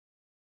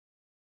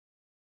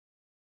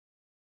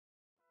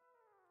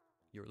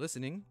You're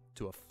listening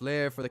to A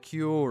Flair for the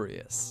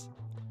Curious.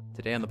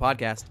 Today on the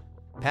podcast,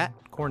 Pat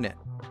Cornett.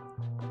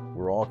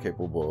 We're all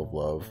capable of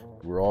love.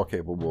 We're all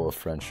capable of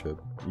friendship.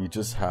 You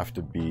just have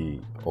to be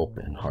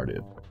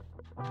open-hearted.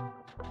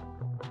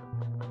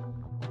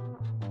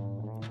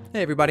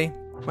 Hey everybody,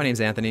 my name's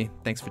Anthony.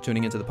 Thanks for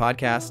tuning into the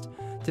podcast.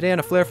 Today on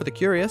A Flair for the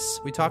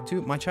Curious, we talk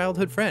to my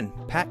childhood friend,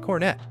 Pat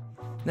Cornett.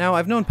 Now,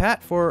 I've known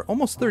Pat for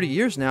almost 30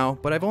 years now,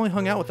 but I've only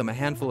hung out with him a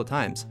handful of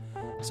times.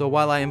 So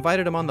while I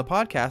invited him on the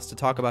podcast to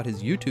talk about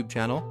his YouTube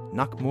channel,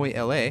 Nak Muay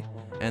LA,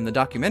 and the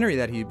documentary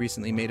that he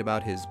recently made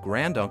about his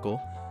granduncle,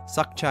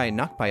 Sakchai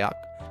Nakpayak,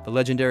 the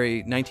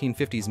legendary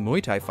 1950s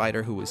Muay Thai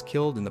fighter who was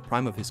killed in the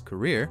prime of his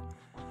career,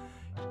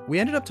 we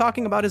ended up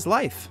talking about his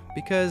life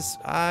because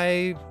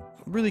I'm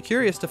really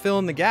curious to fill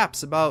in the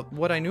gaps about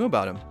what I knew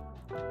about him.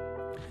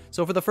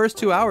 So for the first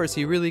 2 hours,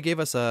 he really gave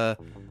us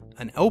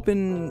an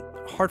open,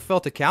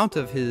 heartfelt account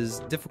of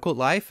his difficult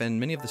life and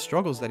many of the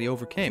struggles that he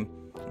overcame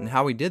and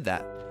how he did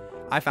that.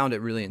 I found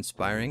it really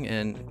inspiring,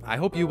 and I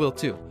hope you will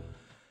too.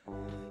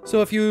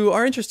 So if you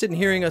are interested in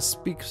hearing us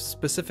speak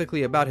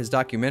specifically about his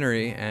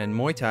documentary and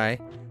Muay Thai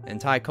and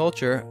Thai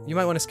culture, you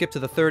might want to skip to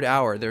the third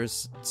hour.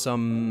 There's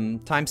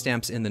some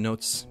timestamps in the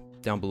notes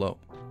down below.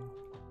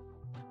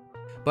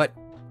 But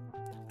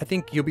I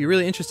think you'll be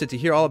really interested to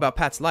hear all about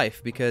Pat's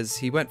life because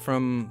he went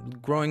from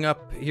growing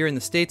up here in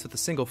the States with a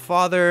single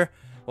father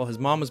while his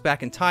mom was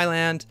back in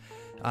Thailand,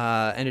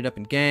 ended up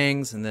in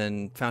gangs, and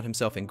then found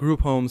himself in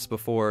group homes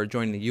before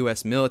joining the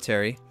U.S.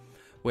 military,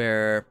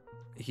 where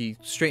he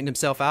straightened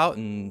himself out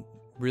and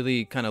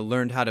really kind of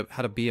learned how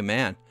to be a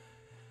man.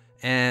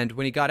 And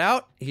when he got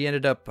out, he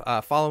ended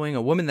up following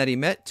a woman that he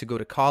met to go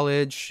to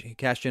college. He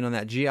cashed in on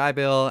that GI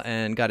Bill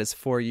and got his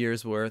 4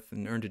 years worth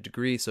and earned a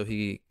degree so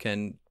he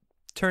can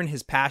turn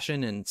his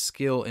passion and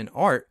skill in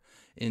art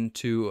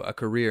into a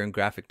career in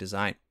graphic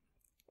design.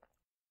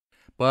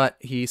 But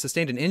he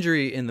sustained an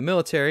injury in the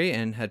military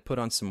and had put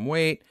on some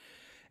weight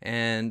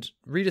and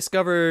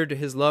rediscovered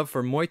his love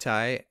for Muay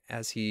Thai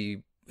as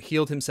he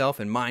healed himself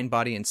in mind,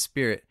 body, and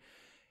spirit.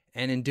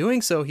 And in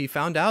doing so, he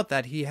found out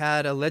that he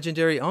had a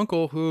legendary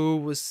uncle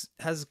who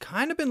has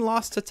kind of been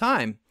lost to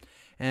time.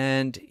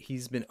 And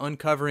he's been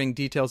uncovering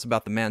details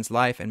about the man's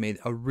life and made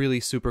a really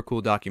super cool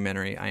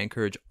documentary I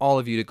encourage all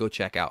of you to go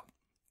check out.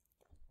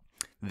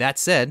 That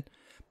said,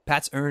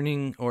 he's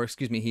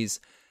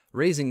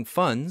raising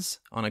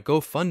funds on a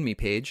GoFundMe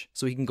page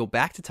so he can go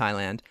back to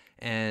Thailand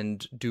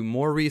and do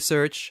more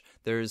research.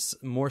 There's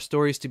more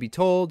stories to be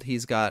told.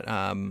 He's got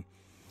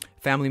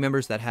family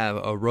members that have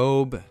a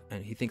robe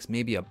and he thinks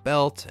maybe a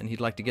belt, and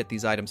he'd like to get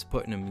these items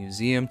put in a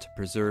museum to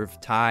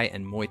preserve Thai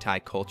and Muay Thai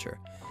culture.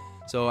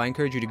 So I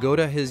encourage you to go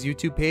to his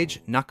YouTube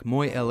page, Nak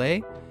Muay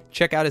LA,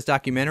 check out his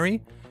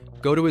documentary,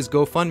 go to his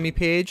GoFundMe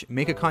page,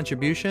 make a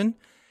contribution.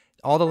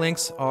 All the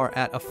links are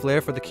at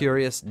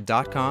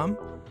aflairforthecurious.com.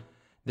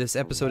 This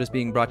episode is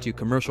being brought to you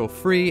commercial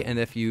free, and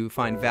if you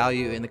find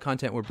value in the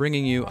content we're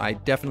bringing you, I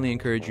definitely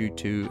encourage you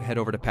to head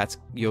over to Pat's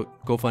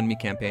GoFundMe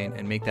campaign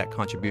and make that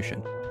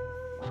contribution.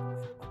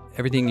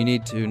 Everything you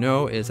need to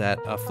know is at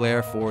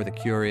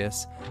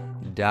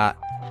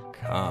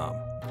aflairforthecurious.com.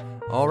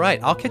 All right,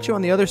 I'll catch you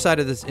on the other side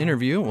of this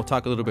interview, and we'll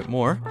talk a little bit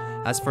more.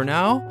 As for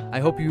now, I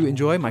hope you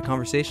enjoy my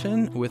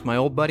conversation with my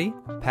old buddy,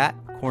 Pat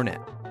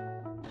Cornett.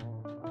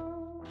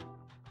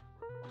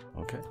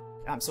 Okay.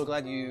 I'm so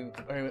glad you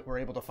were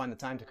able to find the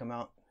time to come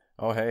out.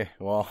 Oh, hey.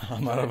 Well,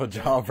 I'm out of a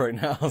job right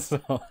now, so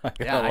I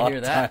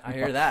hear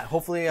that.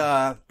 Hopefully,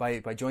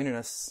 by joining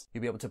us,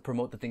 you'll be able to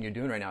promote the thing you're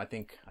doing right now. I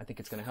think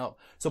it's going to help.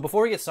 So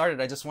before we get started,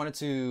 I just wanted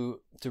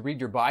to read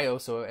your bio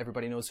so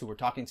everybody knows who we're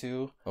talking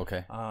to.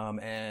 Okay.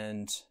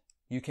 And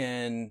you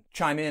can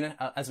chime in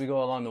as we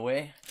go along the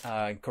way,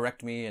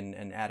 correct me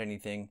and add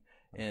anything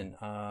in.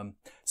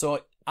 So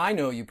I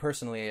know you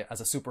personally as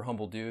a super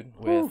humble dude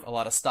with a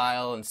lot of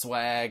style and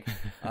swag.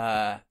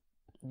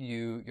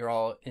 You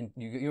and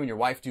your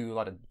wife do a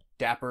lot of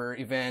dapper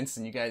events,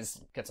 and you guys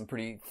get some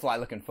pretty fly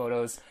looking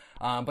photos.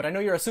 But I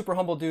know you're a super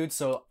humble dude,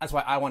 so that's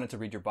why I wanted to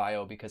read your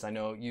bio, because I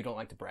know you don't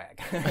like to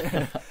brag.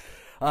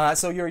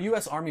 So you're a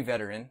U.S. Army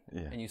veteran,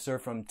 and you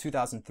served from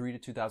 2003 to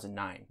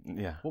 2009.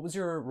 Yeah. What was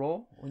your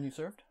role when you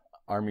served?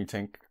 Army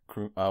tank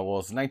crew. Well,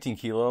 it's 19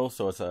 kilos,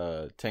 so it's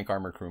a tank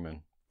armor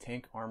crewman.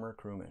 Tank armor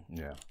crewman.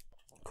 Yeah.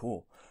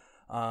 Cool.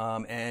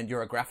 And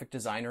you're a graphic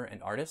designer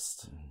and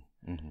artist.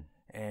 Mm-hmm.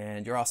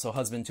 And you're also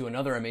husband to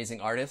another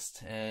amazing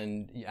artist.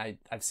 And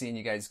I've seen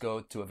you guys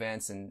go to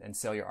events and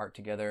sell your art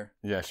together.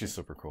 Yeah, she's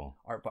super cool.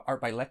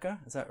 Art by Leka,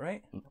 is that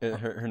right?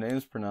 Her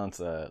name's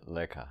pronounced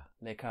Leka.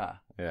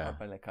 Leka. Yeah. Art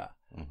by Leka.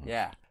 Mm-hmm.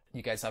 Yeah.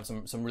 You guys have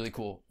some really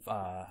cool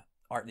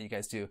art that you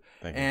guys do.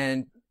 Thank you.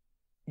 And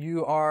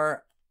you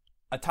are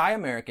a Thai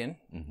American,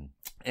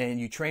 and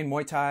you train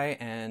Muay Thai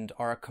and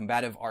are a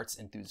combative arts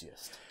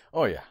enthusiast.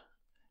 Oh, yeah.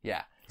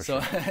 Yeah. For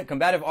So sure.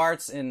 combative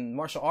arts in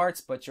martial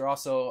arts, but you're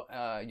also,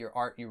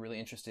 you're really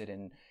interested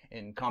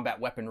in combat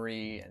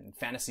weaponry and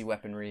fantasy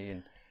weaponry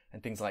and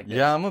things like this.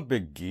 Yeah, I'm a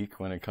big geek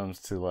when it comes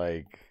to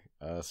like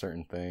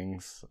certain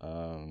things.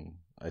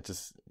 I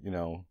just,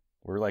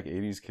 we're like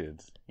 80s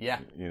kids. Yeah.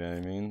 You know what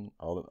I mean?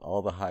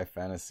 All the high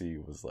fantasy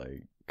was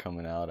like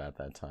coming out at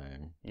that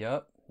time.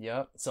 Yep.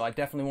 So I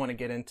definitely want to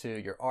get into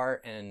your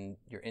art and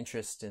your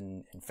interest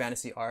in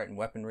fantasy art and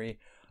weaponry.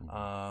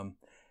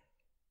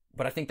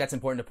 But I think that's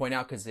important to point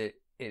out because it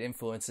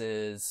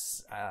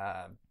influences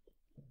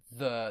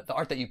the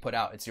art that you put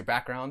out. It's your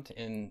background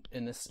in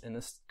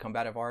this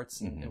combative arts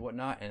and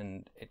whatnot,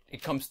 and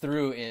it comes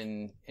through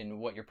in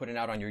what you're putting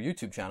out on your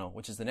YouTube channel,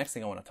 which is the next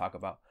thing I want to talk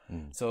about.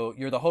 So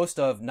you're the host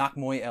of Nak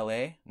Muay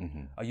LA,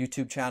 a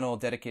YouTube channel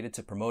dedicated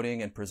to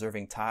promoting and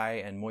preserving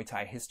Thai and Muay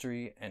Thai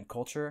history and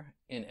culture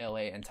in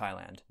LA and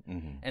Thailand.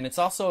 And it's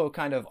also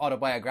kind of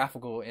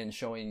autobiographical in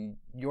showing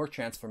your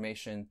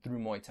transformation through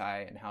Muay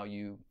Thai and how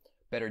you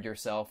bettered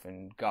yourself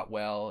and got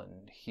well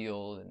and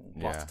healed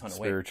and lost a ton of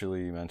weight.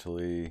 Spiritually,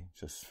 mentally,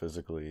 just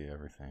physically,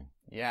 everything.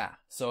 Yeah.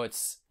 So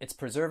it's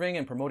preserving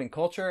and promoting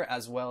culture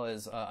as well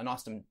as an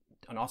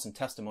awesome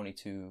testimony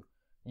to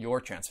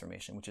your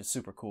transformation, which is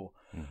super cool.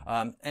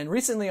 And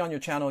recently on your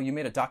channel, you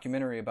made a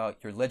documentary about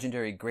your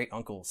legendary great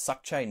uncle,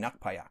 Sakchai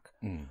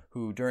Nakpayak,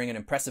 who during an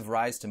impressive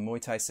rise to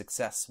Muay Thai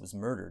success was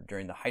murdered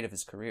during the height of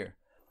his career.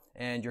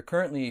 And you're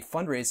currently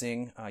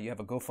fundraising, you have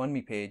a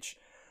GoFundMe page,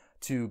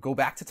 to go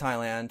back to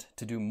Thailand,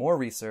 to do more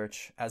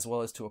research, as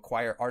well as to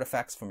acquire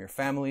artifacts from your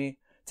family,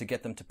 to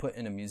get them to put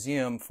in a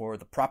museum for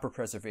the proper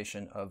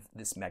preservation of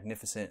this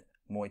magnificent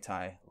Muay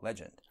Thai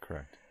legend.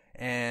 Correct.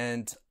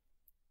 And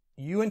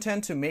you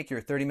intend to make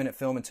your 30-minute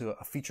film into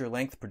a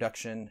feature-length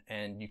production,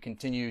 and you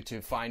continue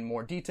to find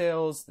more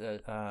details.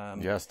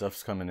 Yeah,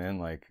 stuff's coming in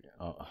like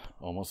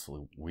almost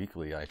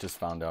weekly. I just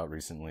found out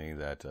recently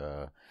that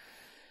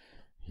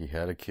he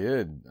had a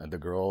kid, the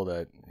girl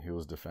that he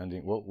was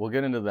defending. We'll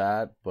get into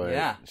that,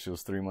 but she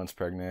was 3 months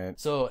pregnant.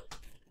 So,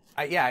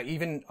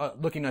 even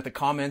looking at the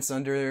comments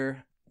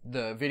under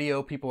the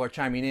video, people are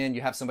chiming in. You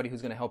have somebody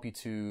who's going to help you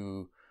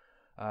to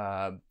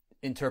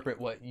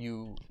interpret what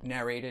you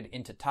narrated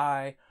into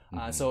Thai.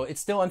 So it's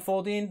still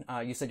unfolding.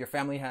 You said your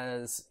family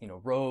has,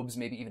 robes,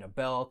 maybe even a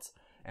belt,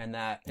 and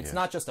that it's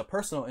not just a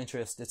personal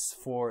interest, it's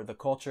for the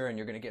culture, and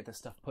you're going to get this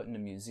stuff put in a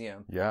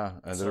museum. Yeah,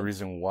 and the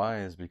reason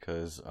why is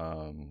because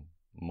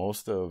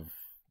most of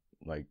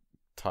like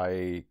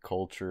Thai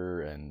culture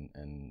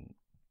and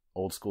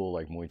old school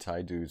like Muay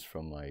Thai dudes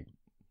from like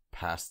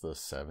past the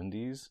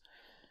 70s,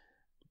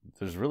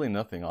 there's really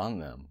nothing on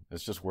them.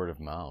 It's just word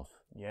of mouth.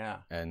 Yeah.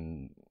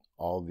 And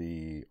all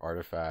the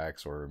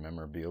artifacts or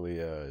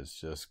memorabilia is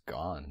just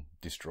gone,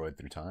 destroyed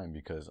through time,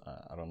 because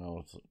I don't know,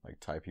 it's like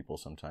Thai people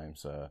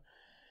sometimes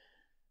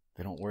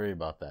they don't worry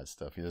about that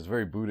stuff. It's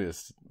very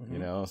Buddhist,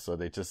 so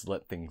they just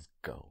let things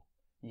go.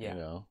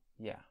 Yeah.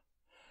 Yeah.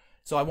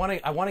 So I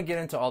want to get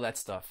into all that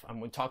stuff. I'm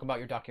going to talk about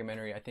your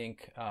documentary. I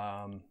think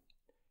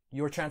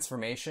your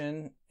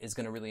transformation is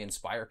going to really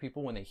inspire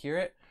people when they hear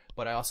it,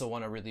 but I also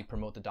want to really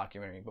promote the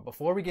documentary. But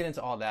before we get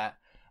into all that,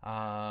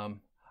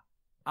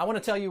 I want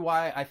to tell you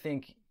why I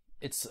think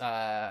it's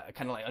kind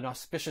of like an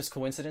auspicious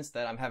coincidence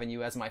that I'm having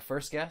you as my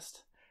first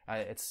guest.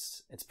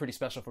 It's pretty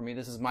special for me.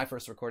 This is my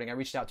first recording. I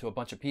reached out to a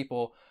bunch of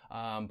people,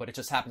 but it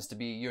just happens to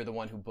be you're the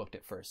one who booked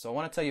it first. So I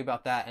want to tell you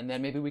about that, and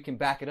then maybe we can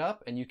back it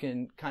up, and you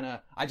can kind of.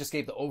 I just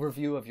gave the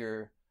overview of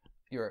your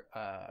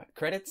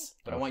credits,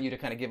 but I want you to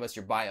kind of give us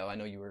your bio. I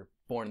know you were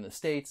born in the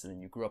States, and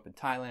then you grew up in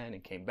Thailand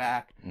and came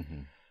back.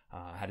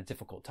 Had a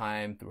difficult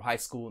time through high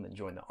school, and then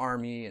joined the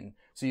army, and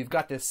so you've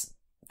got this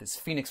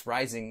Phoenix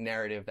Rising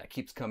narrative that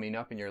keeps coming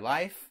up in your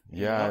life.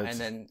 And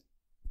then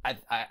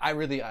I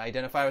really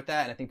identify with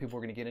that, and I think people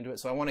are going to get into it.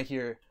 So I want to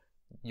hear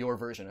your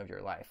version of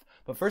your life.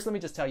 But first, let me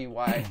just tell you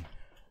why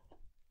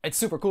it's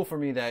super cool for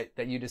me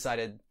that you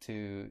decided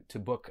to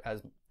book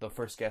as the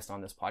first guest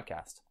on this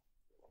podcast.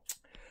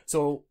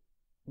 So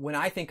when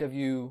I think of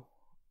you,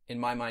 in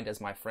my mind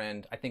as my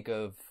friend, I think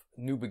of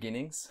new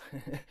beginnings.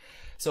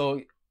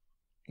 So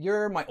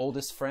you're my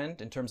oldest friend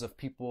in terms of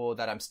people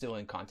that I'm still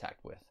in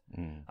contact with.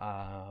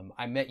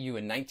 I met you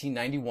in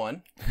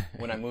 1991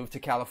 when I moved to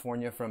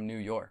California from New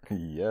York.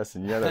 Yes,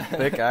 and you had a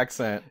thick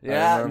accent.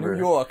 Yeah, New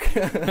York.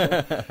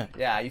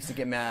 Yeah, I used to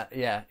get mad.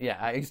 Yeah.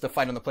 I used to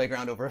fight on the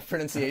playground over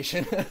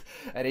pronunciation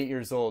at 8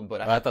 years old. But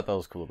I thought that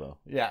was cool, though.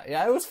 Yeah,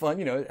 it was fun,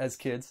 as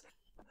kids.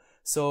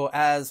 So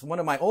as one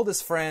of my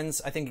oldest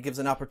friends, I think it gives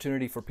an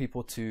opportunity for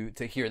people to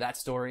hear that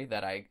story,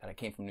 that I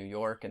came from New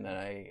York and that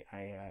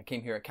I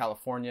came here to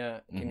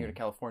California.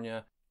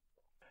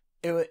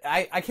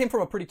 I came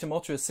from a pretty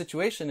tumultuous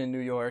situation in New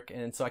York,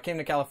 and so I came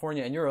to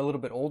California, and you're a little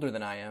bit older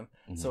than I am.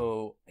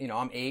 So,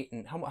 I'm 8,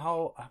 and how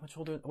much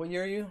older, what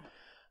year are you?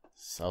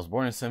 I was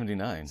born in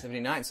 79.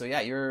 79. So yeah,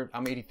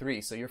 I'm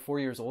 83. So you're 4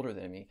 years older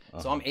than me.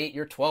 So I'm 8,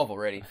 you're 12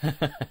 already.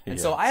 And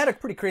so I had a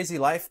pretty crazy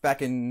life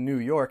back in New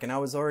York, and I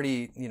was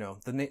already,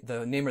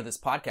 the name of this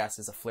podcast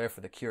is A Flair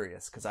for the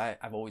Curious, because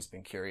I've always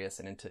been curious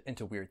and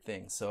into weird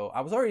things. So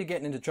I was already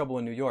getting into trouble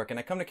in New York, and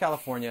I come to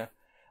California,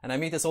 and I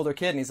meet this older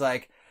kid, and he's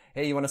like,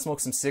 hey, you want to smoke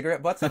some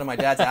cigarette butts out of my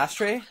dad's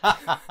ashtray? And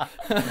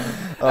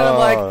I'm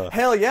like,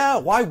 hell yeah,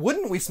 why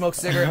wouldn't we smoke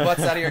cigarette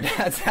butts out of your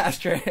dad's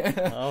ashtray?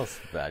 I was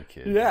a bad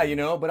kid. Yeah, you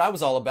know, but I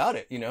was all about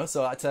it, you know,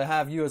 so to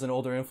have you as an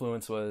older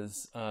influence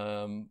was,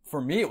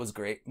 for me, it was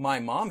great. My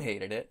mom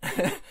hated it.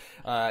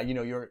 You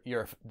know,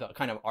 the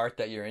kind of art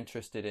that you're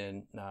interested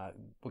in,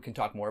 we can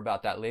talk more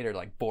about that later,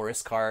 like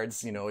Boris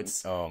cards, you know,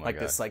 it's like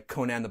this like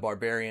Conan the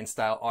Barbarian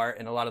style art,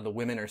 and a lot of the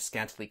women are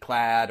scantily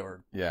clad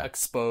or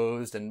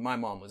exposed, and my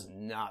mom was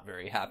not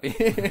very happy.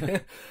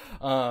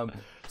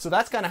 So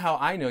that's kind of how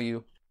I know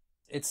you.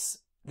 It's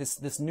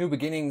this new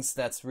beginnings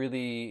that's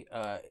really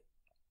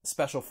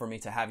special for me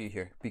to have you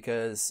here,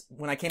 because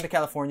when I came to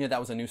California, that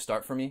was a new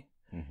start for me.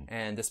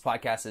 And this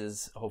podcast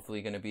is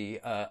hopefully going to be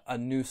a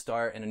new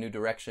start and a new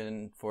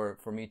direction for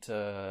me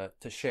to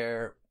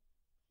share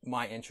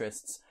my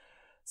interests.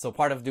 So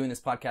part of doing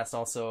this podcast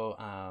also,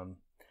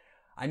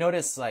 I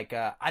notice like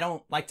I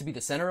don't like to be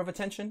the center of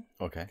attention.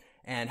 Okay.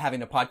 And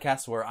having a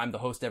podcast where I'm the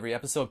host every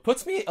episode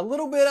puts me a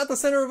little bit at the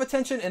center of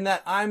attention in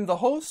that I'm the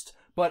host,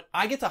 but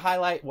I get to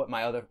highlight what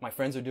my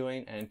friends are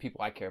doing and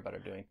people I care about are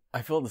doing.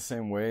 I felt the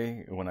same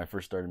way when I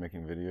first started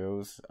making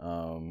videos.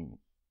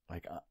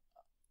 Like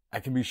I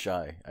can be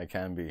shy. I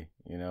can be,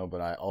 you know, but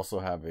I also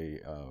have a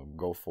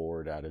go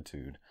forward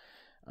attitude.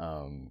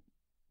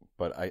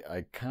 But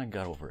I kind of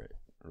got over it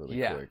really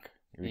quick.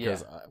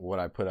 Because what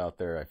I put out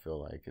there, I feel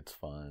like it's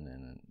fun,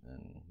 and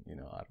you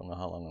know, I don't know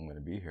how long I'm going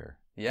to be here.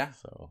 Yeah.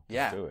 So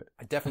let's do it.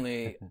 I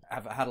definitely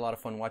have had a lot of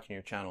fun watching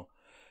your channel.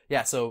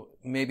 Yeah, so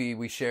maybe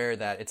we share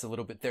that it's a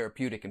little bit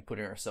therapeutic in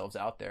putting ourselves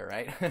out there,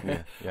 right?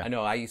 Yeah. I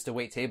know I used to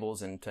wait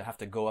tables and to have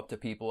to go up to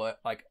people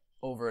like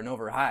over and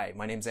over, hi,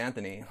 my name's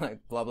Anthony,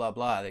 like blah blah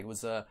blah. It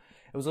was a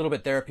little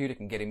bit therapeutic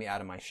in getting me out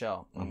of my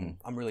shell.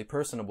 I'm really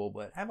personable,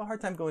 but I have a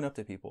hard time going up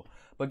to people.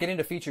 But getting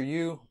to feature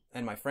you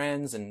and my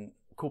friends and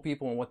cool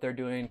people and what they're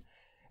doing,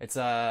 it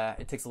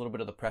takes a little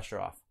bit of the pressure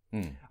off.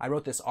 I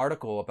wrote this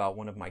article about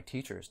one of my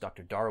teachers,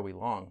 Dr. Darui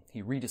Long.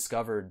 He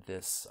rediscovered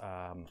this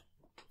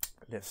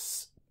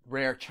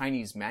rare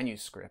Chinese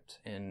manuscript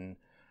in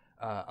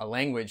a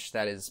language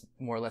that is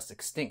more or less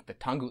extinct, the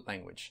Tangut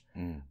language.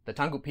 The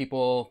Tangut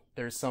people,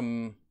 there's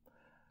some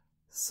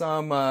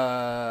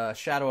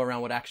shadow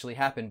around what actually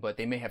happened, but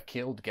they may have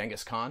killed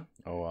Genghis Khan.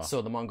 Oh, wow.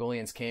 So the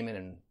Mongolians came in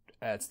and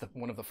it's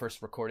one of the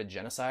first recorded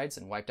genocides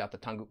and wiped out the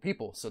Tangut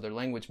people. So their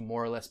language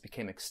more or less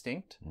became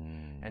extinct.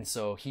 And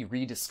so he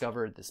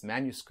rediscovered this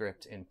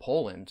manuscript in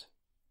Poland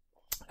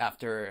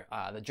after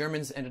the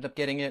Germans ended up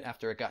getting it,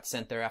 after it got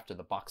sent there after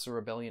the Boxer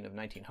Rebellion of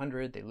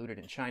 1900. They looted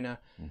in China,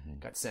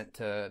 got sent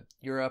to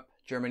Europe.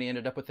 Germany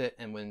ended up with it.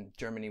 And when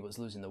Germany was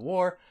losing the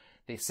war,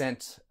 they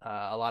sent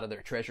a lot of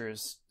their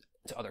treasures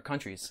to other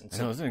countries. And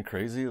so, isn't it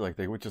crazy? Like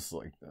they would just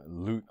like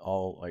loot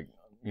all like,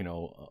 you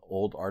know,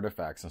 old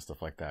artifacts and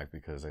stuff like that,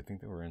 because I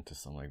think they were into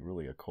some like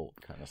really occult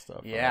kind of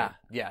stuff. Yeah, right?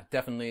 Yeah,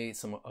 definitely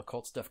some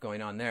occult stuff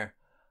going on there.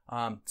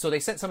 So they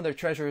sent some of their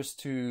treasures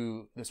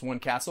to this one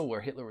castle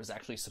where Hitler was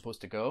actually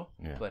supposed to go,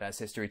 but as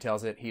history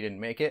tells it, he didn't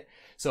make it.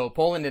 So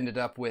Poland ended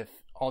up with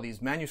all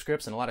these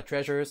manuscripts and a lot of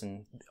treasures,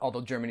 and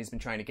although Germany's been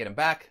trying to get them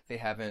back, they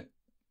haven't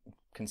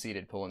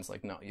conceded. Poland's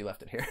like, no, you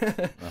left it here.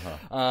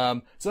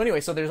 So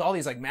anyway, so there's all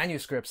these like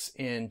manuscripts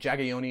in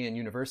Jagiellonian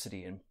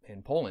University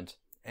in Poland,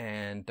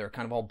 and they're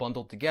kind of all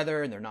bundled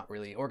together and they're not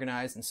really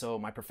organized. And so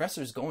my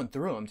professor's going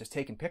through them, just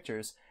taking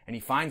pictures, and he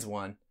finds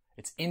one.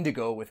 It's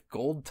indigo with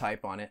gold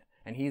type on it.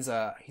 And he's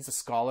a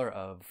scholar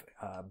of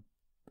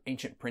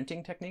ancient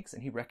printing techniques,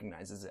 and he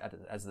recognizes it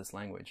as this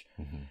language.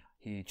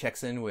 He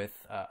checks in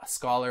with a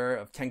scholar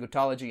of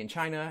Tengutology in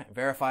China,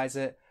 verifies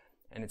it,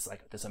 and it's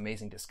like this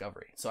amazing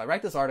discovery. So I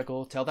write this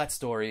article, tell that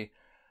story,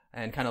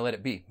 and kind of let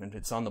it be. And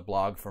it's on the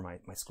blog for my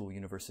school,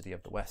 University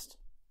of the West.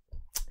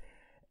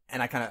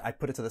 And I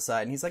put it to the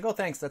side, and he's like, oh,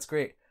 thanks, that's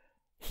great.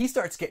 He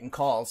starts getting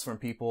calls from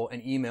people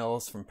and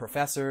emails from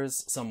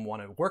professors. Some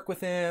want to work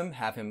with him,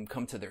 have him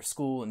come to their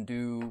school and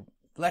do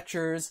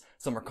lectures.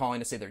 Some are calling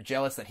to say they're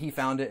jealous that he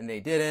found it and they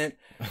didn't.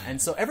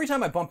 And so every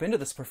time I bump into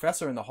this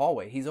professor in the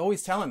hallway, he's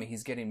always telling me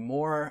he's getting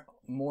more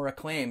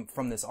acclaim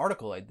from this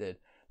article I did.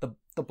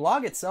 The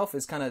blog itself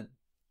is kind of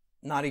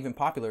not even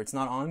popular. It's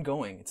not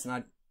ongoing. It's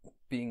not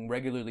being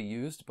regularly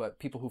used, but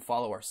people who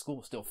follow our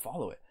school still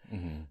follow it.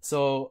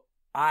 So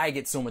I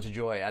get so much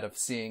joy out of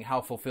seeing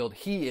how fulfilled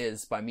he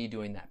is by me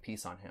doing that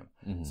piece on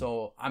him.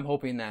 So I'm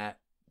hoping that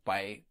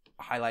by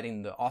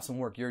highlighting the awesome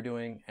work you're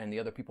doing and the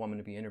other people I'm going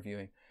to be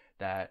interviewing,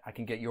 that I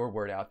can get your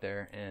word out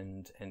there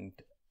and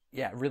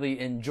really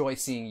enjoy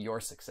seeing your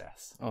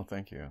success. Oh,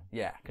 thank you.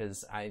 Yeah,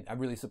 because I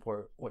really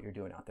support what you're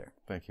doing out there.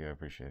 Thank you. I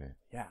appreciate it.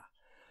 Yeah.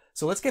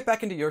 So let's get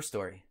back into your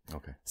story.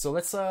 Okay. So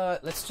let's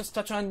just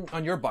touch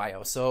on your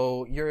bio.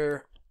 So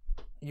you're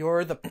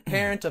the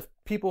parent of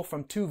people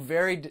from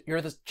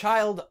you're the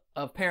child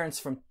of parents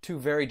from two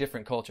very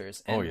different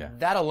cultures. And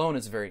that alone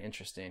is very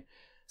interesting.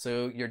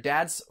 So your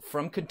dad's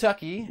from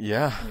Kentucky.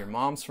 Yeah. And your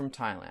mom's from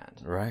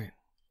Thailand. Right.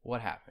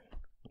 What happened?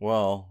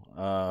 Well,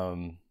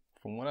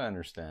 from what I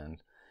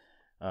understand,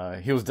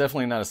 he was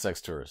definitely not a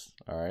sex tourist.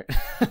 All right.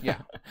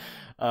 Yeah.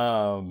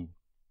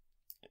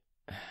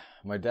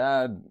 my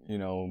dad,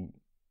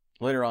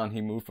 later on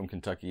he moved from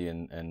Kentucky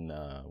and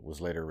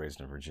was later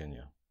raised in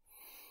Virginia.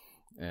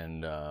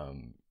 And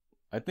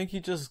I think he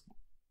just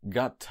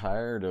got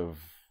tired of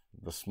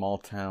the small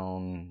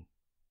town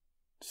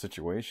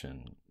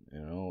situation.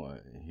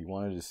 He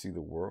wanted to see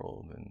the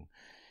world, and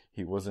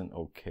he wasn't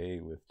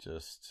okay with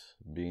just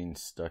being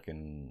stuck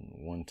in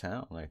one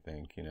town, I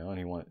think, and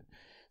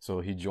so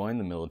he joined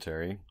the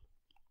military.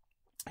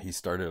 He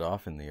started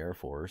off in the Air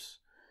Force,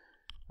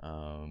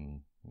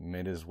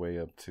 made his way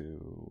up to,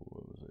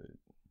 what was it?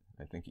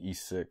 I think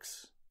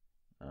E6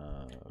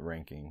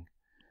 ranking.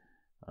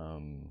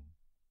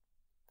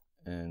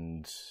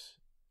 And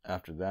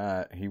after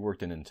that, he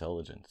worked in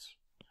intelligence.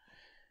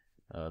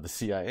 The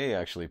CIA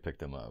actually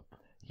picked him up.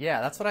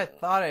 Yeah, that's what I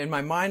thought. In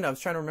my mind, I was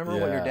trying to remember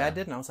what your dad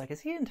did, and I was like, is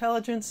he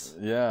intelligence?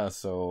 Yeah,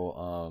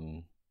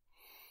 so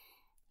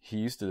he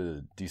used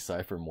to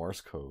decipher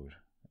Morse code,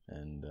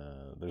 and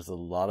there's a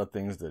lot of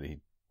things that he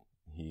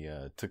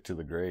took to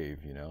the grave,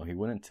 He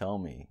wouldn't tell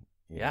me.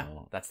 You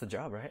know. That's the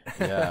job, right?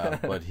 Yeah,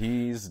 but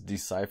he's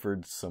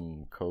deciphered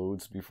some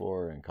codes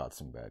before and caught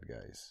some bad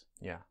guys.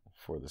 Yeah.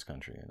 For this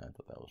country, and I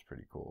thought that was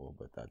pretty cool,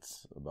 but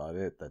that's about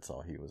it. That's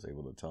all he was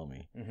able to tell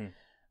me.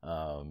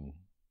 Mm-hmm.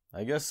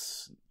 I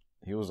guess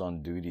he was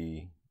on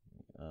duty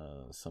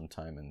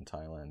sometime in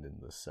Thailand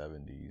in the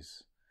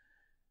 70s,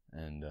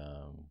 and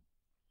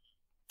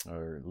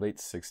or late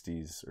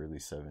 60s, early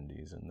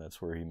 70s, and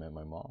that's where he met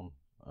my mom.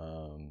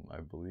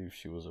 I believe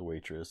she was a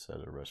waitress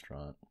at a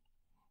restaurant,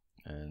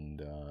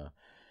 and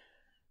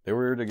they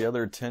were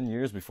together 10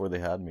 years before they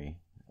had me.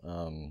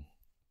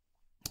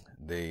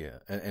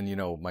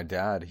 My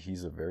dad,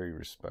 he's a very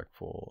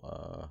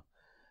respectful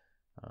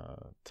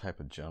type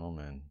of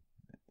gentleman.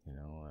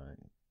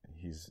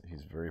 He's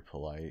very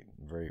polite,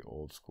 very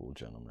old school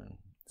gentleman.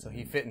 So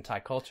he fit in Thai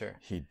culture.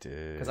 He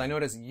did. Because I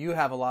noticed you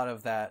have a lot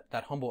of that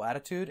humble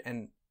attitude,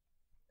 and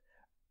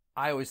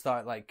I always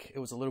thought like it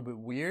was a little bit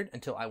weird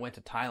until I went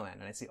to Thailand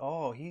and I see,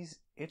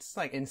 it's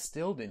like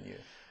instilled in you.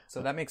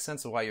 So that makes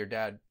sense of why your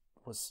dad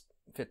was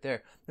fit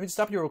there. Let me just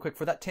stop you real quick.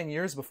 For that 10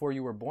 years before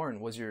you were born,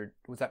 was your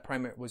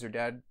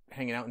dad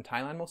hanging out in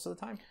Thailand most of the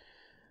time?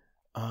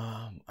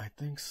 I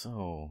think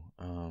so.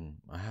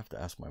 I have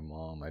to ask my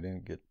mom. I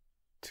didn't get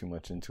too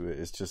much into it.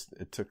 It's just,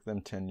 it took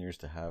them 10 years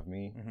to have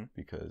me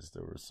because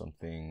there was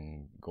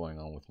something going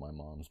on with my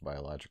mom's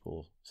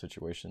biological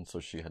situation. So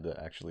she had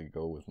to actually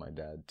go with my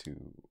dad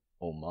to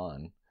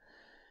Oman.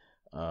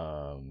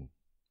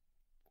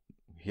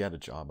 He had a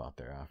job out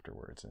there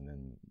afterwards, and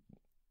then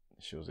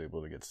she was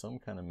able to get some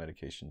kind of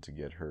medication to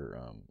get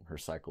her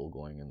cycle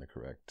going in the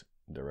correct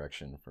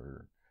direction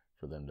for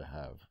them to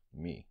have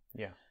me.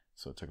 Yeah.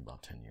 So it took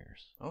about 10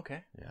 years.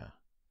 Okay. Yeah.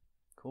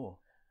 Cool.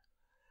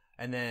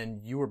 And then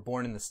you were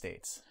born in the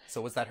States.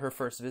 So was that her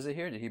first visit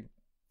here? Did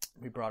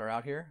we brought her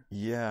out here?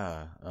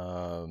 Yeah.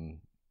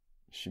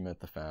 She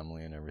met the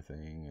family and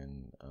everything,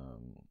 and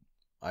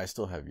I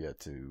still have yet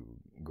to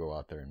go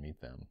out there and meet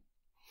them.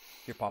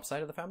 Your pop's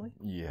side of the family?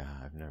 Yeah,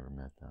 I've never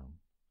met them.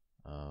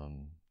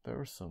 There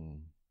were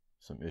some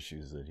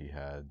issues that he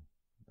had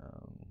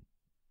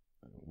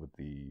with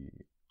the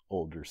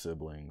older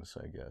siblings,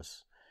 I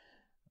guess.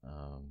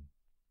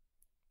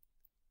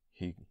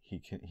 He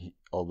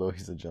although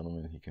he's a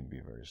gentleman, he can be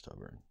very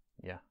stubborn.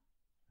 Yeah.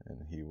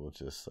 And he will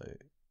just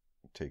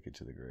take it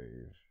to the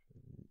grave.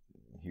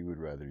 He would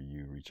rather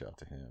you reach out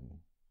to him,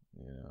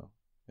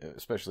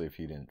 especially if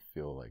he didn't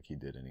feel like he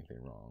did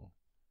anything wrong.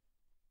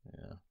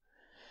 Yeah.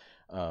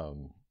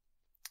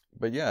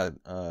 But yeah,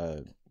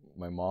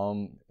 my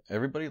mom,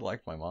 everybody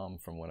liked my mom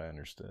from what I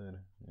understood,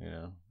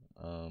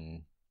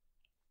 and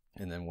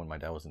then when my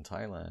dad was in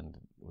Thailand,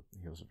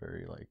 he was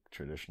very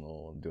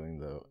traditional, doing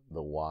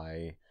the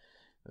Y,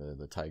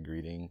 the Thai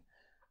greeting,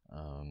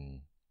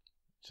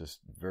 just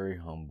very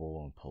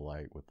humble and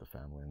polite with the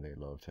family, and they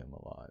loved him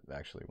a lot.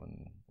 Actually,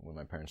 when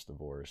my parents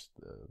divorced,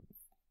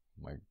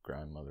 my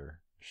grandmother,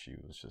 she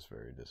was just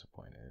very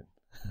disappointed.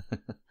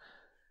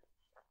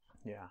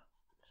 Yeah.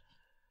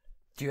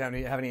 Do you have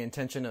any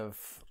intention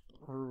of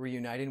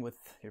reuniting with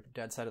your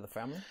dad's side of the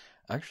family?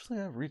 Actually,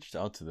 I've reached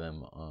out to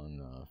them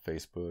on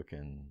Facebook,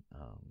 and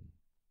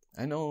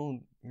I know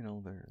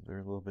they're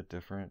a little bit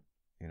different.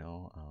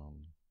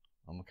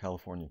 I'm a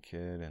California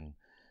kid, and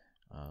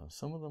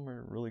some of them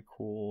are really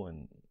cool,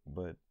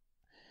 but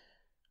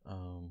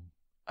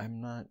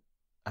I'm not.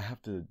 I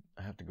have to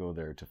go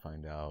there to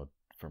find out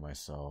for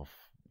myself,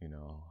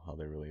 how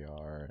they really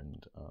are,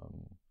 and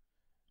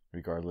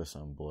regardless,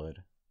 I'm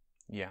blood.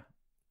 Yeah.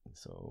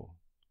 So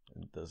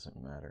it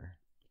doesn't matter.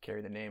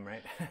 Carry the name,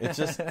 right? it's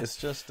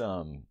just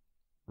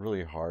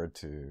really hard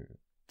to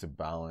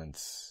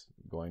balance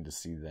going to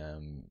see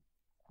them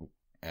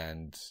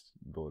and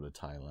go to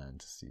Thailand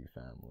to see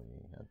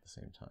family at the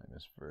same time.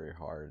 It's very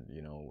hard,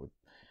 with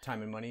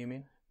time and money, you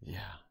mean?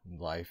 Yeah,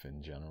 life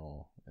in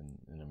general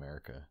in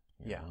America.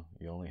 You know?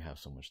 You only have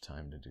so much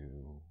time to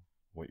do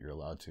what you're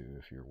allowed to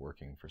if you're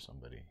working for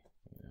somebody.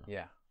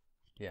 Yeah,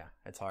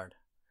 it's hard.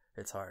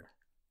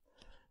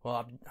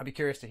 Well, I'll be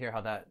curious to hear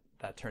how that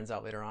turns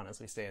out later on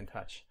as we stay in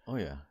touch. Oh,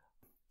 yeah.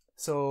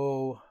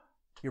 So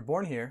you're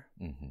born here,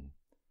 Mm-hmm.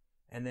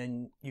 and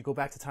then you go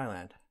back to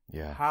Thailand.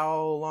 Yeah.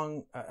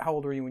 How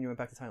old were you when you went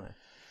back to Thailand?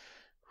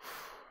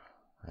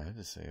 I had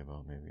to say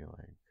about maybe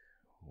like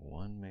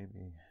 1,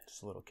 maybe.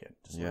 Just a little kid.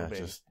 Just a Yeah, little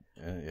baby. just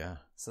yeah.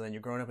 So then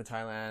you're growing up in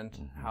Thailand.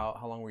 Mm-hmm.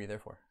 How long were you there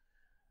for?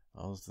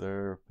 I was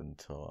there up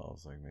until I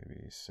was like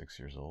maybe 6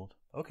 years old.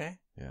 Okay.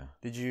 Yeah.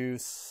 Did you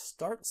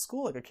start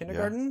school like a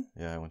kindergarten?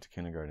 Yeah, I went to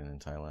kindergarten in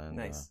Thailand.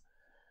 Nice.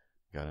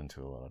 Got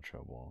into a lot of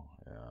trouble.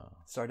 Yeah.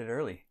 Started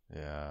early.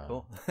 Yeah.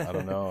 Cool. I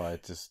don't know. I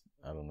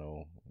don't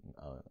know.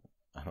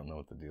 I don't know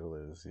what the deal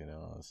is. You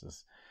know, it's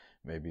just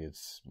maybe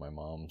it's my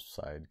mom's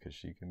side because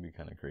she can be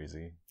kind of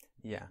crazy.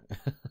 Yeah.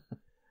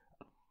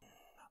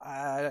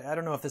 I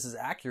don't know if this is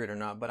accurate or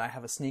not, but I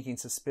have a sneaking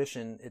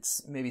suspicion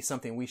it's maybe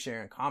something we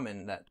share in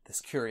common, that this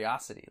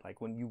curiosity,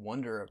 like when you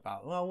wonder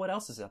about, well, what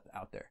else is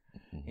out there?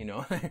 Mm-hmm. You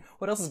know,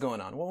 what else is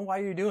going on? Well, why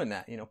are you doing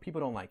that? You know, people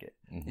don't like it.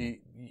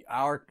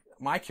 Mm-hmm.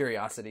 My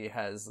curiosity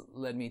has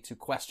led me to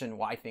question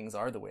why things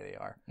are the way they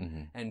are.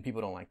 Mm-hmm. And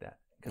people don't like that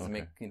because Okay.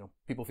 it make,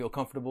 people feel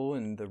comfortable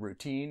in the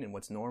routine and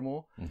what's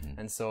normal. Mm-hmm.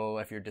 And so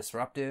if you're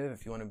disruptive,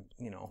 if you want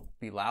to,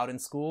 be loud in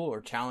school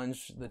or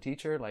challenge the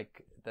teacher,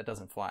 like that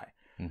doesn't fly.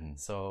 Mm-hmm.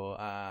 So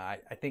I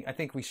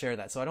think we share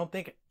that. So I don't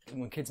think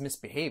when kids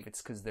misbehave,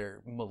 it's because they're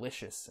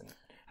malicious and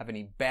have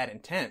any bad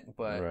intent,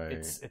 but Right.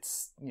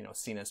 it's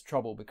seen as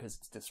trouble because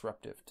it's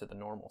disruptive to the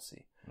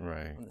normalcy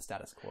Right. and the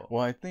status quo.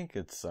 Well, I think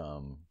it's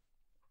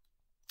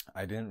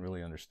I didn't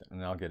really understand,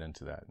 and I'll get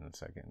into that in a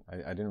second.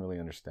 I didn't really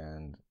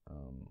understand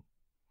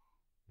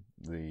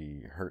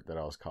the hurt that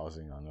I was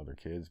causing on other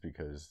kids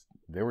because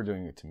they were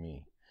doing it to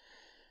me.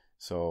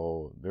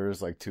 So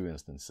there's like 2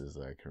 instances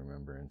that I can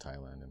remember in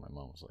Thailand, and my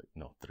mom was like,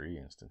 no, 3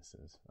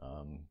 instances.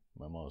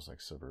 My mom was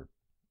like super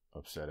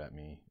upset at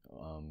me.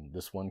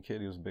 This one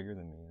kid, he was bigger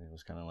than me, and he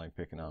was kind of like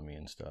picking on me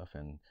and stuff.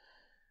 And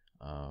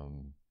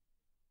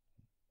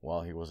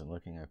while he wasn't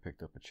looking, I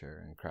picked up a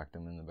chair and cracked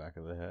him in the back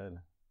of the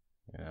head.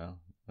 Yeah.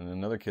 And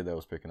another kid that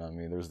was picking on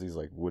me, there's these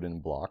like wooden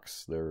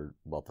blocks. They're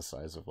about the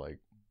size of like,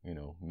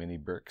 mini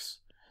bricks.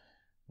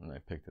 And I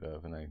picked it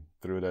up and I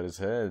threw it at his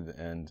head,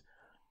 and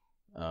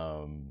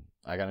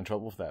I got in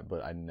trouble for that,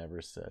 but I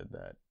never said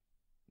that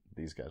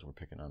these guys were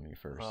picking on me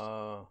first.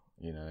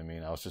 You know what I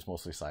mean? I was just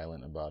mostly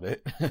silent about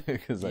it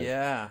because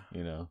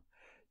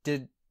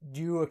Did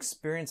you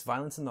experience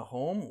violence in the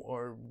home,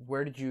 or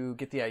where did you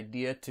get the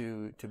idea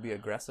to be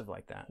aggressive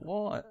like that?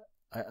 Well,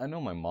 I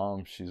know my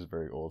mom, she's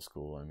very old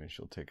school. I mean,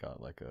 she'll take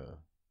out like a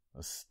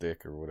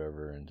stick or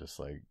whatever and just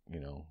like,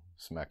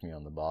 smack me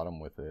on the bottom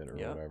with it or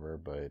whatever.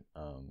 But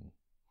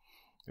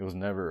it was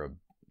never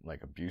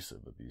like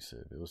abusive.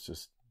 It was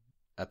just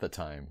at the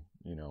time,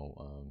 you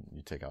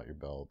take out your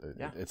belt.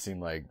 It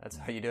seemed like that's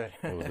how you do it.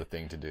 it was the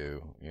thing to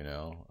do,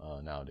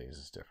 nowadays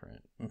it's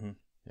different. Mm-hmm.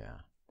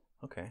 Yeah.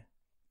 Okay.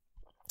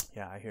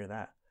 Yeah, I hear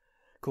that.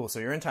 Cool. So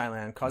you're in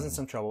Thailand, causing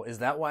some trouble. Is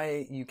that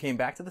why you came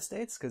back to the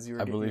States? Because you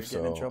were getting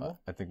in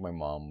trouble? I think my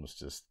mom was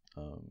just,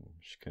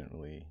 she couldn't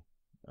really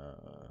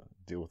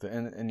deal with it.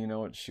 And you know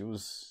what? She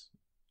was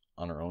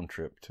on her own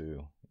trip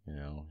too.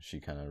 She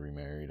kind of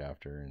remarried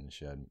after, and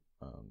she had,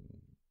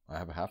 I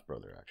have a half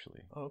brother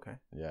actually. Oh, okay.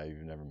 Yeah,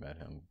 you've never met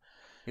him.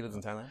 He lives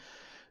in Thailand?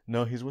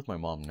 No, he's with my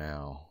mom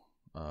now.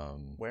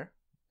 Where?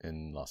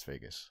 In Las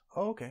Vegas.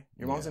 Oh, okay.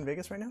 Your mom's in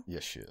Vegas right now?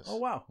 Yes, she is. Oh,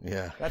 wow.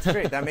 Yeah. That's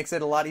great. That makes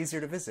it a lot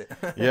easier to visit.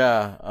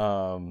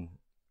 Yeah.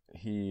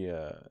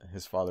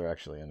 His father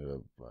actually ended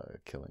up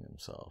killing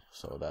himself.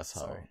 So that's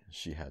how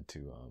she had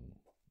to,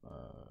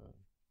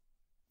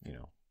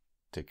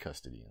 take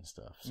custody and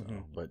stuff. So,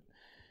 but,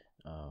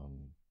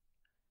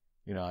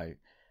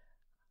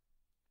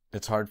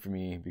 it's hard for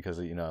me because,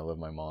 I love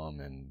my mom,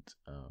 and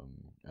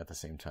at the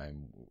same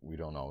time, we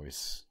don't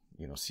always,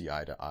 see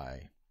eye to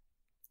eye.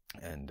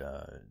 And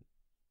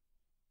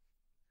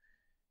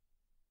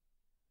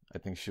I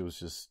think she was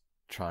just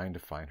trying to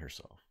find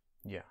herself.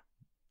 Yeah.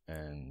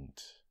 And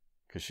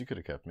because she could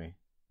have kept me,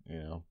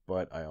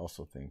 but I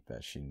also think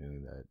that she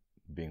knew that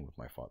being with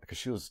my father, because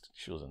she was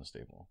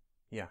unstable.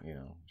 Yeah.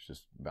 She's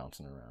just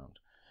bouncing around.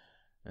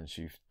 And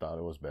she thought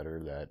it was better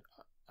that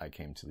I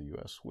came to the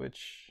U.S.,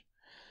 which,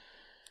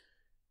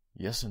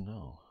 yes and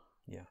no.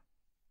 Yeah.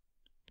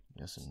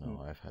 Yes and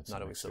no. I've had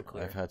not always so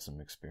clear. I've had some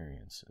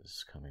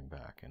experiences coming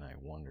back, and I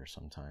wonder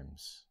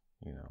sometimes,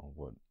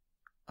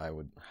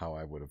 how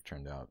I would have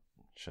turned out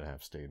should I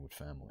have stayed with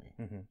family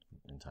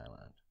in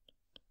Thailand.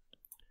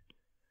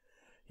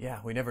 Yeah,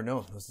 we never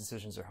know. Those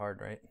decisions are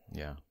hard, right?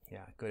 Yeah.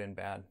 Yeah, good and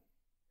bad.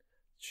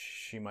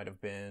 She might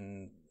have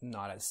been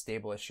not as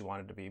stable as she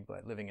wanted to be,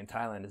 but living in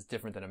Thailand is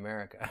different than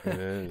America. It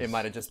is. It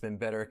might have just been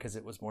better because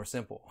it was more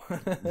simple.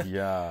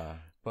 Yeah.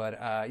 But,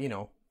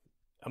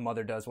 a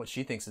mother does what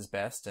she thinks is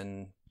best,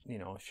 and,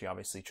 she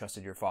obviously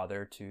trusted your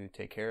father to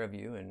take care of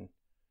you, and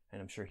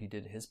I'm sure he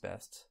did his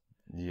best.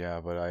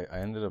 Yeah, but I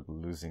ended up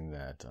losing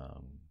that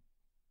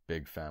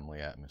big family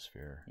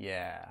atmosphere.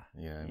 Yeah.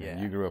 Yeah, I mean,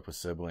 you grew up with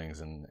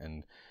siblings,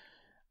 and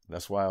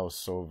that's why I was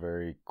so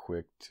very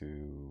quick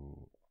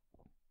to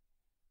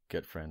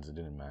get friends. It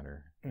didn't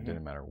matter. It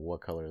didn't matter what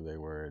color they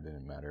were. It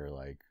didn't matter,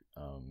 like,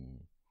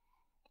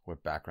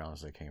 what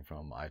backgrounds they came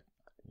from.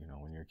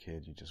 When you're a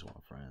kid, you just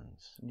want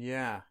friends.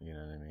 Yeah. You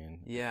know what I mean?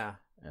 Yeah.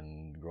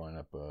 And growing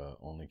up a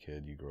only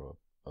kid, you grow up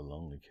a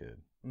lonely kid.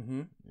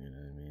 Mm-hmm. You know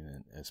what I mean?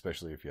 And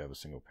especially if you have a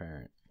single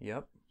parent.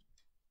 Yep.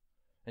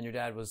 And your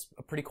dad was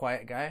a pretty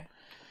quiet guy,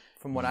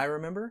 from what I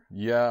remember.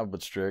 Yeah,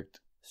 but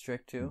strict.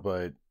 Strict too.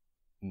 But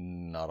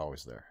not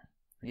always there.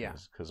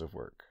 Because of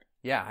work.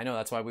 Yeah, I know.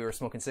 That's why we were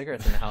smoking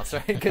cigarettes in the house,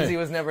 right? Because he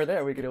was never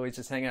there. We could always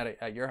just hang out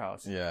at your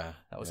house. Yeah.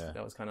 That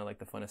was kind of like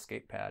the fun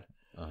escape pad.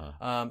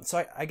 Uh-huh.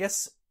 So I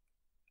guess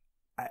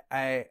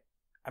I've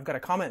got a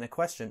comment and a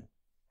question.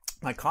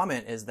 My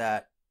comment is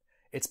that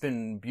it's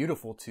been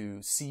beautiful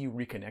to see you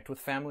reconnect with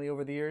family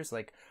over the years.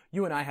 Like,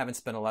 you and I haven't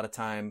spent a lot of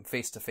time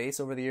face to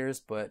face over the years,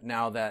 but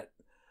now that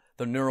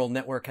the neural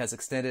network has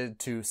extended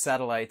to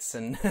satellites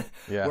and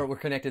we're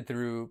connected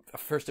through,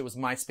 first it was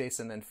MySpace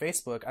and then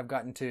Facebook, I've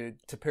gotten to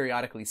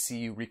periodically see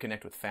you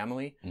reconnect with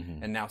family.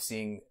 Mm-hmm. And now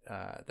seeing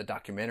the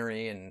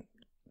documentary and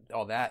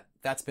all that,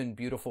 that's been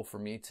beautiful for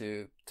me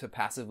to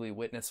passively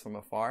witness from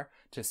afar,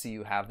 to see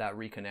you have that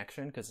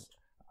reconnection, because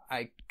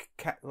I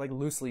like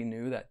loosely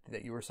knew that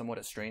you were somewhat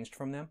estranged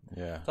from them.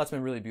 Yeah. So that's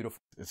been really beautiful.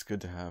 It's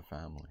good to have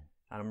family.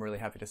 And I'm really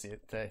happy to see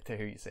it, to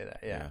hear you say that.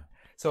 Yeah. Yeah.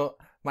 So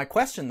my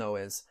question though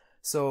is,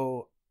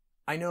 so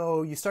I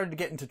know you started to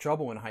get into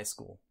trouble in high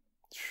school.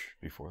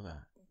 Before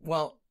that.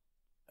 Well,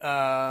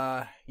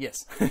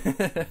 yes.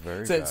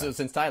 Very bad. So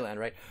since Thailand,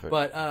 right?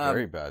 But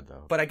very bad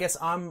though. But I guess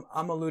I'm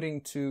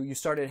alluding to, you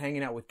started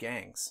hanging out with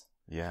gangs.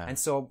 Yeah. And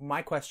so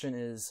my question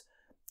is,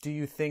 do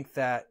you think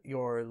that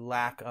your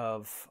lack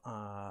of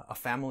a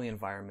family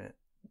environment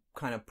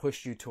kind of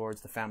pushed you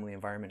towards the family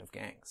environment of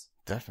gangs?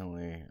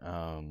 Definitely.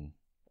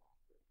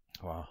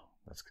 Wow.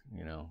 That's,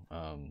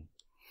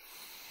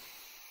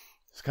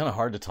 it's kind of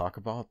hard to talk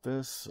about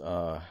this,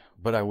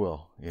 but I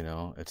will.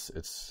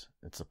 It's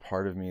a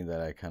part of me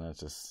that I kind of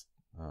just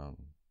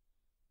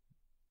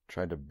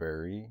tried to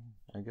bury,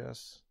 I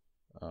guess.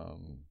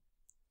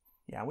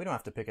 Yeah, we don't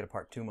have to pick it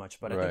apart too much,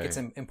 but I Right. think it's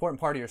an important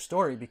part of your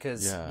story,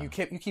 because Yeah. you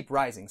keep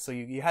rising. So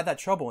you had that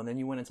trouble, and then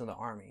you went into the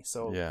army.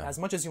 So Yeah. as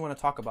much as you want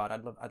to talk about,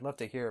 I'd love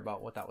to hear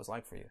about what that was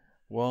like for you.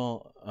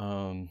 Well,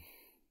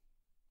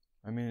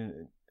 I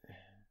mean,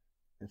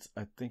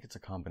 I think it's a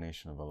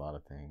combination of a lot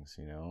of things.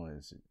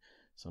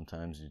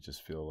 Sometimes you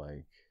just feel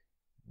like,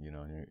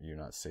 you're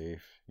not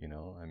safe.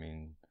 I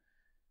mean,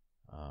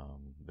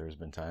 there's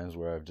been times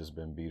where I've just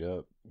been beat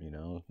up.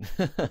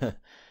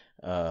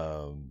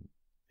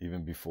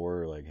 Even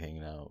before like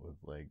hanging out with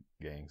like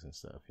gangs and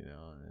stuff, and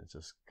it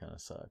just kind of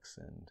sucks.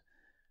 And,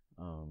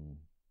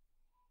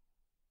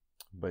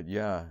 but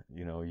yeah,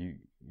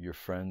 your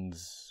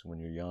friends,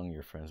 when you're young,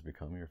 your friends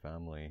become your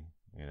family,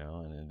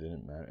 and it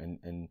didn't matter.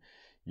 And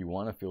you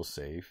want to feel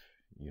safe,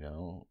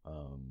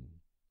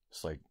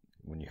 it's like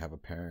when you have a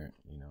parent,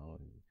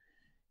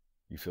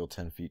 you feel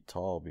 10 feet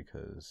tall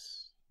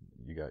because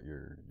you got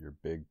your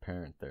big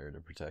parent there to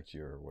protect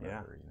you or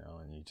whatever,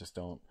 and you just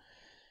don't,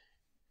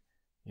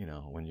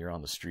 when you're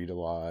on the street a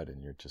lot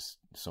and you're just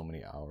so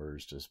many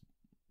hours just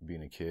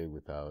being a kid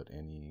without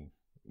any,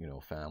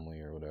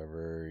 family or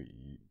whatever,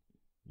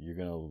 you're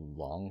going to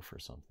long for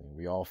something.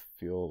 We all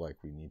feel like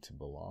we need to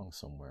belong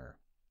somewhere.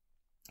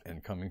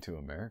 And coming to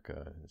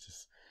America,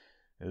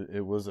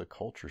 it was a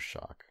culture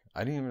shock.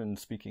 I didn't even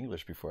speak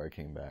English before I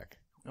came back.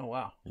 Oh,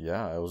 wow.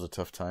 Yeah, it was a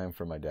tough time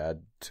for my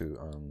dad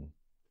to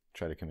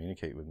try to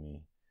communicate with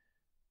me.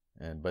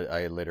 But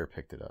I later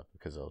picked it up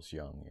because I was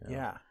young.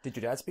 Yeah. Did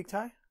your dad speak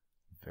Thai?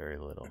 Very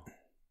little.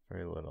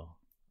 Very little.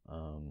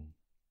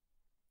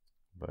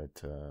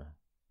 But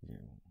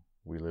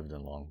we lived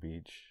in Long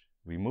Beach.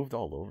 We moved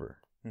all over.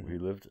 Mm-hmm. We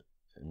lived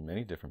in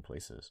many different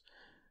places.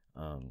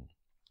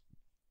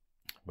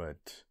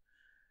 But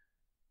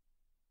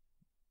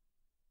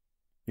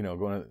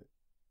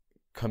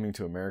coming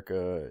to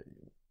America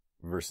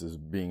versus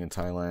being in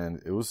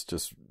Thailand, it was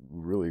just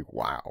really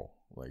wow.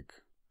 Like,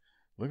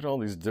 look at all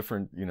these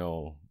different,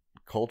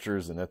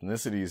 cultures and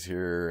ethnicities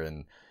here.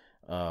 And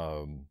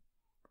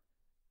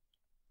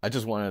I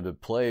just wanted to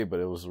play, but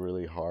it was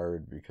really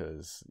hard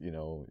because,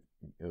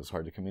 it was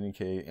hard to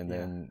communicate. And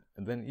then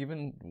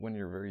even when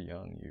you're very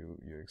young,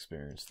 you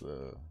experience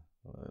the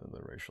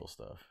racial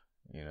stuff.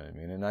 You know what I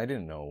mean? And I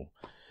didn't know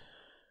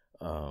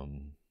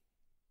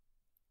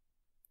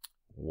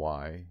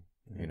why,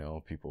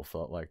 people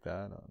felt like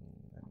that.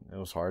 And it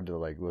was hard to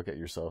like look at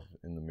yourself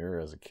in the mirror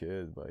as a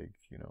kid. Like,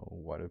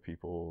 why do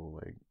people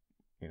like,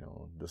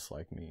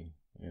 dislike me?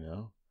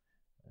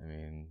 I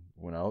mean,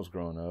 when I was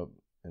growing up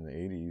in the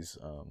 80s,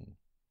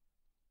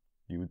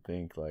 you would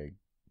think like,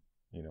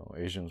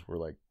 Asians were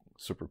like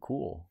super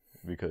cool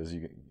because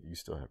you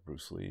still have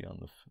Bruce Lee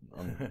on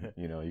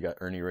you got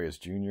Ernie Reyes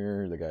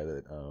Jr., the guy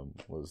that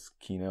was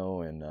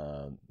Kino and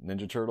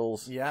Ninja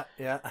Turtles. Yeah.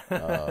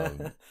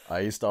 I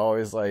used to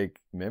always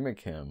like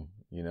mimic him,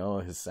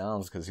 his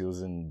sounds, because he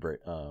was in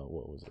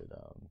what was it,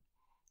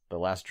 The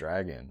Last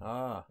Dragon.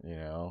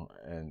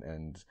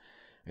 And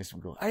I used to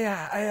go,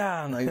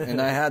 yeah, and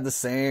I had the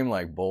same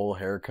like bowl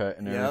haircut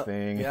and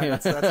everything. Yeah,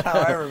 that's how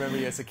I remember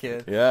you as a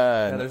kid.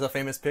 Yeah, there's a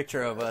famous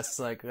picture of us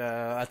like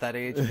at that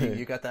age.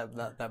 You got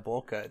that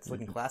bowl cut. It's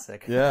looking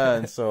classic. Yeah,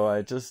 and so I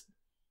was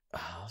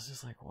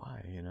just like,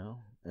 why,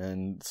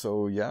 And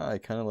so yeah, I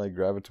kind of like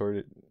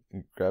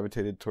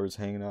gravitated towards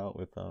hanging out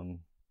with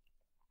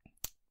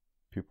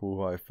people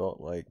who I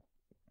felt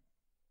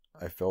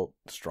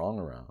strong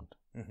around,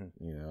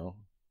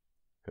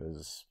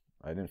 because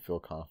I didn't feel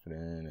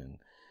confident,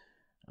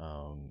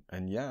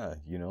 and yeah,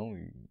 you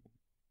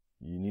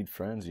need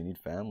friends, you need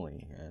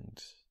family, and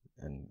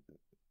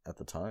at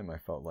the time I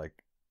felt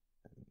like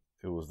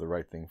it was the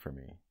right thing for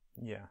me.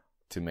 Yeah.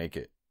 To make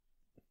it.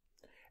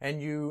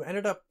 And you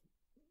ended up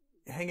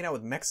hanging out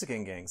with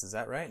Mexican gangs, is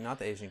that right? Not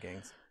the Asian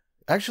gangs.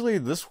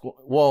 Actually,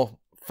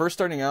 first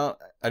starting out,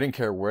 I didn't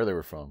care where they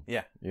were from.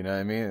 Yeah. You know what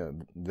I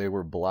mean? They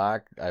were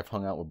black. I've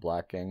hung out with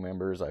black gang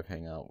members. I've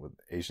hung out with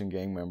Asian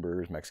gang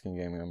members, Mexican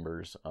gang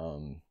members.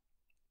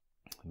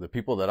 The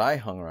people that I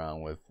hung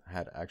around with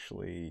had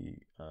actually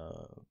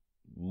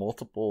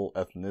multiple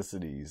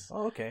ethnicities.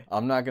 Oh, okay.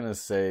 I'm not going to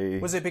say...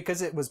 Was it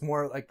because it was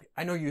more like...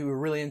 I know you were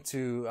really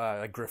into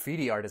like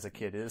graffiti art as a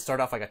kid. Did it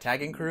start off like a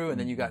tagging crew and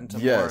then you got into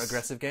more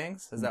aggressive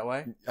gangs? Is that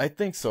why? I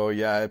think so,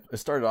 yeah. It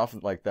started off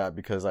like that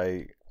because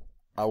I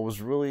was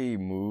really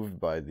moved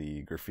by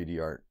the graffiti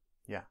art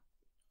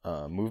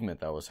movement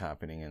that was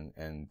happening,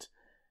 and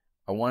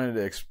I wanted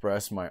to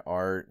express my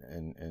art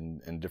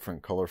in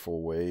different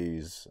colorful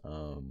ways,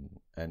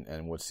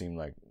 and what seemed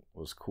like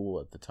was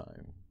cool at the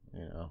time,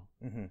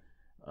 Mm-hmm.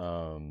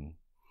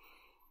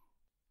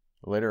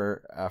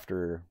 Later,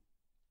 after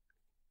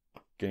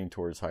getting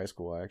towards high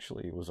school, I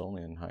actually was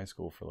only in high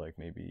school for like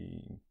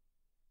maybe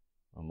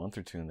a month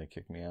or two, and they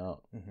kicked me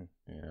out. Mm-hmm.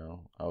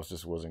 I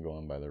wasn't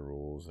going by the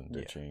rules and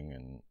ditching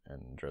and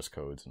dress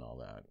codes and all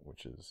that,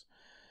 which is,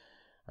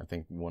 I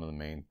think, one of the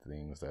main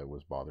things that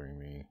was bothering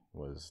me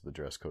was the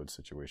dress code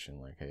situation.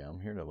 Like, hey,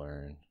 I'm here to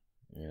learn.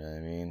 You know what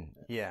I mean?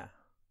 Yeah.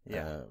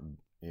 Yeah.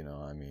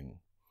 I mean,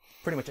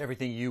 pretty much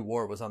everything you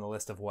wore was on the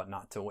list of what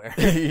not to wear.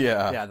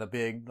 Yeah. Yeah, the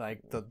big,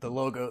 like, the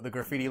logo, the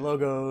graffiti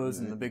logos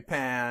and the big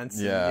pants.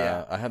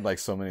 Yeah. I had, like,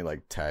 so many,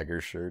 like,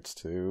 tagger shirts,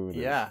 too.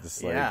 Yeah.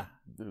 Just, like,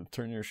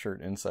 turn your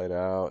shirt inside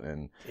out.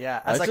 And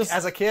yeah.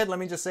 As a kid, let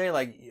me just say,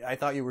 like, I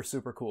thought you were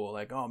super cool.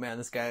 Like, oh, man,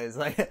 this guy is,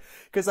 like...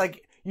 Because,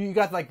 like, you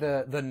got, like,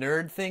 the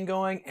nerd thing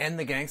going and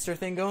the gangster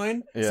thing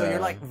going. Yeah. So you're,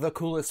 like, the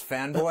coolest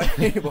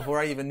fanboy before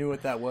I even knew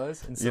what that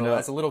was. And so,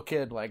 as a little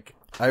kid, like...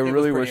 I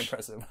really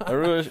impressive. I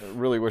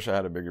really wish I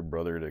had a bigger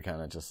brother to kind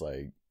of just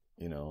like,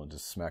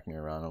 just smack me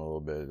around a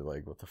little bit.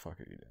 Like, what the fuck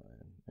are you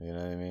doing? You know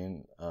what I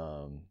mean?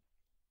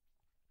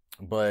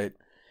 But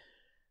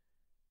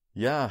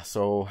yeah,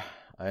 so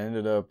I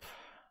ended up,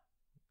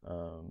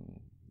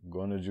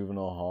 going to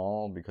juvenile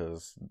hall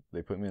because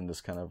they put me in this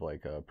kind of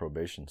like a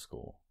probation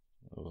school.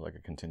 It was like a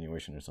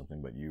continuation or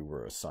something, but you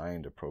were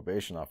assigned a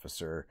probation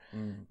officer.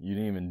 You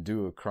didn't even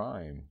do a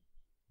crime,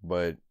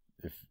 but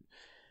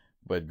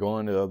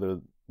going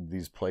to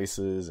these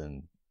places,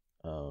 and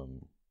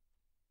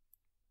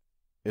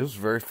it was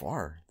very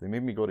far. They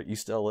made me go to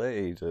East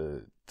LA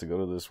to go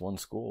to this one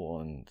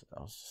school, and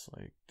I was just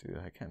like, dude,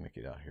 I can't make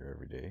it out here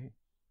every day,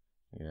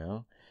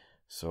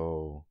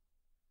 So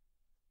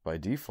by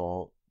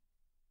default,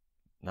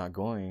 not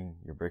going,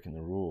 you're breaking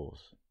the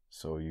rules,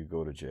 so you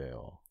go to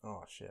jail.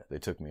 Oh shit! They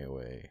took me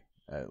away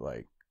at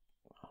like,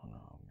 I don't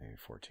know, maybe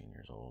 14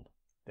 years old.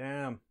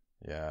 Damn.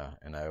 Yeah,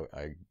 and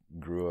I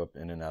grew up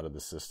in and out of the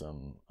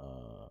system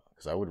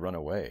because I would run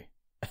away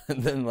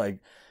and then like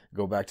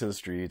go back to the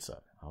streets.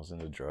 I was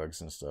into drugs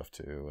and stuff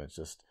too. It's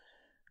just,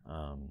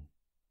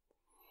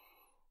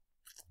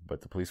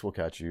 but the police will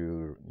catch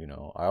you.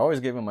 I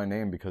always gave them my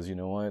name because you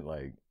know what,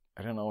 like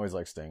I didn't always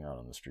like staying out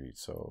on the street.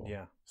 So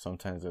yeah,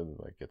 sometimes they'd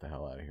like get the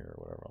hell out of here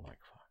or whatever. I'm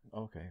like, fuck,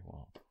 okay,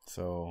 well.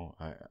 So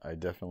I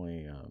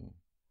definitely,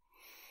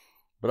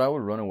 but I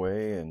would run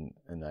away and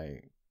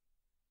I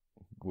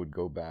would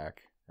go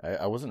back.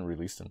 I wasn't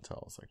released until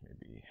I was like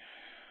maybe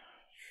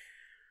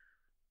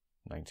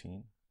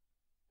 19.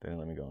 They didn't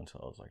let me go until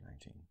I was like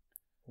 19.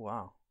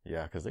 Wow.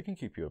 Yeah, because they can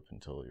keep you up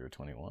until you're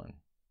 21.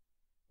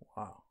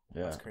 Wow.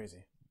 Yeah. That's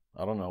crazy.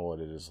 I don't know what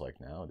it is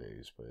like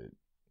nowadays, but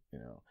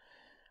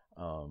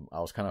I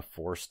was kind of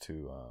forced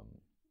to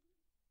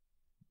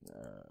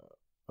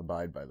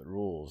abide by the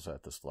rules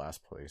at this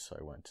last place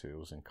I went to. It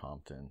was in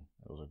Compton.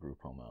 It was a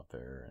group home out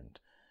there, and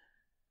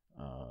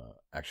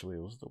actually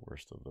it was the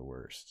worst of the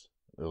worst.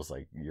 It was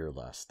like your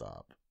last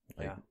stop.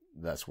 Like,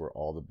 that's where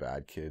all the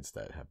bad kids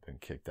that have been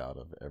kicked out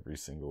of every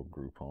single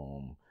group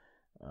home,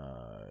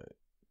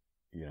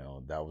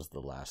 that was the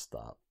last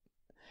stop.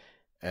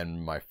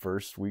 And my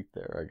first week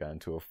there, I got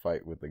into a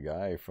fight with a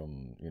guy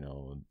from,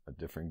 a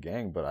different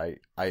gang, but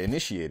I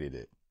initiated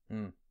it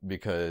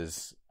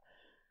because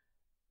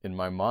in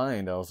my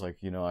mind, I was like,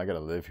 I got to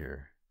live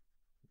here,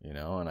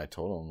 and I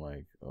told him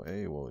like, oh,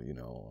 hey, well,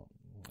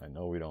 I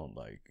know we don't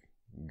like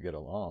get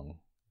along.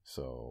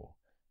 So,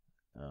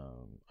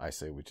 I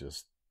say we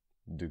just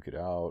duke it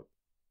out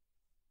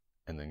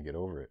and then get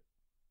over it.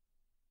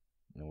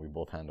 and we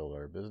both handled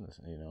our business,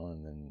 you know.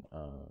 And then,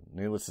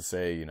 needless to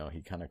say, you know,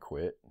 he kind of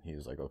quit. He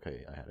was like,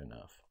 okay, I had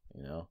enough,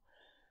 you know,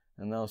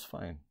 and that was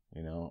fine,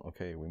 you know.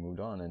 Okay, we moved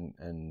on,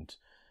 and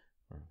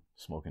we're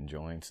smoking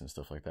joints and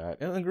stuff like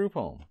that in the group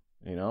home,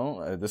 you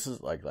know. This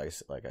is like I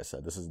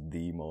said, this is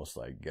the most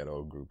like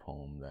ghetto group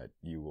home that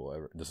you will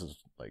ever. This is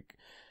like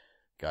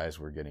guys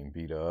were getting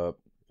beat up,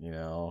 you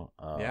know.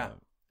 Yeah.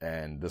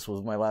 And this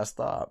was my last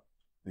stop,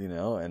 you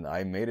know, and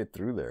I made it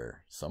through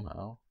there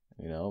somehow,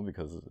 you know,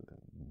 because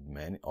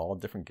all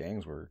different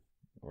gangs were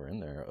in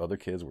there. Other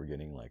kids were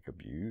getting like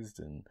abused,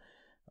 and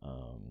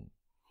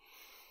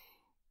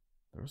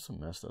there was some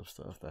messed up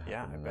stuff that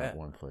happened in that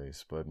one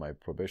place. But my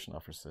probation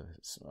officer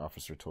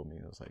told me,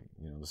 it was like,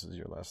 you know, this is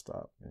your last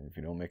stop, and if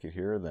you don't make it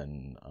here,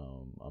 then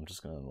I'm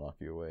just gonna lock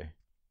you away.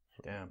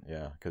 Damn.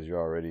 Yeah, because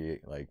you're already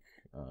like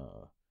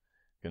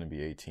gonna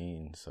be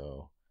 18,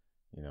 so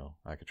you know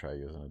I could try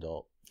you as an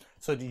adult.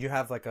 So did you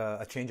have like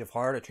a change of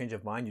heart, a change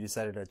of mind? You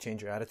decided to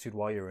change your attitude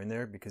while you were in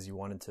there because you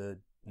wanted to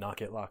not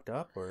get locked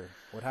up, or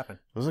what happened?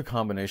 It was a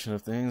combination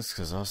of things,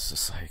 because I was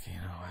just like, you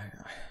know,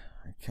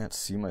 I can't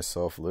see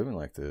myself living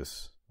like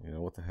this. You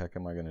know, what the heck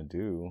am I gonna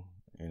do?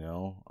 You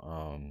know,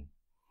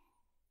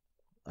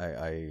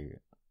 I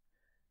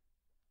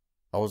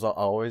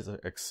always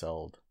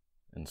excelled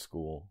in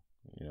school.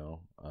 You know,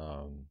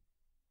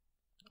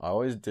 I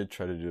always did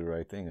try to do the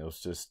right thing. It was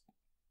just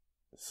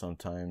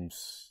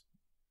sometimes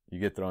you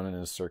get thrown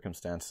into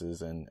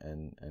circumstances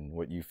and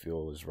what you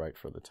feel is right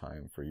for the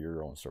time for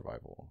your own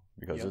survival,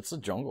 because it's a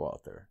jungle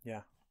out there.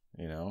 Yeah.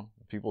 You know,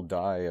 people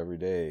die every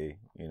day,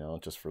 you know,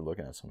 just for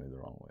looking at somebody the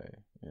wrong way,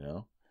 you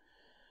know?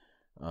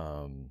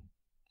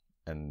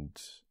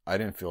 And I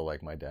didn't feel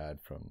like my dad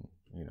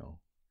you know,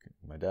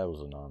 my dad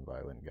was a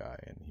nonviolent guy,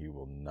 and he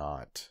will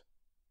not,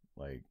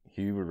 like,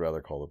 he would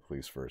rather call the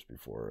police first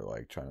before,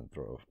 like, trying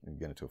to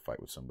get into a fight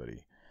with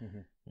somebody.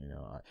 Mm-hmm. You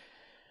know,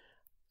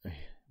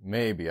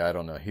 maybe, I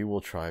don't know, he will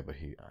try, but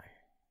you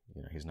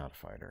know, he's not a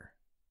fighter.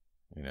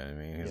 You know what I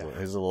mean?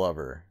 He's a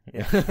lover.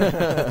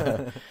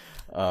 Yeah.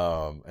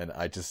 And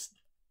I just,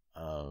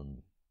 I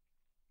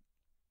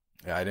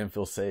didn't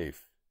feel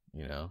safe,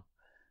 you know?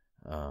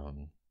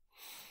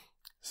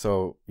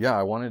 So yeah,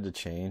 I wanted to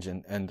change.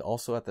 And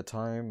also at the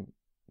time,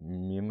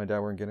 me and my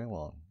dad weren't getting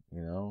along,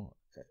 you know?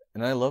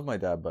 And I love my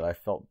dad, but I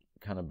felt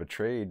kind of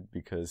betrayed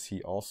because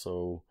he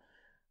also,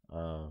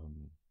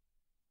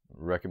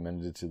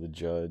 recommended to the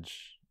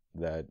judge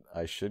that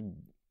I should,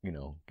 you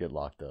know, get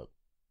locked up.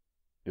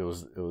 It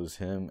was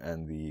him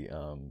and the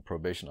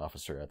probation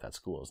officer at that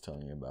school I was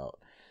telling you about,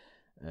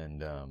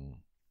 and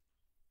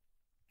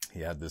he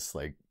had this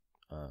like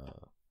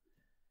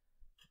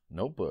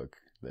notebook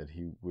that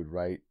he would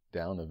write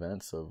down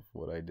events of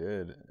what I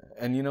did.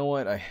 And you know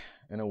what,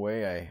 in a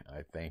way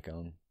I thank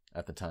him.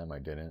 At the time I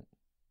didn't.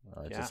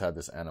 I just had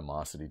this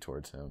animosity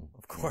towards him,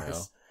 of course, you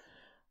know?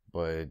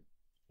 But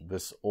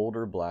this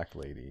older black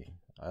lady,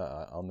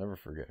 I'll never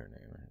forget her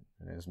name.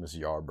 Her name is Miss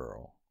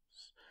Yarborough.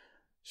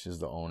 She's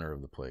the owner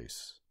of the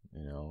place,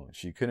 you know.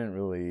 She couldn't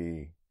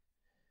really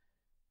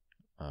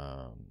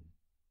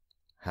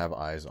have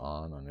eyes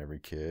on every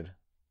kid,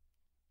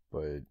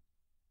 but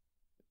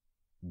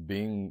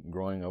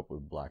growing up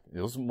with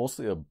it was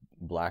mostly a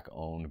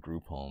black-owned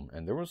group home,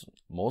 and there was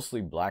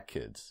mostly black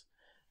kids.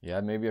 Yeah,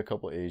 maybe a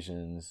couple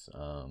Asians,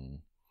 a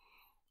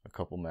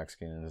couple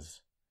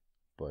Mexicans,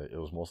 but it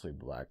was mostly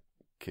black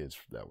kids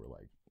that were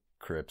like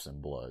Crips and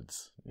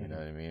Bloods, you know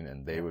what I mean?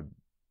 And they would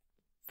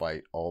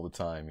fight all the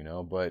time, you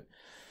know. But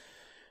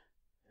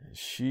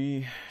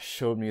she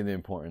showed me the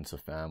importance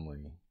of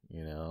family,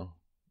 you know.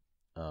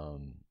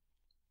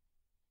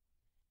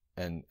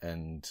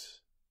 And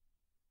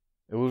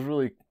it was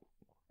really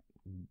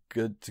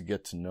good to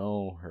get to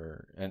know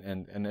her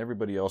and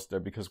everybody else there,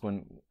 because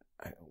when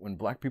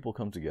black people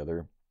come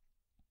together,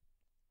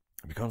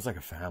 it becomes like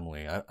a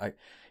family. I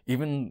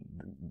even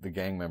the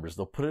gang members,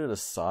 they'll put it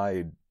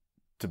aside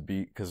to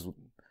be, because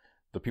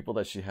the people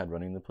that she had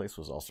running the place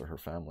was also her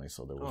family.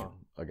 So there was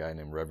a guy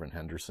named Reverend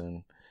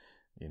Henderson.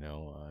 You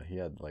know, he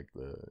had like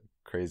the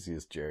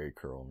craziest Jerry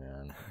curl,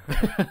 man.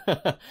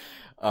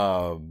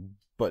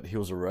 But he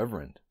was a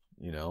reverend,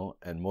 you know,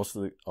 and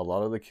a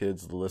lot of the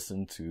kids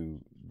listened to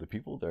the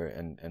people there,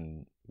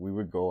 and we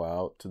would go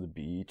out to the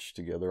beach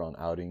together on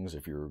outings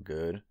if you were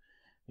good,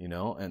 you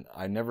know. And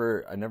I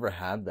never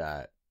had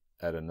that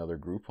at another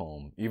group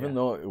home, even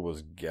though it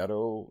was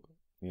ghetto,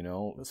 you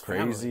know,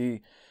 crazy.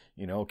 Family.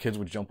 You know, kids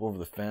would jump over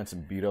the fence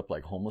and beat up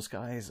like homeless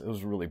guys. It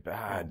was really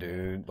bad,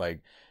 dude.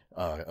 Like,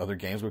 other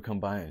gangs would come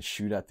by and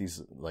shoot at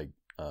these like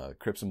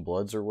Crips and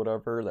Bloods or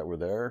whatever that were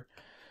there.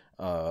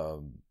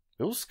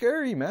 It was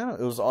scary, man.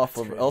 It was off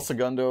of El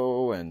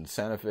Segundo and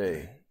Santa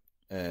Fe,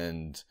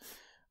 and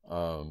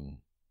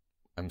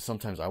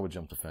sometimes I would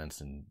jump the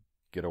fence and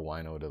get a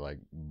wino to like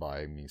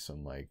buy me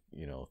some like,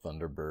 you know,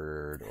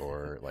 Thunderbird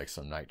or like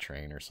some Night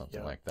Train or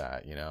something like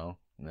that, you know.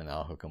 And then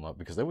I'll hook them up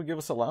because they would give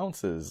us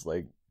allowances,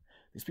 like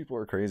these people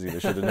are crazy. They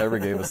should have never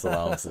gave us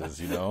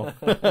allowances, you know?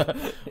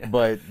 Yeah.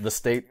 But the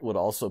state would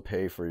also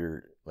pay for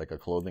your, like, a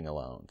clothing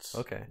allowance.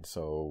 Okay.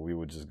 So we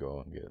would just go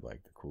and get,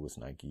 like, the coolest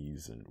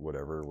Nikes and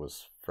whatever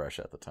was fresh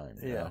at the time.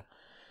 You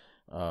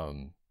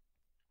know?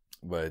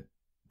 But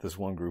this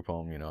one group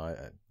home, you know,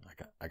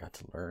 I got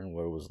to learn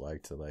what it was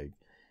like to, like,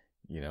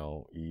 you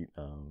know, eat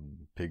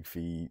pig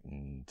feet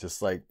and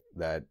just like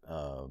that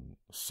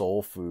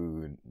soul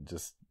food,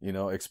 just, you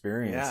know,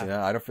 experience. Yeah. You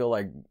know, I don't feel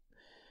like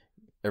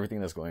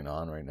everything that's going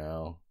on right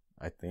now,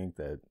 I think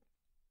that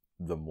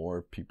the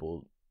more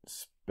people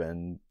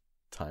spend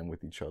time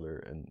with each other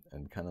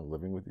and kind of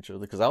living with each other,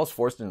 because I was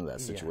forced into that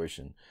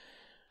situation,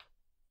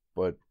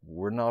 but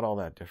we're not all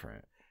that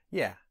different.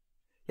 Yeah.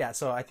 Yeah,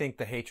 so I think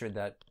the hatred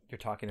that you're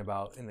talking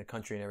about in the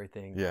country and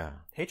everything,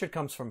 hatred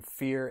comes from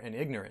fear and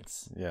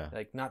ignorance. Yeah.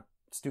 Like, not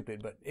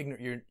stupid, but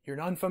ignorant.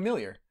 You're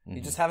unfamiliar. Mm-hmm.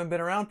 You just haven't been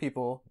around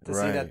people to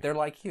see that they're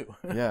like you.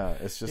 Yeah,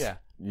 it's just...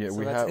 Yeah,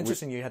 so that's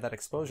interesting you had that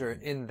exposure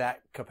in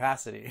that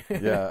capacity.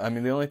 Yeah, I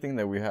mean, the only thing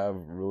that we have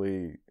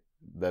really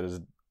that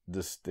is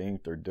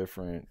distinct or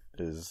different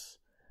is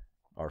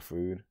our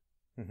food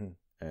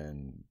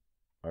and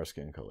our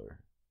skin color.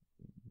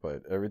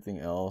 But everything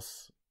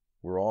else,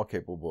 we're all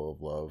capable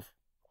of love.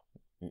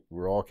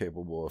 We're all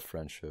capable of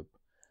friendship.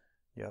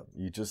 Yep.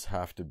 You just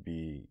have to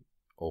be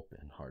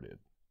open-hearted.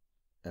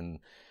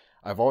 And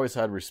I've always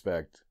had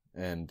respect,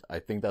 and I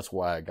think that's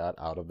why I got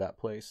out of that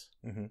place.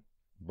 Mm-hmm.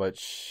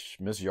 But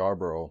Miss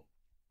Yarborough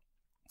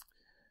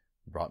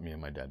brought me and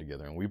my dad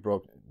together, and we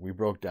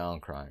broke down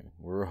crying.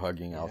 We were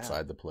hugging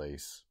outside the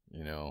place,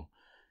 you know.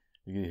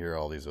 You could hear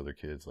all these other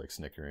kids like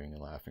snickering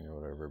and laughing or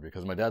whatever,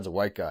 because my dad's a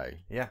white guy.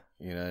 Yeah.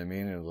 You know what I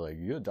mean? It was like,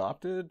 you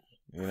adopted?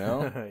 You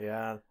know?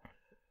 Yeah.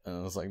 And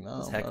I was like,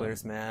 no. Those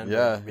hecklers, man.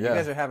 Yeah, but you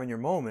guys are having your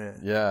moment.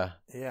 Yeah.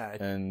 Yeah.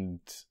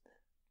 And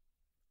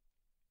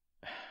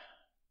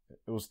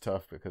it was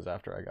tough because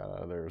after I got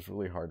out of there, it was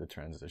really hard to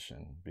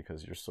transition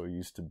because you're so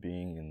used to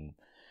being in...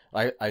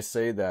 I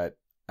say that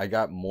I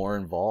got more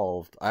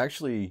involved. I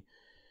actually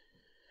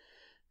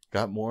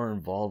got more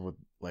involved with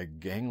like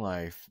gang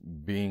life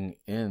being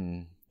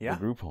in the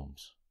group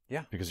homes.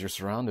 Yeah. Because you're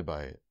surrounded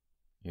by it.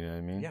 You know what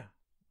I mean? Yeah.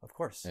 Of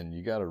course. And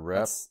you got to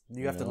rep.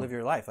 You have to live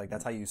your life. Like,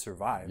 that's how you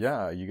survive.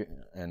 Yeah.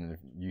 And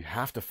you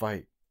have to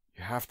fight.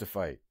 You have to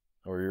fight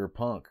or you're a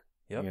punk.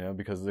 Yep. You know,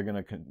 because they're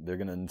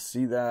gonna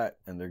see that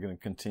and they're gonna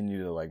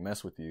continue to like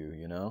mess with you.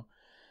 You know,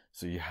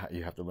 so you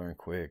have to learn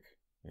quick.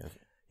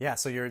 Yeah.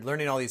 So you're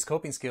learning all these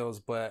coping skills,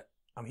 but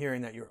I'm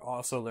hearing that you're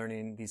also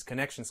learning these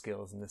connection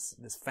skills in this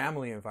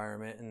family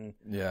environment and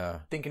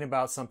thinking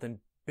about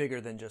something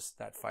bigger than just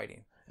that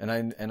fighting. And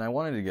I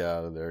wanted to get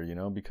out of there, you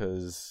know,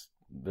 because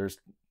there's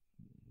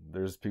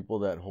people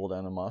that hold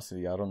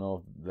animosity. I don't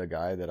know if the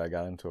guy that I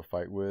got into a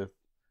fight with.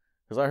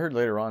 Because I heard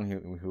later on,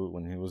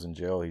 when he was in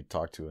jail, he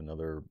talked to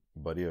another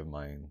buddy of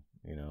mine,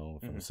 you know,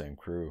 from the same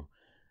crew,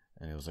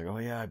 and he was like, "Oh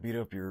yeah, I beat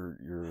up your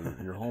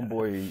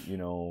homeboy, you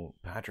know,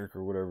 Patrick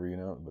or whatever, you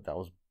know." But that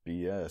was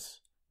BS.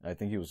 I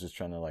think he was just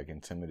trying to like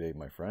intimidate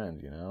my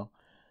friend, you know.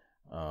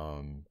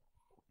 I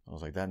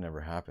was like, that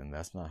never happened.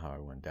 That's not how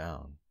it went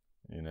down.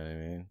 You know what I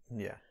mean?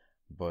 Yeah.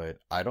 But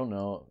I don't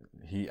know.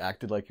 He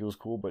acted like he was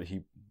cool, but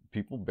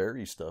people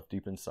bury stuff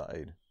deep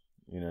inside.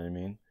 You know what I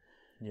mean?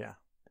 Yeah.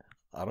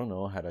 I don't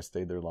know, had I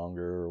stayed there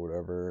longer or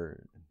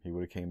whatever, he would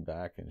have came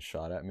back and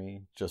shot at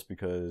me just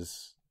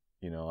because,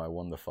 you know, I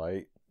won the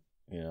fight,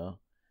 you know?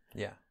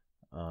 Yeah.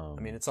 I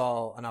mean, it's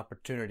all an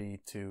opportunity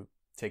to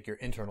take your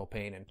internal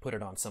pain and put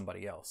it on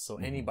somebody else. So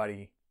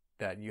anybody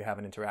that you have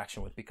an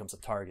interaction with becomes a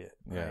target.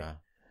 Right? Yeah.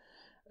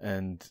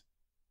 And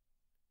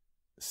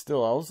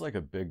still, I was like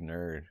a big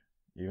nerd,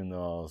 even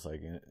though I was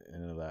like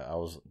into that.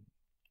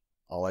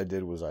 All I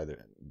did was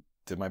either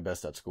did my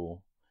best at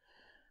school.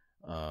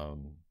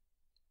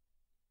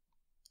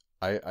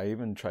 I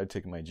even tried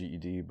taking my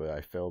GED, but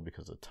I failed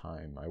because of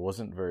time. I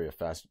wasn't a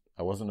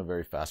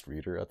very fast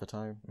reader at the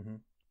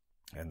time.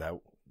 And that,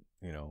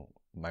 you know,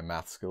 my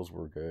math skills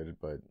were good,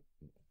 but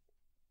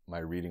my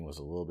reading was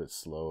a little bit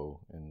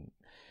slow, and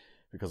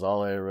because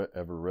all I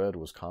ever read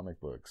was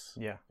comic books.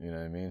 Yeah. You know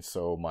what I mean?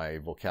 So my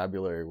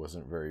vocabulary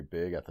wasn't very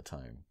big at the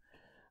time.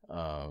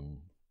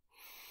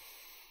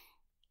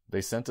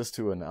 They sent us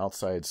to an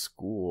outside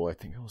school. I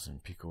think it was in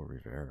Pico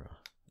Rivera.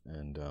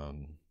 And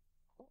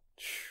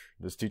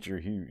this teacher,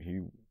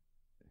 he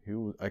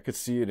I could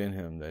see it in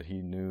him that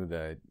he knew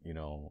that, you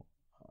know,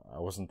 I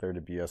wasn't there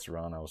to BS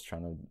around. I was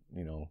trying to,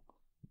 you know,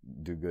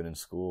 do good in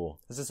school.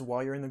 Is this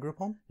while you're in the group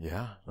home?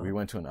 Yeah. Oh. We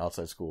went to an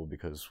outside school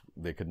because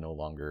they could no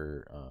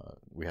longer,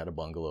 we had a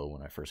bungalow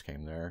when I first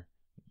came there,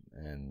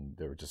 and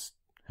they were just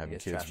having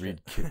kids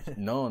read.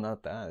 No,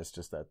 not that. It's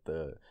just that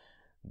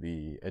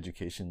the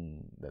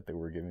education that they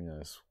were giving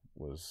us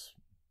was,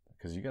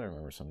 because you got to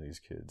remember some of these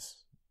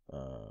kids,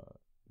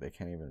 they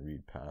can't even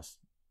read past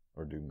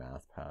or do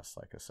math past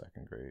like a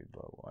second grade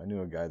level. I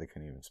knew a guy that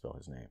couldn't even spell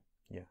his name.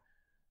 Yeah.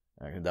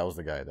 That was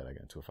the guy that I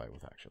got into a fight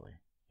with, actually.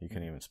 He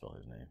couldn't even spell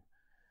his name.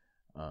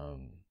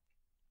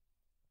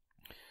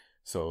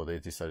 So they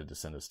decided to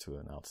send us to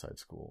an outside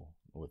school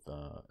with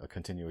a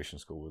continuation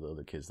school with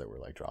other kids that were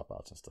like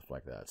dropouts and stuff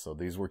like that. So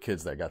these were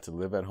kids that got to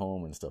live at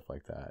home and stuff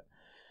like that.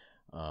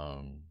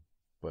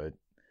 But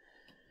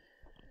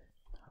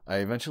I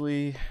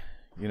eventually,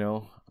 you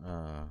know,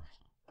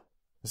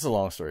 this is a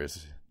long story.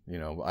 It's, you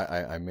know,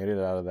 I made it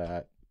out of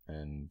that,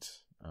 and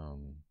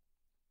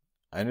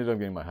I ended up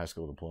getting my high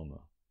school diploma.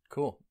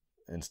 Cool.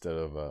 Instead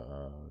of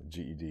a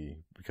GED,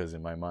 because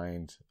in my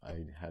mind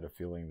I had a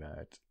feeling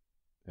that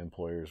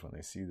employers, when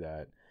they see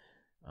that,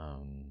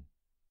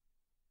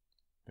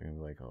 they're gonna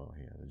be like, "Oh,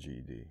 he has a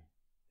GED.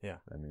 Yeah,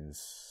 that means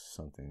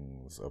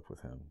something's up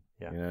with him."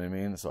 Yeah, you know what I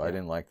mean. So yeah. I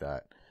didn't like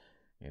that,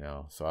 you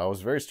know. So I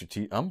was very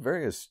strategic. I'm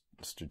very a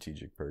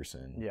strategic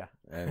person. Yeah.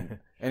 And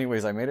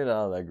anyways, I made it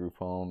out of that group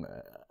home.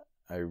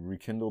 I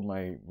rekindled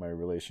my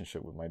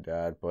relationship with my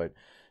dad, but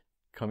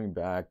coming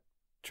back,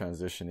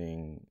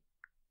 transitioning.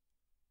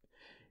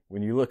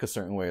 When you look a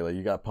certain way, like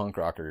you got punk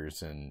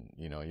rockers, and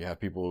you know you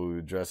have people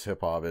who dress hip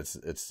hop.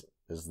 It's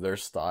their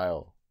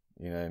style.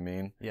 You know what I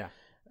mean? Yeah.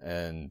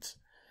 And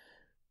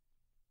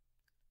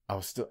I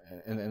was still,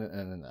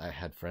 and I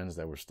had friends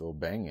that were still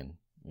banging.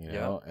 You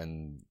know,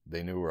 and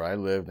they knew where I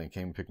lived and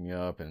came pick me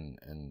up,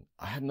 and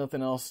I had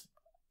nothing else.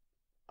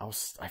 I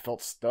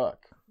felt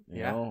stuck.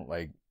 You know,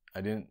 like I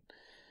didn't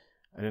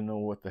know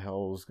what the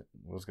hell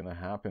was going to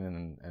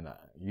happen. And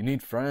you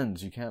need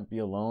friends. You can't be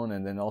alone.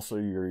 And then also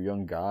you're a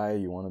young guy.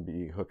 You want to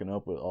be hooking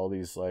up with all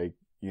these, like,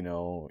 you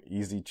know,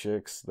 easy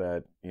chicks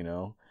that, you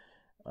know,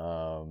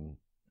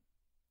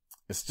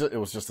 it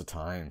was just the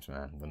times,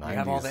 man. The 90s. You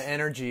have all the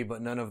energy,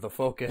 but none of the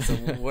focus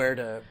of where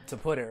to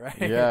put it, right?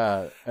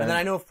 Yeah. And then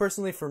I know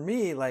personally for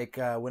me, like,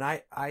 when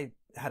I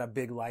had a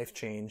big life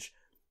change,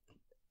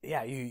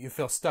 yeah, you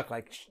feel stuck.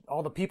 Like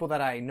all the people that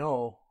I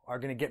know are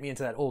going to get me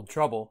into that old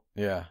trouble.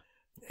 Yeah.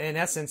 In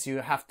essence, you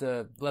have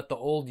to let the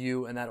old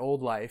you and that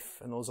old life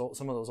and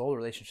some of those old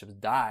relationships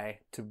die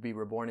to be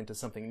reborn into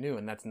something new,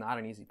 and that's not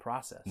an easy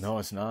process. No,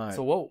 it's not.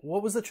 So what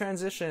was the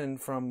transition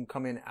from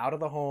coming out of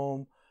the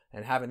home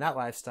and having that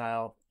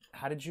lifestyle?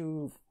 How did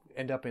you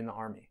end up in the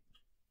Army?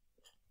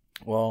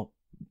 Well,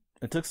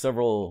 it took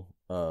several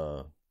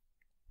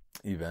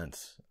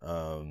events.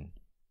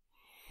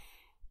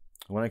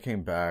 When I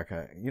came back,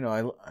 I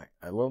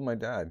love my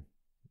dad,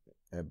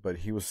 but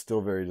he was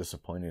still very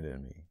disappointed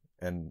in me.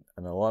 And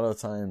a lot of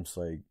times,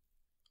 like,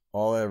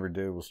 all I ever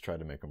did was try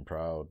to make him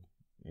proud,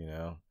 you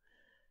know?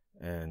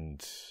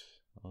 And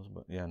I was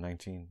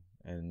 19.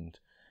 And,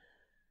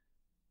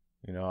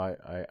 you know,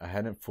 I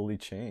hadn't fully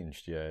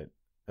changed yet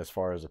as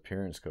far as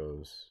appearance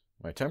goes.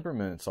 My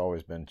temperament's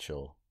always been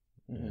chill,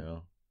 you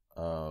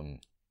know?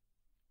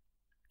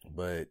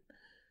 But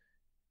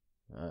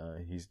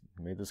he's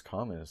made this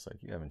comment. It's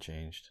like, you haven't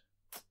changed.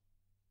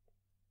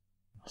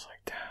 I was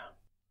like, damn.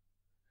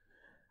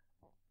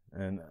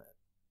 And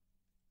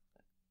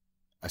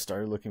I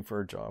started looking for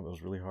a job. It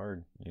was really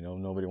hard. You know,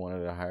 nobody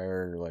wanted to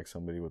hire like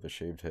somebody with a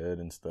shaved head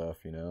and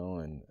stuff, you know,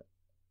 and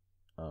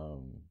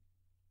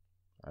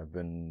I've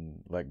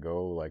been let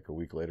go like a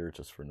week later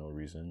just for no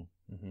reason,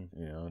 you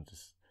know,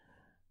 just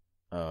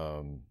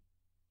and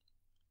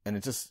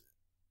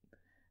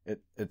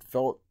it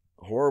felt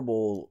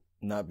horrible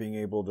not being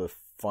able to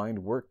find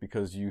work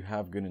because you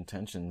have good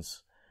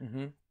intentions.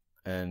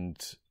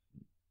 And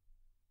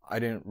I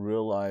didn't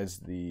realize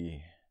the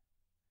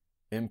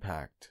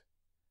impact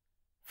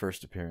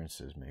first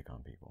appearances make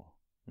on people.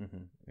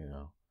 You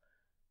know,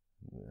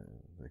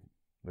 they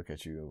look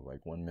at you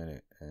like 1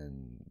 minute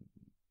and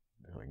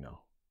they're like,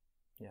 no.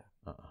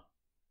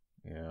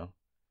 You know,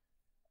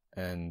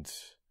 and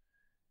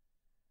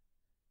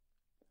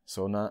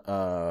so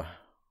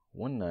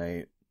one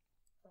night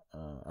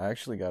I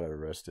actually got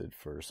arrested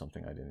for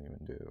something I didn't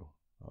even do.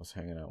 I was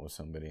hanging out with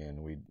somebody and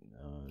we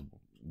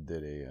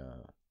did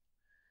a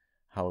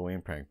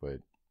Halloween prank,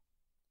 but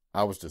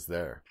I was just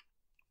there,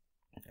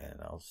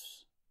 and I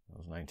was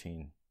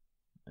 19,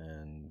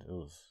 and it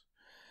was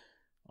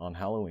on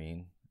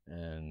Halloween,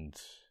 and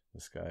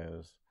this guy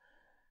was,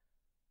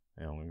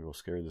 you know, I'm gonna go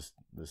scare this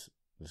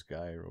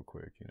guy real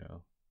quick, you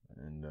know,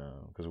 and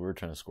because we were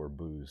trying to score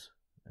booze,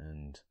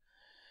 and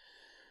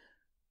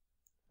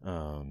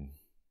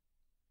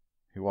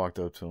he walked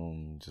up to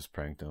him, just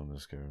pranked him,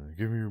 and scared him,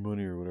 give me your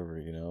money or whatever,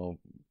 you know.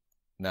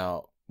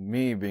 Now,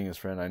 me being his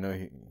friend, I know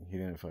he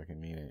didn't fucking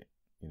mean it,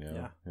 you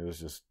know. It was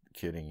just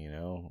kidding, you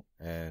know,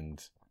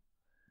 and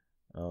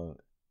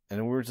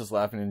we were just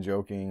laughing and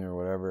joking or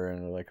whatever,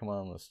 and we're like, come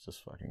on, let's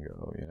just fucking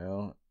go, you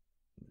know.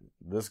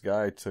 This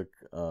guy took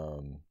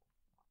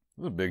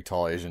he was a big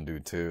tall Asian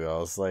dude too. I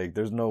was like,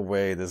 there's no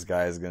way this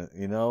guy is gonna,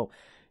 you know,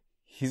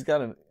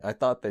 I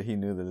thought that he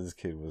knew that this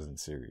kid wasn't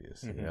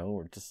serious, you know,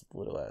 or just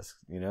little ass,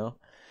 you know.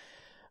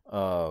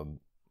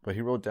 But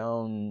he wrote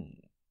down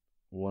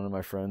one of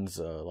my friend's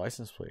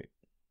license plate,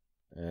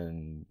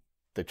 and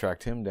they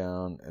tracked him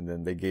down, and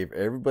then they gave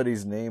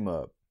everybody's name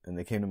up, and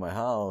they came to my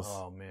house.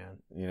 Oh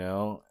man. You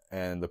know,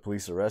 and the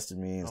police arrested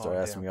me and started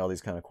asking me all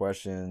these kind of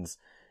questions,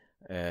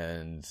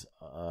 and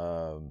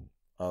I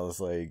was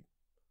like,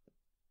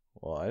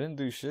 well, I didn't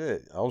do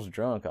shit. I was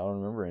drunk. I don't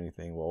remember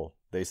anything. Well,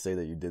 they say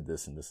that you did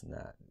this and this and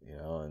that, you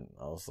know? And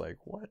I was like,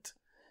 what?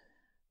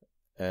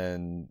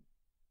 And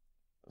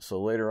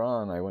so later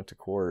on, I went to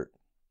court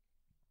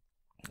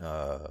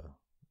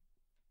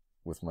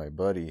with my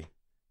buddy,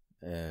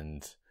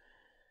 and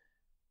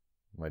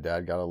my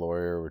dad got a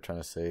lawyer. We're trying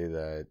to say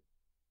that,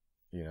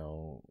 you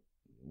know,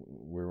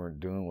 we weren't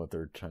doing what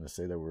they're trying to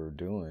say that we were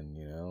doing,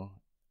 you know?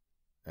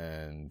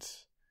 And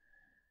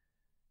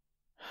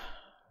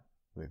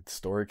the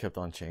story kept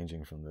on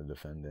changing from the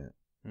defendant.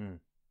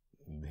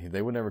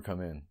 They would never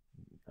come in.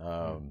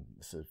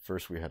 So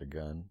first we had a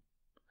gun.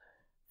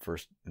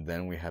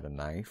 Then we had a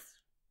knife.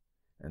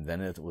 And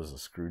then it was a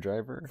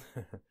screwdriver,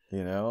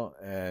 you know?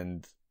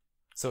 And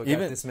so it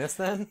got dismissed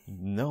then?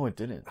 No, it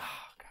didn't.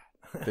 Oh,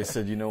 God. They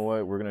said, you know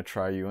what? We're going to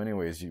try you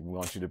anyways. We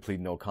want you to plead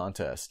no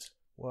contest.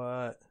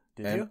 What?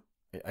 Did you?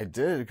 I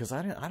did, because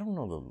I didn't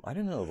know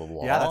the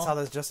law. Yeah, that's how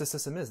the justice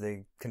system is.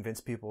 They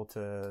convince people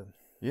to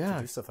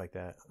do stuff like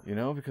that. You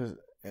know, because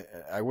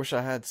I wish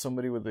I had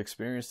somebody with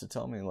experience to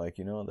tell me, like,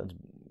 you know, that's,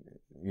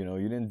 you know,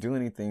 you didn't do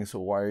anything, so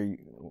why are you,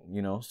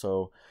 you know?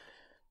 So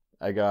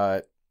I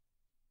got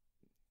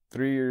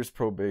 3 years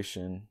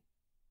probation,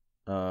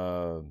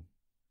 and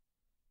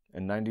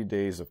 90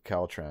 days of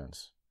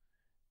Caltrans,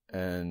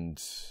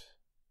 and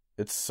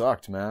it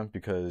sucked, man,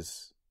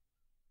 because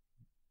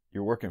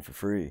you're working for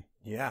free.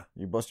 Yeah.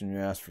 You're busting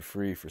your ass for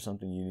free for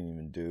something you didn't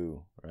even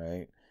do,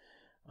 right?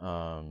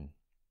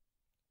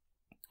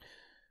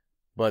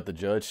 But the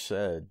judge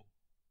said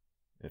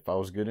if I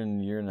was good in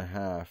a year and a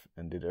half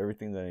and did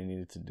everything that I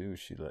needed to do,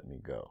 she'd let me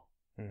go.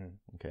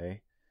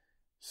 Okay?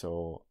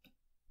 So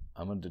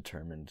I'm a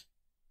determined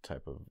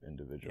type of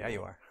individual. Yeah,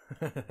 you are.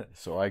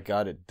 So I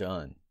got it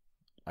done.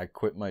 I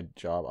quit my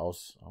job. I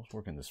was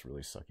working this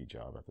really sucky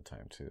job at the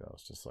time too. I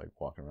was just like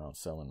walking around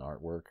selling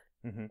artwork,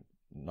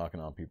 knocking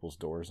on people's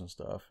doors and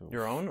stuff.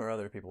 Your own or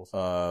other people's?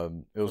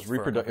 It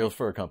was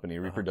for a company.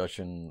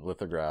 Reproduction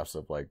lithographs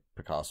of like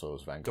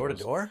Picasso's, Van Gogh's. Door to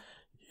door?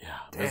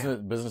 Yeah,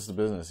 business to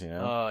business, you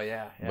know. Oh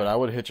yeah. But I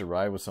would hitch a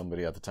ride with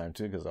somebody at the time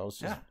too, because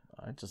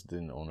I just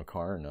didn't own a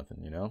car or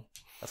nothing, you know.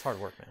 That's hard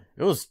work,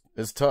 man.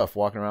 It's tough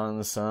walking around in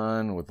the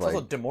sun with it's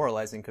also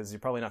demoralizing because you're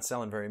probably not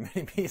selling very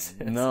many pieces.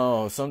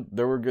 No,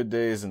 there were good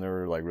days and there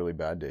were like really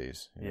bad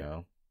days, you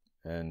know.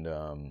 And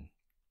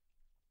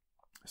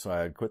so I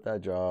had quit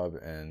that job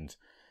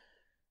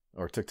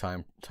or took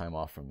time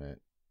off from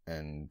it,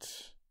 and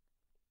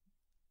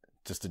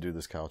just to do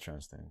this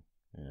Caltrans thing,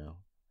 you know.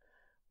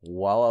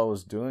 While I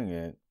was doing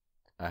it,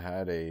 I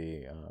had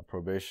a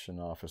probation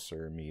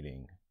officer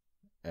meeting,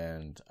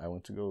 and I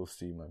went to go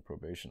see my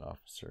probation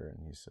officer,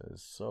 and he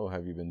says, "So,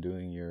 have you been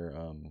doing your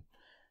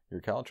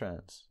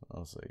Caltrans?" I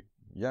was like,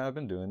 "Yeah, I've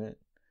been doing it.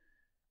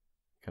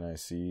 Can I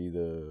see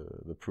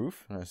the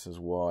proof?" And I says,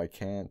 "Well, I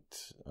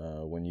can't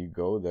when you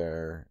go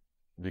there,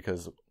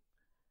 because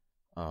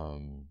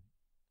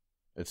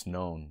it's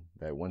known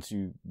that once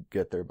you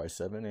get there by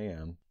 7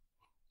 a.m.,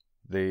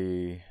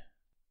 they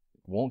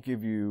won't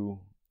give you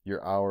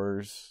your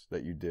hours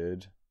that you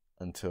did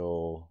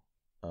until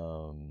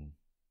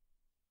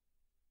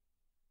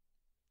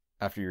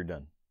after you're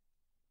done."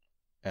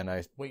 And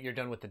wait, you're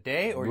done with the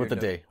day, or with the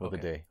day?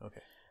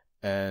 Okay.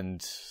 And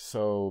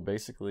so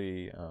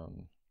basically,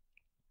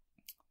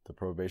 the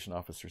probation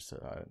officer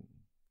said,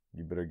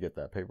 "You better get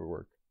that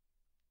paperwork."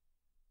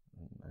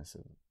 And I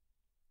said,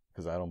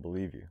 "Because I don't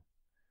believe you."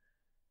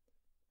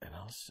 And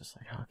I was just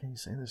like, "How can you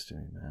say this to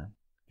me, man?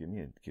 Give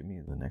me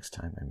the next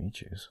time I meet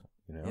you, so,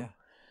 you know." Yeah.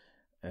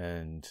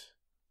 And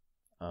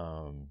I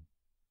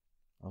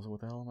was like, "What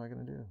the hell am I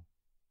gonna do?"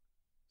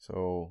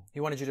 So he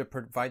wanted you to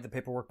provide the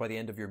paperwork by the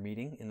end of your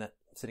meeting,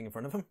 sitting in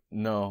front of him.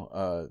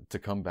 No, to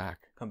come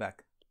back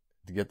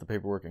to get the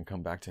paperwork and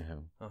come back to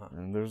him.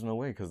 And there's no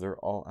way, because they're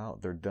all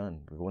out. They're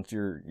done. Once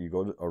you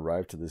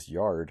arrive to this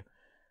yard,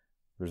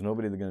 there's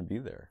nobody that's gonna be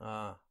there.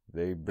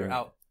 They're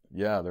out.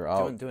 Yeah, they're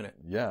out doing it.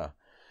 Yeah.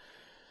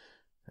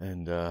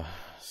 And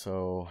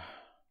so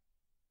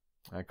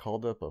I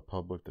called up a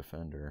public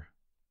defender,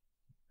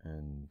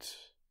 and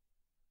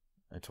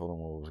I told him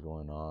what was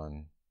going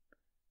on.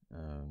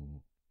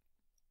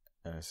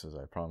 And I says,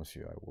 "I promise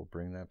you, I will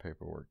bring that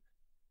paperwork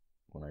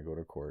when I go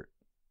to court,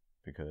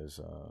 because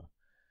I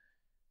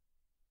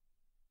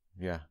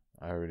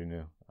already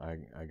knew.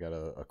 I got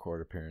a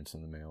court appearance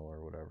in the mail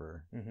or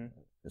whatever."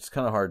 It's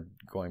kind of hard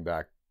going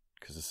back,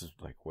 because this is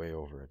like way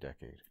over a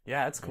decade.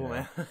 Yeah, that's cool,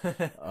 man.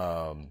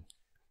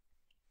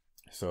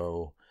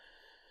 So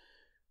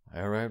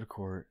I arrived at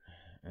court,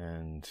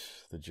 and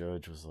the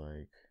judge was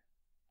like,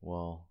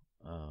 "Well,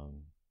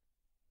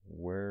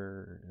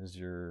 where is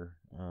your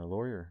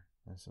lawyer?"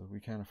 I said, "We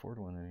can't afford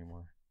one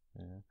anymore."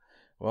 Yeah.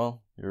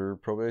 "Well, your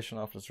probation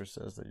officer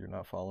says that you're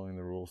not following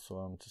the rules, so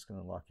I'm just going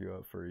to lock you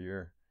up for a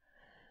year."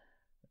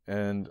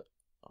 And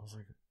I was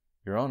like,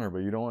 "Your Honor,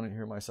 but you don't want to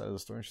hear my side of the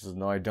story?" And she says,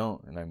 "No, I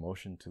don't." And I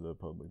motioned to the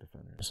public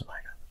defender. So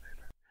I got the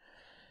paper.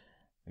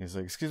 He's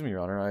like, "Excuse me, Your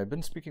Honor, I've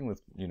been speaking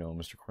with,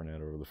 Mr.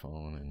 Cornett over the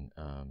phone."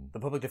 And the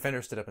public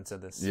defender stood up and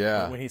said this.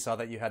 Yeah. When he saw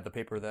that you had the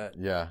paper that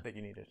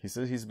you needed. He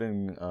says he's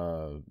been,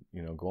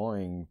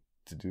 going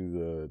to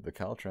do the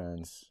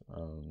Caltrans,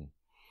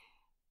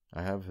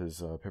 I have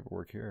his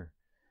paperwork here.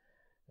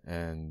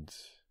 And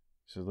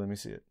she says, let me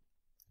see it.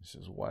 She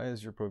says, why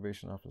is your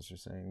probation officer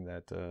saying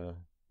that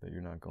that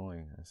you're not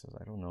going? I says,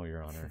 I don't know,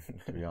 Your Honor,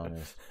 to be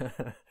honest.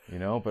 You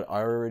know, but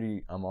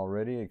I'm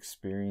already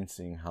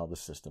experiencing how the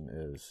system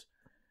is.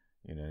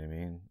 You know what I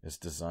mean? It's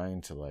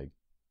designed to like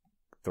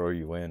throw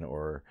you in,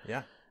 or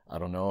yeah. I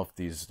don't know if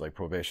these like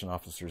probation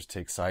officers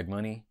take side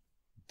money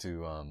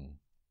to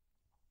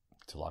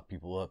lock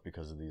people up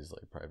because of these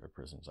like private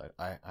prisons.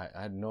 I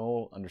had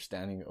no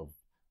understanding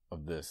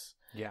of this.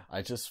 Yeah.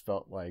 I just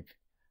felt like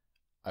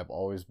I've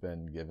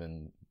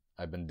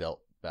been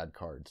dealt bad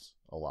cards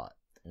a lot,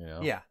 you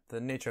know? Yeah.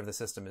 The nature of the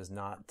system is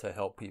not to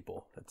help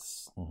people.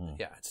 It's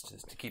it's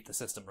just to keep the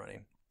system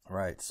running.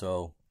 Right.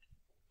 So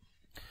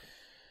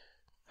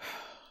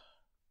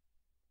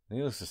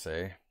needless to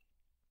say,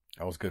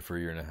 I was good for a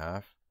year and a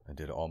half. I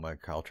did all my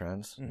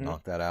Caltrans,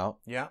 knocked that out.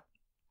 Yeah.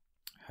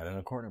 Had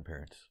an court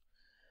appearance.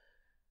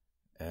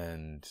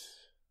 And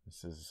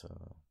this is,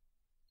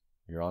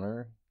 Your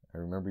Honor, I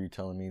remember you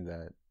telling me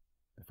that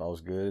if I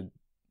was good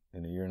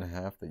in a year and a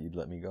half that you'd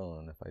let me go,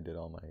 and if I did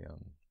all my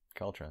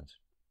Caltrans.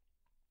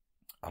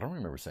 I don't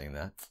remember saying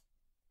that.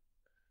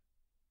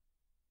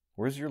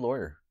 Where's your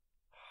lawyer?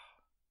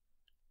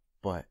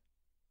 But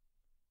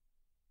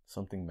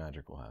something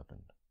magical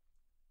happened.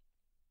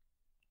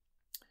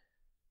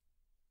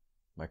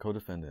 My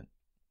co-defendant,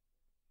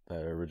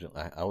 that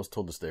originally, I was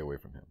told to stay away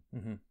from him.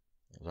 Mm-hmm.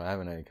 So I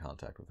haven't had any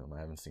contact with him. I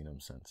haven't seen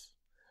him since.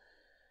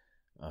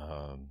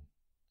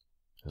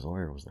 His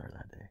lawyer was there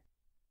that day.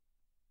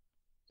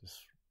 Just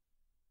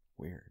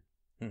weird.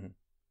 Mm-hmm.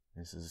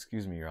 He says,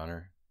 excuse me, Your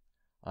Honor.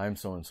 I'm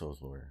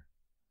so-and-so's lawyer.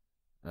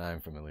 And I'm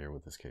familiar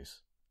with this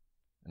case.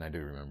 And I do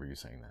remember you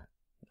saying that.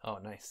 Oh,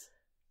 nice.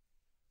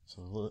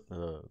 So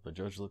the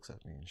judge looks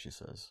at me and she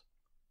says,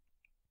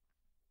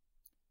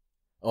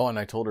 oh, and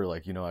I told her,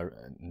 like, you know,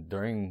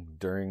 during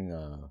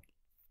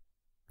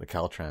the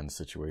Caltrans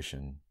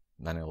situation,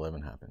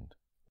 9/11 happened.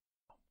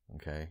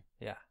 Okay?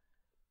 Yeah.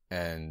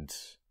 And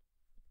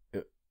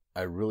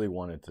I really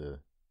wanted to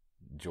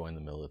join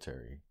the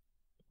military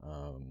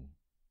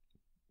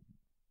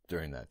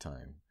during that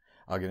time.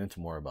 I'll get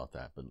into more about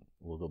that, but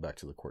we'll go back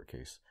to the court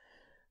case.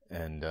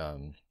 And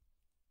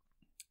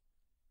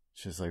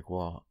she's like,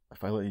 well,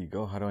 if I let you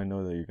go, how do I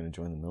know that you're going to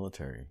join the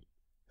military?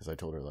 Because I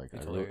told her, like,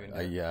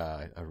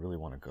 I really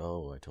want to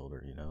go. I told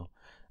her, you know.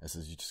 I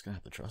says, you're just going to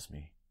have to trust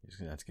me. You're just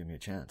going to have to give me a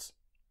chance.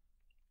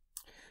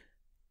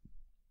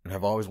 And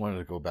I've always wanted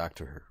to go back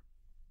to her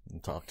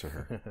and talk to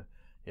her.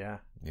 Yeah.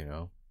 You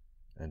know,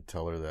 and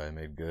tell her that I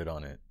made good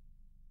on it.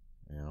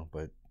 You know,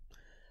 but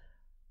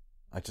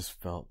I just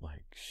felt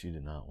like she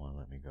did not want to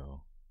let me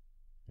go.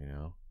 You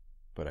know?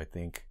 But I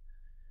think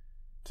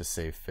to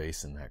save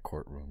face in that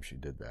courtroom, she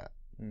did that.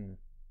 Mm.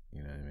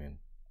 You know what I mean?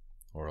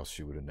 Or else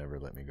she would have never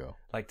let me go.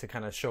 Like to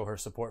kind of show her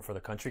support for the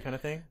country kind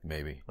of thing?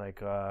 Maybe.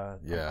 Like,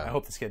 yeah. I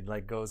hope this kid,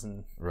 like, goes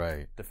and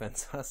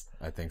defends us.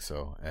 I think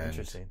so. And,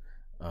 interesting.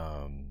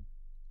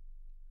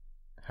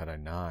 Had I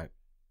not...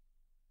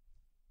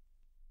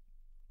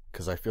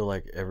 Because I feel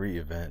like every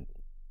event,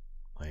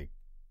 like,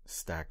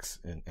 stacks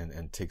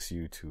and takes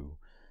you to,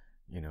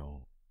 you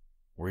know,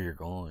 where you're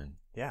going.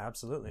 Yeah,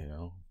 absolutely. You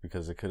know,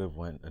 because it could have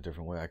went a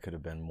different way. I could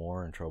have been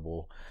more in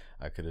trouble.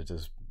 I could have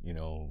just, you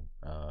know,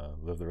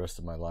 lived the rest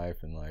of my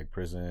life in like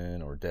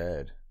prison or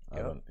dead. Yep.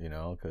 I don't, you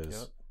know,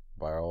 because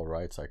by all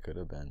rights I could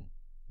have been,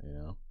 you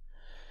know.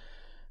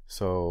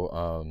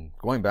 So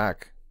going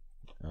back,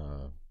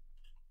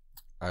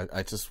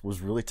 I just was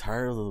really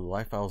tired of the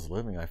life I was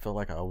living. I felt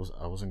like I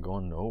wasn't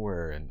going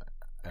nowhere, and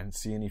I didn't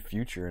see any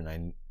future,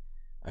 and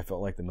I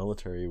felt like the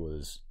military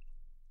was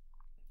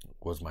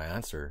my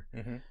answer.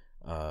 Mm-hmm.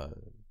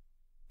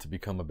 To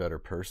become a better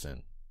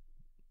person.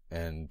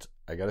 And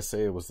I gotta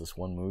say, it was this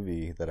one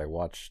movie that I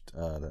watched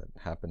that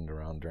happened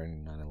around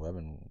during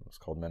 9/11. It was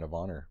called Men of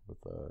Honor with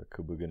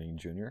Cuba Gooding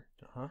Jr.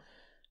 Uh-huh.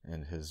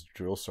 And his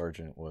drill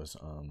sergeant was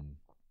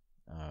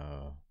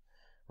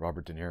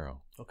Robert De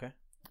Niro. Okay.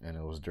 And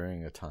it was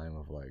during a time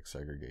of like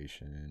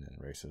segregation and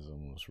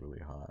racism was really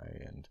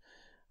high,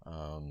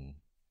 and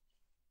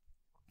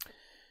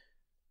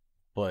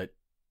but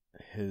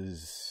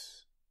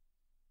his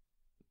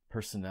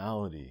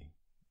personality,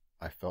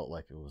 I felt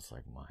like it was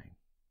like mine,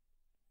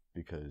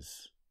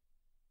 because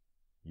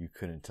you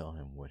couldn't tell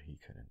him what he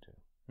couldn't do.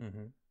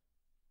 Mm-hmm.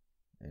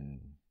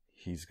 And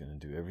he's going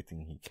to do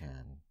everything he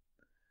can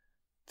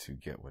to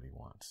get what he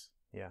wants.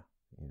 Yeah.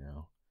 You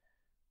know,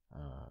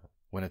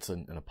 when it's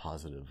in a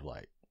positive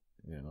light,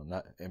 you know,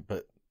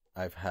 but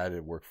I've had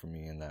it work for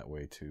me in that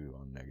way too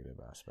on negative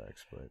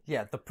aspects, but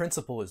yeah, the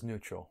principle is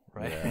neutral,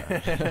 right?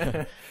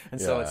 Yeah. And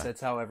so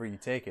it's however you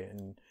take it.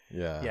 And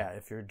yeah,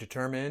 if you're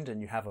determined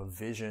and you have a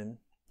vision,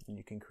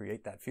 you can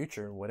create that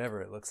future,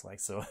 whatever it looks like.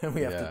 So we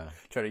have to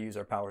try to use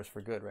our powers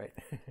for good, right?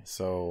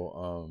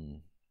 So,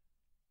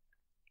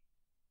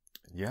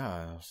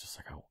 I was just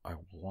like, I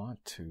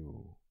want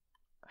to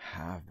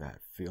have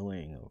that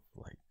feeling of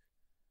like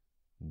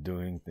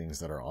doing things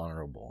that are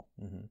honorable.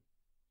 Mm-hmm.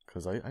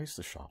 Because I used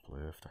to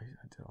shoplift. I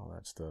did all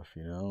that stuff,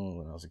 you know,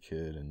 when I was a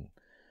kid. And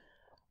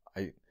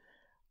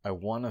I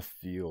want to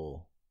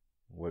feel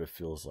what it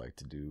feels like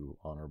to do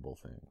honorable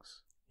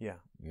things. Yeah.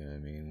 You know what I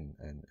mean?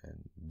 And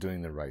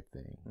doing the right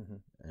thing.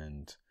 Mm-hmm.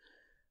 And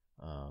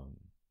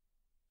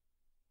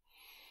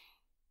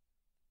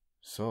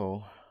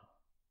so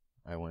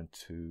I went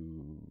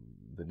to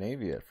the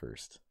Navy at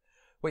first.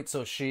 Wait,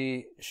 so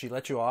she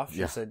let you off? She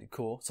Yeah. said,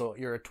 cool. So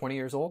you're 20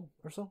 years old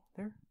or so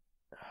there?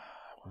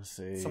 I want to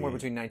say... Somewhere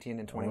between 19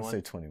 and 21? I want to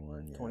say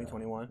 21, yeah. 20,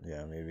 21?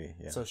 Yeah, maybe,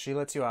 yeah. So she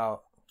lets you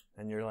out,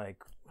 and you're like,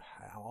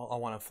 I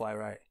want to fly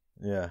right.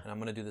 Yeah. And I'm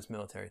going to do this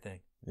military thing.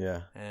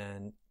 Yeah.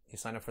 And you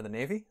signed up for the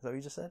Navy? Is that what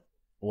you just said?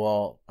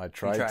 Well, I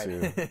tried.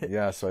 to.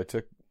 Yeah, so I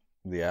took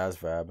the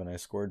ASVAB, and I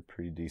scored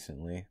pretty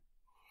decently.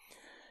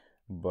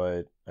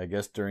 But I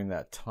guess during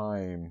that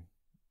time,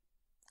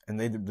 and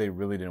they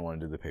really didn't want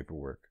to do the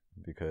paperwork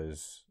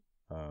because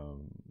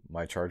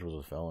my charge was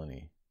a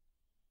felony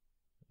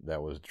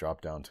that was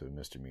dropped down to a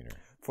misdemeanor.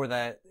 For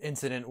that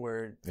incident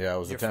where... Yeah, it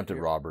was attempted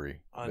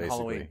robbery, on basically.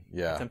 Halloween.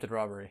 Yeah. Attempted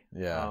robbery.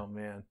 Yeah. Oh,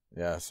 man.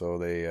 Yeah, so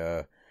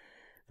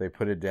they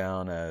put it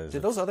down as...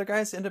 Did those other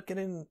guys end up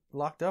getting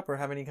locked up or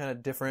have any kind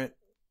of different...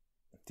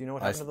 Do you know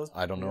what happened to those?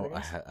 I don't know.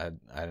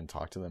 I didn't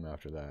talk to them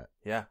after that.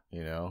 Yeah.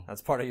 You know?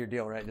 That's part of your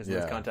deal, right? Just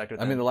lose contact with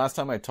them. I mean, the last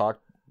time I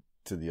talked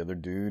to the other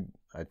dude,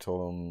 I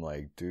told him,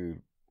 like,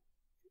 dude,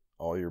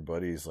 all your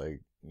buddies,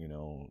 like, you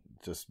know,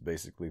 just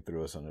basically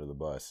threw us under the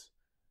bus.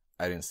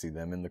 I didn't see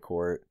them in the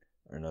court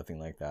or nothing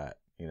like that.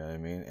 You know what I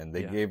mean? And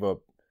they gave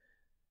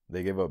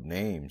up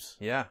names.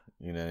 Yeah.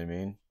 You know what I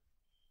mean?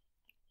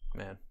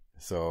 Man.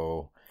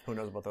 So who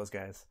knows about those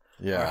guys?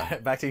 Yeah. All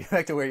right, back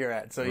to where you're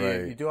at. So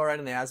you do all right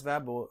in the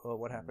ASVAB, but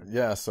what happened?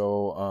 Yeah,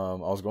 so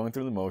I was going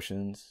through the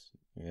motions,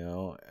 you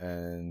know,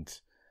 and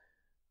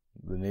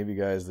the Navy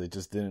guys, they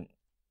didn't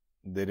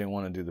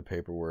want to do the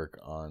paperwork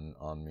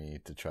on me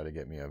to try to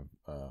get me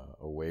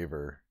a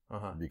waiver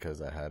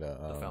because I had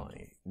a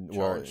felony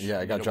well, charge. yeah,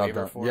 I got dropped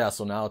down. Yeah,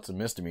 so now it's a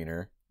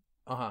misdemeanor.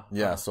 So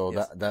yes.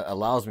 that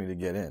allows me to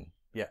get in.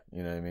 Yeah.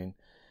 You know what I mean?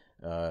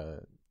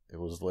 It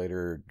was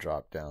later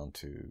dropped down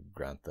to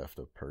grand theft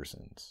of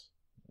persons,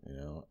 you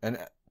know. And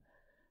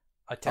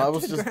attempted I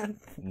was just grand?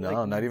 no,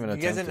 like, not even you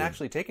attempted. You guys didn't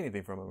actually take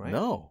anything from him, right?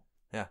 No.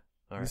 Yeah.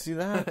 All right. You see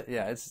that?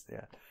 Yeah, it's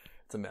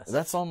a mess.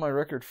 That's on my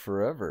record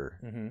forever.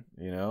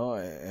 Mm-hmm. You know,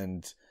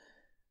 and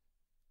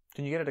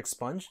can you get it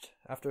expunged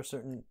after a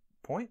certain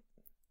point?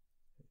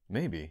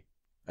 Maybe.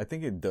 I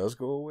think it does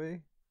go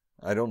away.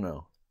 I don't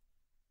know.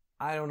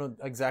 I don't know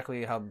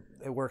exactly how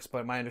it works,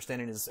 but my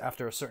understanding is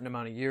after a certain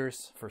amount of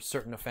years for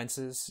certain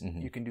offenses,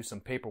 you can do some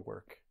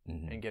paperwork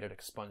and get it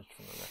expunged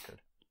from the record.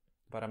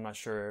 But I'm not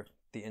sure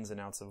the ins and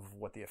outs of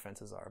what the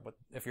offenses are. But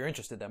if you're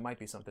interested, that might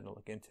be something to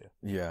look into.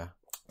 Yeah.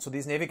 So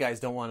these Navy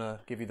guys don't want to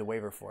give you the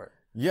waiver for it.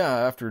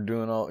 Yeah, after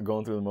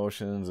going through the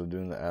motions of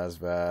doing the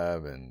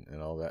ASVAB and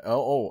all that.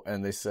 Oh,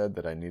 and they said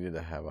that I needed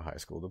to have a high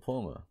school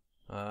diploma.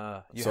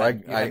 You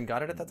hadn't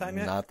got it at that time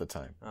yet? Not at the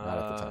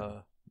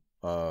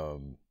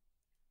time.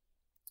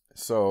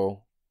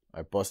 So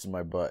I busted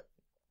my butt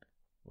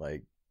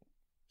like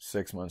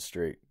 6 months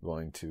straight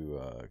going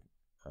to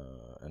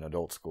an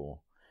adult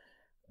school.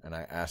 And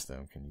I asked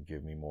them, can you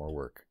give me more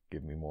work?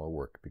 Give me more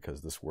work,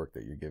 because this work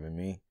that you're giving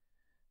me,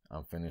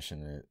 I'm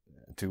finishing it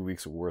 2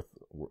 weeks worth.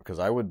 Because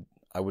I would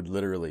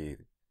literally,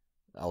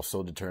 I was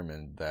so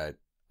determined that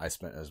I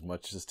spent as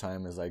much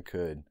time as I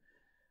could.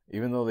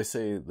 Even though they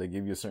say they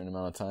give you a certain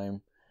amount of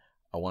time,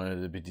 I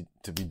wanted it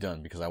to be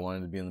done because I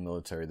wanted to be in the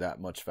military that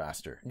much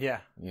faster.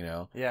 Yeah. You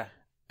know? Yeah.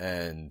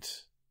 And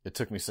it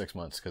took me 6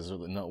 months because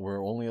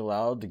we're only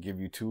allowed to give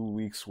you 2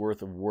 weeks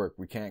worth of work.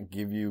 We can't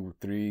give you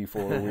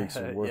 3-4 weeks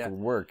worth of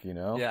work, you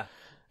know? Yeah.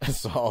 And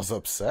so I was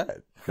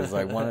upset because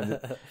I wanted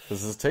it,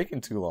 this is taking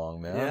too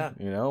long, man. Yeah.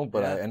 You know?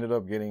 But I ended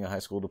up getting a high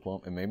school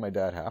diploma. It made my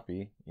dad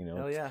happy, you know?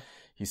 Hell yeah.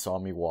 He saw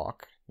me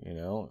walk, you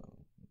know?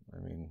 I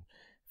mean,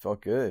 it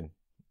felt good.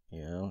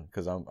 You know,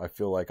 because I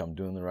feel like I'm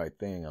doing the right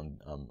thing.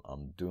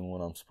 I'm doing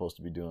what I'm supposed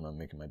to be doing. I'm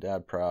making my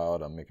dad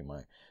proud. I'm making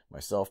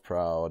myself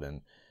proud,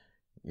 and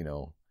you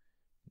know,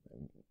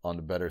 on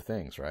to better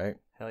things, right?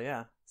 Hell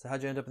yeah! So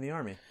how'd you end up in the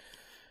Army?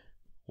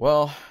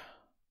 Well,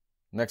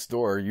 next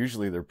door.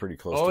 Usually they're pretty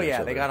close. Oh to each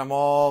yeah, other. they got them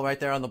all right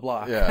there on the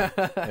block.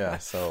 Yeah.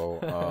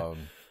 So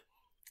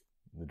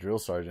the drill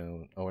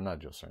sergeant, not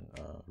drill sergeant,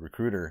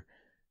 recruiter,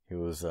 he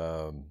was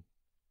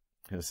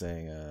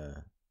saying.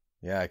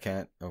 Yeah, I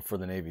can't. For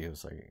the Navy, it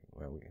was like,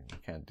 well, we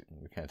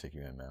can't take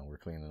you in, man. We're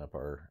cleaning up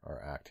our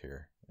act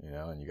here, you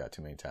know. And you got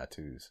too many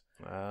tattoos.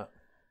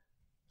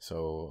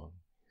 So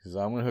he says,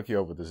 I'm gonna hook you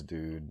up with this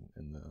dude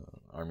in the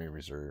Army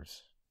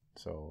Reserves.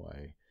 So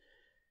I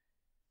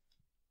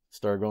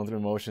started going through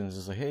the motions.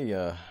 It's like,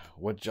 hey,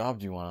 what job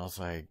do you want? I was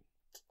like,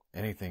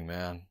 anything,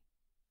 man.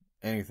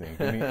 Anything.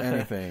 Give me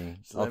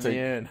anything. I'll take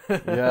you in.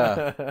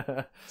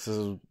 Yeah. Says,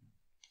 you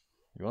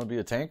want to be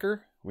a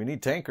tanker? We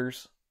need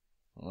tankers.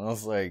 And I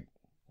was like,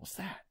 what's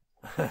that?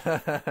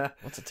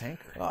 What's a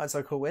tanker? Oh, it's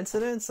a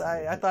coincidence?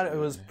 I thought it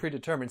was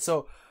predetermined.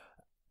 So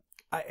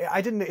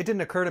it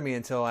didn't occur to me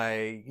until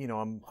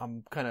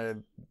I'm kind of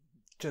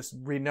just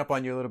reading up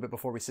on you a little bit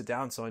before we sit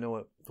down so I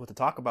know what to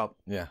talk about.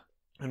 Yeah.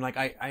 And like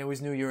I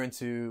always knew you were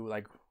into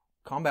like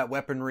combat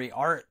weaponry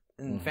art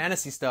and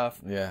fantasy stuff.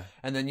 Yeah.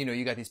 And then,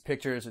 you got these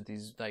pictures with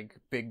these like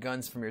big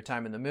guns from your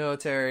time in the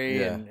military,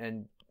 Yeah.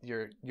 and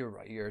you're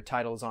right, your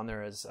title's on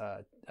there as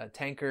a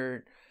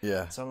tanker.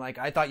 Yeah. So I'm like,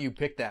 I thought you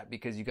picked that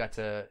because you got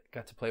to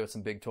play with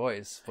some big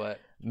toys, but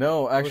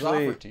no, actually, it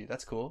was offered to you.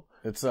 That's cool.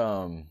 It's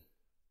kind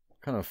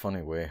of a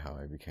funny way how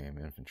I became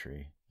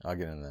infantry. I'll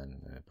get into that in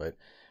a minute, but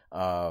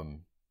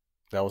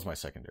that was my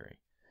secondary.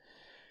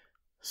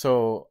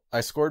 So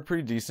I scored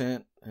pretty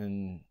decent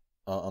on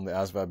the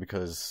ASVAB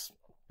because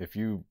if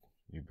you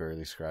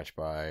barely scratch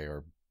by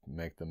or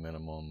make the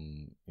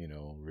minimum,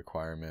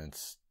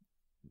 requirements,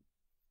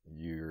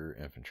 you're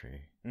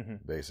infantry,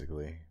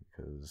 basically.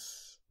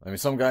 Because, I mean,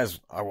 some guys,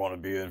 I want to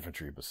be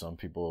infantry, but some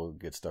people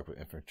get stuck with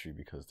infantry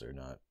because they're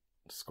not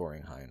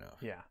scoring high enough.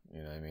 Yeah.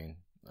 You know what I mean?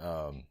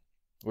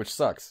 Which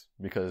sucks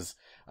because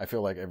I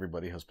feel like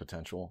everybody has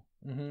potential.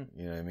 You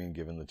know what I mean?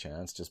 Given the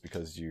chance, just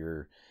because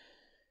your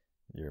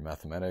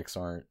mathematics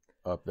aren't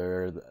up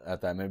there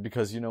at that minute.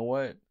 Because you know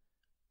what?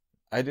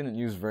 I didn't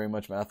use very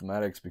much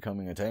mathematics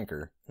becoming a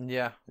tanker.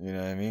 Yeah. You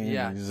know what I mean?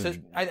 Yeah. So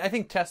I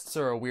think tests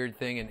are a weird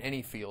thing in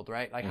any field,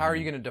 right? Like, how are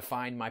you going to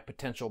define my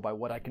potential by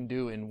what I can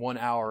do in 1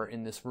 hour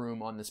in this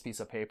room on this piece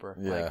of paper?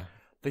 Yeah. Like,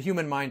 the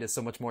human mind is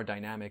so much more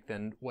dynamic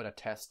than what a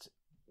test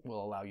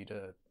will allow you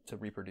to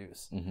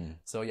reproduce.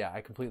 So yeah,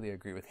 I completely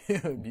agree with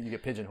you. You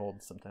get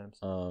pigeonholed sometimes.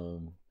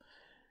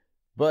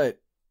 But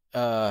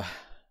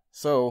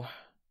so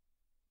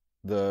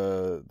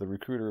the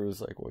recruiter was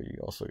like, "Well, you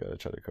also got to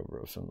try to cover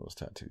up some of those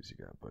tattoos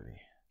you got,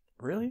 buddy."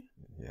 Really?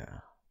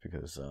 Yeah,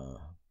 because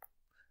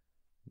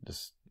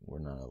just we're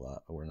not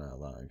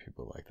allowing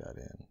people like that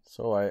in.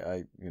 So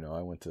I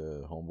went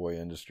to Homeboy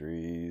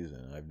Industries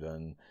and I've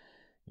done,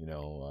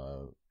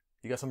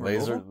 you got some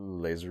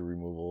laser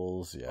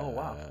removals. Yeah. Oh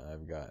wow.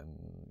 I've gotten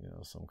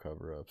some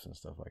cover ups and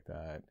stuff like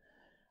that.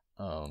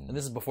 And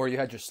this is before you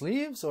had your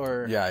sleeves,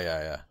 or?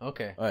 Yeah.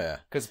 Okay. Oh yeah.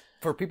 Because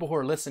for people who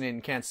are listening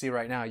and can't see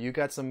right now, you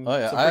got some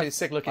some pretty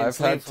sick looking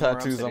sleeves. I've had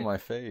tattoos on my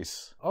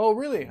face. Oh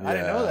really? Yeah, I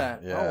didn't know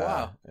that. Yeah, oh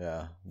wow.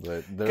 Yeah,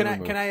 but they're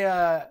removed. Can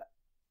I?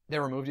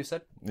 They're removed. You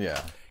said.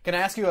 Yeah. Can I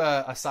ask you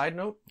a side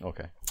note?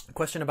 Okay. A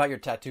question about your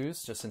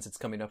tattoos, just since it's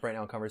coming up right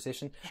now in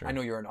conversation. Sure. I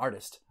know you're an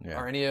artist. Yeah.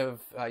 Are any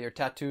of your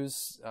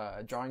tattoos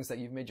drawings that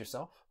you've made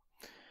yourself?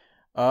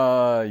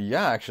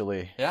 Yeah,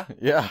 actually. Yeah?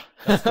 Yeah.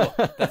 That's cool.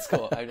 That's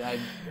cool.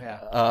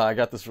 I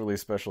got this really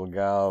special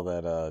gal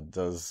that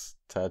does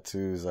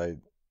tattoos.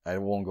 I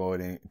won't go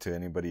to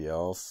anybody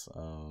else.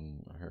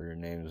 Her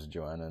name is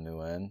Joanna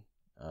Nguyen.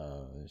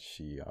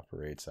 She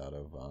operates out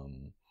of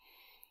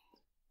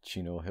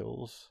Chino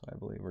Hills, I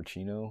believe, or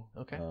Chino.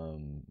 Okay.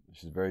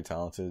 She's very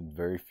talented.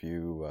 Very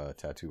few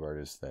tattoo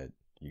artists that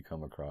you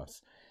come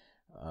across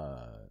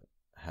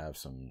have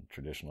some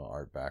traditional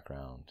art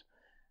background.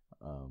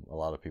 A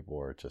lot of people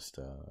are just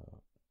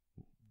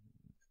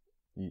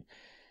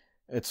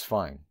it's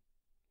fine,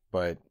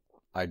 but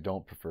I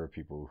don't prefer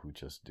people who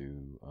just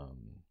do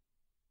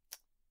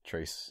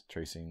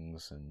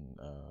tracings and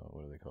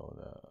what do they call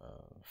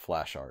it,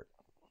 flash art.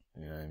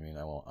 You know what I mean?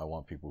 I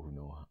want people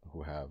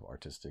who have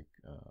artistic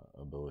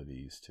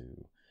abilities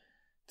to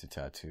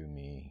tattoo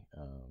me,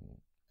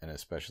 and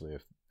especially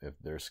if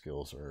their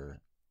skills are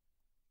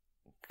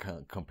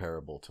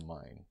comparable to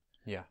mine.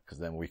 Yeah. Because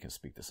then we can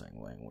speak the same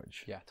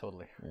language. Yeah,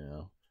 totally.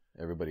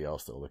 Everybody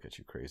else, they'll look at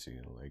you crazy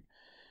and like,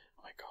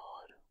 oh my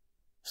God,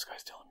 this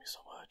guy's telling me so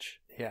much.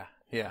 Yeah,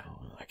 yeah.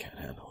 I can't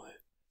handle it.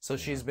 So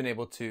she's been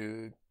able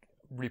to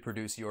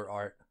reproduce your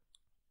art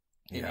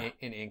in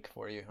ink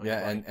for you.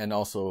 Yeah, and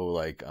also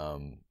like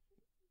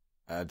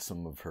add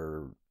some of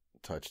her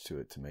touch to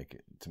it to make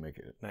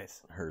it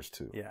nice hers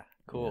too. Yeah,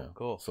 cool,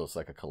 cool. So it's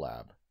like a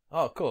collab.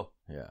 Oh, cool.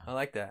 Yeah. I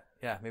like that.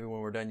 Yeah, maybe when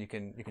we're done, you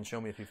can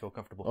show me if you feel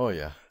comfortable. Oh,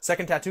 yeah.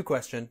 Second tattoo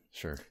question.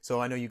 Sure. So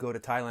I know you go to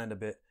Thailand a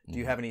bit. Do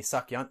you have any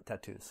Sakyant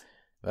tattoos?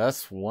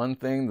 That's one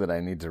thing that I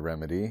need to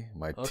remedy.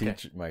 My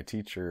Muay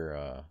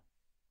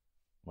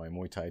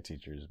Thai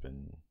teacher has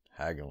been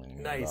haggling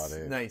me about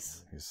it.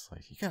 Nice. He's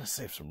like, you gotta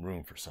save some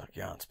room for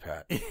Sakyants,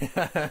 Pat.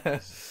 Yeah.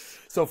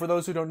 So for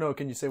those who don't know,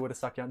 can you say what a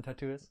Sakyant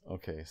tattoo is?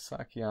 Okay,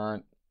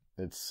 Sakyant,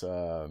 it's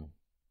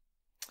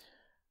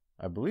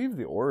I believe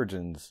the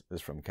origins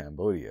is from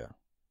Cambodia,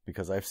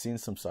 because I've seen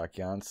some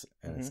Sakyants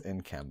and it's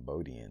in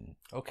Cambodian.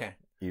 Okay.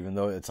 Even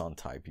though it's on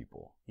Thai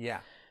people. Yeah.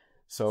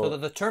 So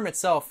the term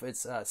itself,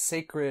 it's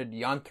sacred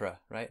yantra,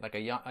 right? Like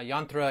a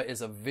yantra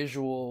is a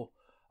visual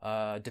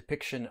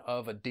depiction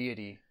of a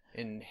deity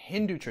in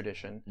Hindu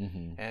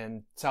tradition,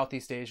 and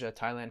Southeast Asia,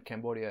 Thailand,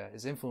 Cambodia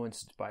is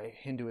influenced by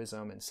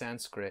Hinduism and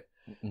Sanskrit.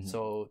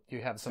 So you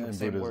have some of the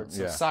same Buddhism, words.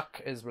 So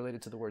sak is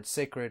related to the word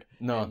sacred.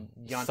 No,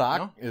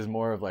 sak is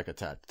more of like a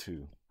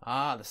tattoo.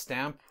 Ah, the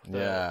stamp,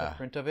 the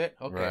print of it.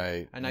 Okay,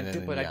 right. And I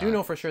do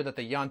know for sure that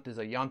the yant is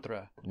a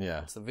yantra.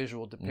 Yeah, it's a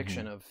visual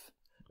depiction of.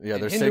 Yeah,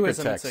 in there's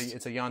Hinduism, sacred text.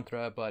 it's a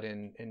yantra, but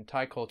in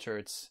Thai culture,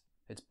 it's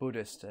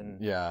Buddhist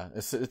and. Yeah,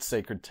 it's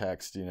sacred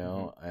text,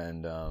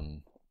 and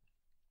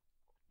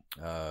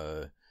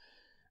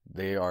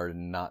they are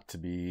not to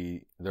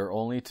be. They're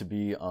only to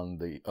be on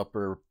the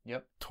upper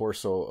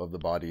torso of the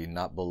body,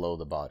 not below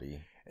the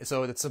body.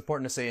 So it's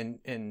important to say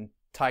in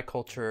Thai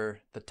culture,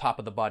 the top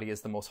of the body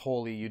is the most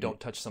holy. You don't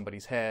touch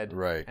somebody's head.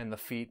 Right. And the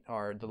feet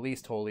are the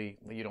least holy.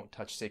 You don't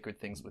touch sacred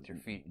things with your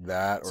feet.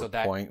 That so or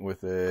that point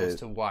with it. goes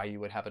to why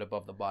you would have it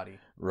above the body.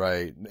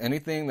 Right.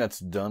 Anything that's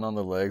done on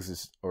the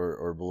legs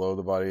or below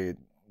the body,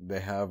 they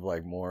have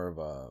like more of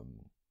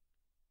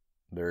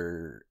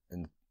they're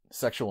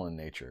sexual in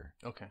nature.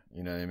 Okay.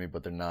 You know what I mean?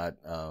 But they're not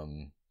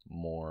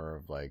more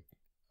of like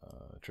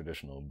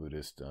traditional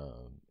Buddhist,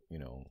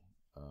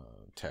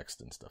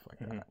 text and stuff like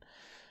that.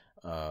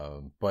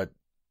 But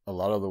a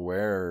lot of the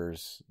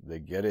wearers, they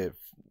get it.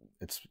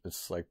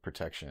 It's like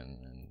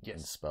protection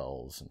and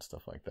spells and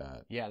stuff like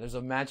that. Yeah, there's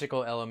a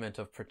magical element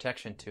of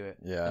protection to it.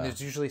 Yeah. And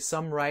there's usually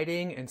some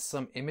writing and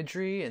some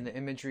imagery, and the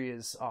imagery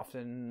is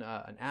often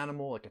an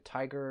animal, like a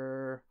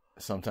tiger.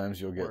 Sometimes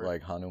you'll get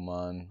like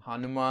Hanuman.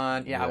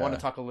 Yeah, I want to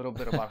talk a little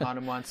bit about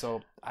Hanuman.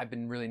 So I've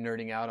been really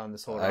nerding out on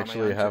this whole. I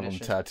actually have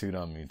tradition. Him tattooed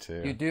on me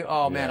too. You do?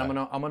 Oh man, I'm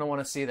gonna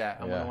want to see that.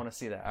 I'm gonna want to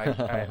see that.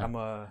 I'm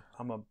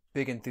a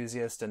big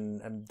enthusiast,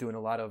 and I'm doing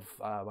a lot of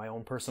my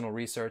own personal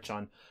research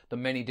on the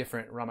many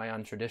different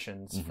Ramayana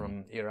traditions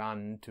from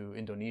Iran to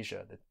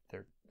Indonesia.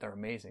 That they're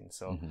amazing.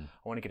 So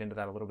I want to get into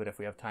that a little bit if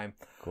we have time.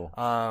 Cool.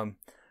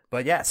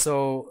 But yeah,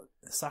 so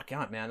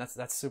Sakchai, man,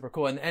 that's super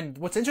cool. And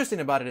what's interesting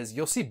about it is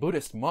you'll see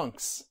Buddhist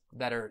monks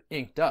that are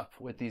inked up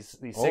with these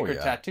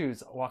sacred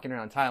tattoos walking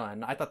around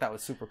Thailand. I thought that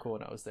was super cool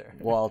when I was there.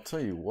 Well, I'll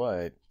tell you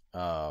what,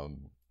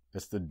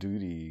 it's the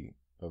duty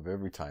of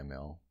every Thai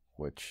male,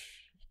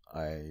 which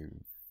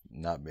I've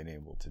not been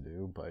able to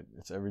do, but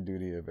it's every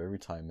duty of every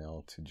Thai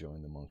male to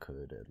join the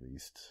monkhood at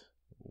least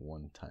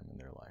one time in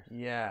their life.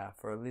 Yeah,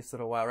 for at least a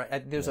little while,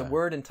 right? There's a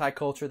word in Thai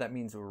culture that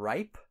means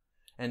ripe.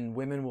 And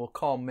women will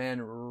call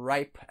men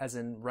ripe, as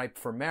in ripe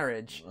for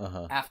marriage,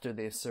 after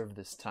they've served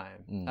this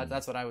time.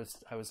 That's what I was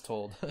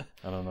told.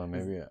 I don't know.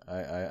 Maybe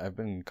I've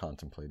been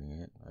contemplating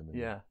it. I've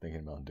been thinking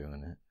about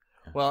doing it.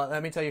 Yeah. Well,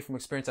 let me tell you from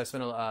experience. I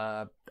spent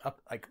about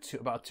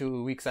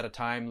 2 weeks at a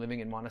time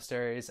living in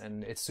monasteries,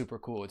 and it's super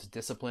cool. It's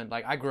disciplined.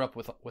 Like I grew up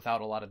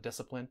without a lot of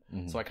discipline,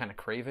 so I kind of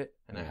crave it,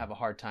 and I have a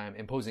hard time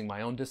imposing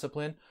my own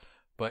discipline.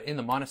 But in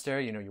the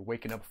monastery, you're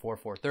waking up before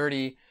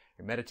 4:30.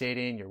 You're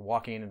meditating, you're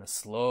walking in a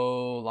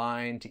slow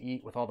line to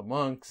eat with all the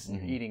monks, and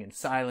you're eating in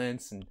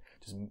silence and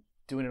just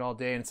doing it all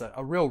day. And it's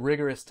a real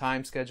rigorous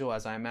time schedule,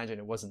 as I imagine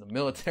it was in the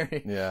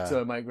military. Yeah. So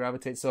it might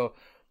gravitate. So,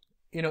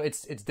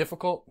 it's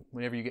difficult.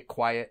 Whenever you get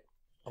quiet,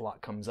 a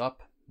lot comes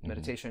up.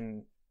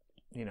 Meditation,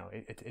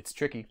 it's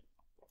tricky.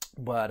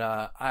 But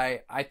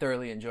I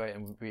thoroughly enjoy it,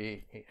 and would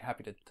be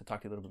happy to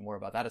talk to you a little bit more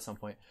about that at some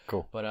point.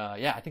 Cool. But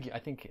I think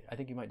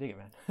you might dig it,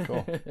 man.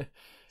 Cool.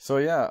 So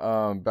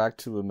back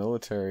to the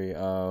military.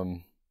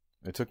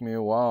 It took me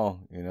a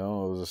while. It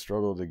was a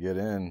struggle to get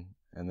in,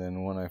 and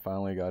then when I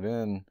finally got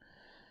in,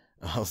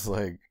 I was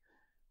like,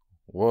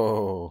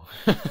 "Whoa!"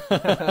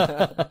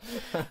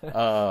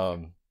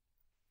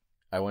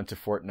 I went to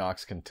Fort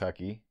Knox,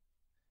 Kentucky.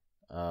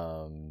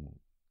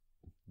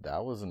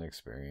 That was an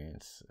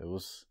experience. It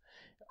was.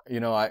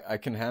 I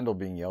can handle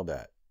being yelled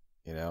at,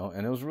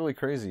 and it was really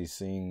crazy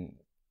seeing,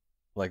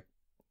 like,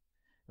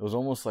 it was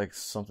almost like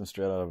something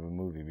straight out of a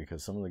movie,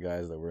 because some of the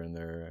guys that were in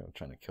there were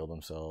trying to kill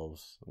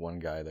themselves. One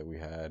guy that we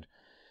had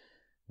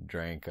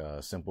drank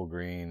Simple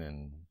Green,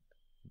 and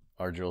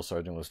our drill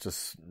sergeant was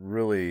just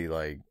really,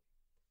 like,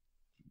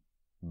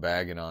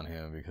 bagging on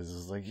him, because it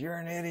was like, "You're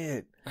an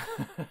idiot.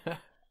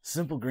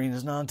 Simple Green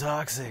is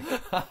non-toxic.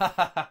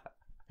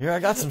 Here, I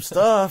got some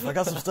stuff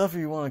if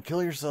you want to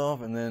kill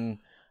yourself." And then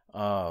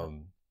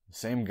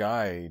same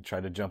guy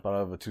tried to jump out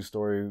of a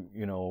 2-story,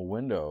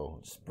 window.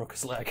 Just broke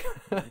his leg.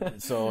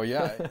 So oh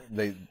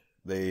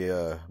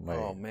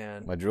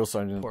man, my drill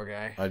sergeant, poor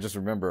guy. I just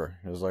remember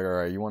it was like, "All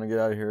right, you want to get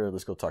out of here?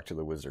 Let's go talk to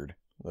the wizard."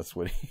 That's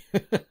what he.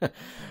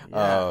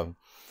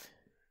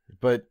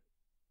 But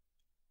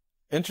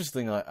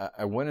interesting.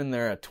 I went in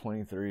there at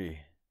 23.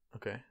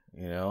 Okay.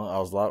 I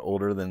was a lot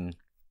older than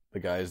the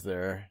guys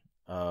there.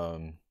 I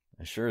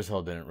sure as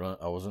hell didn't run.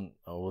 I wasn't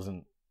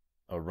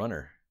a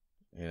runner.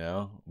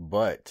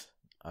 But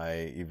I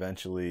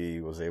eventually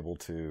was able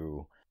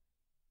to,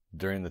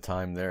 during the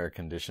time there,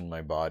 condition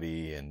my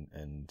body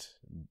and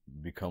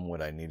become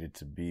what I needed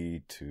to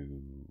be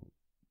to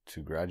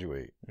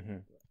graduate.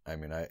 I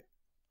mean, I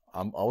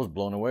was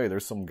blown away.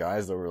 There's some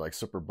guys that were like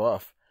super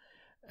buff,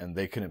 and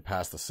they couldn't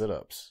pass the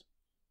sit-ups.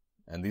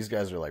 And these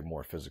guys are like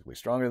more physically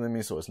stronger than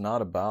me, so it's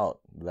not about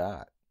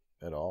that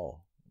at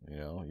all.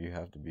 You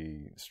have to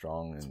be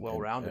strong and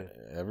well-rounded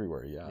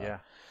everywhere. Yeah.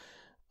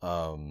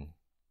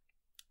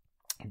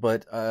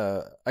 But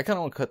I kind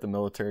of want to cut the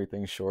military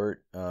thing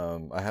short.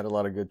 I had a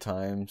lot of good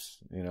times,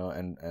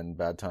 and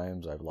bad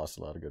times. I've lost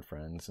a lot of good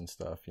friends and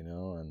stuff,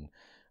 and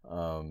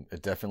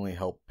it definitely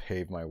helped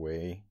pave my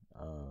way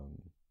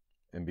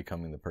in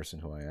becoming the person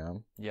who I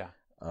am. Yeah.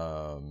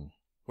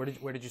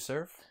 Where did you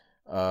serve?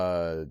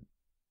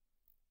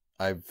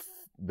 I've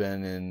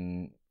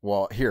been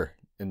here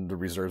in the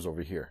reserves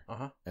over here,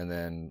 and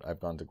then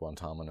I've gone to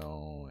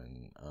Guantanamo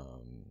and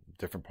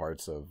different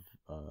parts of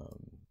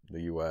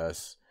the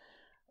U.S.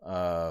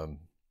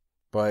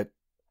 But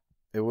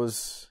it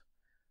was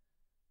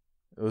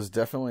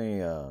definitely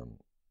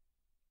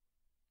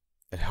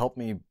it helped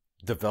me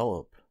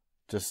develop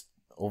just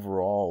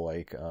overall,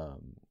 like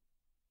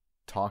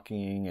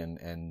talking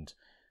and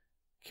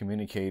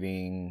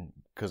communicating,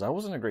 because I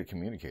wasn't a great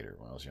communicator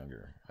when I was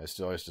younger. I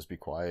still always just be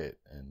quiet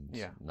and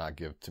not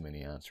give too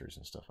many answers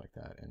and stuff like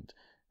that.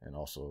 And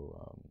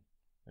also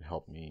it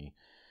helped me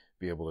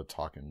be able to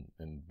talk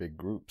in big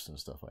groups and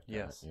stuff like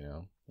that, you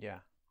know? Yeah.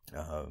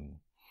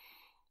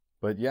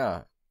 But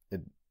yeah,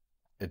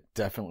 it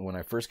definitely, when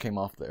I first came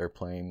off the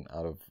airplane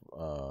out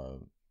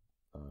of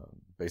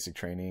basic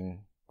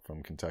training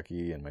from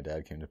Kentucky, and my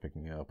dad came to pick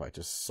me up, I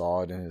just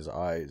saw it in his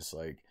eyes,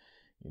 like,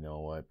 you know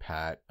what,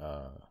 Pat,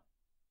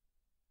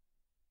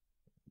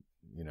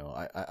 you know,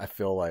 I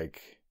feel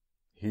like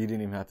he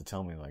didn't even have to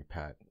tell me, like,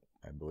 Pat,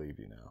 I believe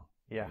you now.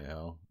 Yeah. You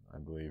know, I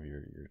believe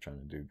you're trying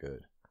to do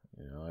good,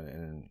 you know,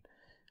 and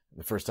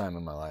the first time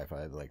in my life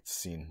I had like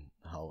seen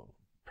how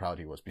proud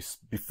he was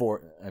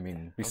before. I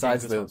mean,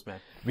 besides okay, the, man.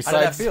 besides, how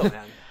did that feel,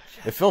 man?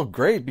 It felt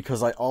great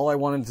because all I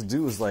wanted to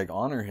do was like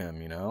honor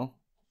him, you know,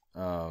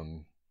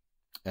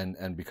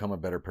 and become a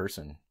better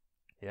person.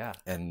 Yeah.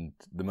 And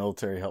the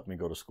military helped me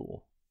go to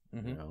school,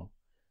 mm-hmm. you know.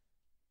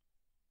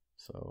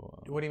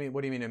 So. What do you mean?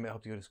 What do you mean it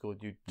helped you go to school?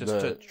 Did you just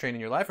to train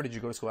in your life, or did you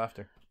go to school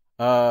after?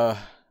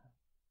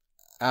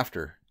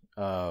 After.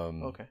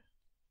 Okay.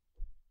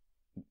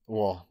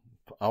 Well,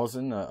 I was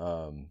in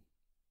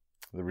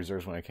the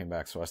reserves when I came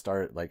back, so I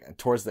started like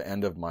towards the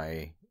end of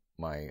my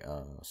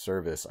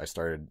service. I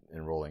started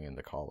enrolling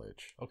into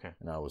college. Okay.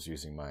 And I was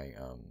using my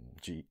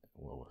GI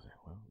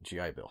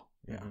Bill.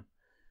 Yeah. Mm-hmm.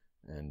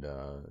 And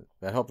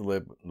that helped a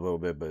little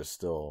bit, but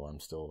I'm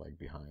still like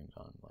behind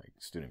on like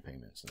student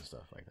payments and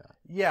stuff like that.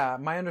 Yeah,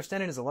 my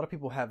understanding is a lot of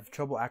people have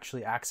trouble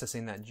actually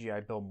accessing that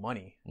GI Bill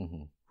money.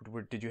 Mm-hmm.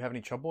 Did you have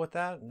any trouble with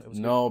that?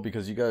 No,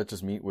 because you gotta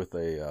just meet with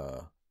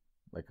a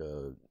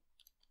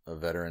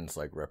veterans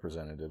like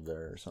representative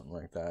there or something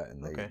like that,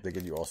 and they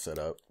get you all set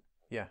up.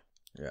 Yeah.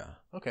 Yeah.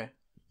 Okay.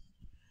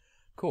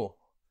 Cool.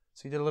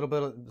 So you did a little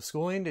bit of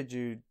schooling. Did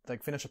you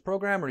like finish a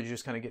program, or did you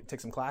just kind of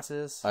take some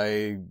classes?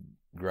 I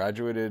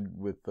graduated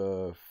with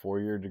a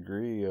 4-year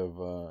degree of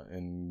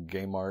in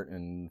game art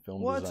and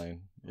film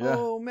design. Yeah.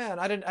 Oh man,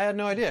 I had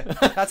no idea.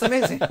 That's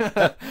amazing.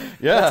 Yeah.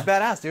 That's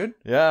badass, dude.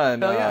 Yeah,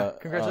 and hell yeah.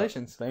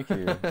 Congratulations. Thank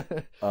you.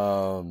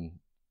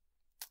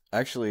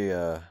 Actually,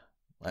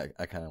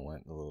 I kind of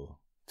went a little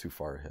too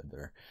far ahead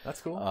there.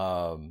 That's cool.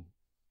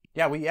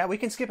 Yeah, we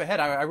can skip ahead.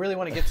 I really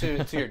want to get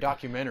to your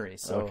documentary.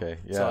 So okay,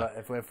 yeah. So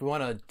if we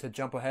want to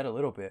jump ahead a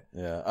little bit.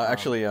 Yeah,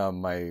 actually, I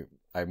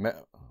met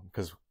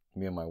because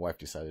me and my wife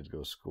decided to go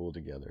to school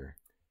together,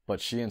 but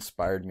she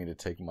inspired me to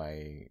take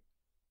my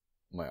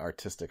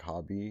artistic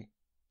hobby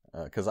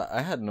because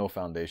I had no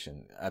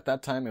foundation at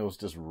that time. It was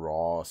just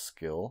raw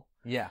skill.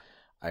 Yeah.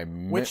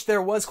 Which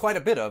there was quite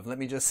a bit of. Let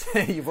me just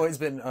say, you've always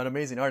been an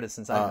amazing artist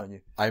since I've known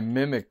you. I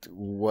mimicked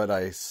what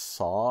I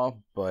saw,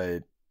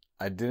 but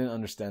I didn't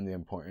understand the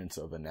importance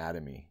of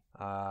anatomy.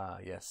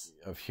 Yes.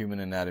 Of human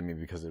anatomy,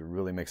 because it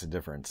really makes a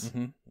difference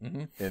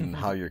in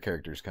how your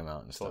characters come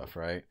out and stuff,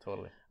 right?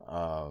 Totally.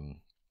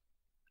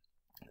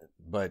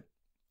 But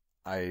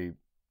I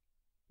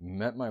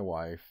met my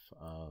wife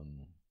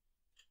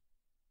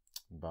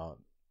about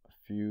a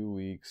few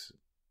weeks,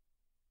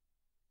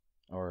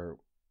 or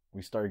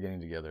we started getting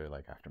together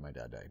like after my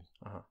dad died.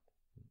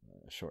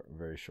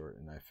 Very short,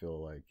 and I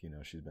feel like, you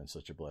know, she's been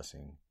such a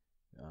blessing.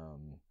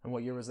 And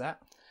what year was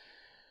that?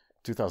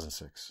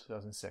 2006.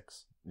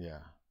 2006. Yeah.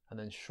 And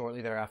then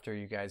shortly thereafter,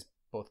 you guys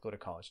both go to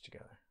college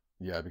together.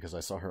 Yeah, because I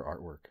saw her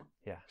artwork.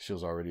 Yeah. She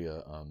was already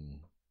a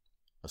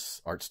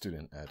art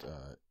student at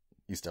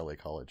East LA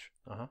College.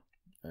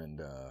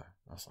 And I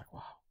was like,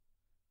 wow,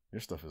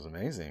 your stuff is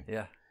amazing.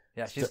 Yeah.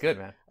 Yeah, she's good,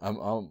 man.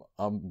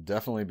 I'm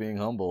definitely being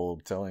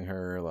humble, telling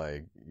her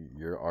like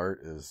your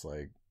art is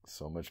like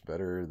so much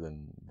better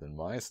than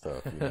my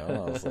stuff, you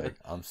know. I was like,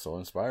 I'm so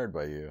inspired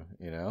by you,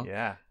 you know.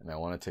 Yeah. And I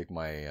want to take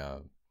my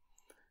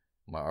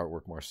my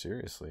artwork more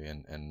seriously,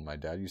 and my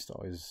dad used to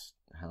always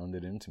hound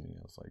it into me.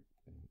 I was like,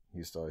 he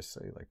used to always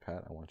say like,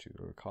 Pat, I want you to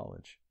go to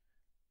college,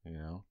 you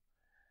know,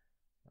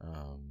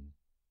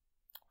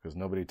 because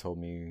nobody told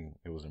me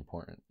it was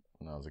important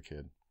when I was a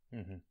kid.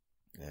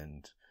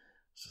 And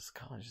it's just,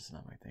 college is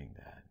not my thing,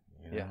 Dad,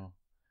 you know. Yeah.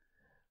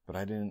 But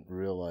I didn't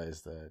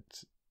realize that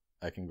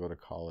I can go to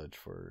college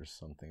for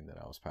something that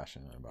I was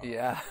passionate about.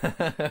 Yeah.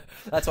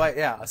 That's why,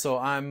 yeah. So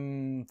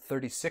I'm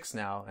 36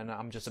 now, and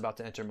I'm just about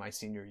to enter my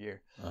senior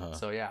year.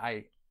 So yeah,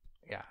 I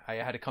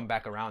had to come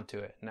back around to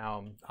it.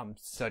 Now I'm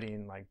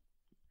studying like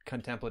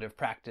contemplative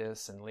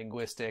practice and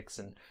linguistics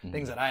and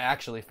things that I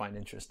actually find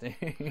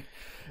interesting.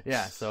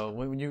 Yeah. So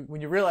when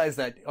you realize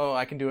that, oh,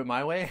 I can do it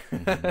my way,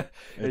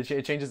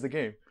 it changes the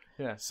game.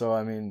 Yeah. So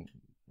I mean,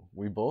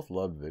 we both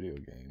loved video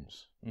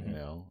games, you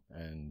know,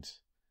 and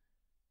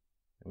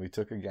we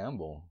took a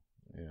gamble,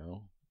 you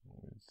know.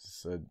 We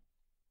said,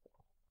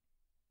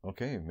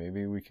 okay,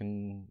 maybe we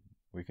can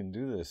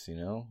do this, you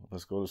know.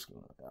 Let's go to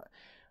school.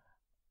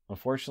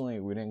 Unfortunately,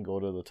 we didn't go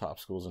to the top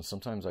schools, and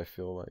sometimes I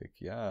feel like,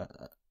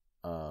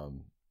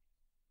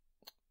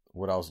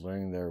 what I was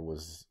learning there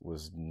was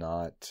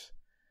not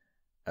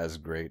as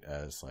great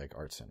as like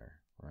art center,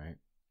 right?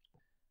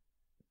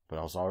 But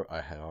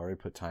I had already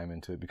put time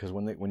into it, because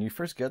when you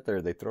first get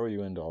there, they throw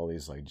you into all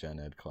these like gen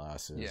ed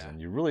classes,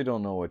 and you really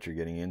don't know what you're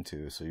getting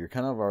into, so you're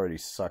kind of already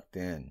sucked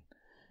in.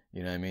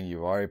 You know what I mean?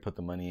 You've already put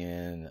the money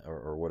in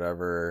or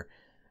whatever,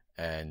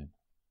 and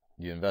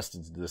you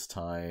invested this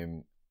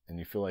time, and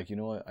you feel like, you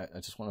know what, I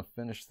just want to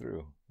finish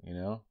through, you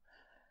know?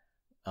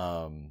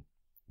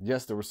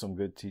 Yes, there were some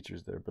good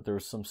teachers there, but there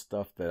was some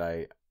stuff that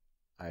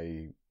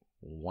I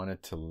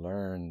wanted to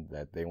learn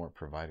that they weren't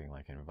providing,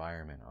 like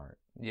environment art.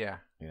 Yeah.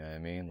 You know what I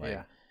mean?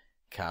 Like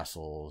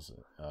castles,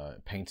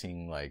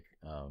 painting like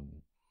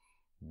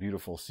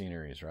beautiful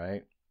sceneries,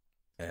 right?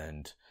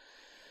 And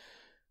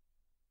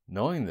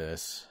knowing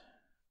this,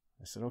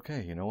 I said,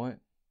 okay, you know what?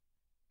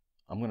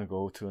 I'm going to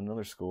go to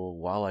another school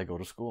while I go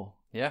to school.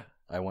 Yeah.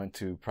 I went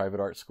to private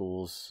art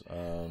schools,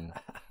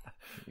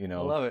 you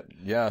know. I love it.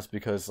 Yes,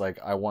 because like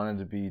I wanted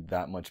to be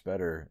that much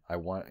better. I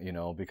want, you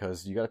know,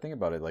 because you got to think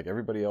about it. Like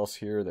everybody else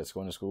here that's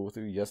going to school with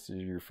you, yes, they're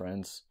your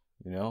friends,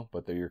 you know,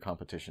 but they're your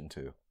competition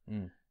too,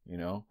 you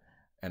know.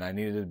 And I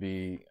needed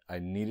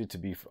to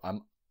be,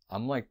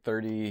 I'm like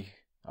 30,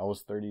 I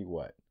was 30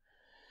 what?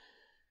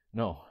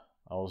 No,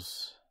 I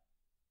was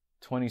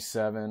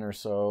 27 or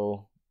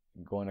so,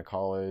 going to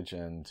college,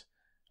 and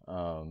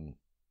I'm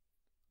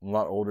a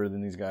lot older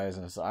than these guys,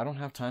 and so I don't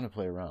have time to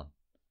play around.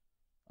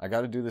 I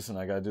got to do this, and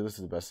I got to do this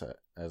the best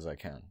as I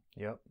can.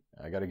 Yep.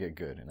 I got to get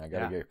good, and I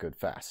got to get good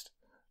fast,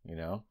 you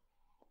know?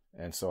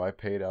 And so I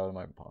paid out of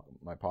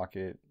my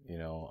pocket, you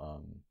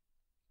know.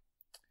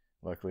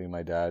 Luckily,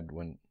 my dad,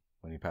 when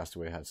he passed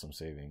away, had some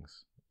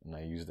savings, and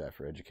I used that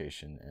for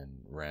education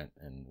and rent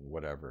and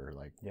whatever,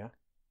 like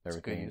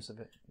everything. Good use of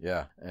it.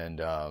 Yeah, and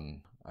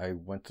I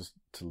went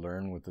to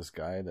learn with this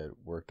guy that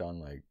worked on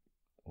like,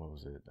 what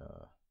was it?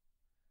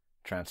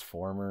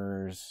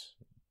 Transformers,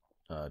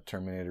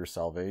 Terminator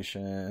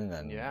Salvation,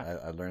 and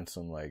I learned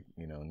some like,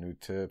 you know, new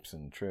tips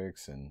and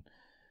tricks, and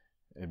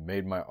it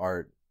made my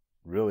art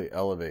really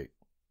elevate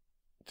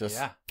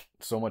just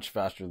so much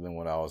faster than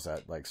what I was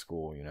at like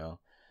school, you know.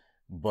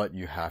 But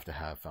you have to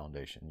have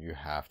foundation. You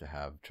have to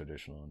have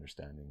traditional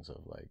understandings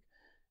of like,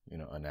 you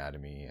know,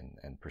 anatomy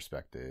and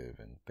perspective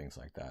and things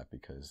like that,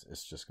 because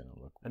it's just going to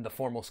look. And the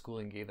formal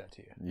schooling gave that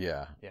to you.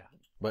 Yeah. Yeah.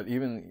 But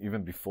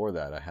even before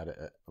that, I had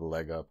a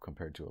leg up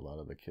compared to a lot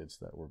of the kids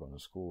that were going to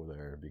school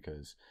there,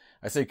 because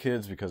I say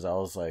kids because I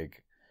was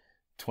like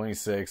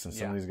 26 and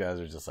some of these guys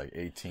are just like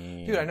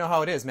 18. Dude, I know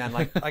how it is, man.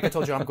 Like I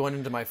told you, I'm going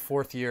into my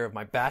 4th year of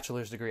my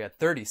bachelor's degree at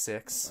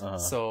 36.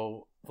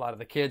 So a lot of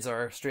the kids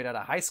are straight out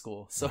of high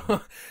school.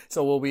 So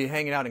we'll be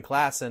hanging out in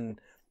class,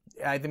 and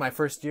I think my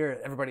first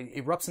year, everybody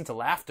erupts into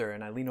laughter,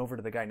 and I lean over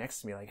to the guy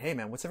next to me like, hey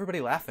man, what's everybody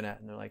laughing at?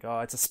 And they're like, oh,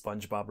 it's a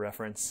SpongeBob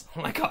reference.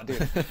 I'm like, oh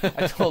dude,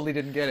 I totally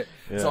didn't get it.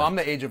 Yeah. So I'm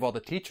the age of all the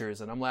teachers,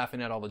 and I'm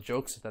laughing at all the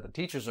jokes that the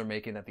teachers are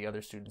making that the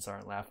other students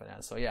aren't laughing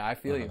at. So yeah, I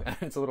feel you, man.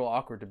 It's a little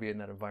awkward to be in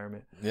that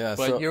environment. Yeah.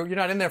 But you're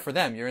not in there for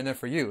them. You're in there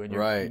for you, and you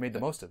made the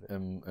most of it.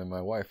 And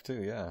my wife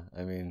too, yeah.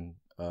 I mean,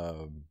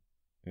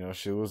 you know,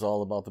 she was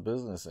all about the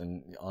business,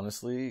 and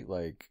honestly,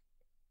 like,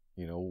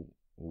 you know,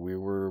 we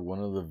were one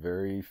of the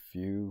very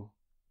few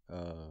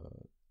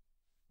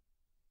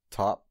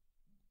top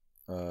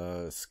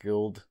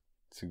skilled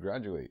to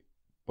graduate,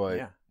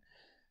 but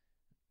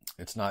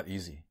it's not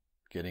easy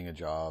getting a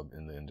job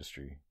in the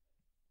industry.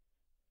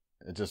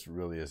 It just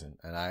really isn't,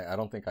 and I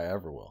don't think I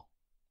ever will,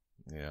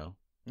 you know.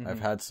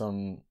 I've had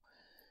some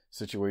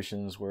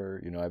situations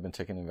where, you know, I've been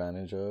taken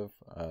advantage of.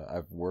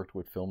 I've worked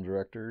with film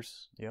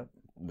directors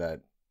that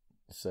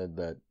said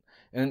that,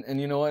 and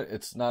you know what,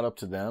 it's not up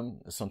to them,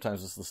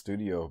 sometimes it's the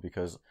studio,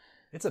 because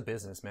it's a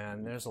business,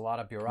 man. There's a lot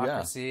of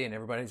bureaucracy, and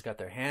everybody's got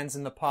their hands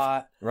in the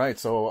pot. Right.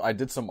 So I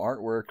did some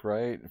artwork,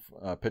 right?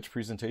 Pitch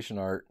presentation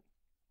art,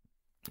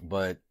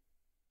 but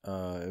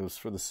it was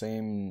for this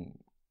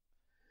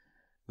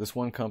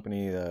one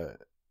company,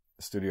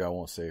 studio, I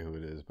won't say who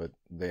it is, but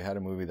they had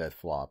a movie that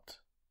flopped,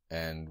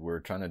 and we're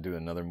trying to do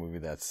another movie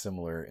that's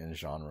similar in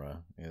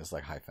genre. It's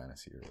like high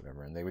fantasy or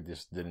whatever, and they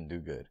just didn't do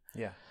good.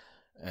 Yeah.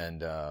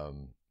 And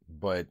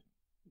but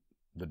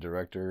the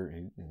director,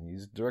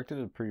 he's directed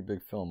a pretty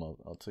big film.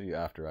 I'll tell you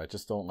after. I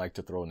just don't like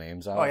to throw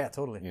names out. Oh yeah,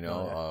 totally. You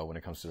know, when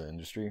it comes to the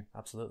industry.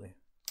 Absolutely.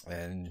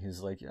 And he's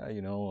like, yeah,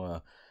 you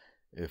know,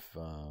 if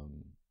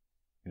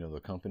you know, the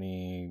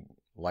company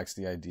likes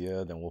the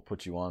idea, then we'll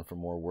put you on for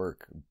more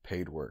work,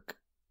 paid work.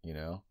 You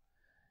know,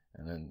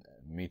 and then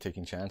me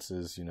taking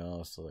chances. You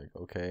know, so like,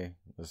 okay,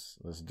 let's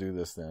do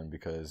this then,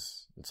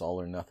 because it's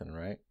all or nothing,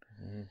 right?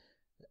 Mm-hmm.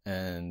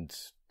 And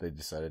they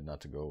decided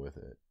not to go with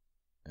it,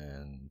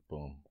 and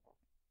boom.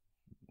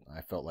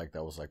 I felt like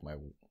that was like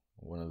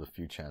one of the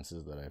few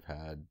chances that I've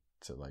had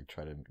to like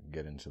try to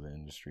get into the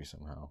industry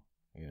somehow,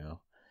 you know?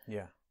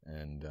 Yeah.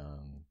 And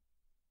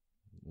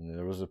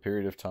there was a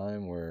period of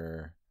time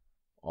where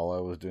all I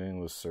was doing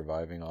was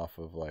surviving off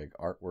of like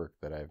artwork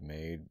that I've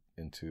made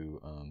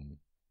into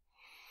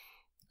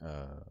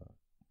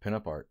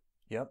pinup art.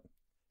 Yep.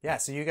 Yeah,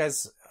 so you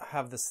guys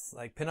have this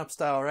like pinup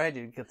style, right?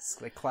 You get this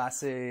like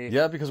classy,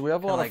 Yeah, because we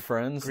have a lot like of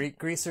friends.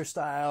 greaser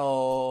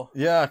style.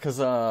 Yeah, because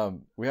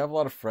we have a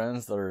lot of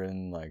friends that are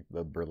in like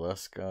the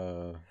burlesque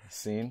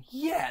scene.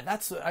 Yeah,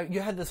 that's you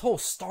had this whole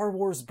Star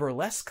Wars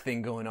burlesque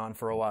thing going on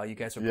for a while. You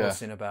guys were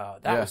posting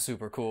about that. Was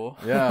super cool.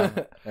 Yeah,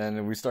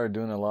 and we started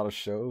doing a lot of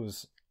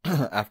shows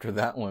after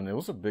that one. It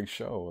was a big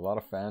show. A lot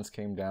of fans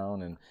came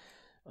down,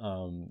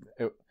 and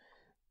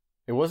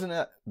it wasn't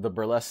at the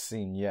burlesque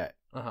scene yet.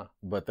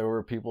 But there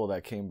were people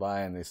that came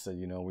by and they said,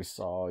 you know, we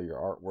saw your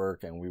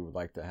artwork and we would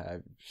like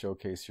to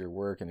showcase your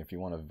work, and if you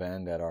want to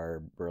vend at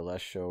our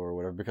burlesque show or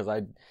whatever. Because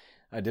I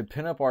did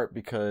pinup art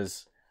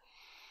because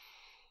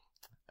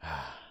a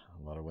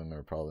lot of women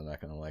are probably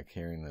not going to like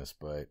hearing this,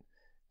 but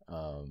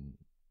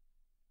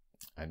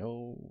I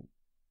know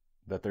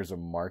that there's a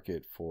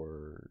market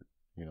for,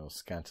 you know,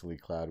 scantily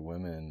clad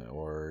women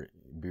or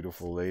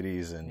beautiful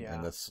ladies, and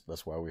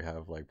that's why we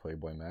have like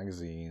Playboy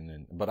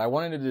magazine. But I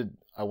wanted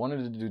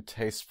to do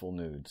tasteful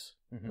nudes.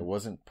 It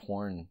wasn't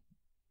porn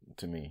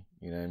to me,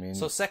 you know what I mean?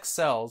 So sex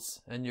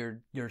sells, and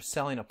you're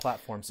selling a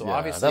platform. So yeah,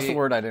 obviously that's the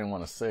word I didn't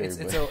want to say.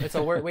 It's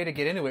a way to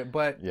get into it,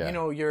 but you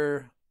know,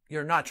 you're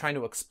not trying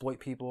to exploit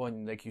people,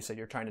 and like you said,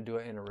 you're trying to do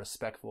it in a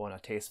respectful and a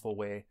tasteful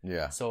way.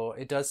 Yeah. So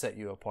it does set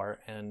you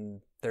apart,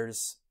 and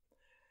there's,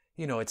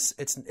 you know,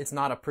 it's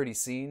not a pretty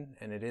scene,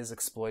 and it is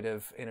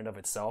exploitive in and of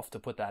itself to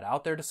put that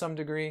out there to some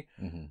degree.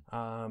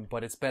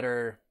 But it's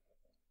better,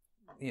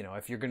 you know,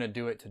 if you're gonna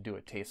do it, to do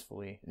it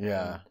tastefully.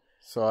 Yeah.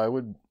 So I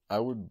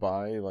would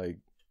buy, like,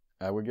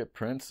 I would get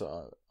prints,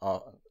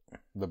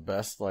 the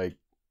best, like,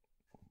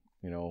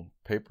 you know,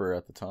 paper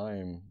at the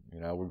time. You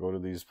know, I would go to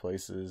these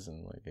places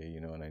and like, hey, you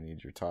know, and I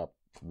need your top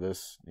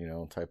this, you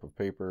know, type of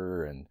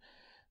paper, and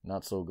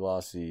not so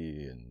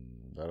glossy,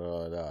 and da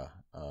da da.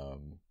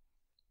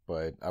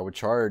 But I would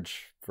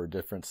charge for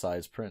different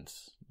size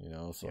prints, you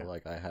know. So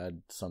like I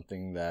had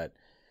something that,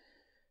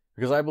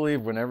 because I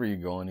believe whenever you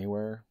go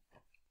anywhere,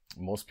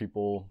 most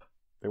people,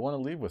 they want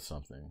to leave with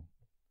something,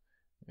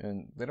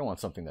 and they don't want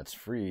something that's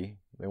free.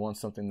 They want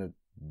something that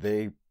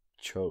they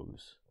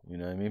chose. You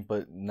know what I mean?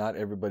 But not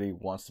everybody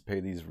wants to pay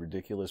these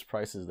ridiculous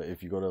prices that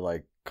if you go to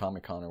like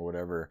Comic-Con or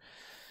whatever,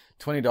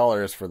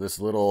 $20 for this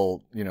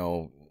little, you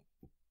know,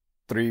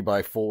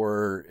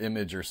 3x4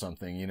 image or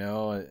something, you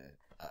know.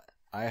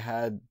 I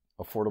had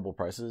affordable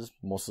prices.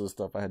 Most of the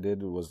stuff I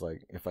did was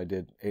like, if I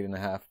did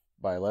 8.5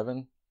 by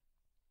 11,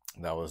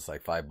 that was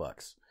like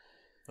 $5.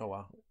 Oh,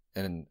 wow.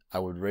 And I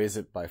would raise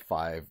it by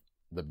 5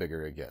 the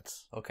bigger it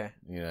gets. Okay.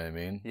 You know what I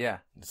mean? Yeah.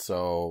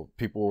 So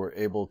people were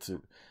able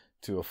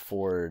to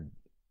afford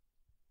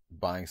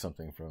buying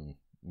something from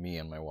me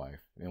and my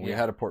wife. And we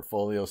had a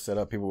portfolio set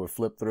up. People would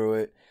flip through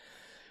it.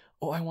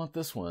 Oh, I want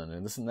this one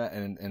and this and that.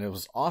 And it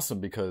was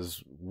awesome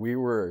because we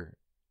were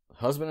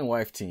husband and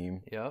wife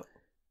team. Yep.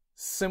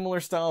 Similar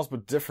styles,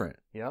 but different.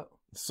 Yep.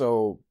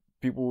 So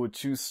people would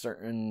choose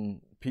certain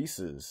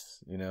pieces,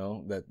 you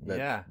know,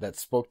 that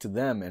spoke to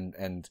them.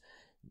 And,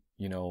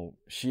 you know,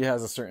 she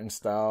has a certain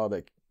style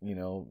that, you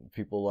know,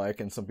 people like,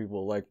 and some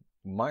people like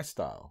my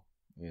style,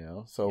 you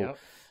know. So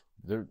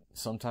there,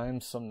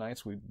 sometimes, some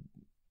nights we'd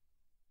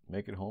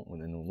make it home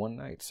within one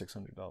night,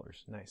 $600.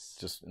 Nice.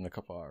 Just in a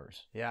couple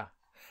hours. Yeah.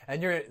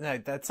 And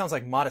that sounds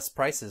like modest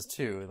prices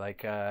too.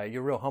 Like,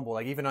 you're real humble.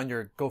 Like even on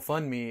your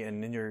GoFundMe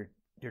and in your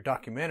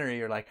documentary,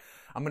 you're like,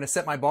 I'm going to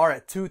set my bar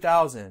at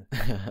 2,000.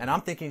 And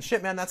I'm thinking,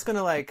 shit, man, that's going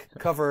to like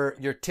cover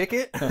your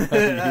ticket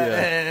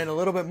and a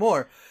little bit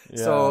more. Yeah.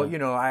 So, you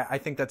know, I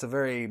think that's a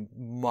very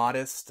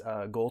modest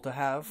goal to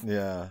have.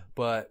 Yeah.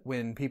 But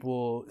when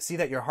people see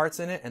that your heart's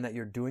in it and that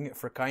you're doing it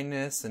for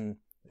kindness, and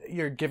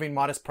you're giving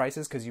modest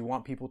prices because you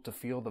want people to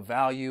feel the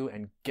value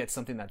and get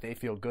something that they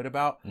feel good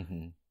about,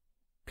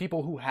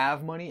 people who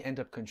have money end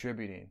up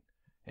contributing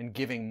and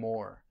giving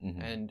more.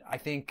 And I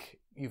think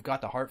you've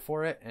got the heart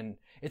for it, and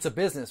it's a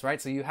business,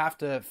 right? So you have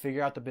to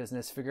figure out the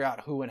business, figure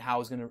out who and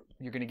how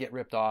you're gonna get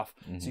ripped off,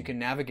 so you can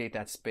navigate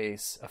that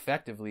space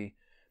effectively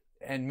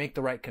and make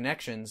the right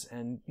connections.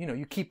 And you know,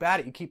 you keep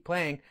at it, you keep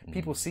playing.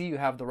 People see you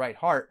have the right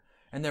heart,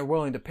 and they're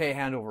willing to pay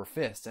hand over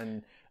fist.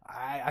 And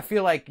I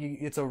feel like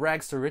it's a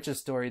rags to riches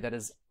story that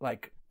is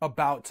like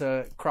about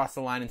to cross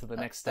the line into the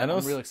next step.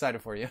 I'm really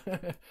excited for you.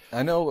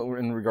 I know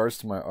in regards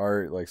to my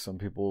art, like some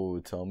people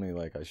would tell me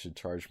like I should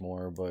charge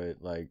more, but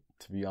like,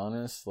 to be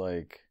honest,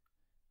 like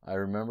I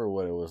remember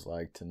what it was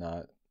like to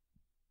not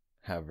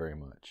have very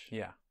much.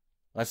 Yeah.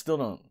 I still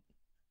don't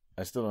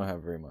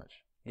have very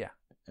much. Yeah.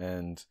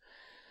 And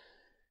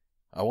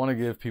I want to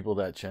give people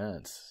that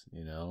chance,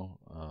 you know,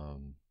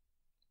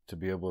 to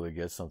be able to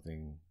get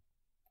something.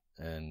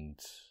 And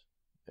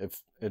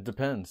if it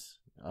depends.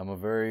 I'm a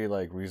very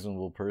like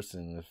reasonable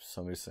person. If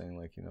somebody's saying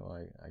like, you know,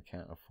 I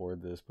can't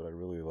afford this, but I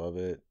really love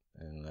it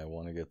and I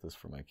want to get this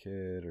for my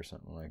kid or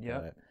something like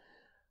that,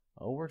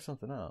 I'll work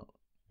something out.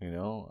 You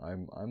know,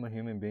 I'm a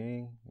human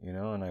being, you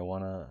know, and I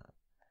want to,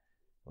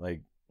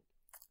 like,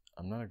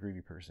 I'm not a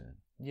greedy person.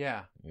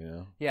 Yeah. You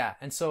know? Yeah.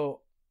 And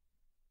so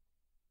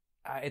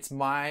it's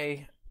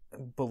my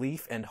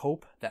belief and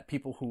hope that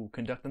people who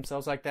conduct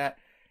themselves like that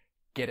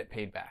get it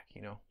paid back,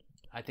 you know?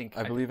 I think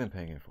I believe in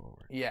paying it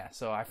forward. Yeah,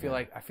 so I feel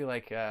like I feel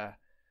like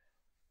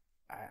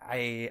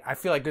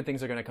good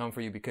things are going to come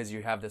for you because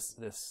you have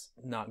this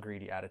not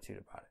greedy attitude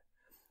about it.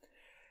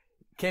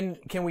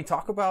 Can we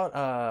talk about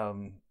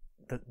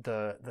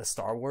the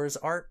Star Wars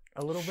art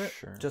a little bit?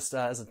 Sure. Just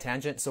as a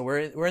tangent. So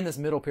we're in this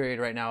middle period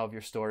right now of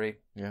your story.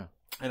 Yeah.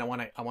 And I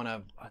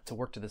want to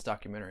work to this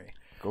documentary.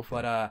 Go for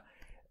it. But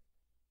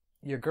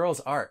your girl's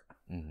art.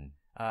 Mm-hmm.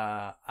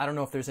 I don't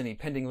know if there's any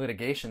pending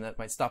litigation that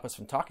might stop us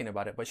from talking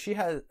about it, but she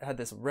had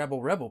this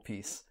Rebel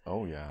piece.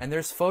 Oh yeah. And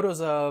there's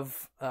photos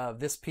of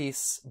this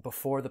piece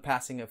before the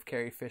passing of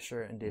Carrie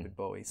Fisher and David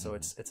Bowie. So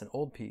it's an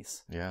old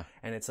piece. Yeah.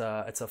 And it's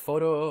a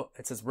photo.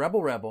 It says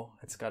Rebel.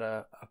 It's got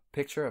a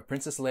picture of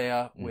Princess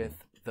Leia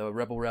with the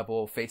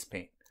Rebel face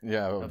paint.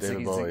 Yeah, of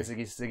David Bowie.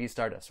 Ziggy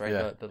Stardust, right?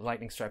 Yeah. The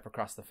lightning stripe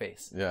across the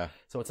face. Yeah.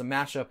 So it's a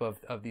mashup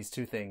of these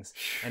two things.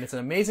 And it's an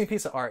amazing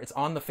piece of art. It's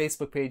on the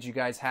Facebook page you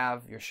guys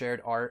have, your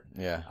shared art.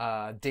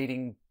 Yeah.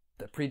 Predating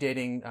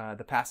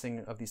the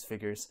passing of these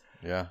figures.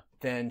 Yeah.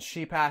 Then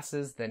she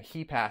passes, then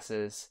he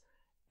passes,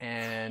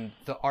 and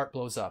the art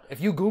blows up.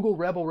 If you Google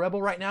Rebel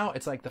right now,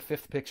 it's like the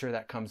 5th picture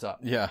that comes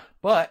up. Yeah.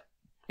 But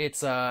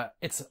it's a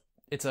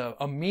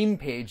meme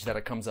page that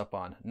it comes up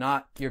on,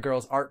 not your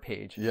girl's art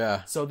page.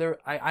 Yeah. So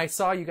I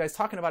saw you guys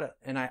talking about it,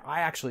 and I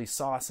actually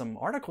saw some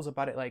articles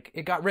about it. Like,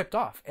 it got ripped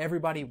off.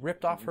 Everybody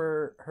ripped off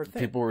her thing.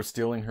 People were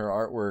stealing her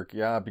artwork.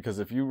 Yeah, because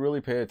if you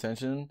really pay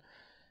attention,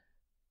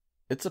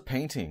 it's a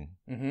painting.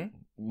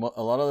 Mm-hmm.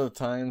 A lot of the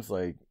times,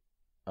 like,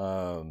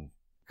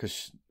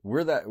 because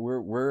we're I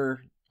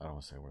don't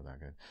want to say we're that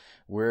good.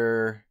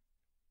 We're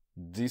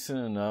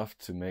decent enough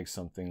to make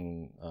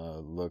something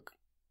look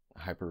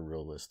hyper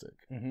realistic.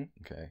 Mm-hmm.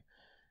 Okay.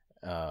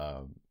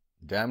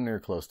 Damn near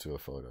close to a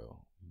photo,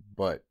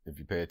 but if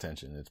you pay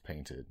attention, it's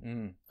painted.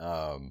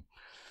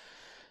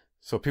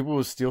 So people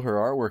would steal her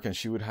artwork, and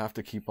she would have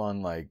to keep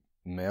on like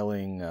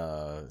mailing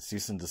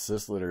cease and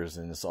desist letters,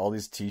 and it's all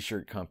these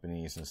t-shirt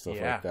companies and stuff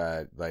like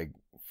that, like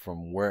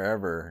from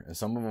wherever, and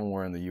some of them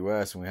were in the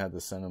US, and we had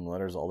to send them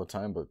letters all the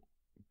time. But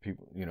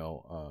people,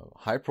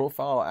 high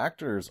profile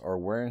actors are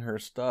wearing her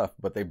stuff,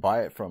 but they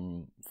buy it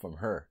from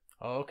her.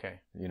 Oh, okay.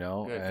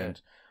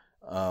 Good.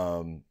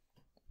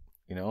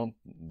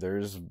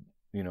 There's,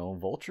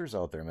 vultures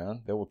out there,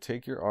 man. They will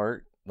take your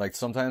art. Like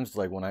sometimes,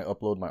 like when I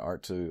upload my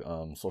art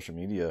to social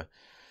media,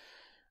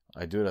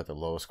 I do it at the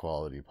lowest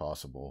quality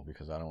possible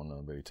because I don't want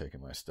nobody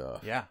taking my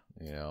stuff. Yeah.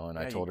 And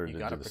I told her to do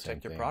the same thing. You got to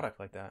protect your product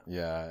like that.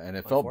 Yeah. And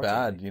it felt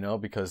bad,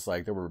 because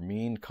like there were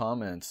mean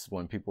comments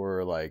when people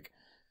were like,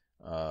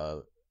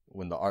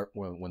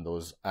 when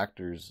those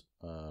actors,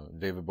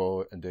 David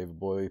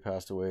Bowie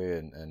passed away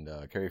and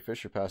Carrie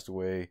Fisher passed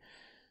away,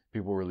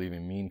 people were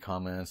leaving mean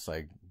comments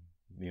like,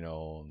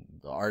 the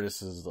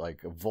artist is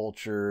like a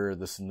vulture,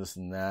 this and this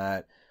and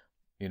that,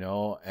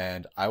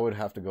 and I would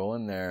have to go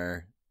in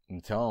there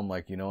and tell them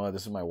like,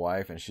 this is my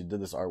wife, and she did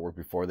this artwork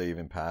before they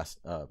even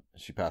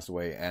she passed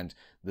away, and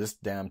this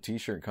damn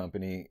t-shirt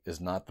company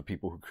is not the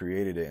people who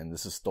created it, and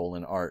this is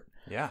stolen art.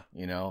 Yeah.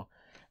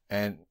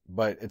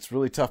 But it's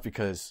really tough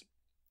because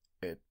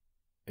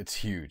it's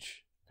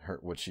huge,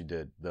 what she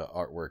did, the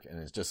artwork, and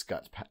it just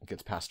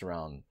gets passed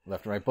around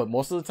left and right. But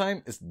most of the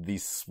time, it's the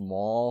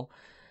small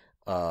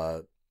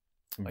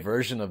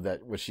version of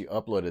that what she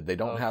uploaded. They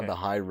don't have the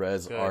high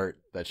res art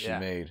that she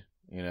made.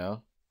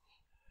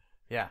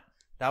 Yeah,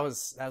 that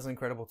was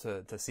incredible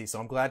to see. So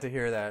I'm glad to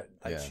hear that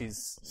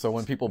she's. So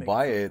when people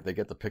buy it, they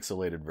get the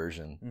pixelated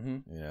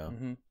version.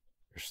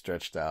 Or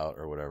stretched out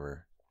or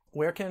whatever.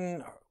 Where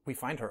can we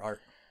find her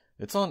art?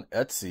 It's on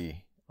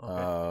Etsy.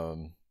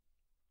 Okay.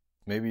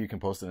 Maybe you can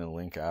post it in a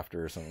link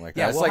after or something like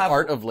that. It's like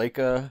Art of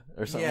Leica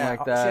or something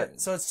like that.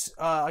 So it's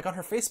like on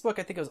her Facebook,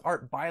 I think it was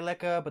Art by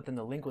Leica, but then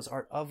the link was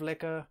Art of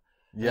Leica.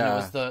 Yeah. And it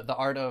was the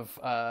art of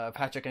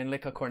Patrick and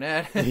Leica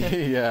Cornett.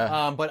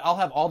 Yeah. But I'll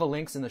have all the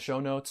links in the show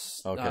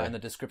notes, in the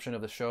description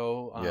of the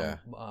show,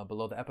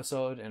 below the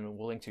episode, and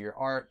we'll link to your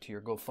art, to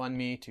your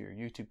GoFundMe, to your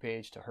YouTube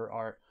page, to her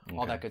art. Okay.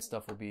 All that good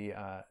stuff will be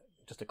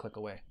just a click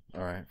away.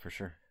 All right, for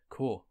sure.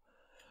 Cool.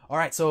 All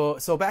right, so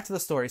back to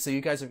the story. So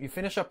you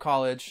finish up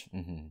college.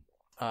 Mm-hmm.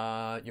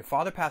 Your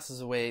father passes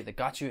away. They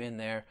got you in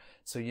there.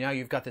 So now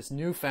you've got this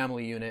new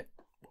family unit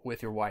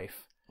with your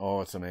wife.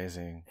 Oh, it's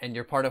amazing. And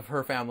you're part of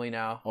her family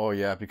now. Oh,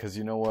 yeah, because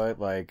you know what?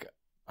 Like,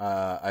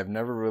 I've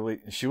never really...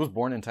 She was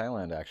born in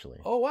Thailand, actually.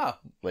 Oh, wow.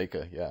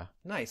 Leica, yeah.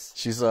 Nice.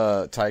 She's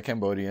Thai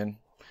Cambodian.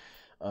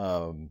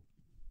 Amazing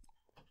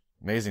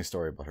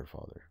story about her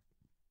father.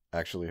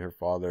 Actually, her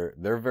father...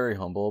 They're very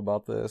humble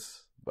about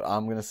this, but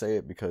I'm going to say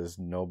it because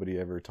nobody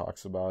ever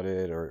talks about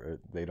it, or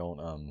they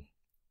don't...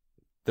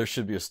 There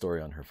should be a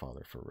story on her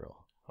father, for real.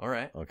 All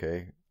right.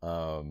 Okay.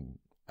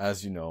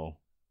 As you know,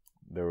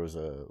 there was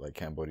a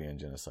Cambodian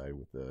genocide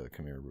with the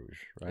Khmer Rouge,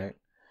 right?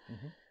 Yeah.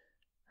 Mm-hmm.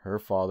 Her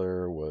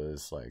father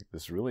was like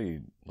this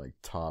really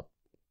top,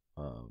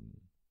 I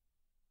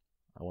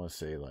want to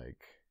say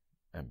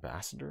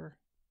ambassador.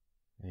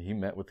 He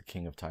met with the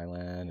King of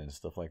Thailand and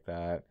stuff like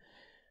that.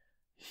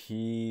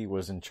 He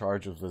was in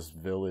charge of this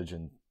village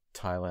in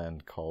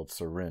Thailand called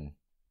Sarin,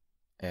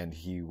 and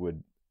he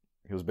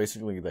he was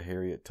basically the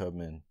Harriet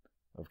Tubman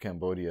of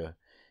Cambodia.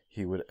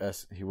 He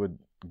would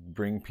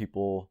bring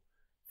people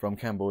from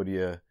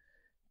Cambodia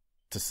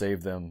to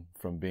save them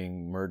from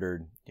being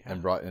murdered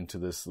and brought into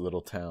this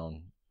little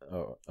town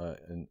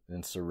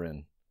in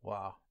Surin.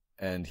 Wow.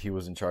 And he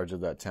was in charge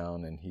of that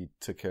town, and he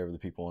took care of the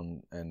people,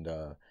 and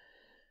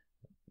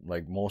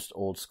like most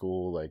old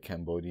school like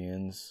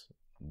Cambodians,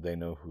 they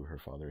know who her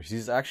father is.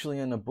 He's actually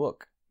in a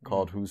book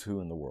called Who's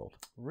Who in the World.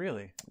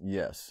 Really?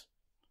 Yes.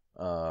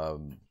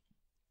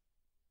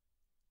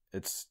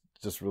 It's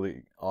just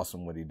really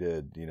awesome what he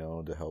did, you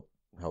know, to help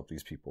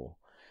these people.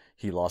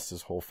 He lost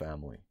his whole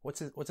family. What's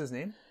his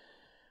name?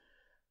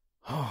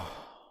 Oh,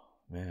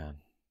 man.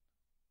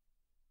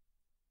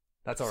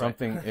 That's all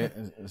something, right.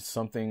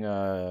 Something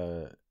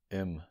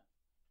M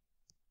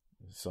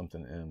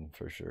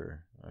for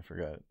sure. I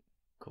forgot.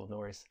 Cool, no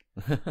worries.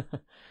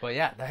 But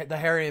yeah, the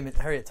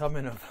Harriet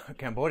Tubman of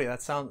Cambodia.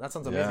 That sounds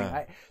amazing.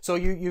 Yeah. So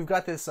you've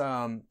got this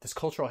this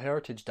cultural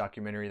heritage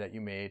documentary that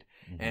you made,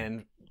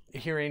 and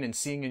hearing and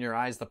seeing in your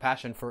eyes the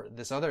passion for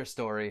this other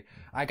story,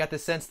 I got the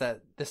sense that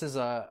this is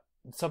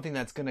something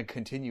that's going to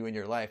continue in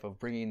your life, of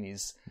bringing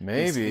these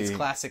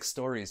classic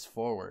stories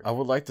forward. I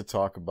would like to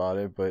talk about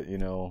it, but you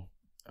know,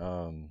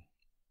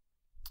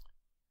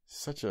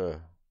 such a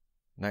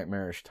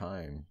nightmarish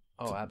time.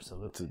 Oh,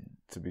 absolutely.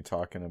 To be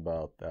talking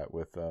about that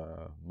with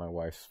my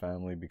wife's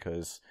family,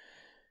 because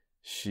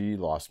she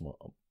lost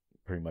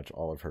pretty much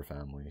all of her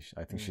family.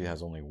 I think she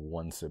has only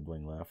one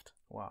sibling left.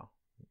 Wow.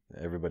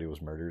 Everybody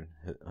was murdered.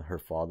 Her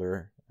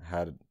father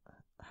had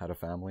a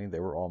family.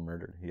 They were all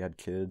murdered. He had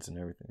kids and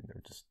everything. They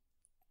were just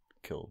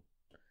killed.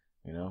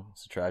 You know,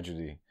 it's a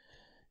tragedy.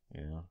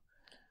 You know.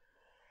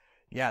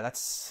 Yeah,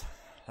 that's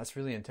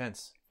really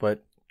intense.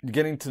 But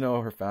getting to know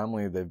her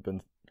family,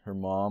 her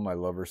mom, I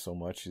love her so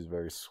much. She's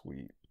very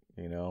sweet,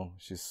 you know.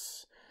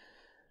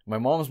 My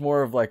mom's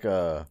more of like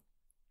a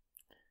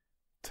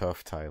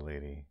tough Thai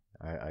lady.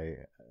 I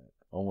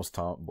almost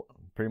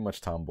pretty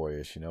much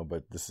tomboyish, you know.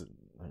 But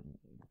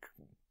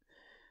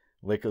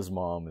Leika's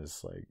mom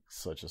is like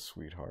such a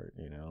sweetheart,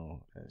 you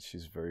know. And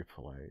she's very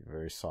polite,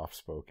 very soft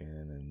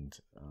spoken, and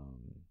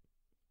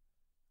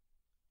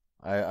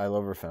I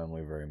love her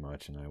family very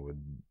much, and I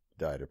would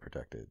die to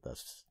protect it.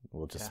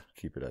 We'll just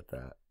keep it at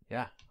that.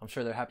 Yeah, I'm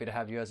sure they're happy to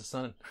have you as a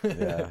son.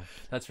 Yeah.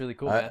 That's really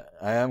cool, man.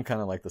 I am kind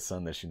of like the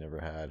son that she never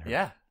had.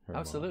 Her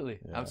absolutely.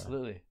 Mom. Yeah.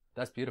 Absolutely.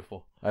 That's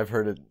beautiful. I've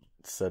heard it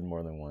said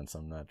more than once.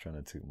 I'm not trying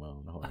to toot my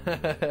own horn.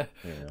 But,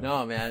 you know.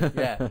 No, man.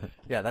 Yeah.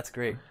 Yeah, that's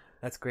great.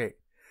 That's great.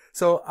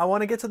 So I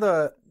want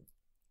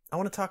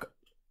to talk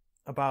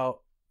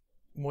about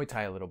Muay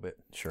Thai a little bit.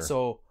 Sure.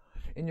 So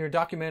in your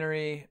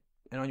documentary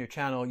and on your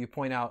channel, you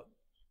point out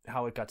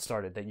how it got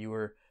started, that you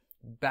were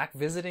back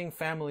visiting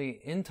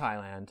family in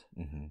Thailand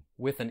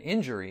with an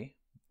injury,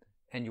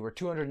 and you were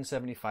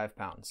 275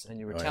 pounds, and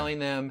you were telling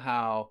them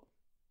how,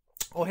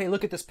 oh, hey,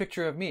 look at this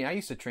picture of me. I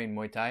used to train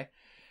Muay Thai.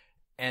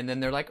 And then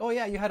they're like, oh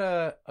yeah, you had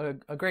a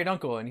great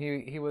uncle, and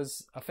he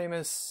was a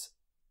famous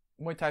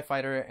Muay Thai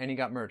fighter, and he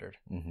got murdered.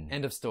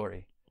 End of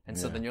story. And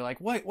so then you're like,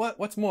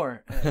 what's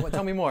more?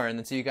 Tell me more. And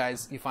then so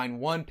you find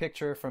one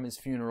picture from his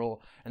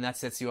funeral, and that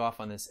sets you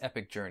off on this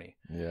epic journey.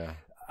 Yeah.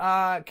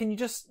 Can you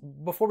just,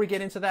 before we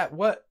get into that,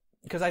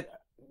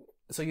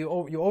 so you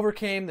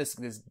overcame this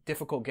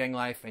difficult gang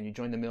life, and you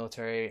joined the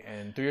military,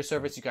 and through your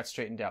service you got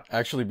straightened out.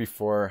 Actually,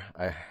 before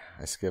I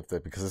skipped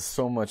it, because there's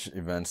so much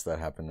events that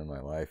happened in my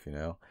life, you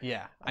know.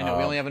 Yeah, I know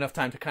we only have enough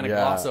time to kind of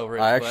gloss over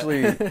it. I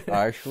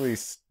actually,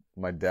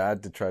 my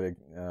dad, to try to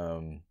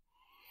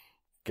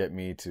get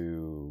me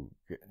to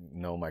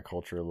know my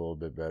culture a little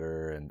bit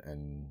better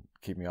and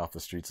keep me off the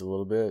streets a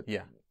little bit.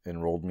 Yeah,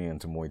 enrolled me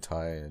into Muay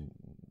Thai in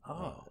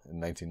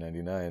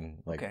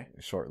 1999,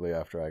 shortly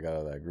after I got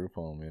out of that group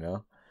home, you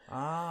know.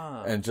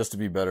 And just to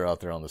be better out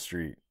there on the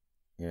street,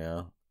 you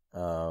know.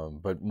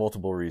 But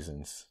multiple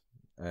reasons.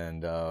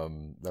 And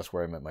that's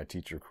where I met my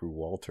teacher, Crew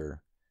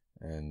Walter.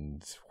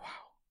 And wow,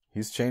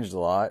 he's changed a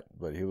lot,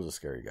 but he was a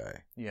scary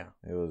guy. Yeah.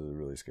 It was a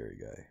really scary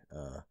guy.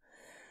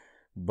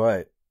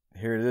 But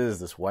here it is,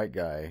 this white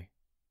guy,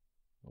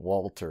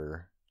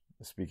 Walter,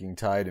 speaking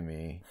Thai to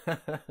me,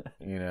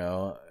 you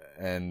know,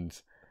 and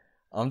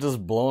I'm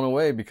just blown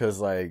away because,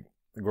 like,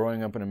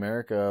 growing up in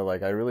America,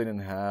 like, I really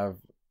didn't have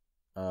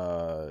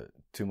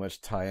too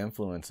much Thai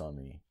influence on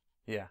me.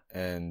 Yeah.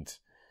 And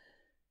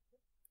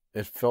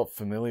it felt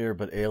familiar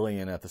but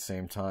alien at the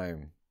same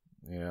time,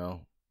 you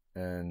know?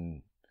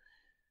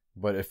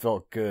 But it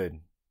felt good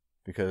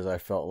because I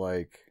felt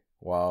like,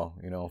 wow,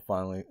 you know,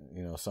 finally,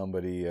 you know,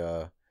 somebody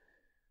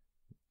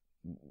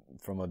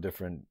from a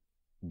different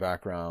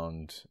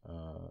background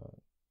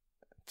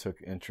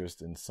took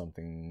interest in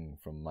something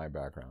from my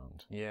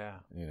background. Yeah.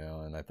 You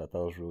know, and I thought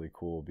that was really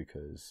cool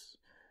because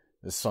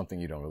it's something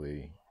you don't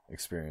really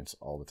experience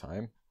all the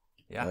time.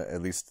 Yeah.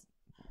 At least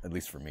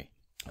for me.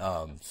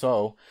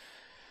 So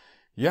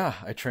yeah,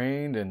 I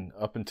trained, and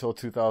up until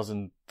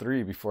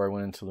 2003, before I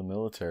went into the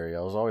military,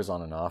 I was always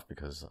on and off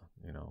because,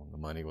 you know, the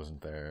money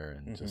wasn't there,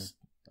 and just,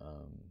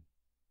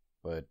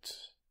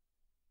 but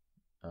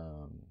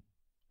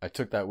I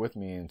took that with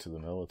me into the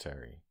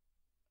military,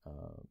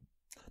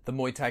 The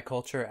Muay Thai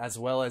culture, as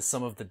well as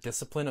some of the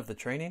discipline of the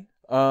training?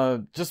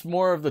 Just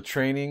more of the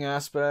training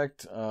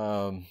aspect.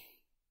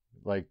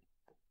 Like,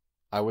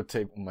 I would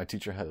take, my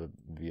teacher had a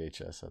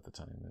VHS at the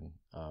time,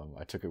 and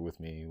I took it with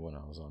me when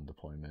I was on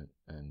deployment,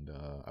 and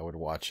I would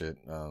watch it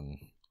on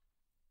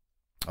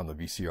the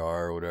VCR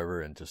or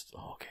whatever, and just,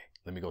 okay,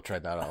 let me go try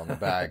that out on the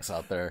bags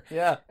out there.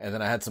 Yeah. And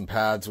then I had some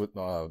pads with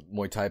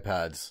Muay Thai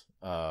pads,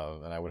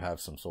 and I would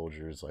have some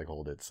soldiers like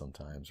hold it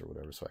sometimes or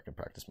whatever, so I can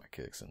practice my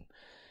kicks and,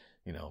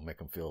 you know, make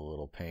them feel a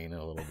little pain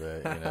a little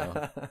bit, you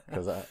know,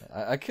 because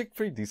I kick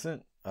pretty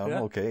decent. I'm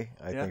okay.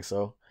 I think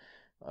so.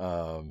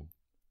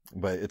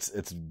 But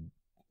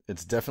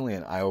it's definitely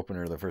an eye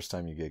opener the first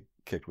time you get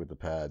kicked with the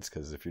pads,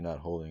 because if you're not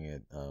holding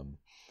it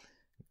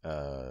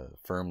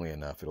firmly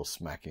enough, it'll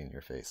smack you in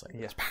your face like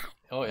this.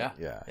 Oh yeah.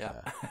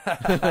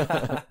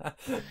 Yeah.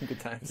 Good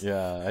times.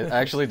 Yeah, I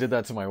actually did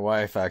that to my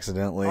wife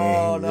accidentally.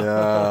 Oh no.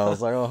 Yeah, I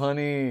was like, "Oh,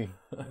 honey,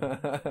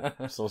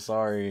 I'm so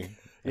sorry."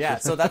 Yeah,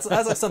 so that's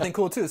like something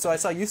cool too. So I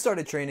saw you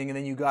started training, and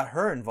then you got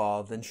her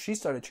involved, and she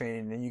started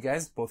training, and you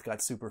guys both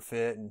got super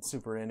fit and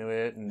super into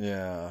it, and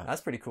yeah,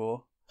 that's pretty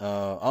cool.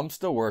 I'm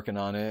still working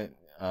on it.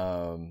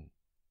 I'm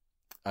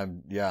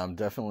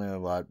definitely a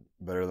lot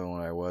better than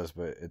when I was,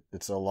 but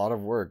it's a lot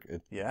of work.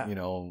 You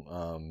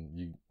know,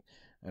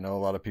 I know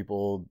a lot of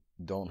people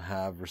don't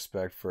have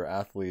respect for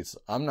athletes.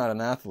 I'm not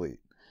an athlete.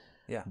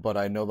 Yeah. But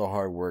I know the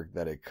hard work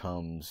that it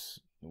comes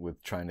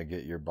with trying to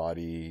get your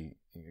body,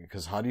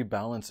 because how do you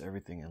balance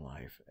everything in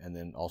life and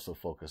then also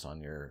focus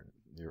on your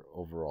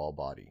overall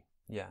body?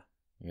 Yeah.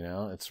 You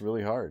know, it's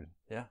really hard.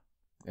 Yeah.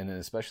 And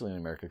especially in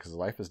America, because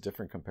life is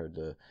different compared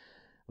to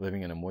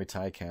living in a Muay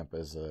Thai camp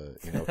as a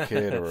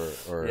kid or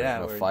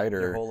a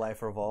fighter. Your whole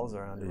life revolves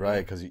around it.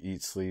 Right, because you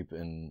eat, sleep,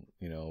 and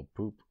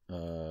poop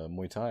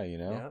Muay Thai. You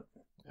know, Yep.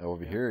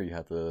 Over here you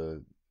have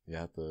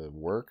to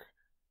work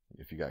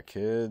if you got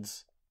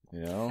kids. You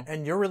know,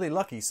 and you're really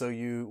lucky. So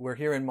we're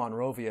here in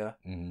Monrovia,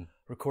 mm-hmm.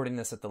 recording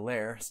this at the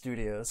Lair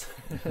Studios,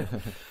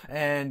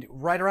 and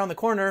right around the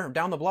corner,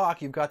 down the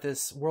block, you've got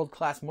this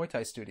world-class Muay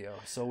Thai studio.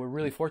 So we're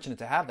really fortunate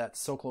to have that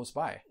so close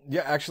by.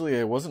 Yeah, actually,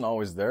 it wasn't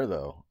always there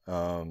though.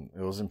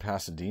 It was in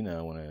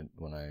Pasadena when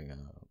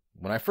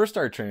I first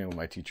started training with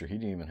my teacher. He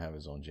didn't even have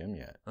his own gym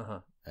yet,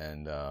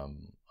 and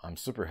I'm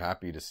super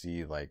happy to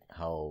see like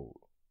how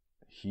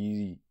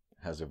he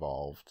has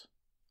evolved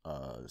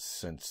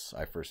since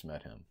I first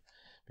met him.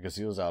 Because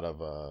he was out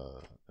of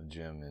a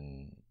gym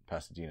in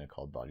Pasadena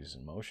called Bodies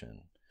in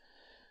Motion.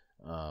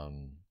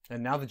 And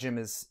now the gym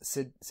is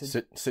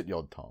Sit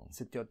Yod Tong.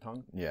 Sit Yod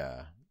Tong?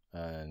 Yeah.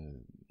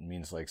 And it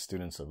means like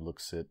students of Luk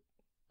Sit,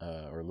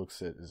 or Luk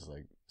Sit is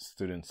like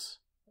students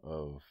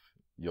of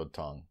Yod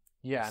Tong.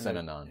 Yeah.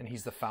 And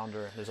he's the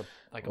founder. There's a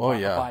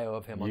bio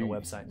of him on the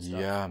website and stuff.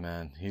 Yeah,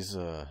 man. He's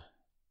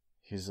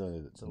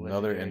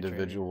another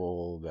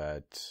individual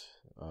that,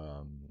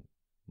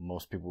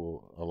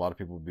 a lot of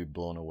people would be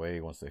blown away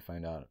once they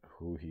find out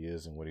who he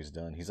is and what he's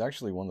done. He's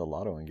actually won the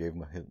lotto and gave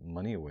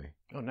money away.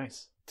 Oh,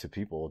 nice. To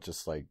people,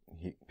 just like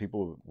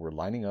people were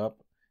lining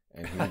up,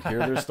 and he would hear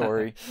their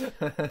story,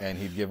 and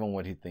he'd give them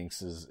what he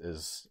thinks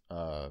is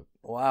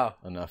wow,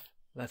 enough.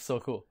 That's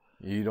so cool.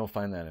 You don't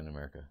find that in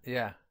America.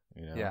 Yeah.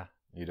 You know? Yeah.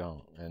 You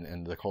don't,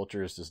 and the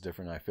culture is just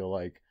different. I feel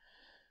like,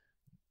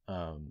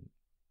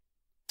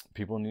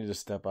 people need to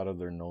step out of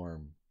their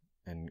norm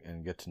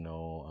and get to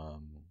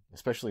know,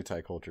 especially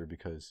Thai culture,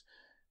 because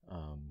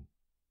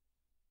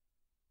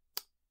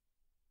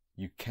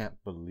you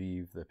can't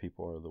believe that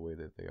people are the way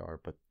that they are,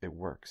 but it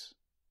works.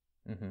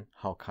 Mm-hmm.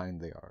 How kind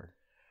they are.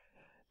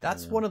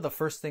 That's one of the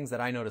first things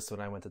that I noticed when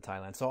I went to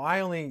Thailand. So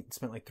I only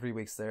spent like 3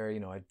 weeks there.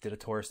 I did a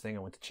tourist thing. I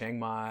went to Chiang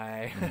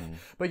Mai. Mm-hmm.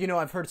 But,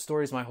 I've heard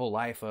stories my whole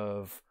life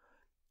of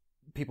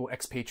people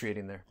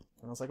expatriating there.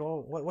 And I was like,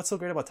 oh, what's so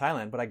great about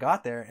Thailand? But I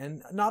got there,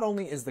 and not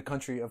only is the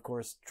country, of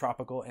course,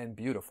 tropical and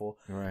beautiful,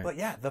 right. But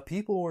yeah, the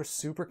people were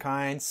super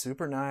kind,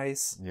 super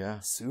nice, yeah,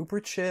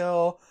 super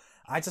chill.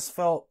 I just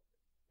felt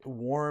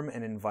warm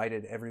and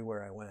invited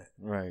everywhere I went.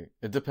 Right.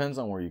 It depends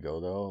on where you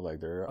go, though. Like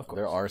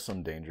there are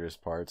some dangerous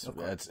parts.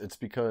 It's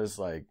because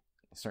like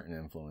certain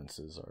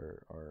influences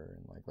are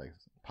in like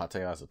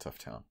Pattaya is a tough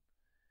town,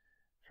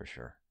 for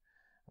sure.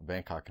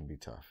 Bangkok can be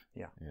tough.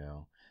 Yeah.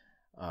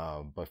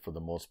 But for the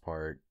most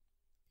part,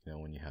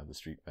 when you have the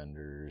street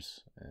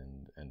vendors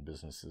and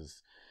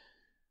businesses,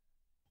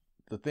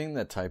 the thing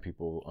that Thai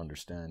people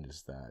understand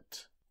is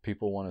that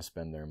people want to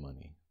spend their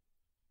money.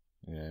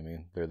 You know what I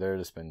mean? They're there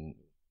to spend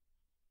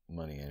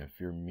money, and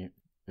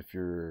if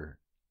you're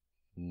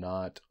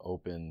not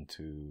open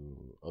to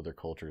other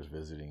cultures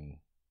visiting,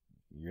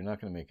 you're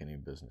not going to make any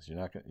business. You're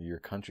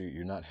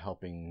not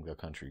helping the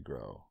country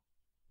grow.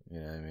 You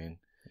know what I mean?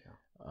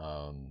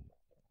 Yeah.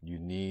 You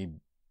need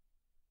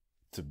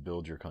to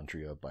build your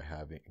country up by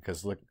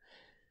because look,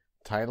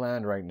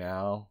 Thailand right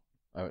now,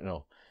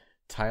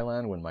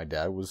 Thailand when my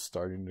dad was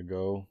starting to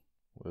go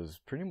was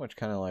pretty much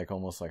kind of like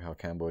almost like how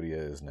Cambodia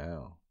is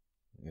now.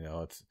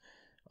 It's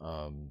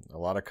a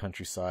lot of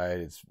countryside.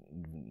 It's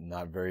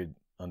not very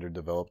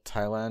underdeveloped.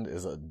 Thailand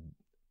is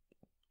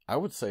I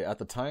would say at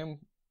the time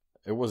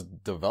it was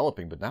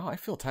developing, but now I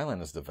feel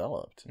Thailand is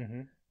developed.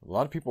 Mm-hmm. A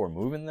lot of people are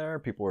moving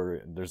there.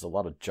 There's a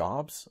lot of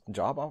job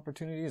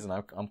opportunities,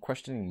 and I'm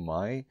questioning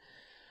my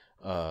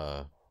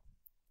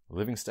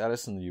living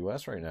status in the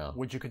U.S. right now.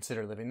 Would you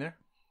consider living there?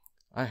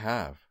 I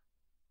have,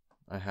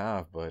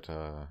 but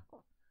the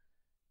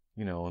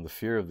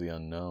fear of the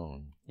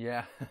unknown.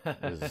 Yeah,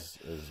 is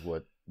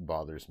what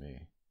bothers me.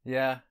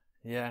 Yeah.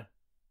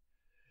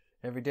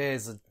 Every day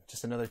is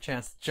just another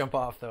chance to jump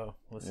off, though.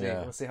 We'll see.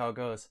 Yeah. We'll see how it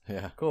goes.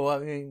 Yeah. Cool. I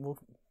mean, we'll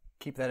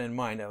keep that in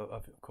mind,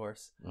 of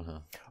course. Uh-huh.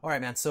 All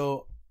right, man.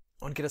 So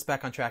I want to get us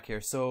back on track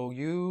here. So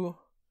you're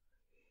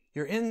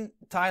in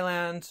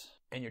Thailand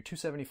and you're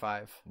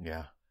 275.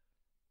 Yeah.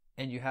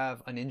 And you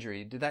have an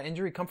injury. Did that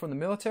injury come from the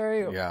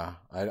military? Or? Yeah.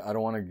 I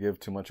don't want to give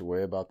too much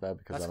away about that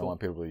because That's I don't cool.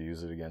 want people to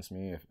use it against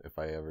me if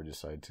I ever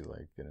decide to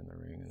like get in the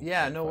ring.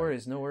 Yeah. No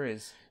worries.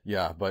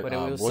 Yeah, but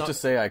we'll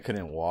just say I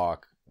couldn't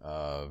walk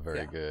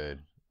very good.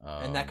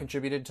 And that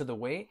contributed to the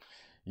weight?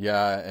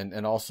 Yeah,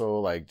 and also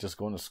like just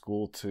going to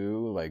school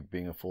too, like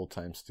being a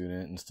full-time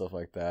student and stuff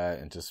like that,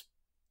 and just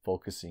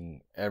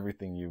focusing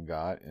everything you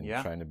got and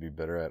trying to be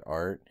better at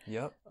art.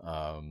 Yep.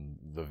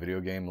 The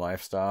video game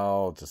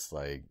lifestyle, just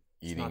like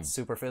eating. It's not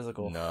super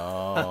physical.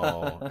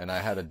 No. And I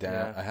had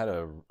I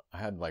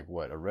had like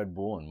a Red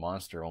Bull and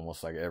Monster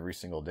almost like every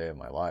single day of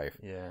my life.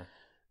 Yeah.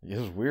 It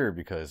was weird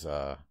because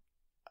I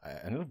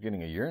ended up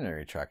getting a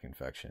urinary tract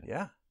infection.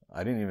 Yeah.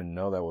 I didn't even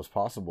know that was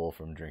possible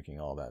from drinking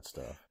all that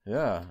stuff.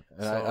 Yeah,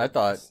 and so, I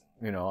thought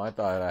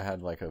I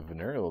had like a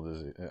venereal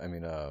disease. I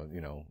mean,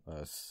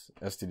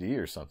 STD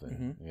or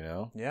something.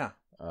 Mm-hmm. Yeah.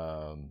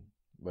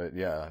 But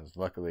yeah,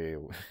 luckily I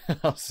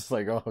was just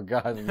like, oh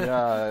god,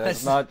 yeah,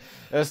 it's not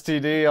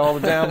STD. All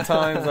the damn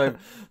times I've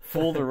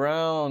fooled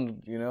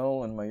around,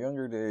 in my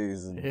younger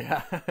days, and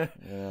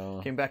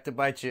came back to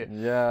bite you.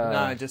 Yeah.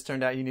 No, it just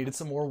turned out you needed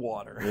some more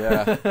water.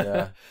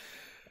 Yeah.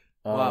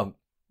 Wow.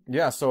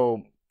 Yeah.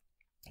 So.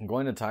 I'm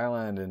going to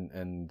Thailand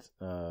and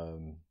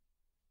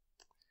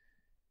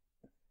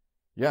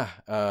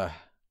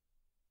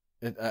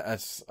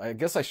I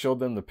guess I showed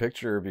them the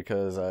picture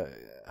because I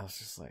was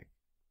just like,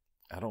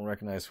 I don't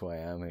recognize who I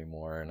am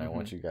anymore, and I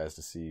want you guys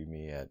to see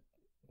me at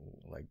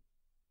like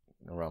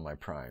around my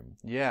prime.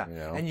 Yeah.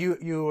 And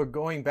you were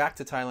going back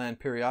to Thailand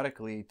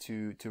periodically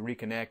to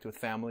reconnect with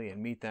family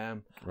and meet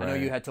them. Right. I know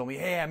you had told me,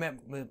 hey, I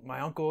met with my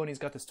uncle and he's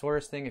got this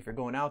tourist thing. If you're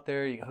going out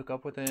there, you can hook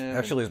up with him.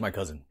 Actually, it's my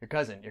cousin. Your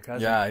cousin.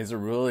 Yeah, he's a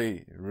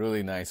really,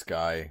 really nice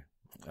guy.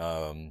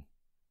 His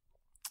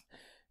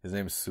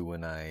name is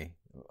Suanai,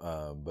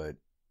 but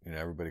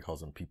everybody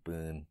calls him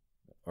Pipun,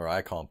 or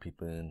I call him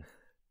Pipun,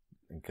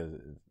 because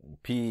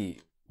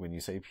P, when you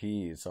say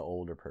P, it's an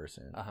older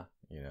person.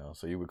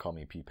 So you would call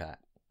me P-Pat.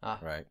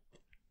 Right.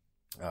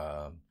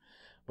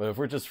 But if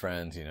we're just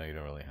friends, you don't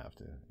really have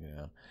to,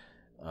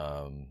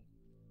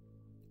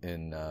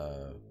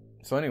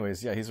 so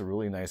anyways, yeah, he's a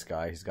really nice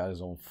guy. He's got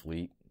his own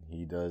fleet.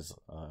 He does,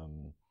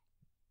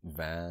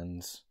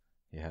 vans.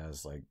 He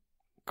has like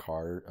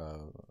car,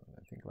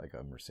 I think like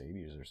a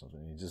Mercedes or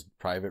something. He just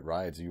private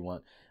rides. You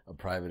want a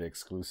private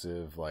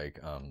exclusive, like,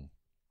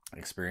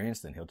 experience,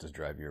 then he'll just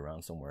drive you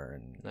around somewhere.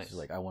 And he's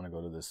like, I want to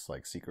go to this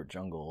like secret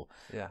jungle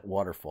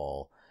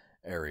waterfall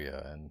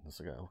area, and it's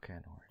like, okay, I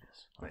know where it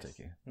is. I'll take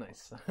you.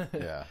 Nice.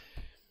 Yeah.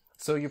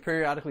 So you're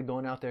periodically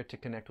going out there to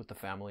connect with the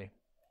family.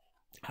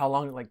 How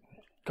long? Like a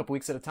couple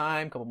weeks at a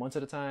time, couple months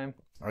at a time?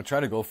 I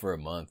try to go for a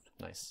month.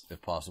 Nice.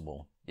 If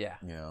possible. Yeah.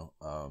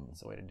 That's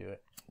the way to do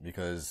it.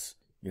 Because,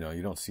 you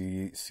don't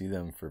see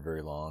them for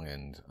very long,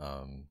 and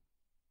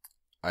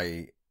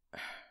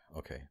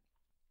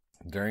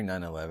during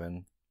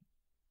 9/11,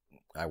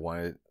 I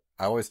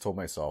always told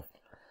myself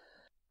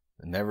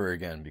never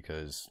again,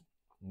 because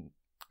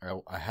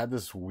I had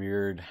this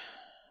weird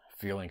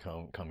feeling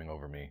coming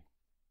over me,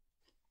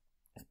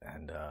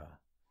 and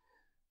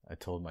I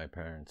told my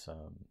parents, I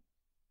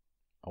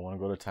want to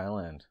go to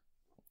Thailand.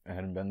 I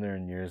hadn't been there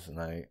in years, and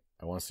I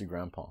want to see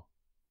Grandpa.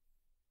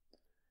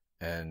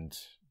 And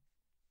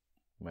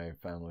my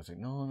family was like,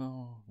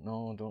 no,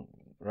 don't.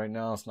 Right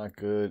now, it's not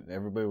good.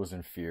 Everybody was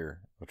in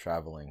fear of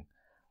traveling,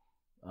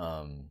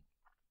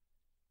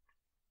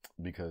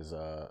 because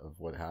of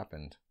what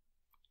happened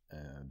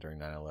during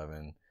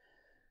 9/11.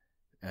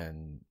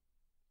 And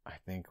I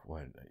think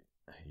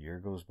a year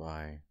goes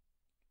by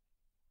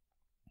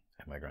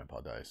and my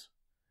grandpa dies.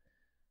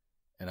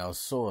 And I was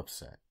so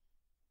upset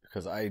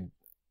because I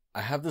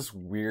have this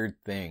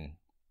weird thing.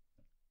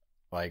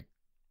 Like,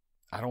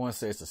 I don't want to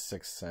say it's a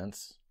sixth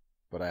sense,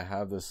 but I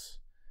have this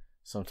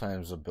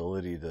sometimes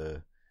ability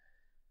to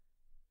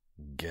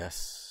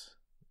guess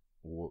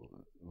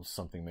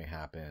something may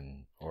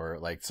happen, or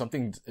like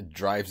something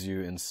drives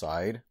you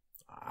inside.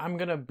 I'm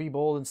going to be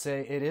bold and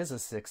say it is a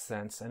sixth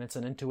sense, and it's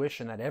an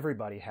intuition that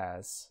everybody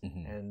has.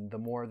 Mm-hmm. And the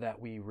more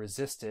that we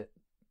resist it,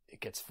 it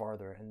gets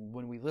farther. And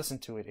when we listen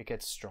to it, it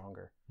gets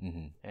stronger.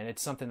 Mm-hmm. And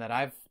it's something that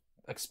I've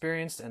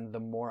experienced, and the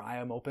more I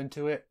am open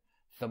to it,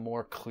 the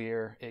more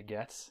clear it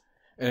gets.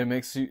 And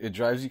it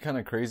drives you kind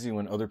of crazy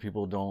when other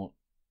people don't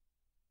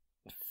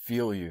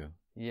feel you.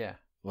 Yeah.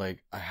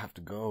 Like, I have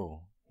to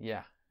go.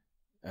 Yeah.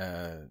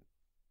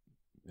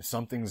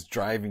 something's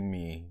driving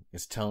me.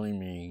 It's telling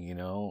me, you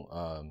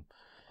know.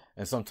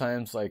 And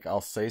sometimes like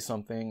I'll say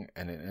something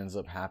and it ends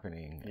up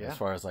happening. Yeah. As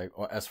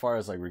far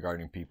as like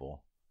regarding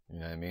people, you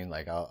know what I mean?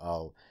 Like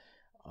I'll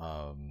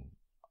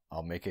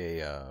make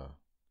a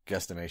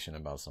guesstimation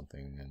about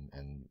something,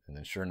 and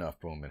then sure enough,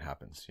 boom, it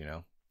happens. You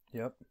know.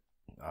 Yep.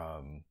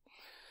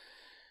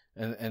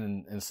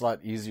 And it's a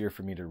lot easier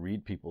for me to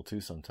read people too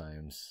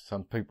sometimes.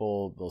 Some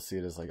people, they'll see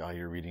it as like, oh,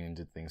 you're reading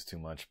into things too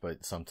much.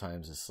 But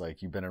sometimes it's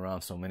like you've been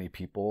around so many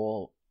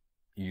people,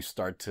 you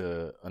start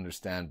to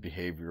understand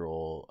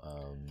behavioral.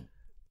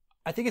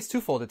 I think it's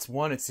twofold. It's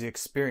one, it's the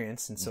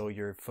experience. And so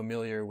you're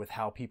familiar with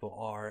how people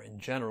are in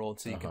general.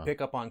 So you can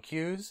pick up on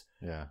cues.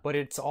 Yeah. But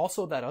it's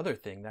also that other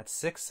thing, that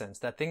sixth sense,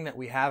 that thing that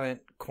we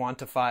haven't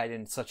quantified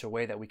in such a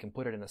way that we can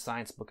put it in a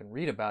science book and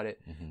read about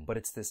it. But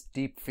it's this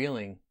deep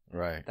feeling.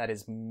 Right. That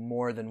is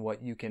more than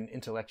what you can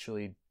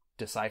intellectually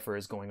decipher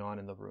is going on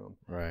in the room.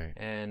 Right.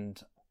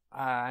 And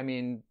I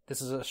mean,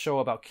 this is a show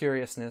about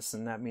curiousness,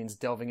 and that means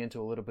delving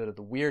into a little bit of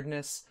the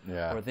weirdness,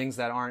 or things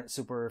that aren't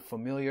super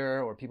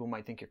familiar, or people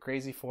might think you're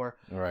crazy for,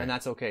 and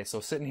that's okay. So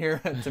sitting here,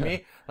 to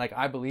me, like,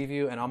 I believe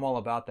you, and I'm all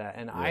about that.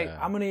 And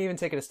I'm going to even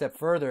take it a step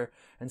further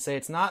and say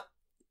it's not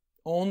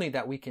only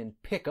that we can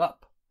pick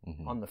up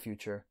on the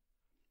future,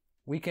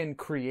 we can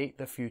create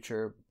the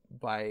future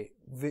by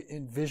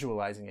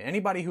visualizing it.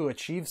 Anybody who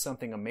achieves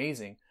something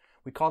amazing,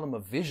 we call them a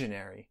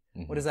visionary.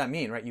 What does that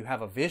mean, right? You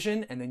have a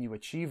vision and then you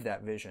achieve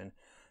that vision.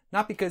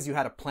 Not because you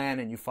had a plan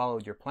and you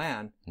followed your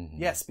plan.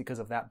 Yes, because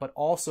of that, but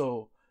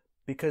also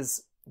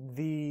because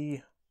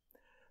the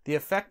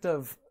effect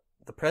of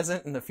the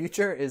present and the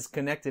future is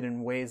connected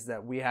in ways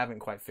that we haven't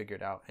quite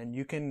figured out. And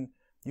you can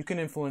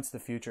influence the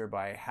future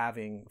by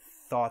having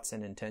thoughts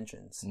and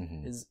intentions,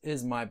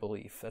 is my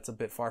belief. That's a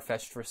bit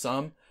far-fetched for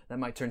some. That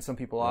might turn some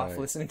people off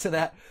listening to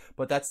that,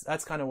 but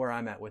that's kind of where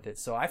I'm at with it.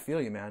 So I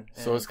feel you, man.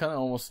 So it's kind of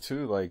almost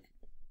too like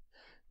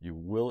you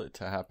will it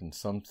to happen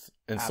some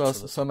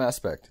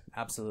aspect.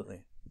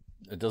 Absolutely.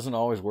 It doesn't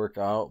always work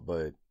out,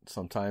 but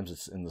sometimes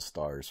it's in the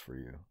stars for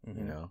you,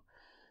 you know?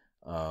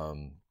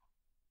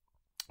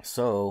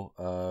 So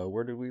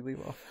where did we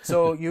leave off?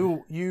 So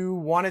you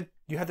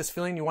had this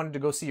feeling you wanted to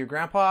go see your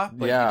grandpa,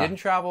 but you didn't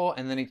travel,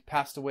 and then he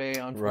passed away,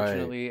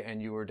 unfortunately,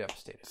 and you were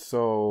devastated.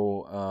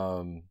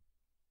 So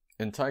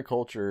in Thai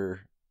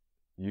culture,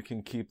 you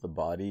can keep the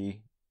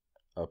body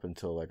up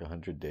until like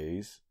 100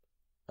 days,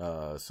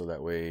 so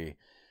that way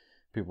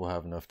people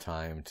have enough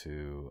time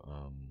to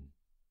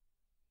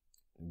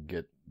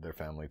get their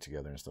family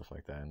together and stuff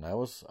like that. And I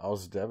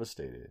was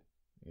devastated,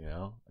 you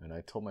know, and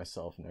I told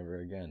myself never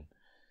again.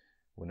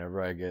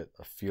 Whenever I get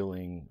a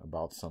feeling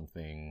about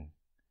something,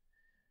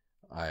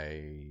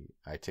 I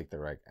take the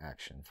right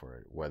action for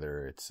it,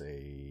 whether it's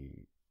a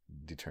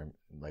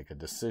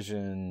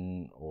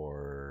decision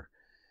or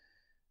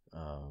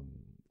how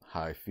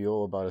I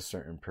feel about a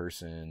certain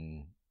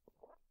person.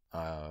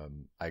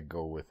 I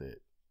go with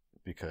it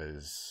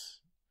because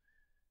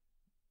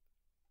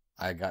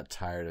I got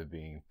tired of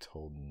being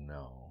told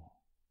no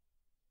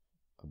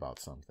about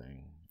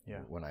something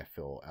when I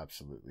feel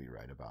absolutely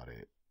right about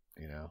it,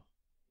 you know?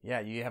 Yeah,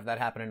 you have that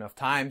happen enough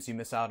times, you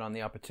miss out on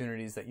the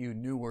opportunities that you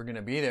knew were going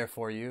to be there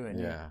for you, and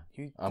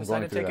you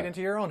decided to take it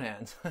into your own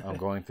hands. I'm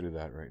going through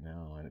that right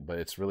now, but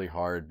it's really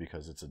hard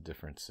because it's a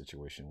different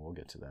situation. We'll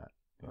get to that.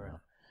 You know?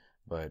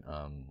 But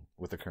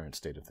with the current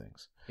state of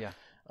things. Yeah.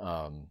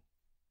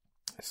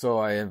 So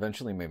I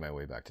eventually made my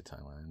way back to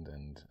Thailand,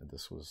 and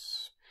this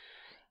was,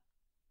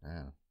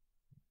 it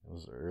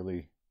was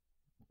early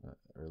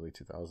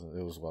 2000.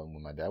 It was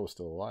when my dad was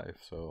still alive,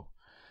 so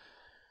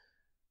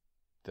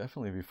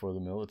definitely before the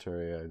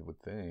military, I would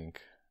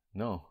think.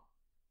 No,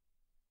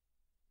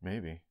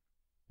 maybe,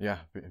 yeah,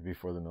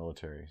 before the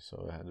military.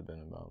 So it had to have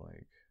been about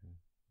like,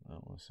 I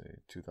don't want to say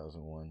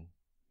 2001,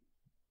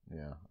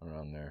 yeah,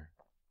 around there,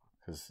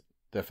 because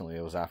definitely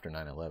it was after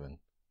 9/11.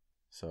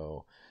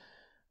 So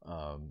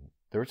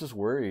they were just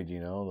worried, you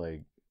know,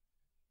 like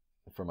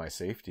for my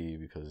safety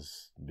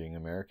because being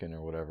American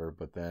or whatever.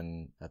 But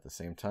then at the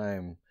same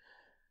time,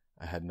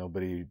 I had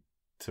nobody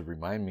to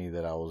remind me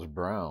that I was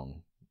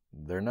brown.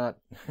 They're not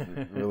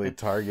really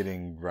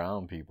targeting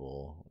brown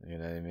people, you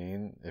know what I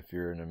mean? If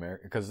you're an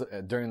American, because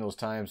during those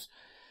times,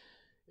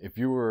 if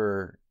you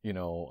were, you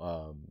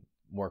know,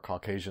 more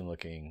Caucasian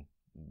looking,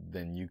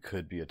 then you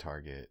could be a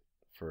target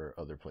for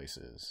other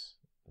places.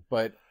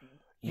 But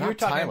you're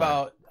talking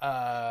about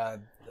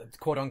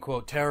quote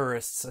unquote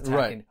terrorists attacking.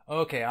 Right.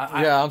 Okay.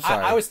 I'm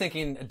sorry. I was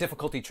thinking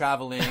difficulty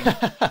traveling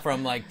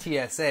from like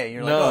TSA.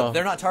 You're like, oh,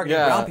 they're not targeting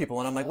brown people.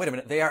 And I'm like, wait a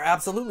minute. They are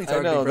absolutely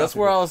targeting brown people. That's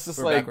where I was just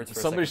like,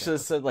 somebody should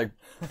have said like,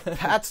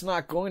 Pat's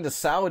not going to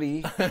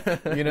Saudi.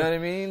 You know what I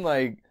mean?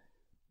 Like,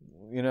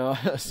 you know,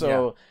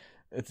 so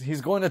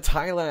he's going to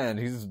Thailand.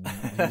 He's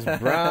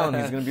brown.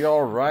 He's going to be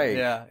all right.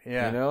 Yeah.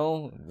 You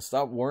know,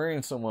 stop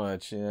worrying so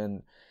much.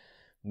 And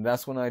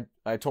that's when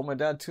I told my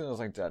dad too. I was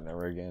like, Dad,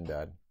 never again,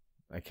 Dad.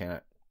 I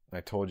can't. I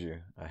told you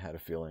I had a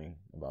feeling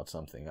about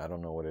something. I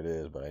don't know what it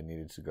is, but I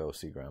needed to go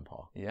see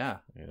Grandpa. Yeah.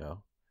 You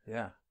know?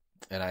 Yeah.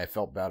 And I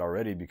felt bad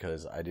already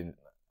because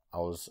I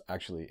was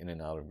actually in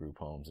and out of group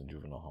homes and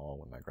juvenile hall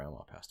when my grandma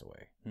passed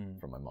away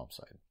from my mom's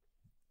side.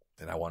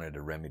 And I wanted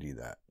to remedy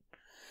that.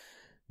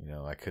 You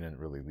know, I couldn't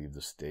really leave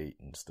the state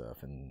and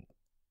stuff. And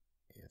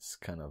it's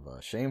kind of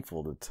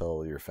shameful to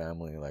tell your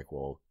family, like,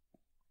 well,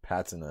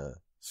 Pat's in a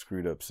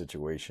screwed up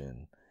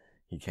situation.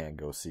 He can't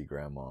go see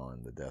grandma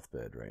on the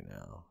deathbed right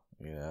now,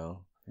 you know?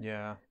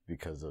 Yeah.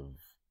 Because of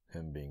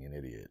him being an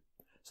idiot.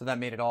 So that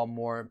made it all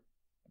more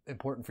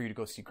important for you to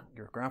go see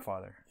your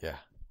grandfather. Yeah.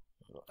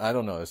 I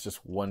don't know. It's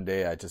just one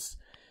day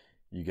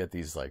you get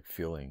these like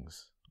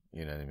feelings,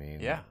 you know what I mean?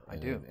 Yeah, I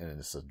do. And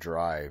it's a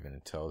drive and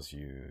it tells you,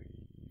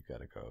 you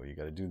got to go, you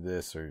got to do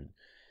this or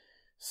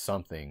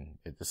something.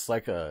 It's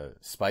like a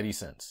spidey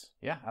sense.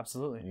 Yeah,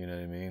 absolutely. You know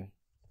what I mean?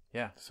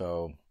 Yeah.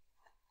 So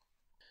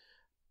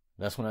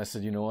that's when I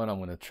said, you know what? I'm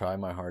going to try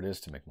my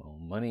hardest to make my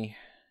own money,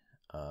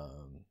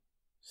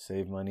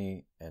 save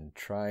money, and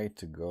try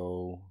to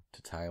go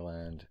to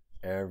Thailand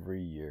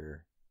every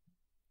year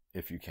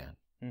if you can.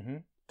 Mm-hmm.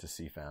 To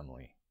see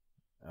family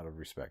out of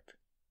respect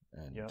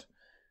and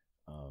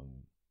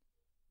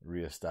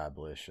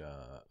reestablish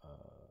a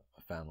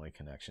family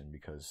connection,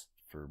 because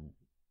for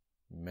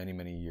many,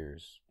 many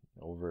years,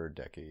 over a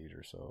decade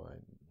or so,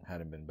 I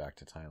hadn't been back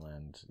to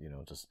Thailand, you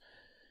know, just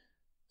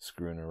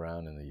screwing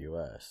around in the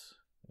U.S.,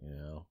 you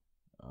know,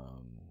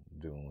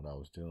 doing what I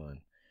was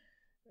doing.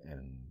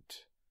 And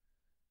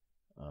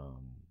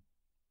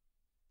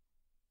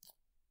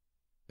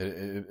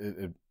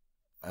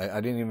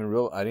I didn't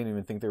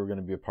even think they were going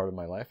to be a part of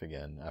my life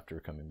again after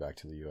coming back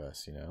to the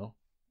U.S., you know?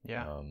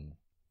 Yeah.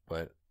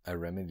 But I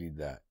remedied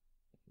that.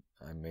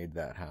 I made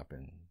that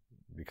happen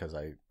because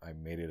I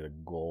made it a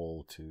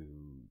goal to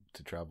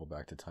travel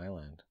back to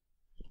Thailand.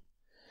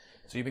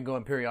 So you've been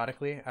going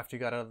periodically after you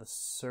got out of the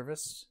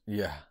service?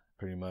 Yeah,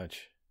 pretty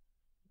much.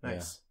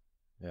 Nice.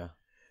 Yeah.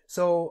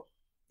 So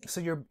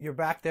you're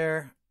back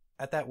there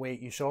at that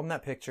weight. You show them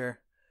that picture.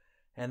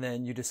 And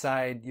then you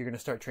decide you're going to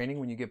start training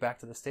when you get back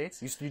to the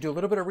States. You do a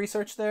little bit of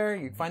research there.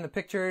 You find the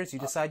pictures. You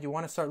decide you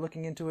want to start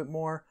looking into it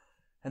more.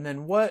 And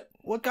then what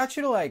got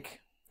you to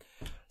like...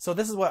 So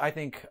this is what I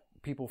think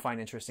people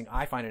find interesting.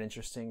 I find it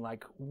interesting.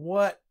 Like,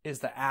 what is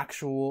the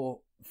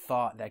actual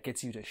thought that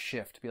gets you to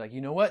shift? Be like,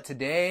 you know what?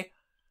 Today,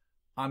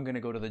 I'm going to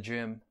go to the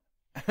gym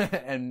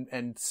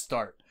and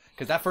start.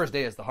 Because that first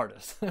day is the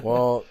hardest.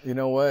 Well, you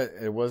know what?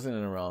 It wasn't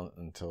around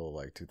until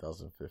like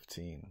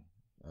 2015.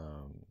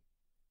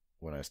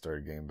 When I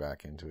started getting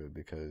back into it,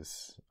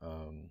 because,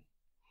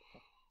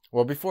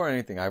 well, before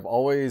anything, I've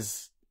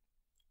always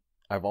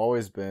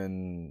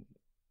been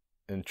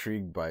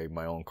intrigued by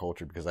my own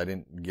culture because I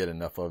didn't get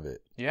enough of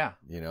it. Yeah.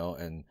 You know,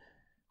 and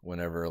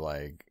whenever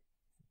like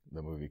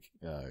the movie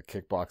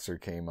Kickboxer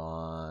came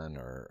on,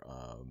 or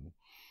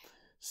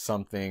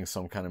some kind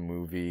of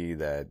movie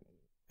that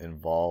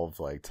involved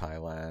like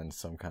Thailand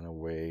some kind of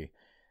way,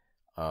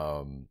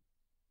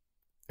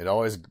 it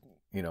always,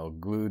 you know,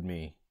 glued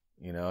me.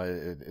 You know,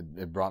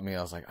 it brought me,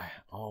 I was like,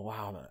 oh,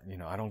 wow, you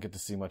know, I don't get to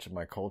see much of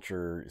my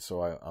culture, so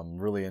I'm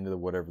really into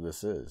whatever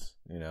this is,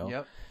 you know?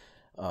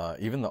 Yep.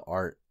 Even the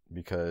art,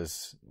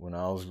 because when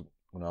I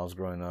was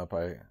growing up,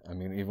 I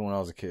mean, even when I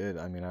was a kid,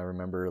 I mean, I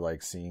remember,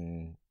 like,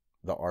 seeing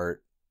the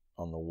art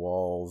on the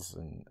walls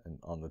and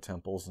on the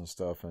temples and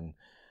stuff, and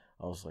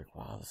I was like,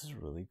 wow, this is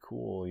really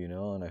cool, you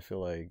know? And I feel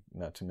like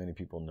not too many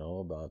people know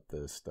about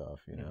this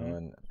stuff, you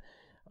know?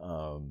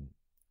 And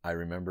I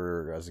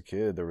remember as a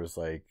kid, there was,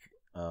 like,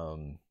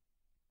 you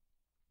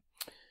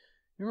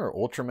remember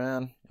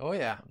Ultraman? Oh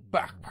yeah.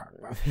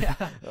 Yeah.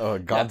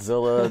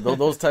 Godzilla. Yeah.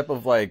 Those type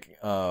of like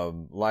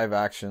live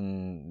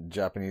action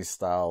Japanese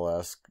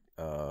style-esque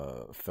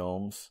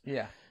films.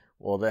 Yeah.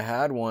 Well, they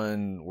had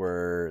one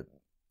where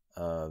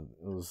it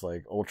was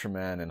like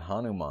Ultraman and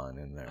Hanuman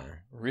in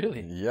there.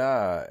 Really?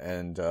 Yeah,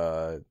 and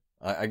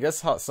I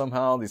guess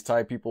somehow these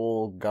Thai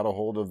people got a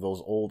hold of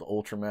those old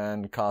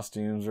Ultraman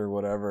costumes or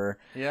whatever.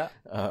 Yeah.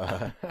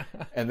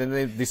 And then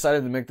they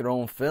decided to make their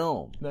own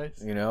film.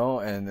 Nice. You know,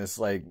 and it's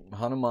like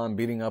Hanuman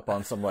beating up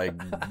on some like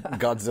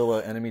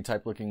Godzilla enemy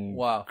type looking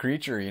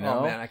creature, you know?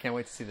 Oh man, I can't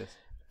wait to see this.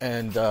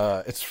 And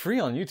it's free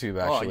on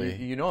YouTube, actually. Oh,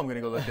 you know I'm going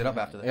to go look it up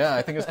after this. Yeah,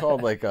 I think it's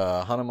called like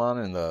Hanuman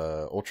and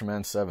the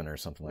Ultraman 7 or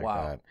something like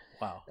that.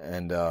 Wow.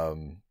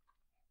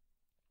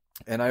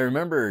 And I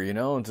remember, you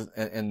know,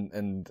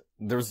 and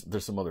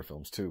there's some other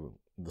films too,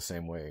 the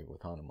same way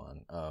with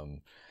Hanuman.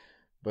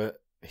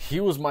 But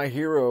he was my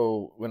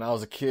hero when I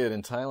was a kid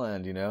in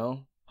Thailand, you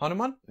know?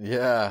 Hanuman?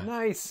 Yeah.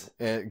 Nice.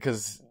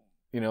 Because,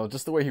 you know,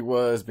 just the way he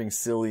was, being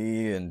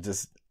silly and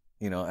just,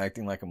 you know,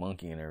 acting like a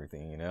monkey and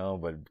everything, you know,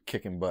 but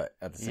kicking butt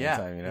at the same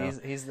time, you know?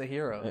 He's the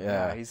hero.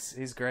 Yeah.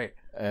 He's great.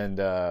 And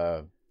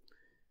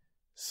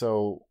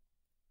so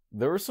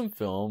there were some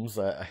films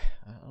that,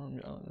 I don't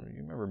know,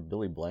 you remember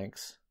Billy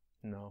Blanks?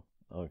 No.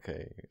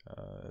 Okay.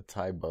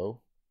 Thai Bo.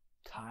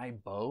 Thai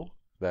Bo?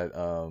 That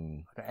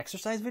like an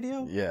exercise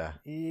video? Yeah.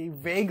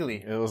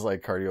 Vaguely. It was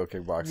like cardio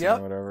kickboxing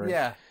or whatever.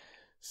 Yeah.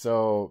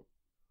 So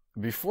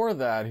before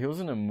that, he was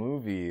in a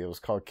movie. It was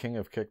called King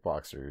of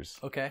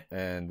Kickboxers. Okay.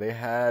 And they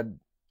had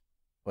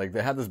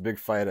this big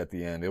fight at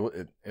the end.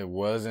 It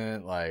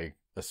wasn't like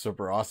a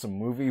super awesome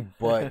movie,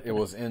 but it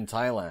was in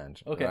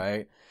Thailand, Okay.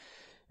 right?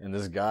 And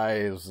this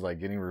guy was like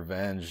getting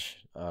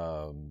revenge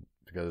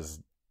because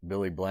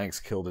Billy Blanks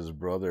killed his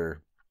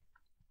brother,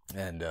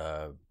 and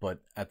but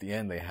at the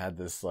end they had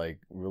this like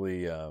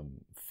really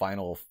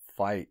final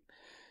fight,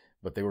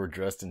 but they were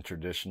dressed in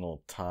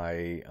traditional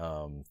Thai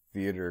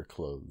theater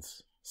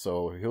clothes.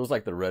 So he was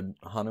like the red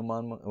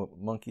Hanuman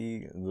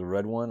monkey, the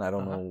red one. I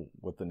don't know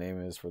what the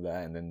name is for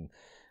that. And then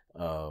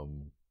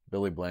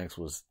Billy Blanks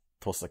was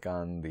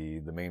Tosakan,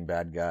 the main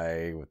bad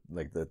guy with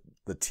like the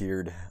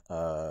tiered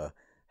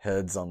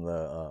heads on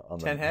the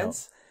 10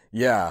 heads.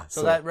 Yeah.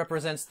 So that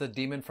represents the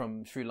demon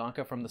from Sri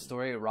Lanka from the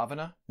story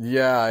Ravana.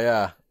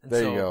 Yeah. And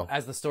there so you go.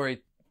 As the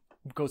story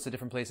goes to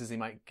different places, he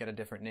might get a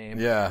different name.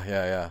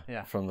 Yeah.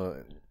 Yeah. From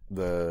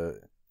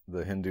the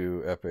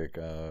Hindu epic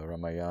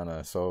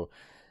Ramayana. So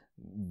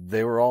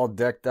they were all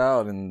decked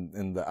out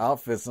in the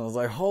outfits, and I was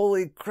like,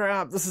 holy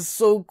crap, this is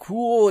so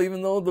cool,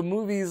 even though the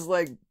movie's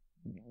like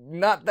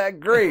not that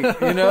great,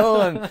 you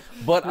know?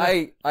 But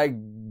I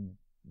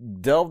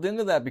delved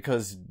into that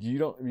because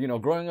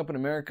growing up in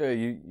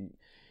America,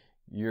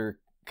 you're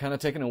kind of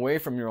taken away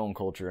from your own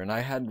culture, and I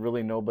had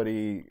really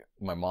nobody.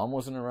 My mom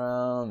wasn't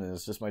around, and it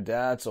was just my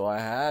dad, so I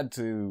had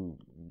to,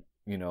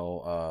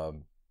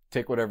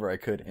 take whatever I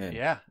could in.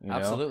 Yeah,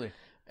 absolutely.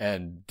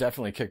 And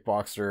definitely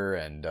Kickboxer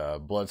and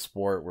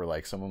Bloodsport were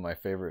like some of my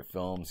favorite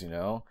films,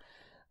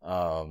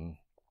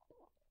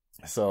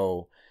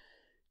 So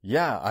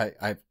yeah,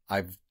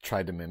 I've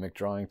tried to mimic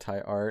drawing Thai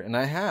art, and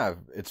I have.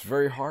 It's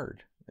very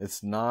hard.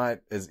 It's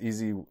not as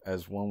easy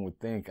as one would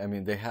think. I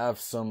mean, they have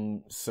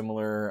some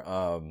similar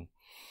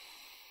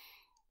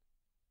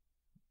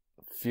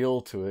feel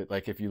to it.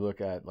 Like if you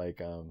look at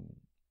like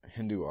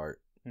Hindu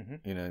art,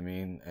 you know what I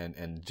mean,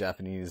 and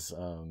Japanese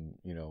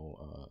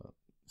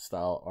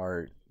style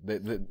art.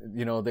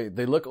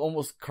 They look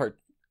almost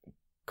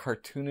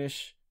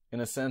cartoonish in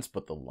a sense,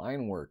 but the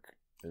line work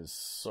is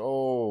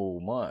so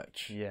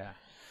much. Yeah.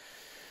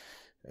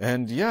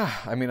 And yeah,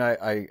 I mean,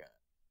 I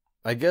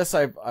guess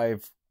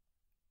I've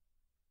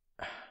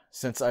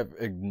since I've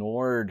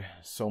ignored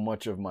so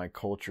much of my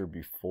culture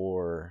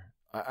before,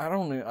 I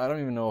don't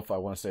even know if I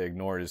want to say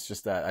ignored. It's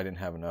just that I didn't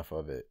have enough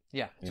of it.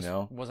 Yeah.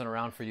 Wasn't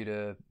around for you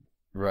to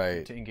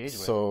engage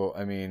with. So,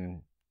 I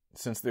mean,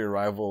 since the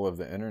arrival of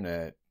the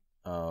internet,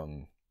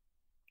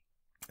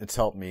 it's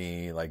helped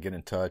me like get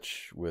in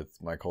touch with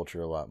my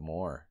culture a lot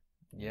more.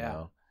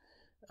 Yeah.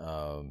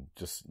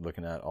 Just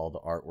looking at all the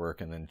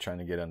artwork and then trying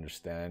to get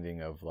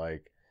understanding of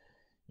like,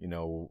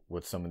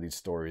 what some of these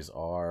stories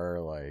are,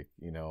 like,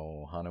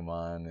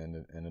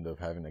 Hanuman ended up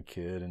having a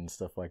kid and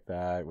stuff like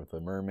that with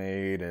a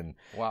mermaid, and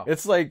wow,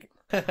 it's like,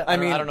 I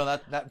don't know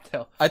that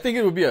tale. I think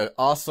it would be an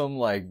awesome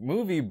like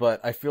movie,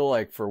 but I feel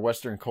like for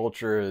Western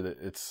culture,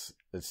 it's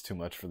too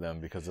much for them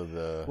because of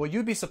the. Well,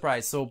 you'd be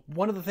surprised. So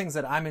one of the things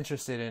that I'm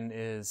interested in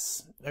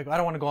is, like, I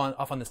don't want to go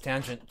off on this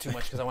tangent too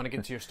much because I want to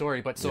get to your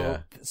story. But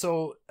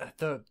so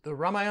the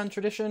Ramayana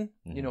tradition,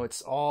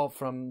 it's all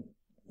from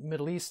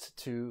Middle East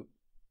to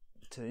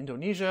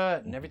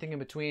Indonesia and everything in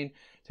between.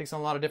 It takes on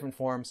a lot of different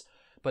forms.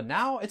 But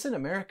now it's in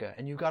America,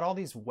 and you've got all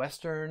these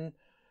Western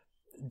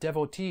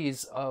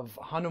devotees of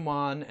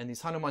Hanuman and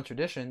these Hanuman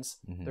traditions.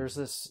 There's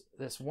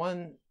this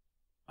one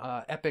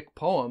epic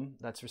poem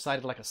that's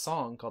recited like a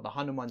song called the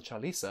Hanuman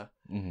Chalisa,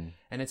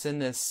 and it's in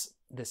this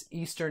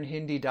Eastern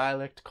Hindi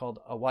dialect called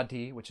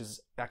Awadhi, which is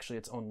actually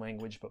its own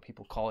language, but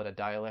people call it a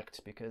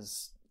dialect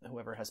because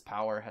whoever has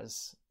power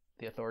has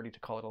the authority to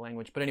call it a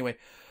language. But anyway,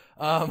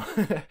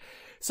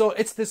 so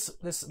it's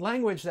this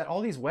language that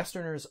all these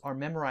Westerners are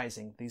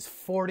memorizing, these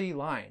 40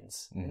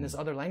 lines in this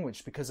other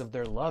language because of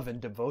their love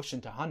and devotion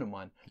to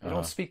Hanuman. They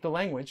don't speak the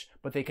language,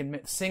 but they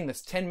can sing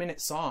this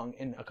 10-minute song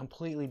in a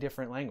completely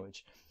different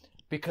language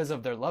because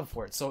of their love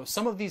for it. So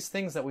some of these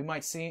things that we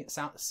might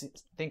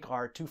think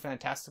are too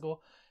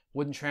fantastical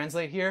wouldn't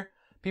translate here.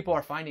 People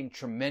are finding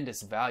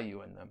tremendous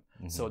value in them.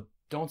 So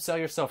don't sell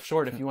yourself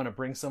short if you want to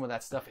bring some of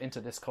that stuff into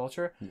this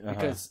culture,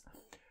 because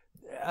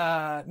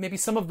maybe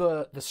some of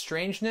the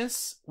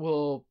strangeness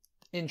will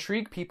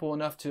intrigue people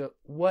enough to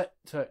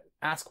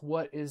ask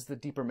what is the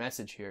deeper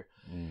message here.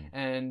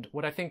 And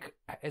what I think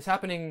is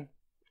happening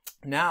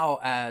now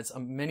as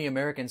many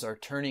Americans are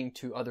turning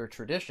to other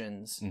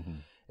traditions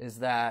is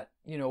that,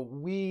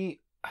 we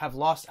have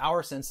lost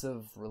our sense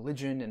of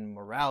religion and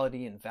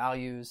morality and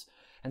values.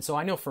 And so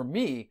I know for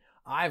me,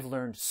 I've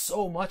learned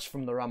so much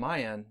from the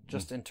Ramayana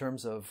just in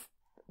terms of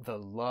the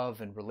love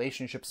and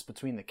relationships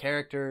between the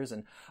characters.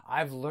 And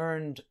I've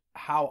learned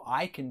how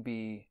I can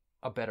be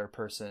a better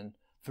person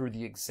through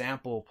the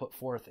example put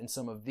forth in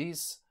some of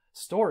these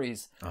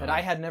stories that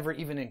I had never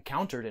even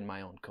encountered in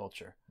my own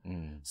culture.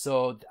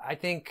 So I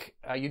think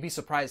you'd be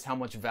surprised how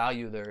much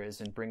value there is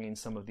in bringing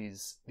some of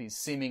these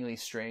seemingly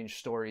strange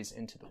stories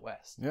into the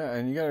West. Yeah,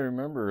 and you got to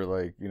remember,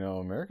 like,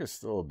 America's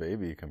still a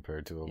baby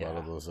compared to a lot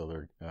of those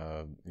other,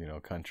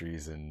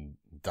 countries and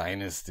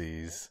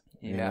dynasties.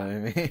 You know what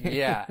I mean?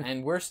 Yeah,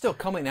 and we're still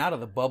coming out of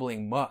the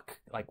bubbling muck.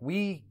 Like,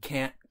 we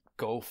can't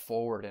go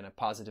forward in a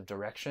positive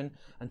direction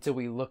until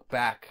we look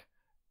back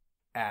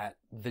at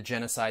the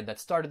genocide that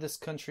started this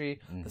country,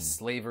 the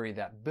slavery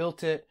that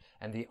built it,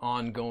 and the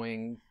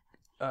ongoing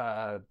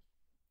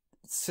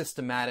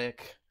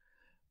systematic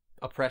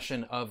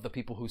oppression of the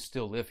people who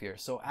still live here.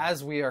 So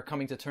as we are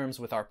coming to terms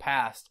with our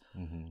past,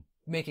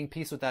 making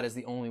peace with that is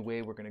the only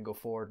way we're going to go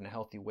forward in a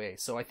healthy way.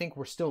 So I think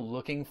we're still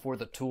looking for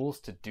the tools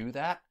to do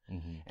that,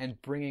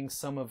 and bringing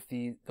some of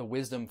the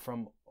wisdom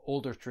from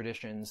older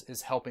traditions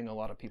is helping a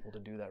lot of people to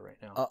do that right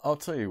now. I'll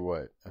tell you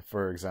what,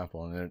 for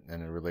example, and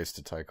it relates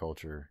to Thai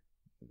culture,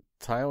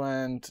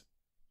 Thailand,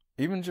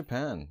 even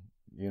Japan,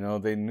 you know,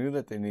 they knew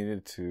that they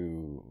needed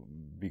to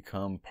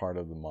become part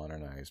of the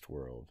modernized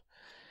world.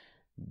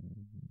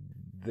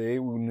 They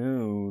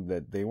knew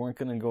that they weren't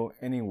going to go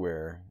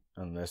anywhere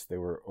unless they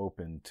were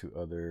open to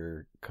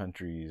other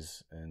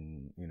countries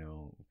and, you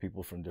know,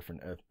 people from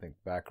different ethnic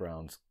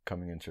backgrounds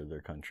coming into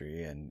their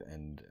country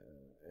and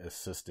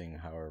assisting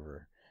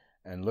however.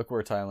 And look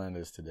where Thailand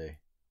is today.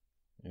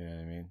 You know what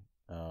I mean?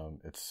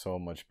 It's so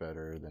much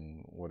better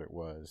than what it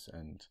was.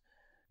 And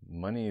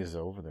money is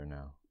over there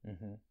now.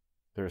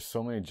 There's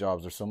so many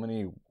jobs. There's so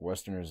many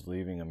Westerners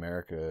leaving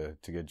America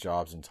to get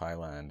jobs in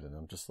Thailand. And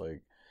I'm just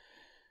like,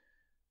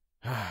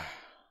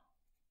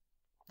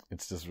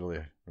 it's just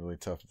really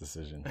tough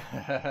decision.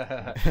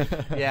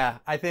 Yeah,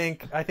 I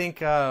think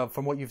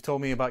from what you've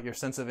told me about your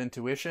sense of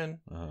intuition,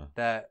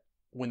 that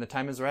when the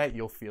time is right,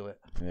 you'll feel it.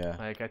 Yeah.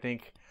 Like, I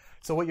think,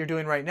 so what you're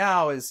doing right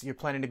now is you're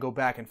planning to go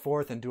back and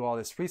forth and do all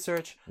this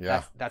research.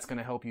 Yeah. That's going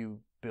to help you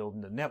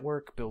build the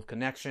network, build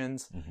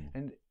connections.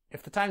 And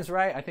if the time's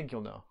right, I think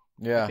you'll know.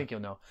 Yeah. I think you'll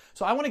know.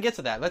 So I want to get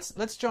to that.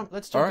 Let's jump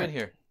right. in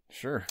here.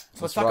 Sure.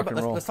 So let's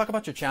talk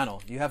about your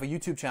channel. You have a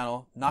YouTube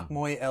channel, Nak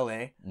Muay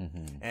LA,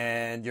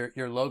 and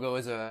your logo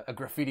is a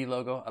graffiti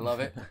logo. I love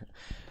it.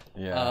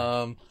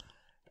 Yeah.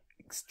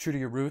 It's true to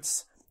your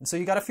roots. And so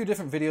you got a few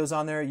different videos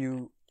on there.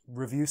 You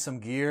review some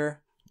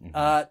gear.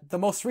 The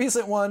most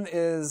recent one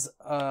is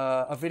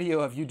a video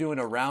of you doing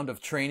a round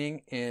of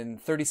training in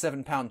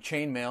 37-pound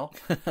chainmail,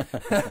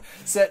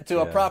 set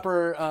to a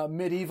proper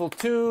medieval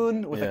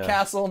tune with a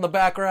castle in the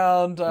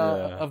background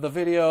of the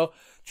video.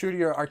 True to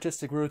your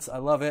artistic roots. I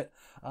love it.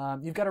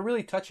 You've got a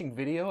really touching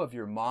video of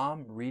your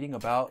mom reading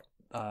about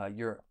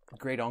your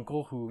great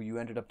uncle who you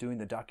ended up doing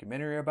the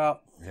documentary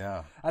about.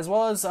 Yeah. As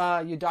well as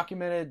you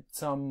documented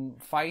some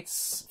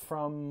fights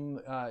from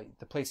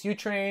the place you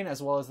train,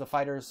 as well as the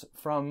fighters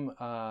from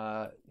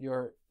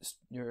your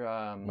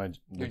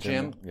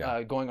gym,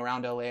 going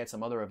around LA at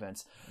some other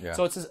events. Yeah.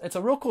 So it's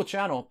a real cool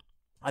channel.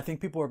 I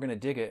think people are going to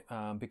dig it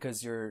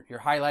because you're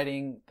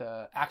highlighting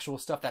the actual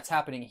stuff that's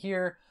happening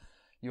here.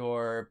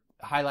 You're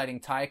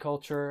highlighting Thai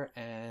culture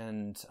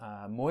and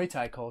Muay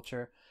Thai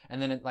culture.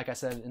 And then, like I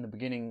said in the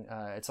beginning,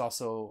 it's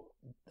also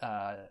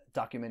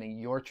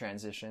documenting your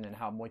transition and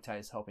how Muay Thai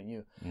is helping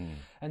you.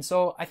 And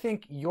so I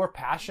think your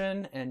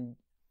passion and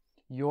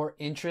your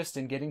interest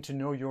in getting to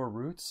know your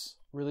roots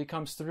really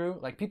comes through.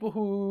 Like people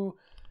who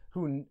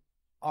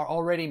are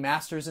already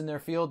masters in their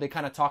field, they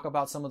kind of talk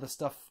about some of the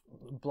stuff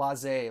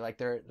blasé,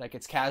 like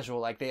it's casual,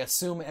 like they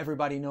assume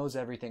everybody knows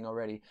everything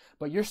already.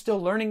 But you're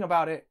still learning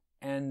about it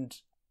and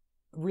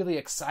really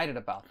excited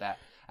about that,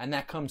 and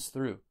that comes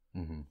through.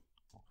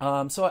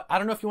 So I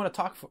don't know if you want to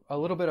talk a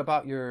little bit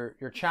about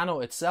your channel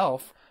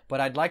itself,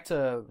 but I'd like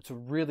to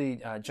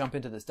really jump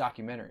into this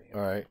documentary. All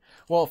right.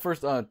 Well,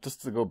 first,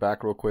 just to go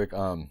back real quick,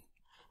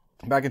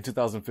 back in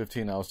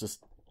 2015, I was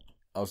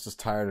just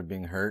tired of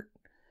being hurt,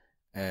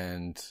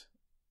 and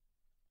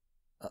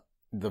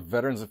the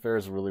Veterans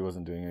Affairs really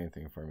wasn't doing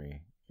anything for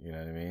me. You know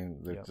what I mean?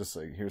 They're just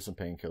like, here's some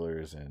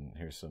painkillers and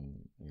here's some,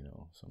 you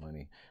know, some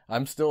money.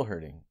 I'm still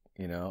hurting,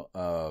 you know,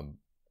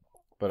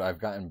 but I've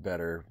gotten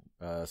better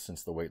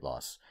since the weight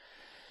loss.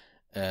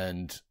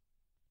 And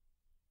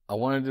I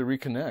wanted to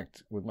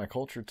reconnect with my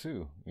culture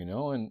too, you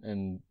know,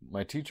 and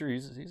my teacher,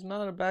 he's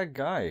not a bad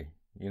guy,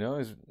 you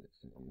know.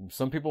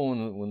 Some people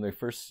when they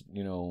first,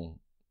 you know,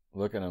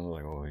 look at him,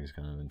 like, oh, he's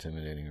kind of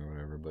intimidating or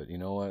whatever. But you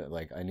know what?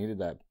 Like, I needed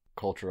that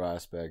cultural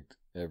aspect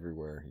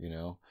everywhere, you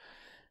know.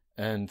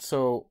 And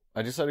so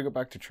I decided to go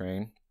back to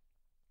train,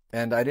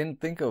 and I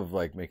didn't think of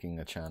like making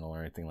a channel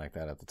or anything like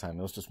that at the time.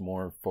 It was just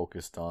more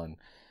focused on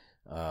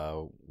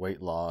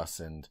weight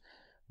loss,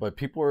 but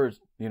people are,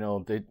 you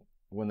know,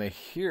 when they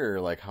hear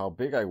like how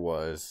big I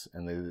was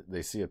and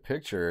they see a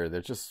picture,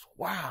 they're just,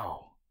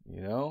 wow,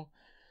 you know.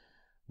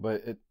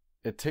 But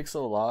it takes a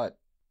lot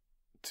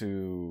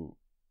to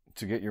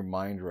get your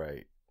mind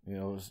right, you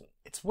know.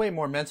 It's way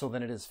more mental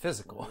than it is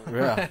physical.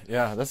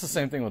 yeah, that's the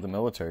same thing with the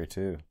military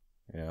too,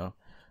 you know.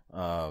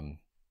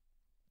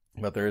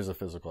 But there is a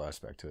physical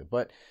aspect to it.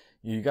 But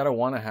you gotta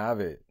want to have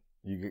it.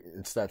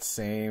 It's that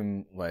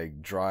same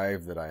like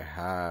drive that I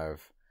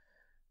have.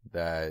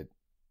 That,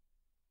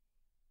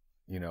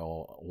 you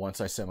know,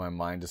 once I set my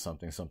mind to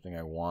something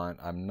I want,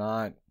 I'm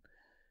not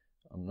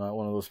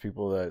one of those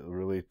people that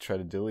really try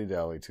to dilly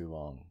dally too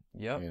long.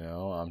 Yep. You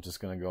know, I'm just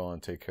gonna go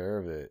and take care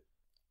of it.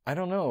 I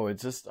don't know.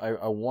 It's just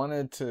I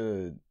wanted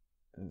to.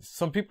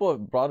 Some people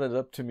have brought it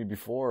up to me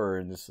before,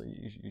 and just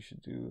you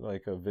should do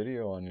like a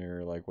video on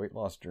your like weight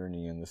loss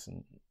journey and this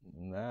and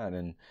that.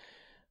 And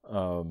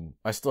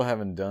I still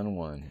haven't done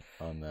one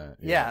on that.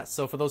 Yeah.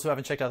 So for those who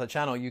haven't checked out the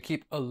channel, you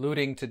keep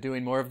alluding to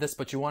doing more of this,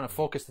 but you want to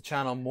focus the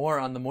channel more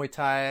on the Muay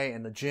Thai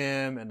and the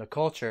gym and the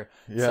culture.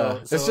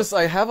 Yeah. So it's just,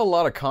 I have a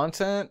lot of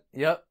content.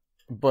 Yep.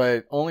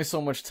 But only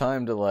so much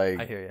time to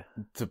I hear you.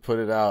 to put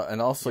it out. And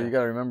also you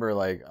got to remember,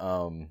 like,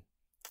 I'm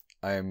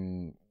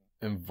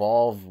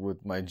involved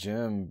with my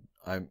gym.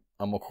 I'm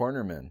a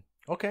cornerman.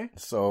 Okay.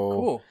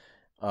 So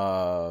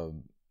cool.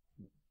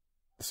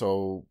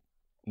 So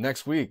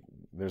next week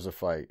there's a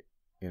fight,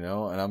 and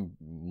I'm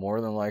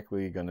more than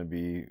likely going to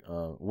be,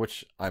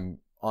 which I'm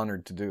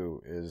honored to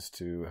do, is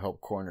to help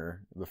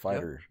corner the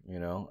fighter,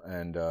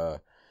 and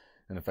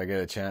if I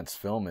get a chance,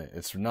 film it.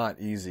 It's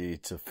not easy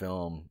to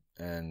film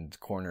and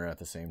corner at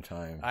the same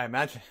time. I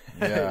imagine.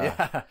 Yeah.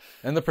 Yeah.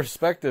 And the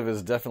perspective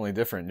is definitely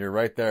different. You're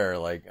right there,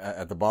 like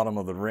at the bottom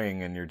of the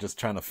ring, and you're just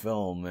trying to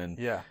film, and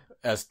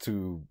as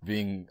to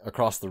being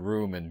across the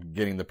room and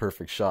getting the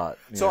perfect shot.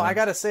 So I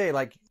gotta say,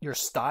 like, your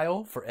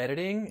style for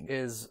editing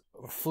is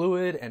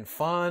fluid and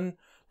fun.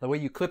 The way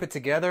you clip it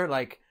together,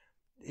 like,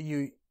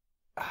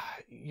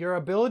 your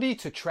ability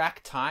to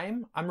track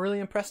time, I'm really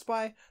impressed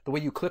by. The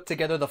way you clip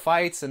together the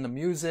fights and the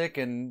music,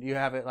 and you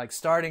have it like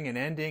starting and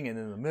ending and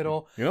in the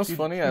middle. You know what's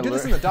funny? You did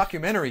this in the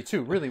documentary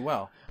too, really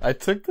well. I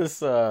took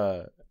this,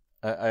 I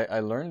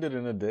learned it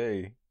in a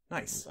day.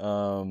 Nice.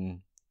 But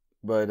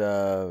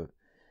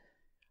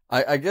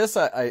I guess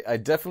I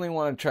definitely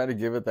want to try to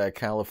give it that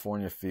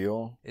California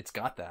feel. It's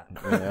got that.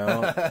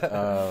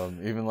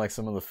 Even like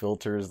some of the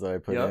filters that I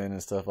put in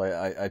and stuff.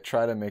 I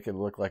try to make it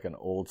look like an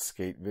old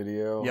skate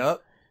video.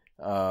 Yep.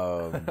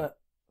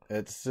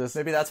 It's just,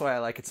 maybe that's why I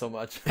like it so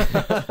much.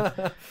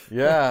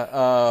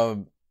 Yeah.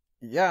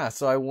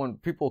 So I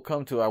want people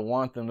come to, I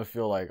want them to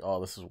feel like,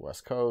 oh, this is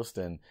West Coast.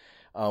 And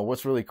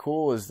what's really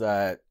cool is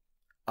that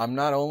I'm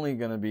not only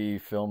going to be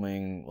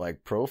filming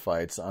like pro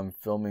fights, I'm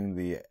filming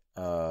the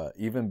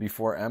even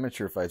before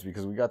amateur fights,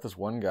 because we got this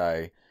one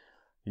guy,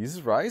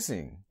 he's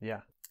rising.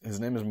 Yeah. His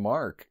name is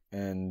Mark,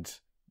 and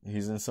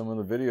he's in some of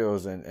the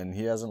videos, and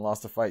he hasn't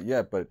lost a fight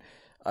yet, but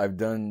I've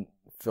done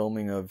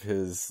filming of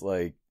his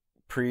like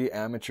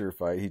pre-amateur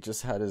fight. He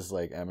just had his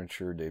like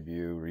amateur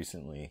debut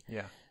recently.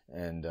 Yeah.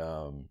 And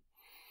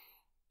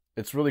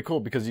it's really cool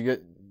because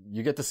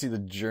you get to see the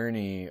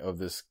journey of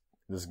this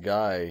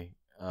guy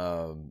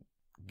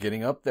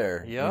getting up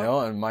there,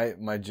 and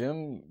my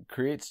gym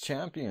creates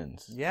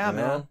champions. Yeah,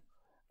 man.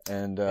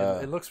 And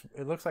it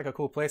looks like a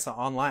cool place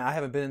online. I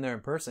haven't been in there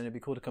in person. It'd be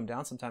cool to come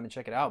down sometime and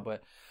check it out.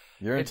 But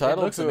you're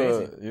entitled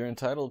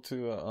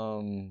to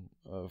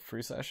a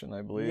free session,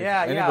 I believe.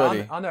 Yeah,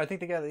 anybody. On there, I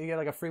think you get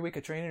like a free week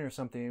of training or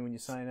something when you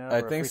sign up.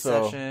 I think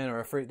so. Session or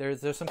a free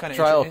there's some kind of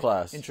trial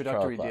class,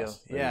 introductory deal.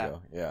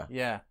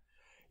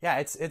 Yeah,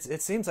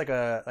 it seems like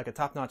a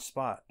top-notch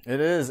spot. It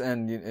is,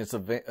 and it's a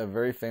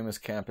very famous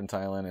camp in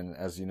Thailand. And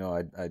as you know,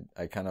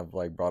 I kind of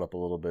like brought up a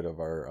little bit of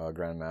our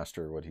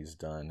grandmaster, what he's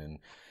done, and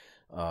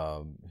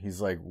he's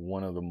like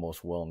one of the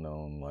most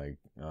well-known like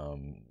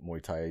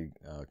Muay Thai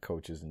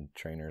coaches and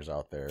trainers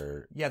out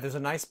there. Yeah, there's a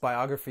nice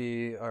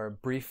biography, or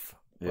brief,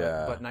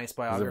 but nice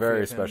biography. He's a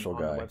very special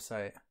guy on the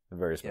website. A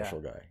very special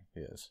guy, he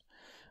is.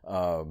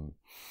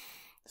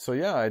 So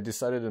yeah, I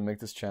decided to make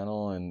this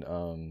channel,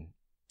 and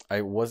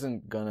I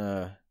wasn't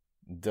gonna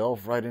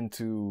delve right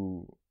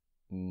into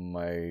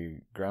my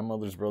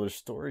grandmother's brother's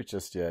story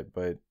just yet,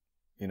 but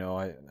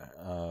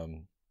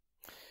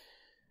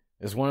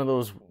it's one of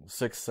those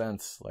sixth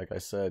sense, like I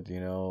said,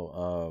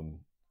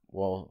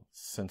 well,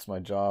 since my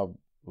job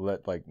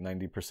let like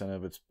 90%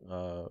 of its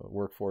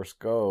workforce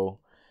go,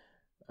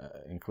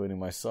 including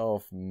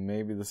myself,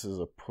 maybe this is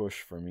a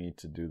push for me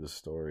to do the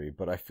story.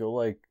 But I feel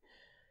like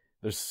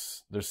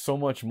there's so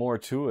much more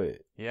to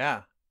it.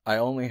 Yeah. I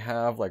only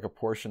have like a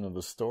portion of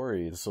the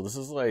story. So this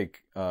is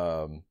like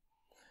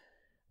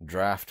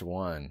draft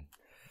one.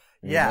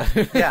 Yeah.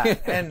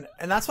 And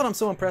that's what I'm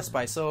so impressed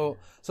by. So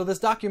this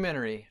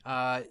documentary,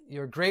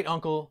 your great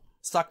uncle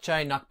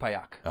Sakchai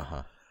Nakpayak.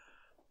 Uh-huh.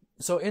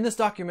 So in this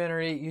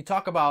documentary, you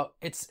talk about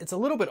it's a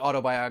little bit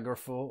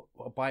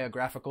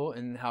biographical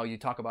in how you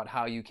talk about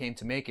how you came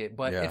to make it,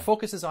 but it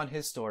focuses on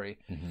his story.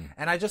 Mm-hmm.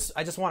 And I just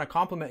want to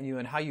compliment you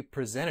on how you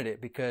presented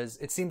it, because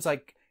it seems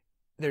like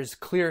there's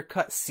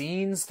clear-cut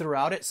scenes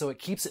throughout it, so it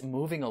keeps it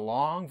moving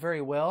along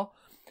very well.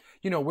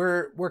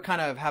 We're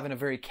kind of having a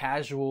very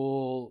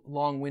casual,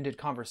 long-winded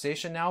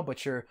conversation now,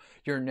 but your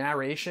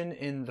narration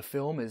in the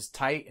film is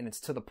tight and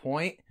it's to the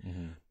point.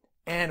 Mm-hmm.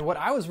 And what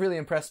I was really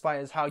impressed by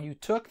is how you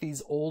took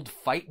these old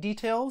fight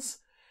details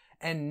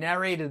and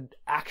narrated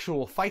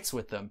actual fights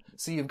with them.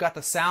 So you've got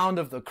the sound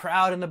of the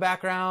crowd in the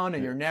background,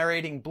 and you're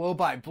narrating blow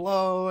by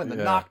blow and the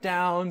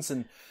knockdowns,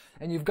 and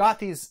you've got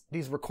these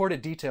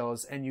recorded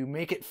details, and you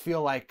make it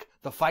feel like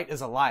the fight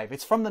is alive.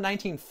 It's from the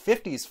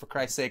 1950s, for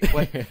Christ's sake,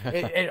 but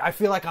I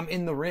feel like I'm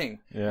in the ring.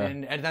 Yeah.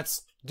 And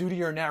that's due to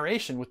your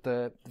narration with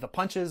the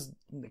punches,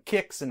 the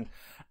kicks, and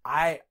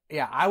I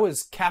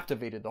was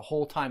captivated the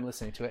whole time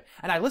listening to it.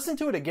 And I listened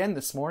to it again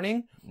this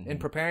morning in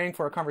preparing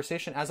for a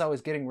conversation as I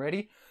was getting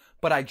ready,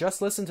 but I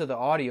just listened to the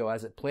audio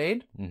as it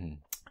played,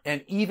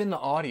 and even the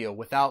audio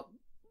without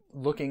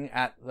looking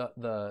at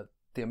the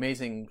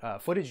amazing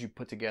footage you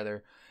put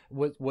together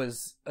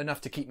was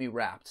enough to keep me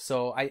wrapped.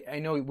 So I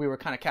know we were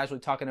kind of casually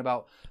talking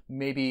about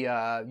maybe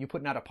you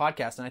putting out a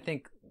podcast, and I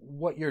think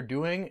what you're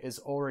doing is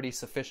already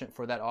sufficient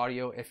for that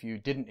audio if you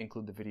didn't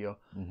include the video,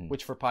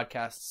 which for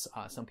podcasts,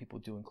 some people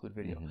do include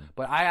video.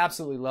 But I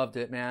absolutely loved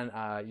it, man.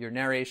 Your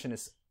narration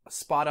is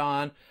spot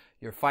on.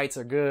 Your fights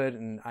are good.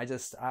 And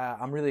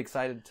I'm really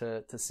excited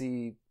to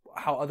see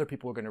how other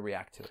people are going to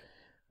react to it.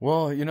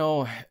 Well, you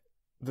know,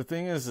 the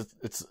thing is,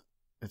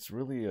 it's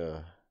really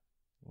a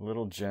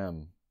little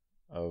gem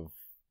of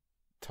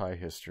Thai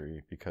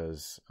history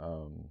because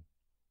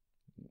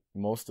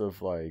most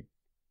of like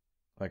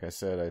I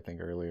said, I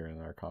think earlier in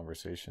our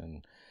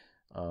conversation,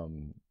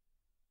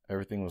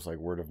 everything was like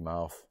word of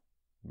mouth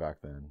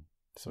back then.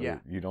 So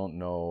you don't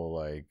know,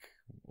 like,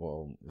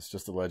 well, it's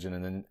just a legend.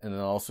 And then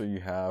also you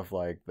have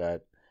like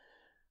that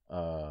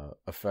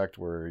effect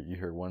where you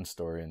hear one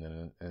story and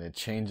then it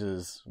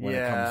changes when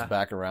it comes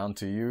back around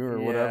to you or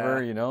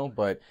whatever, you know.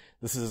 But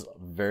this is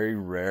very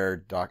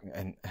rare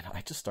and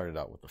I just started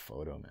out with the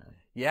photo, man.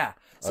 Yeah.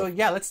 So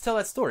let's tell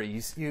that story.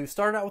 You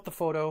started out with the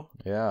photo.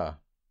 Yeah.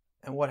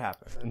 And what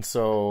happened? And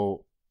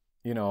so,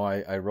 you know,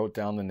 I wrote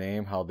down the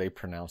name, how they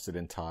pronounce it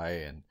in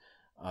Thai, and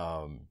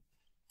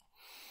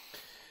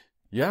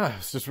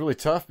it's just really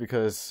tough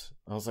because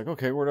I was like,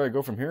 okay, where do I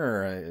go from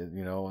here?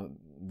 You know,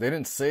 they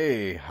didn't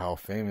say how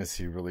famous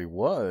he really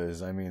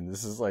was. I mean,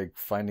 this is like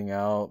finding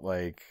out,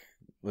 like,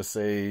 let's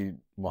say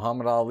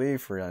Muhammad Ali,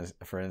 for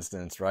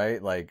instance,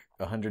 right? Like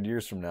 100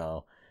 years from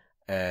now,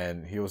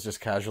 and he was just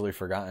casually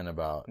forgotten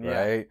about,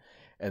 right?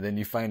 And then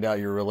you find out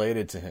you're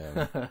related to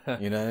him.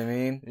 You know what I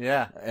mean?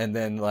 Yeah. And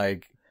then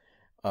like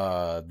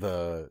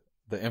the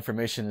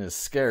information is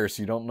scarce.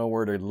 You don't know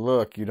where to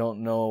look. You don't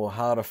know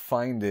how to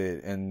find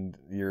it, and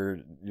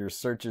your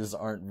searches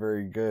aren't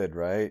very good,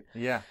 right?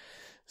 Yeah.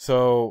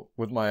 So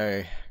with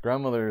my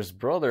grandmother's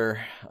brother,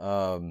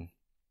 so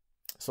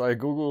I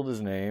Googled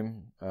his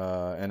name,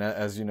 and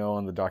as you know,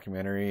 in the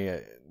documentary,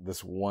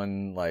 this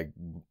one like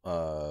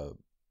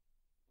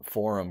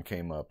forum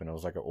came up, and it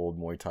was like an old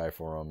Muay Thai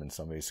forum, and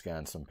somebody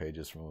scanned some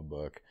pages from a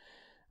book,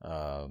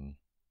 there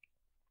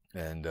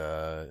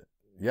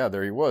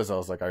he was. I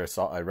was like, I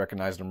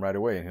recognized him right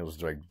away, and he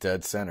was like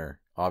dead center,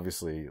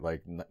 obviously,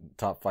 like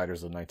top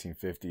fighters of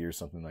 1950 or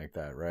something like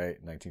that,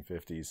 right?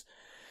 1950s,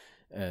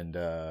 and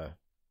I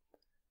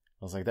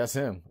was like, that's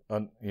him,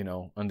 you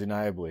know,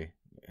 undeniably.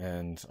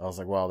 And I was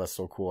like, wow, that's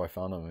so cool. I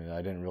found him, and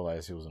I didn't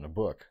realize he was in a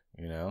book,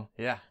 you know?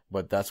 Yeah.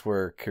 But that's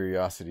where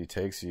curiosity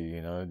takes you,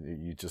 you know?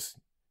 You just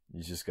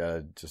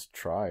gotta just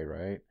try,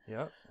 right?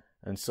 Yep.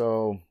 And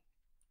so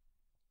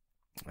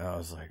I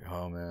was like,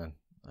 oh man,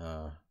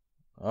 I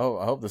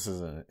hope this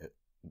isn't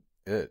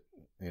it,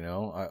 you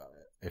know?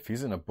 If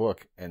he's in a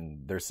book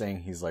and they're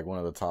saying he's like one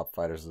of the top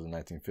fighters of the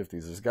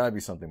 1950s, there's gotta be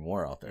something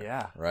more out there.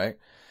 Yeah. Right?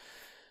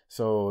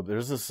 So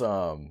there's this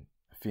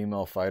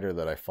female fighter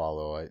that I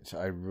follow.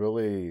 I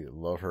really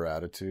love her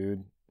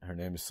attitude. Her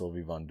name is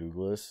Sylvie Von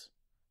Douglas.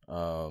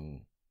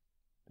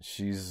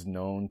 She's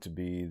known to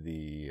be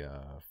the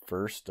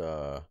first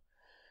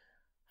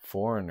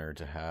foreigner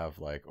to have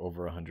like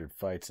over 100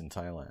 fights in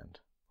Thailand.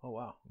 Oh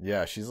wow.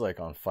 Yeah, she's like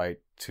on fight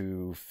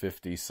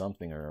 250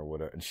 something or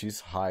whatever, and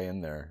she's high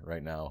in there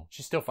right now.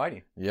 She's still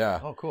fighting.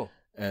 Yeah. Oh cool.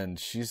 And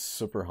she's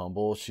super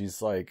humble.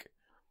 She's like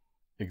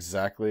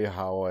exactly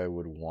how I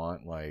would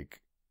want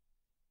like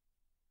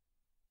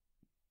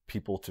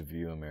people to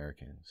view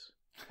Americans.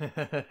 You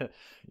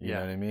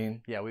know what I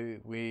mean? Yeah,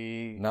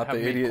 we not have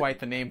the made idiot, quite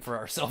the name for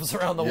ourselves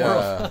around the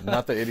world.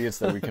 Not the idiots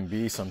that we can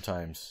be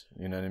sometimes.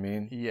 You know what I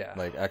mean? Yeah.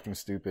 Like acting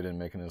stupid and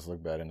making us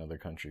look bad in other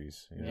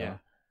countries. You know? Yeah.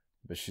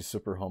 But she's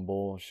super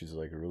humble. She's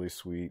like a really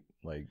sweet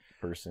like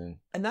person.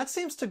 And that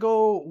seems to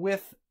go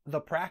with the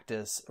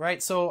practice,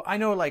 right? So I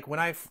know like when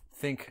I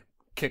think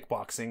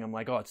kickboxing, I'm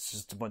like, oh, it's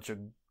just a bunch of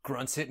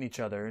grunts hitting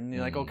each other, and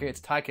you're like, okay, it's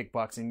Thai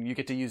kickboxing, you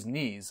get to use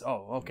knees,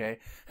 oh okay,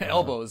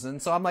 elbows,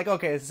 and so I'm like,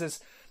 okay, it's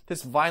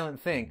this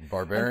violent thing,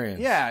 barbarians,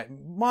 and, yeah,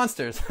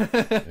 monsters.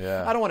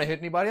 Yeah. I don't want to hit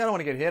anybody, I don't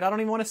want to get hit, I don't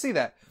even want to see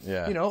that,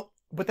 you know.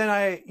 But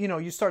then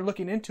you start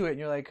looking into it and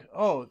you're like,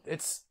 oh,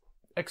 it's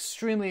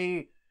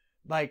extremely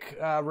like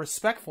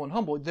respectful and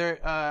humble. There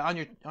on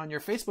your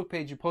Facebook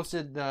page you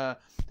posted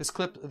this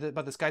clip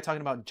about this guy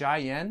talking about Jai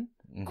Yen,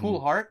 Cool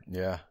Heart,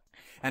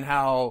 and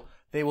how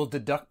they will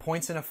deduct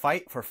points in a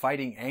fight for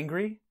fighting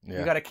angry. Yeah.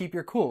 You got to keep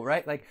your cool,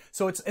 right? Like,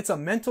 so it's a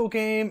mental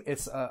game.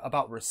 It's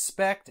about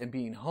respect and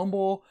being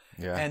humble.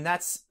 Yeah. And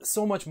that's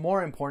so much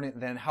more important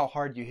than how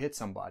hard you hit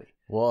somebody.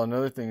 Well,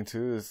 another thing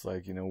too is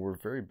like, you know, we're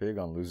very big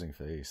on losing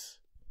face.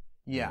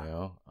 Yeah. You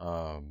know?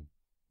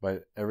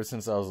 But ever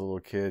since I was a little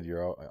kid,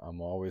 I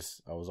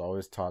was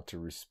always taught to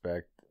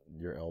respect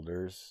your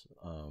elders.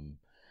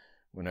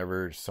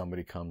 Whenever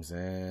somebody comes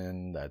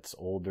in that's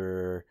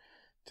older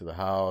to the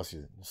house,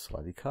 you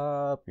swadee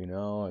cup, you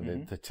know,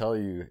 and they tell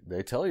you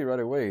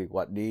right away,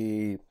 what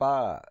di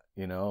pa,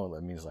 you know,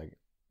 that means like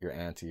your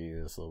auntie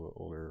is a little bit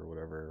older or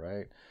whatever,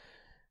 right?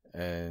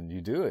 And you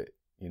do it,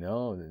 you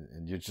know,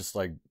 and you're just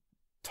like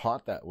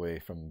taught that way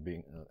from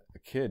being a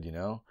kid, you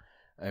know,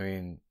 I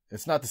mean,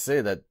 it's not to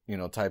say that, you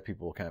know, Thai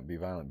people can't be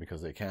violent,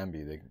 because they can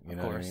be. They, you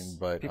know what I mean?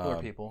 But people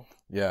are people.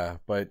 Yeah,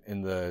 but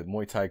in the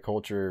Muay Thai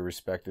culture,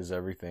 respect is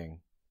everything.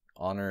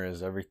 Honor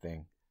is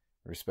everything.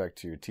 Respect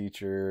to your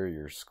teacher,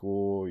 your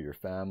school, your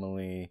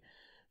family,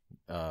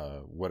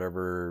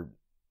 whatever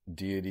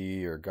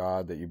deity or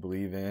God that you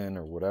believe in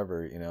or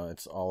whatever, you know,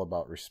 it's all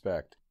about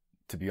respect.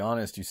 To be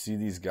honest, you see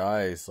these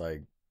guys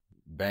like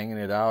banging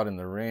it out in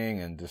the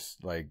ring and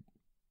just like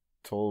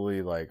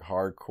totally like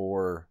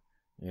hardcore,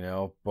 you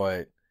know,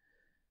 but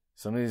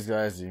some of these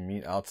guys that you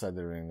meet outside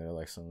the ring, they're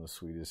like some of the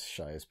sweetest,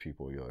 shyest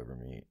people you'll ever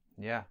meet.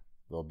 Yeah.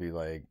 They'll be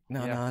like,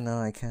 no,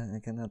 I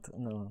cannot,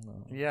 no.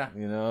 Yeah.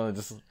 You know,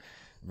 just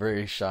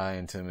very shy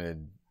and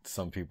timid,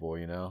 some people,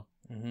 you know?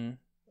 Mm-hmm.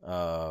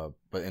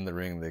 But in the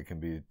ring, they can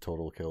be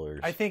total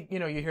killers. I think, you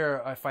know, you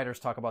hear fighters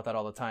talk about that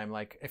all the time.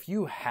 Like, if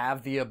you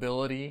have the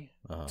ability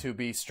to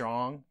be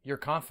strong, you're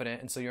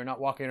confident, and so you're not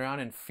walking around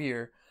in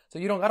fear. So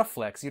you don't gotta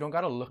flex. You don't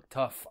gotta look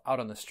tough out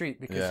on the street,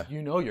 because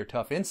you know you're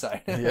tough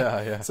inside.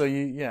 Yeah. So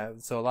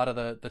so a lot of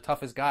the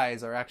toughest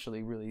guys are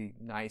actually really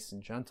nice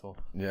and gentle.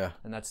 Yeah.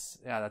 And that's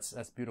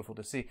beautiful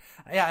to see.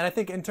 Yeah, and I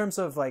think in terms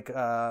of like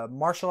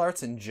martial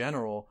arts in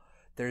general,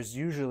 there's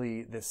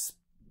usually this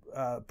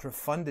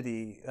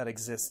profundity that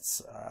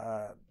exists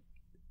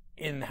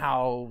in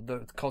how the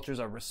cultures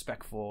are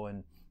respectful,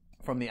 and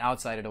from the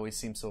outside it always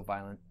seems so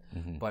violent.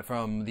 Mm-hmm. But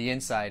from the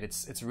inside,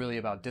 it's really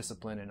about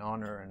discipline and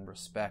honor and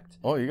respect.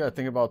 Oh, you got to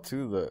think about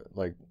too,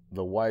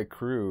 the Y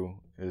crew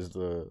is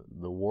the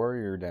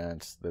warrior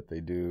dance that they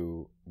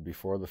do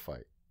before the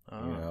fight.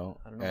 Oh, you know,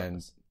 I don't know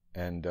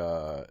and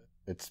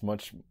it's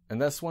much,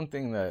 and that's one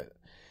thing that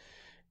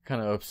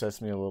kind of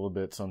upsets me a little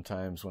bit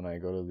sometimes when I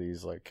go to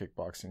these like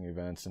kickboxing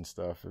events and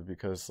stuff,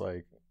 because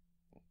like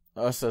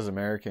us as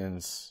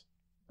Americans,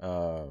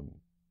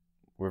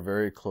 we're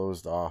very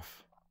closed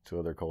off to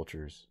other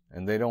cultures,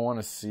 and they don't want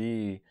to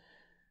see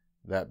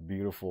that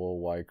beautiful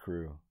Y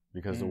crew,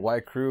 because the Y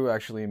crew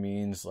actually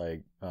means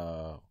like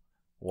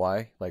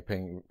Y, like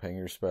paying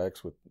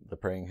respects with the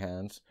praying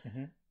hands.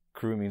 Mm-hmm.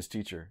 Crew means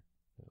teacher.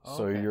 Oh,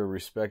 so you're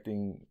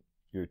respecting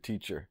your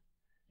teacher.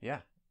 Yeah.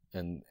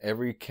 And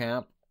every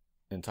camp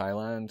in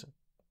Thailand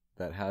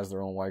that has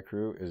their own Y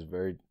crew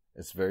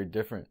it's very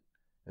different.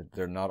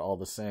 They're not all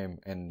the same.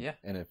 And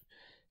and if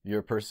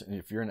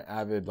you're an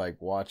avid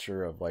like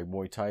watcher of like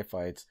Muay Thai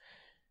fights,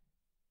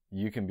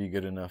 you can be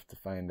good enough to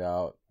find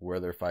out where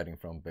they're fighting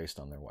from based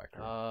on their Y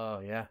crew.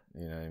 Oh yeah.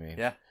 You know what I mean?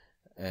 Yeah.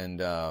 And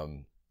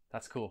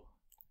that's cool.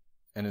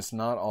 And it's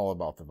not all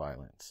about the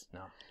violence.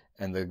 No.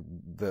 And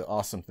the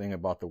awesome thing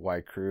about the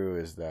Y crew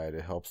is that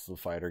it helps the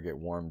fighter get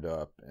warmed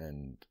up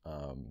and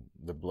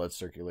the blood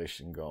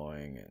circulation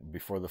going. And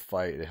before the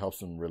fight, it helps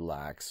them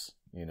relax.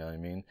 You know what I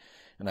mean?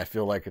 And I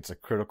feel like it's a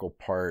critical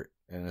part,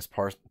 and it's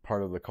part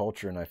of the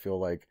culture. And I feel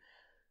like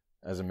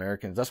as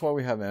Americans, that's why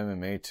we have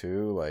MMA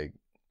too. Like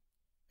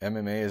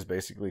MMA is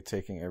basically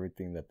taking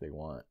everything that they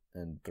want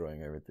and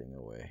throwing everything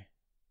away.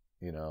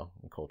 You know,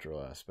 the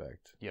cultural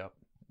aspect. Yep.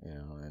 You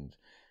know, and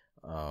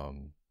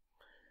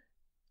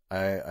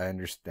I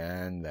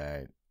understand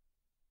that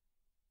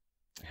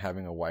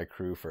having a Y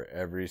crew for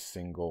every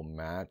single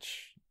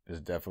match is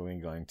definitely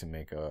going to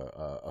make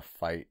a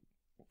fight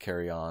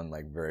carry on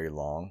like very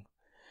long.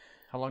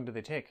 How long do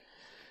they take?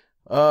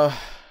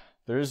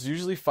 There's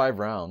usually 5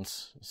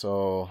 rounds.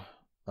 So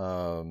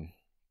 5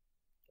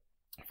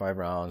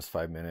 rounds,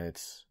 5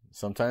 minutes.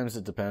 Sometimes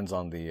it depends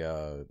on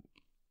the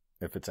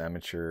if it's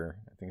amateur.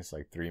 I think it's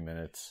like 3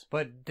 minutes.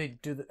 But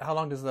how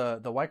long does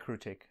the Y crew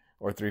take?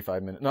 Or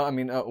 3-5 minutes. No, I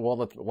mean, well,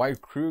 the Y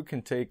crew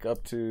can take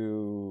up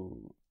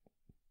to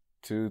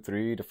 2,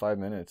 3 to 5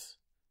 minutes,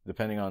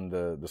 depending on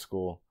the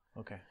school.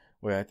 Okay.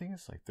 Wait, I think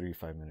it's like 3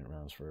 5-minute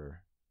rounds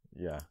for,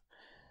 yeah.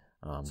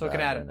 So it can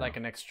add like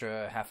an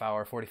extra half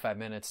hour, 45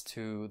 minutes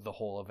to the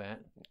whole event.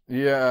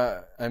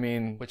 Yeah, I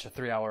mean, which a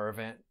 3-hour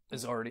event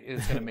is going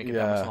to make it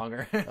that much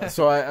longer.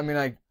 So I mean,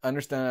 I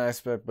understand that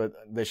aspect, but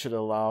they should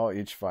allow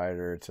each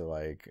fighter to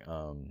like,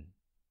 and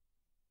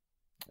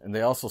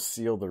they also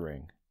seal the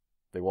ring.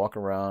 They walk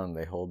around and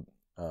they hold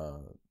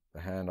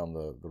the hand on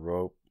the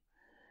rope,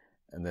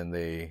 and then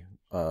they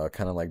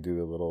kind of like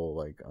do a little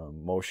like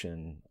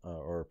motion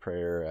or a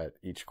prayer at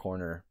each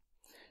corner,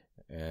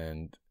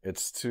 and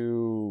it's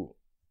to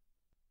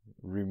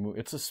remove.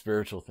 It's a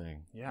spiritual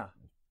thing. Yeah.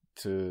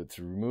 To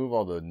remove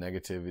all the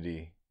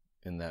negativity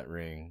in that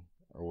ring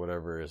or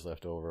whatever is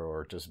left over,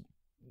 or just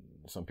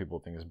some people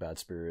think it's bad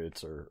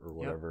spirits or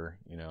whatever,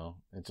 you know,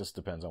 it just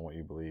depends on what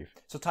you believe.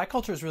 So Thai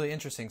culture is really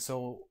interesting.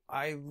 So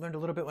I learned a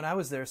little bit when I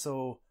was there.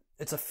 So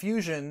it's a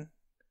fusion,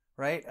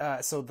 right?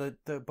 So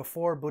the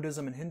before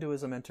Buddhism and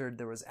Hinduism entered,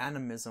 there was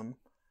animism.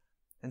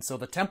 And so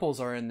the temples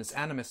are in this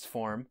animist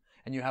form,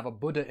 and you have a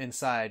Buddha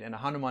inside and a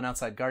Hanuman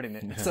outside guarding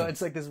it. So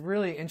it's like this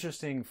really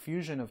interesting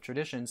fusion of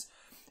traditions,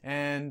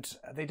 and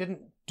they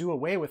didn't do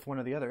away with one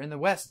or the other. In the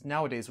West,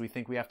 nowadays, we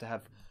think we have to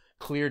have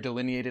clear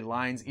delineated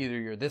lines. Either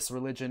you're this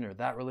religion or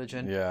that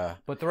religion. Yeah.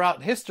 But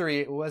throughout history,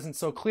 it wasn't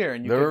so clear,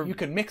 and you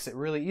could mix it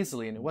really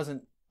easily, and it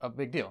wasn't a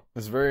big deal.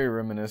 It's very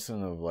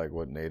reminiscent of like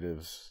what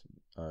natives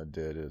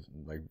did. Is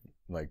like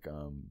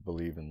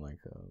believe in like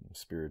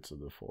spirits of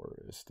the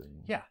forest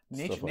and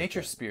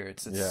nature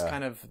spirits. It's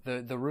kind of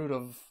the root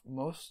of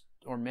most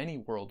or many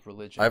world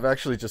religions. I've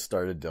actually just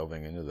started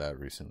delving into that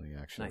recently.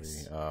 Actually,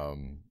 Nice.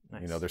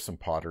 You know, there's some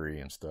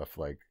pottery and stuff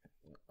like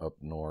up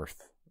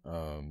north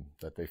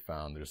that they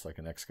found. There's like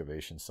an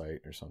excavation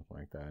site or something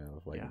like that.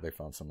 And they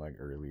found some like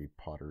early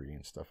pottery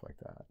and stuff like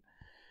that.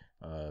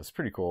 It's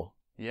pretty cool.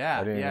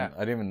 Yeah, I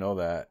didn't even know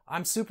that.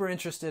 I'm super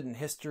interested in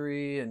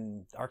history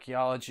and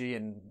archaeology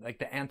and like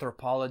the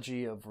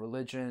anthropology of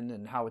religion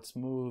and how it's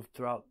moved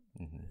throughout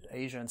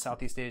Asia and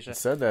Southeast Asia. It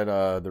said that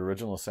the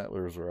original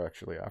settlers were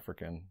actually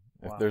African.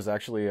 Wow. If there's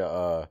actually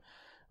a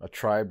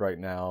tribe right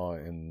now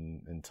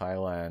in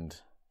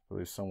Thailand, I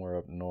believe somewhere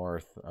up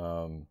north,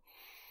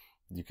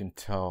 you can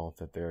tell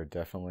that they're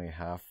definitely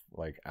half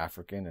like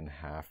African and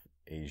half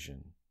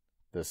Asian.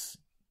 This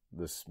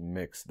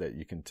mix that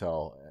you can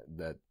tell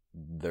that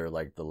they're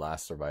like the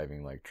last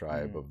surviving like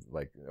tribe of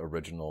like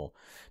original,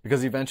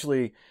 because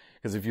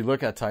if you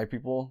look at Thai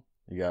people,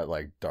 you got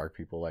like dark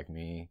people like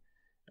me,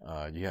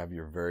 you have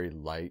your very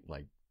light,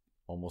 like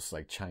almost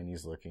like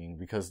Chinese looking,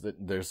 because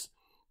there's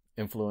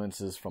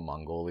influences from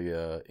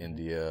Mongolia,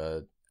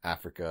 India,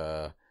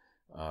 Africa,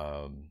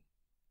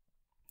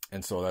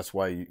 and so that's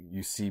why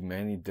you see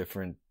many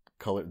different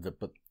colors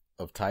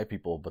of Thai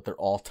people, but they're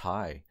all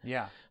Thai.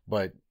 Yeah.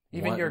 But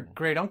even your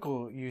great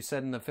uncle, you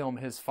said in the film,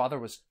 his father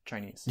was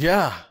Chinese.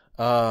 Yeah,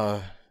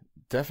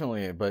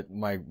 definitely. But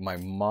my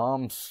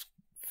mom's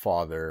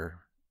father,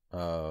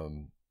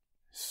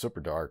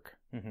 super dark,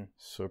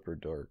 super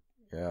dark.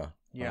 Yeah.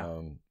 Yeah.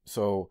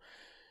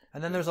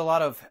 And then there's a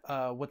lot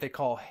of what they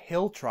call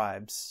hill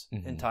tribes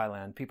in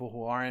Thailand. People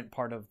who aren't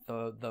part of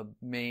the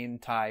main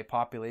Thai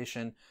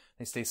population.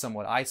 They stay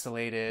somewhat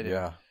isolated.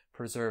 Yeah. And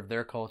preserve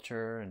their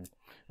culture and.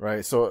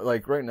 Right. So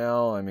like right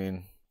now, I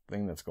mean,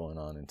 thing that's going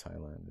on in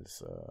Thailand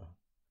is,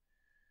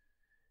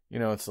 you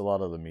know, it's a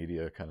lot of the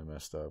media kind of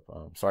messed up.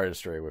 Sorry to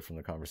stray away from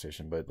the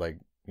conversation, but like,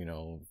 you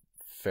know,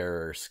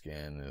 fairer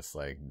skin is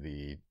like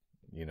the,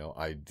 you know,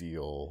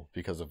 ideal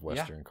because of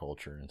Western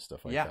culture and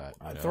stuff like that.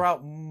 You know?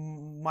 Throughout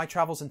my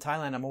travels in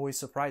Thailand, I'm always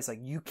surprised. Like,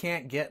 you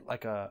can't get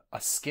like a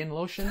skin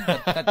lotion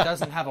that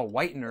doesn't have a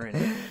whitener in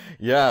it.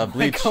 Yeah,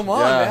 bleach. Like, come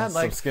on, man.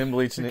 Like, some skin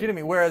bleach. You're kidding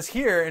me. Whereas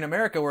here in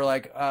America, we're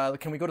like,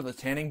 can we go to the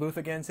tanning booth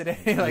again today?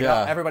 Like,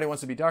 everybody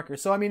wants to be darker.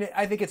 So, I mean,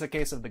 I think it's a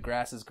case of the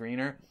grass is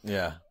greener.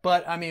 Yeah.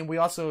 But, I mean, we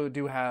also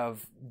do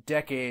have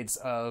decades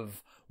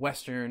of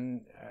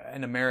Western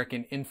and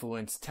American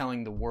influence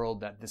telling the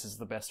world that this is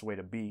the best way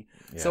to be.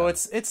 Yeah. So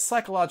it's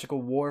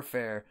psychological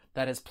warfare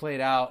that has played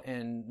out,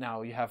 and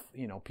now you have,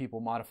 you know, people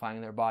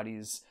modifying their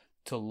bodies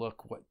to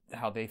look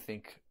how they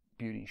think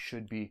beauty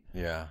should be.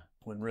 Yeah.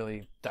 When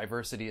really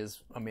diversity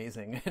is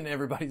amazing and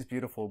everybody's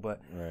beautiful,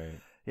 but right.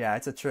 Yeah,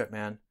 it's a trip,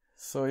 man.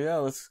 So yeah,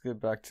 let's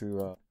get back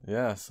to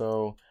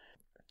so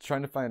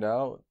trying to find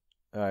out.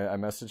 I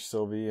messaged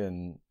Sylvie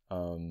and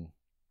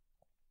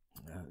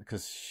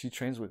because she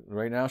trains with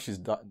right now. She's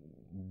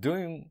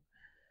doing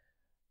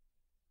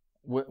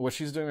what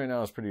she's doing right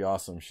now is pretty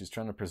awesome. She's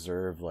trying to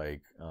preserve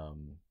like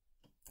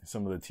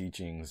some of the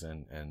teachings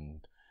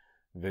and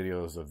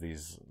videos of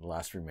these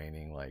last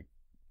remaining like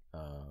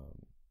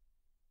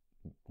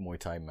Muay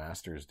Thai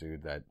masters,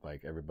 dude, that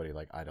like everybody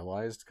like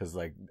idolized, because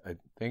like I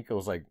think it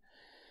was like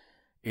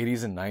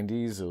 80s and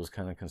 90s. It was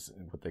kind of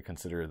what they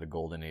consider the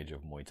golden age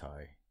of Muay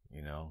Thai.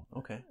 You know?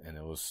 Okay. And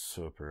it was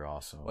super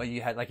awesome. Well, you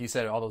had, like you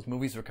said, all those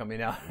movies were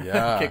coming out.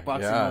 Yeah.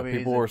 Kickboxing movies.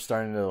 People were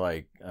starting to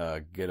like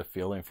get a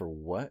feeling for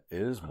what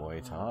is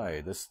Muay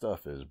Thai. This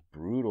stuff is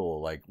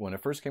brutal. Like when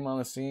it first came on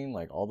the scene,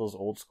 like all those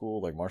old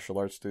school like martial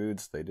arts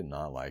dudes, they did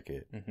not like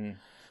it. Mm-hmm.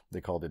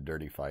 They called it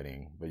dirty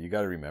fighting. But you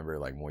got to remember,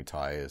 like Muay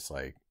Thai is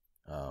like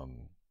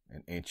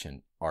an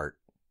ancient art,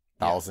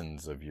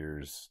 thousands of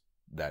years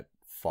that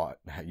fought.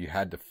 You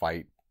had to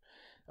fight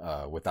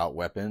without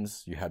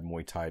weapons. You had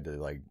Muay Thai to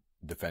like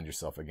defend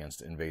yourself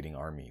against invading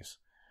armies,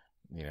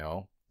 you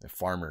know,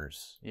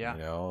 farmers, you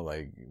know,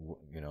 like,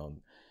 you know,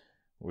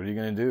 what are you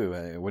going to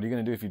do? What are you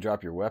going to do if you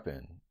drop your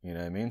weapon? You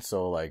know what I mean?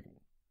 So like,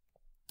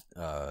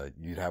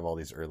 you'd have all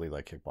these early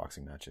like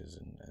kickboxing matches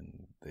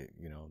and they,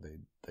 you know,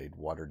 they'd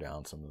water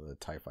down some of the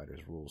Thai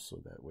fighters' rules so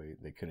that way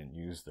they couldn't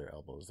use their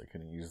elbows, they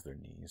couldn't use their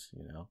knees,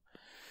 you know?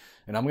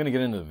 And I'm going to get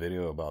into the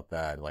video about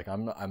that. Like,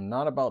 I'm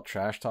not about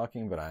trash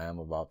talking, but I am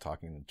about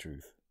talking the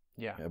truth.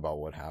 Yeah. About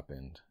what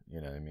happened,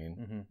 you know what I mean?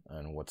 Mm-hmm.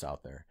 And what's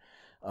out there.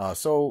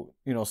 So,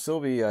 you know,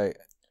 Sylvie,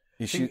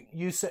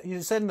 you said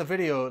in the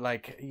video,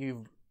 like,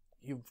 you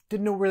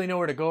didn't really know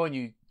where to go, and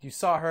you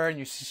saw her,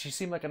 and she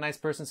seemed like a nice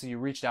person, so you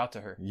reached out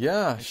to her.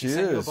 Yeah, and she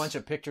sent you a bunch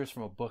of pictures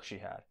from a book she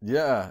had.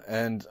 Yeah,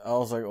 and I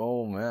was like,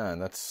 oh man,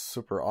 that's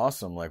super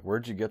awesome. Like,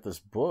 where'd you get this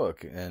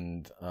book?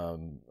 And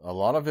a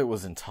lot of it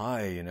was in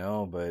Thai, you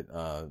know, but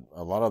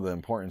a lot of the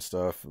important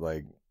stuff,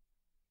 like,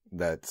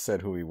 that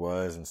said who he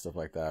was and stuff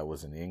like that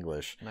was in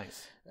English.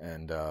 Nice.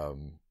 And,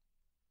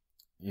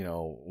 you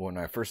know, when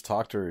I first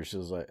talked to her, she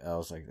was like, I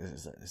was like,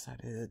 is that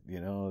it? You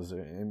know, is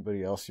there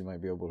anybody else you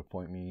might be able to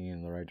point me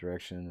in the right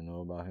direction and know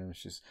about him?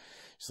 She's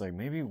like,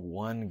 maybe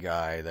one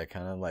guy that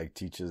kind of like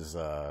teaches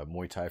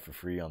Muay Thai for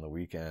free on the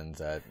weekends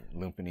at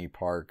Lumpini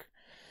Park,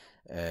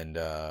 and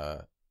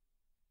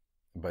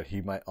but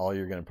he might. All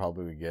you're gonna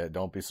probably get.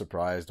 Don't be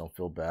surprised. Don't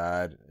feel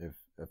bad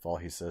if all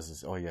he says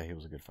is, "Oh yeah, he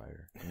was a good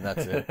fighter," and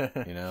that's it.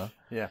 You know?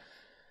 Yeah.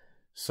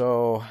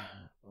 So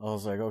I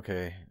was like,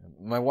 okay.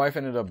 My wife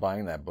ended up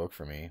buying that book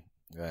for me,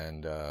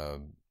 and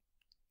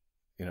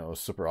you know, it was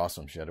super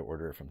awesome. She had to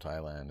order it from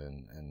Thailand,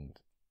 and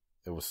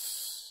it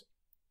was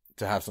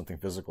to have something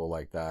physical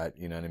like that.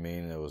 You know what I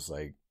mean? It was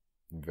like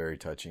very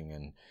touching,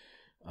 and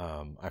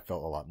I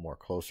felt a lot more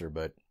closer.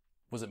 But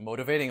was it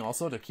motivating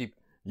also to keep?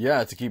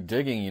 Yeah, to keep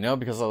digging, you know,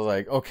 because I was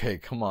like, okay,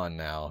 come on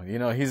now, you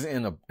know, he's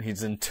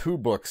in 2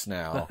 books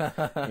now,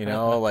 you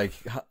know, like.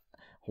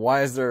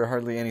 Why is there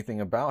hardly anything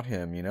about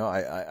him? You know,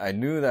 I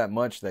knew that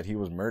much, that he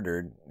was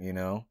murdered, you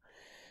know,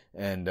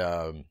 and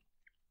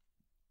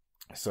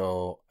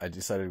so I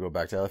decided to go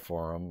back to that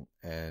forum,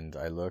 and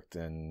I looked,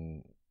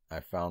 and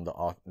I found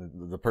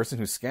the person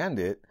who scanned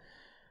it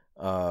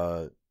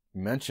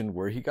mentioned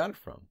where he got it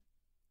from.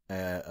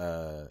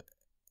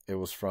 It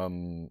was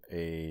from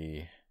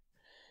a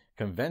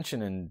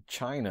convention in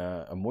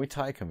China, a Muay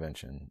Thai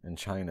convention in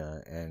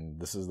China, and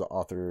this is the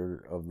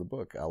author of the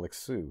book, Alex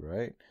Su,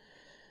 right?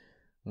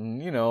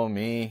 You know,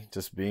 me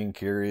just being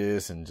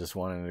curious and just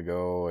wanting to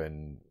go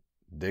and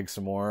dig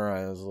some more.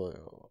 I was like,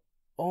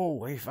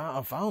 oh, I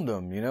found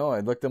him. You know,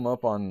 I looked him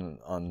up on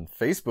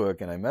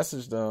Facebook, and I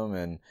messaged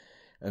him,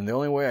 and the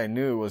only way I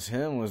knew it was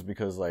him was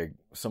because like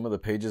some of the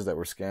pages that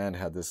were scanned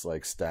had this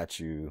like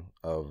statue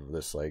of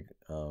this like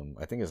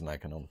I think it's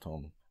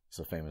Naikonomtom. It's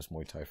a famous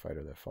Muay Thai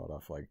fighter that fought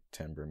off like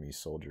 10 Burmese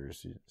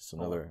soldiers. It's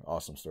another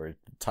awesome story.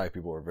 Thai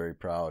people are very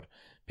proud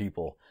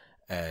people,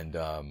 and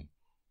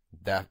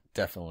that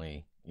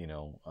definitely, you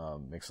know,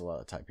 makes a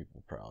lot of Thai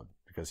people proud,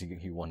 because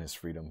he won his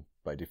freedom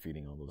by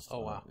defeating all those.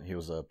 Oh wow! He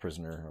was a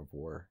prisoner of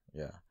war.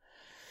 Yeah.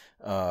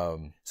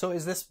 So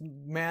is this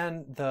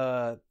man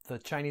the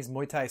Chinese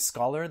Muay Thai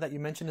scholar that you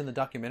mentioned in the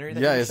documentary?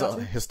 That yeah, he's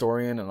a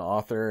historian and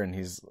author, and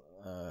he's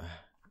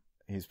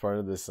part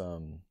of this.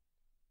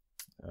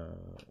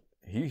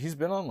 He's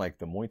been on like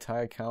the Muay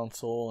Thai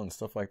Council and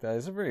stuff like that.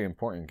 He's a very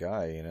important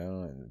guy, you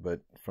know, but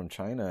from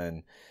China,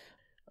 and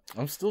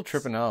I'm still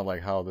tripping out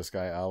like how this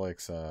guy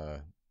Alex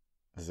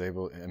is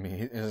able. I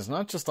mean, it's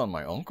not just on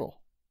my uncle.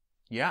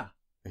 Yeah,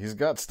 he's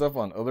got stuff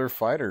on other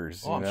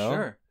fighters. Oh, you know? I'm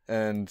sure.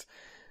 And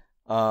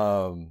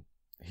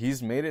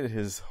he's made it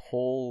his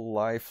whole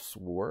life's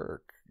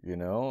work. You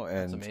know,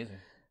 and that's amazing.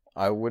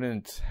 I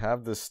wouldn't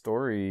have this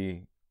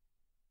story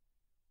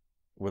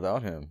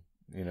without him.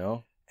 You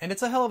know. And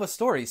it's a hell of a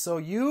story. So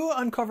you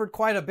uncovered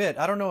quite a bit.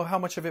 I don't know how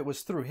much of it was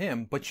through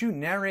him, but you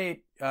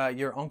narrate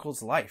your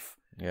uncle's life.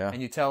 Yeah.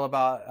 And you tell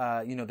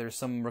about, you know, there's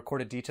some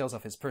recorded details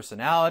of his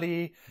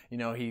personality. You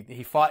know,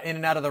 he fought in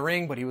and out of the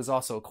ring, but he was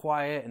also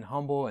quiet and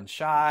humble and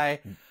shy.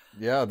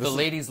 Yeah. The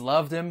ladies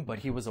loved him, but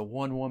he was a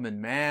one-woman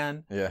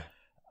man. Yeah.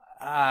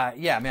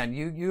 Yeah, man,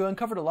 you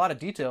uncovered a lot of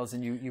details,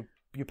 and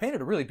you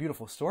painted a really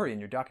beautiful story in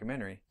your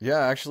documentary. Yeah,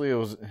 actually,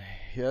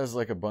 he has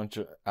like a bunch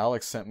of.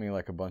 Alex sent me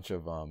like a bunch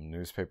of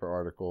newspaper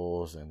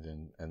articles,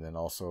 and then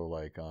also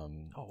like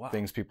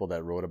things people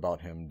that wrote about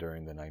him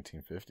during the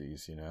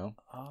 1950s, you know.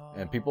 Oh.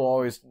 And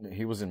people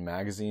he was in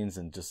magazines,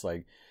 and just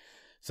like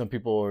some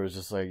people were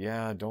just like,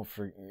 yeah,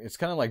 it's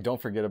kind of like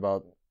don't forget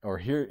about, or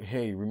here,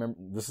 hey, remember,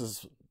 this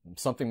is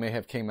something may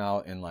have came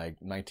out in like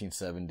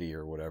 1970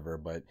 or whatever,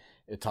 but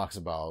it talks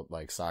about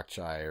like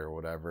Sakchai or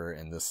whatever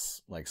in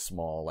this like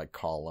small like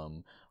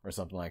column or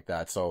something like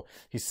that. So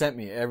he sent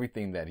me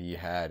everything that he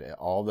had,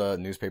 all the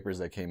newspapers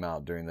that came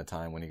out during the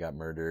time when he got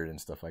murdered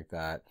and stuff like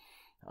that.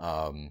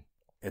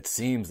 It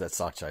seems that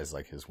Sakchai is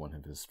like one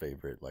of his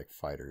favorite like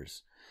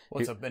fighters.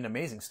 Well, it's an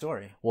amazing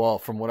story. Well,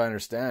 from what I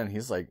understand,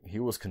 he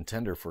was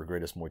contender for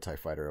greatest Muay Thai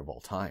fighter of all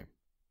time.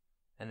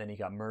 And then he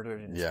got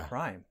murdered in his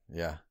prime.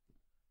 Yeah.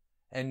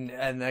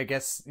 And I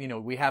guess, you know,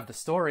 we have the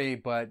story,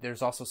 but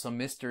there's also some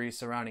mystery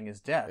surrounding his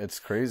death. It's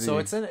crazy. So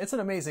it's an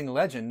amazing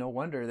legend. No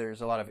wonder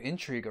there's a lot of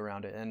intrigue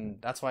around it, and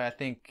that's why I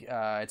think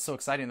it's so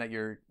exciting that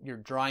you're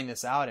drawing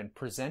this out and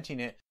presenting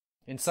it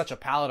in such a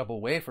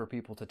palatable way for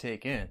people to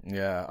take in.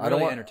 Yeah,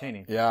 really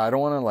entertaining. Yeah, I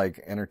don't want to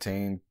like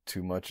entertain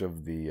too much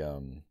of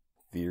the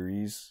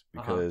theories,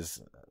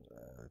 because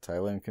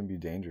Thailand can be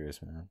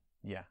dangerous, man.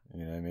 Yeah,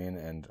 you know what I mean,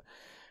 and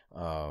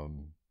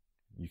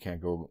you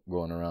can't go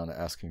going around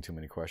asking too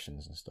many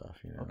questions and stuff,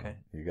 you know. Okay.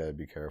 You got to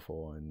be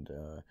careful, and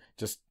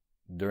just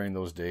during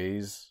those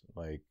days,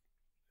 like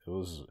it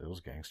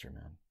was gangster,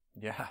 man.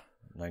 Yeah.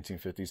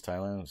 1950s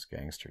Thailand was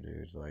gangster,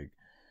 dude. Like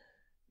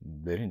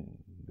they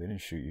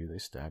didn't shoot you, they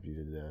stabbed you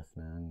to death,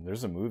 man.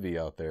 There's a movie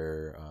out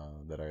there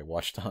that I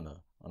watched on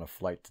a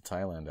flight to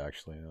Thailand,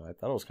 actually. And I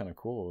thought it was kind of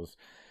cool. It was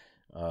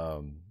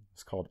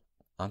it's called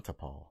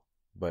Antapal,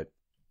 but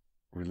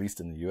released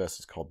in the US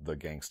it's called The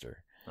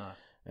Gangster.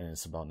 And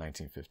it's about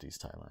 1950s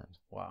Thailand.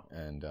 Wow.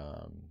 And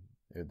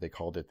They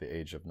called it the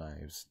Age of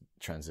Knives,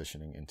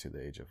 transitioning into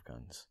the Age of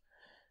Guns.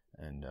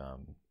 And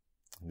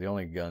the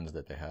only guns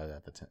that they had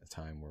at the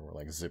time were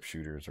like zip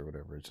shooters or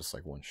whatever, just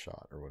like one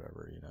shot or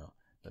whatever, you know,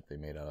 that they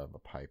made out of a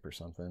pipe or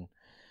something.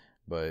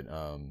 But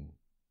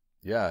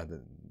yeah,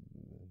 the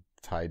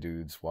Thai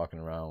dudes walking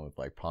around with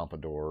like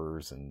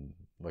pompadours and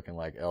looking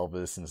like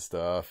Elvis and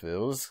stuff. It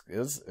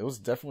was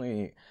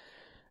definitely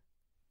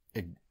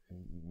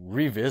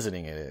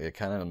revisiting it. It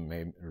kind of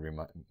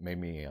made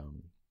me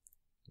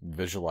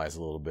visualize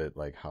a little bit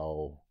like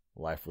how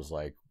life was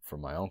like for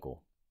my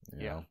uncle,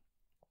 you know?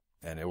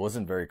 And it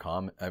wasn't very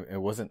common.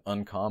 It wasn't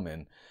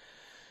uncommon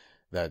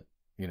that,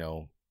 you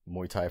know,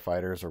 Muay Thai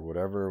fighters or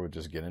whatever would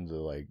just get into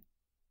like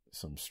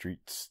some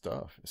street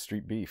stuff,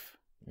 street beef,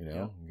 you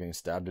know, getting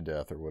stabbed to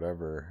death or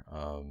whatever.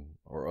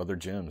 Or other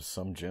gyms.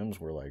 Some gyms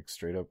were like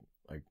straight up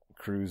like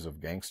crews of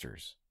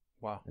gangsters.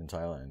 Wow. In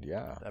Thailand.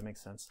 Yeah. That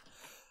makes sense.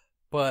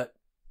 But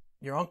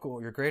your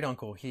uncle, your great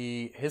uncle,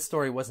 his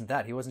story wasn't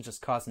that. He wasn't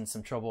just causing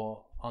some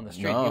trouble on the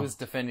street. No. He was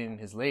defending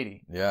his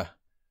lady. Yeah.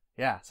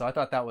 Yeah. So I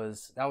thought that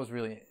was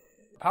really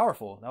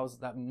powerful. That was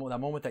that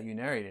moment that you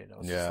narrated. I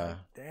was just like,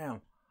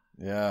 damn.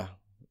 Yeah.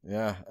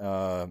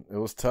 Yeah. It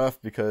was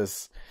tough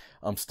because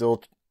I'm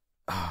still,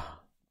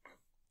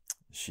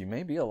 she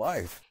may be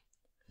alive.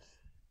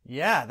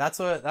 Yeah. That's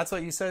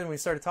what you said when we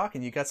started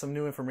talking. You got some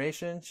new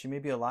information. She may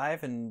be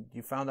alive, and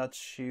you found out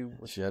she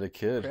had a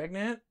kid.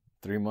 Pregnant.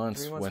 3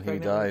 months when he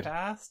died.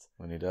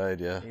 When he died,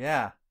 yeah.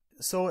 Yeah.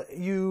 So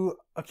you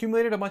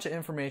accumulated a bunch of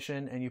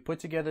information and you put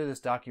together this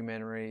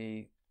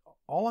documentary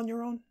all on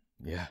your own?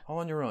 Yeah. All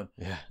on your own.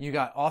 Yeah. You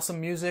got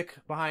awesome music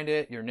behind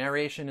it. Your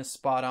narration is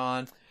spot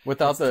on.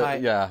 Without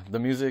the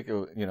music,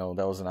 you know,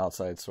 that was an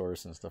outside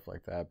source and stuff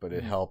like that, but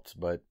it helped.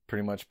 But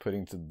pretty much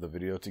putting the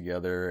video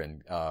together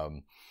and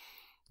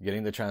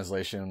getting the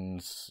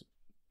translations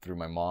through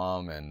my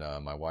mom and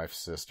my wife's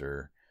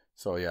sister.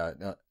 So yeah,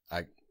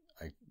 I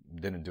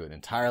didn't do it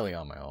entirely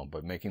on my own,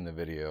 but making the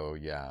video,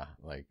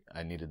 like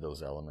I needed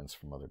those elements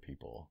from other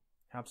people.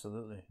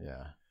 Absolutely.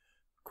 Yeah.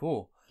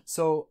 Cool.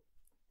 So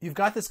you've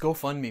got this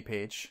GoFundMe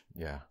page.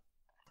 Yeah.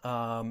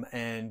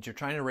 And you're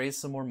trying to raise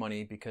some more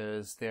money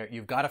because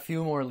you've got a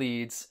few more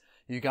leads.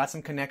 You got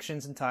some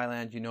connections in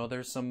Thailand. You know,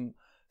 there's some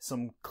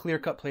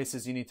clear-cut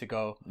places you need to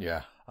go.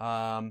 Yeah.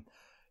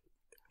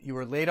 You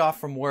were laid off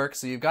from work,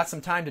 so you've got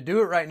some time to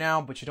do it right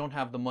now, but you don't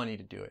have the money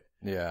to do it.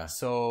 Yeah.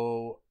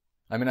 So,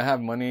 I mean, I have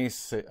money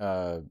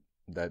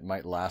that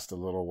might last a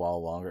little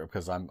while longer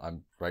because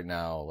I'm right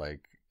now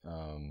like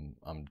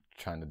I'm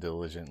trying to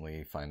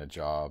diligently find a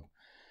job.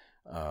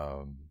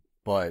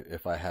 But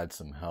if I had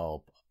some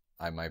help,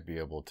 I might be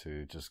able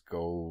to just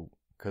go,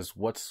 because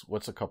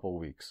what's a couple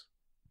weeks,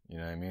 you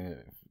know what I mean,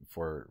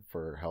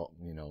 for help,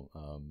 you know,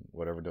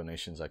 whatever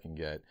donations I can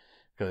get,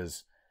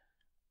 because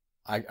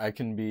I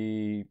can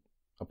be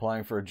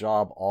applying for a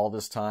job all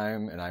this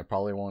time and I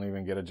probably won't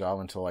even get a job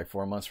until like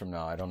 4 months from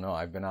now. I don't know.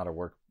 I've been out of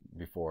work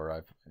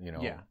before. And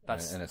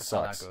it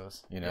sucks, how that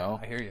goes. You know,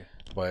 I hear you.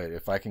 But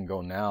if I can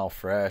go now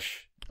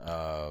fresh,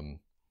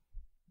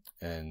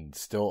 and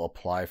still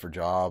apply for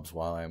jobs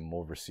while I'm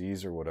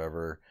overseas or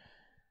whatever,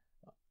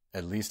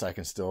 at least I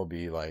can still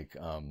be like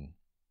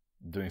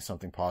doing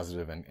something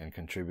positive and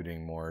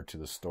contributing more to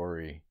the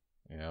story,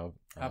 you know?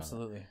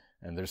 Absolutely.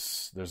 And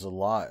there's a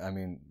lot. I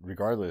mean,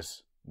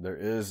 regardless, there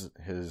is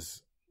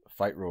his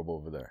fight robe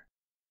over there.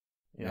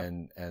 Yeah.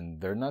 And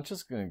they're not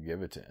just going to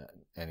give it to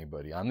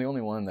anybody. I'm the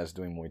only one that's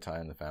doing Muay Thai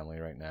in the family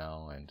right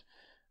now, and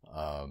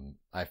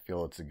I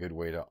feel it's a good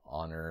way to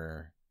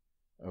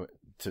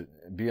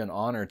be an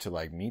honor to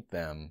like meet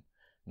them,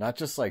 not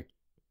just like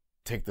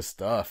take the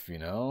stuff, you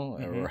know,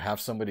 or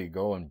have somebody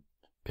go and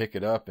pick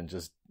it up and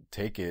just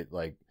take it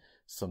like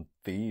some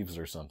thieves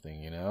or something,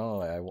 you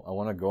know. I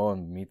want to go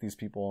and meet these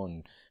people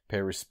and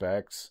pay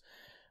respects,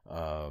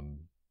 and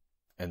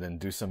then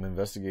do some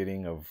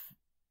investigating of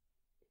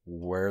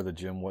where the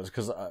gym was,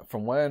 because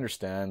from what I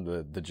understand,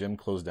 the gym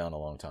closed down a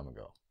long time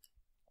ago,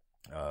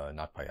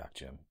 Nakpayak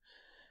gym,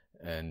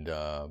 and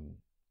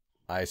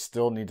I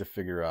still need to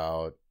figure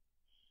out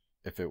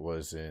if it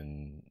was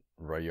in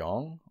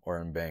Rayong or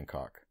in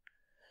Bangkok.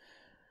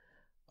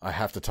 I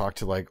have to talk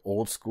to like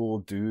old school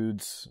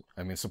dudes.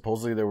 I mean,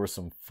 supposedly there were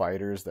some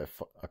fighters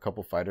a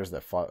couple fighters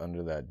that fought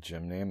under that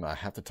gym name. I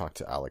have to talk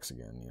to Alex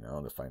again, you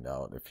know, to find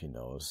out if he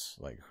knows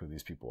like who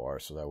these people are,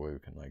 so that way we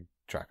can like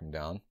track them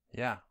down.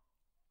 Yeah.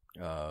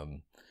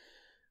 The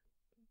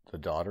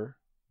daughter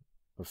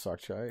of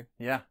Sakchai.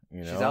 Yeah.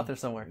 You know? She's out there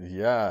somewhere.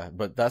 Yeah,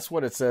 but that's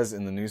what it says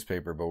in the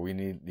newspaper, but we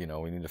need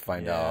to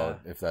find out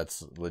if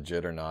that's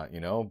legit or not, you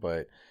know,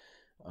 but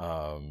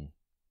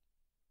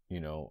you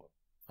know,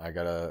 I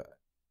gotta,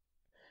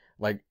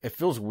 like, it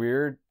feels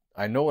weird.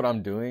 I know what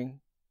I'm doing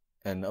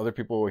and other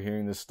people were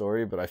hearing this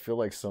story, but I feel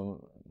like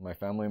my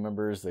family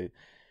members, I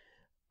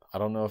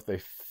don't know if they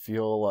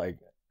feel like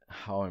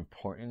how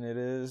important it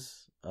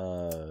is,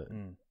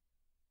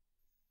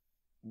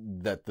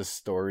 that the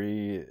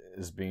story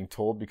is being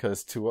told,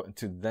 because to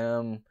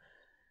them,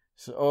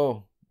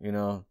 so, you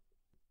know,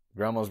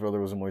 grandma's brother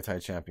was a Muay Thai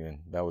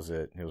champion. That was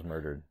it. He was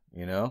murdered,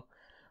 you know?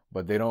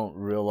 but they don't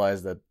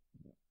realize that.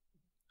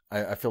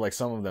 I feel like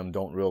some of them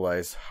don't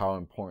realize how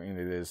important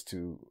it is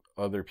to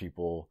other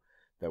people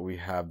that we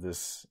have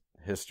this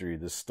history,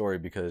 this story,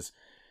 because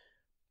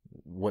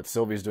what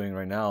Sylvie's doing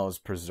right now is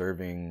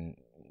preserving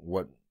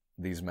what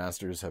these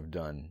masters have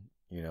done,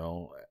 you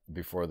know,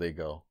 before they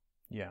go.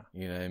 Yeah.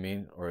 You know what I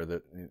mean? Or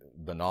the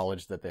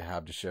knowledge that they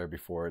have to share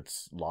before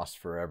it's lost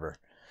forever.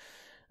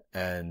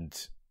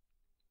 And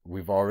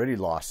we've already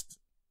lost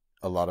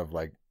a lot of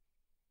like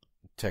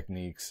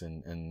techniques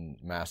and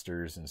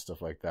masters and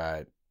stuff like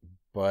that.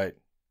 But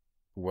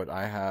what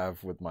I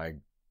have with my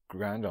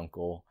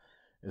granduncle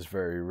is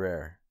very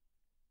rare,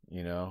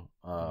 you know?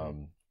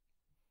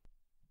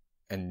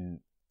 And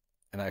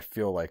I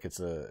feel like it's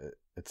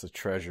a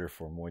treasure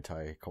for Muay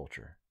Thai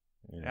culture.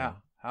 You know? Yeah,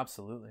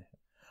 absolutely.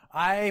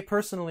 I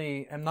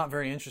personally am not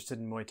very interested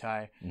in Muay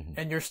Thai,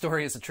 and your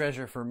story is a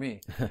treasure for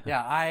me.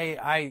 Yeah,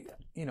 I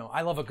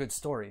love a good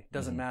story.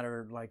 Doesn't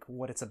matter like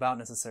what it's about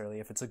necessarily.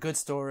 If it's a good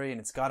story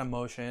and it's got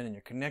emotion and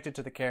you're connected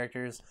to the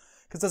characters,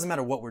 because it doesn't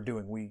matter what we're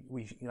doing. We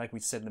like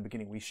we said in the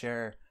beginning, we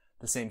share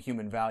the same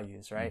human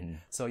values, right?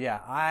 So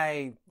yeah,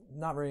 I'm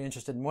not very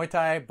interested in Muay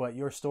Thai, but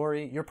your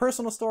story, your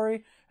personal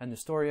story, and the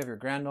story of your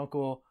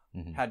granduncle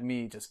had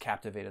me just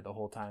captivated the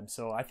whole time.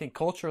 So I think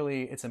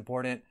culturally, it's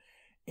important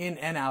in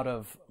and out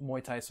of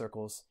Muay Thai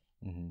circles.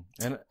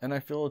 And I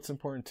feel it's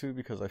important too,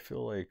 because I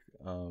feel like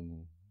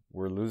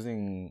we're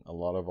losing a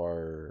lot of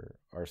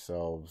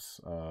ourselves,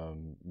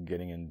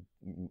 getting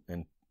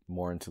in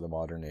more into the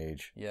modern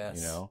age. Yes,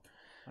 you know,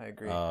 I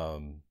agree.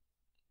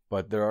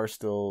 But there are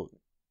still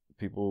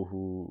people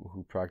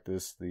who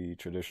practice the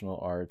traditional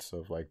arts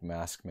of like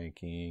mask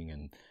making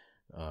and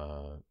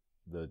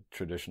the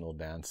traditional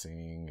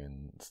dancing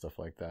and stuff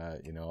like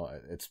that. You know,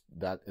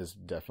 that is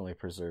definitely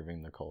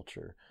preserving the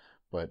culture.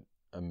 But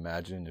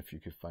imagine if you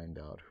could find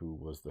out who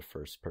was the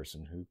first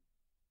person who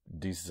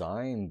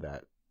designed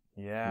that.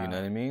 Yeah. You know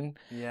what I mean?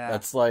 Yeah.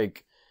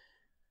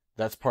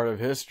 That's part of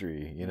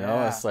history, you know?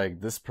 Yeah. It's like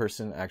this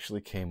person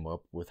actually came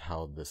up with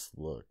how this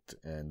looked.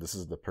 And this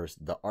is the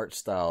art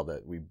style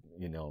that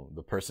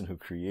the person who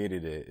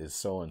created it is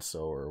so-and-so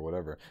or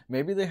whatever.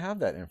 Maybe they have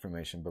that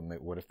information, but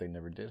what if they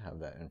never did have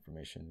that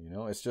information? You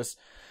know, it's just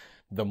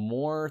the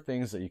more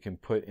things that you can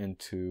put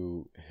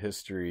into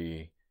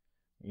history,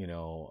 you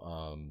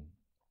know,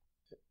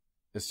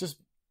 it's just,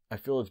 I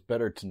feel it's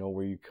better to know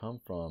where you come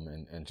from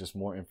and just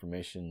more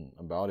information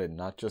about it,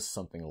 not just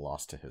something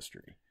lost to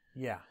history.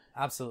 Yeah,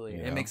 absolutely.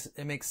 You It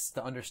know? makes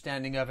the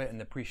understanding of it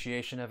and the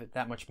appreciation of it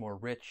that much more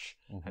rich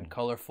and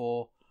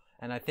colorful.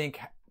 And I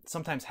think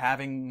sometimes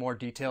having more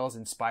details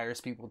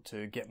inspires people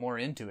to get more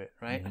into it,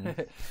 right?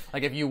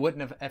 Like if you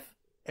wouldn't have,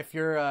 if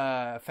your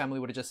family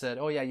would have just said,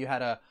 "Oh yeah, you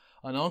had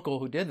an uncle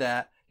who did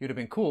that," you'd have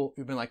been cool.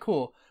 You'd been like,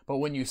 cool. But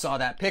when you saw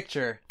that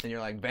picture, then you're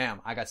like, bam,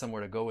 I got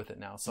somewhere to go with it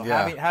now. So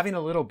having a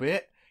little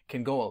bit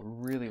can go a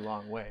really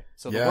long way.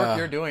 So the work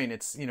you're doing,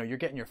 it's, you're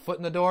getting your foot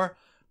in the door,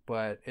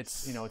 but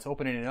it's, it's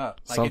opening it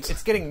up. Like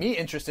it's getting me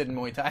interested in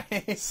Muay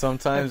Thai.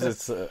 Sometimes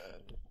it's,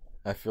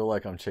 I feel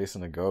like I'm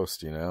chasing a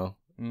ghost, you know?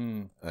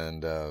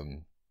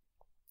 And,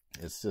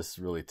 it's just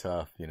really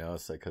tough, you know?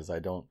 It's like, cause I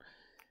don't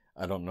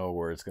know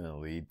where it's going to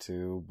lead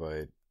to,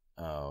 but,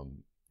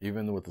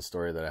 even with the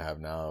story that I have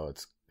now,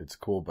 it's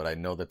cool, but I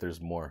know that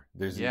there's more.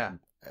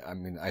 I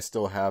mean, I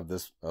still have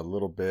a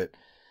little bit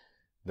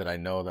that I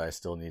know that I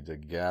still need to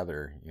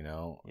gather, you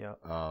know? Yeah.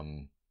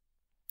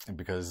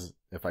 Because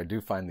if I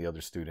do find the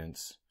other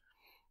students,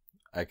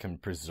 I can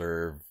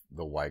preserve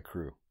the Y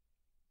crew.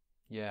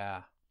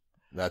 Yeah.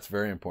 That's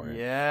very important.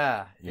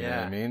 Yeah. You know what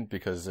I mean?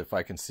 Because if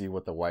I can see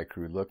what the Y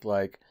crew looked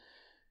like,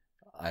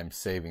 I'm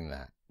saving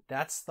that.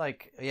 That's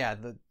like,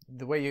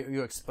 the way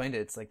you explained it,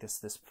 it's like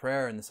this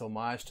prayer and this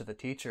homage to the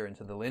teacher and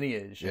to the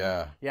lineage.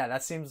 And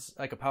that seems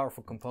like a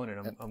powerful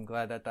component. I'm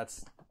glad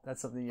that's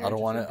something you're I don't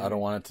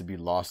want it to be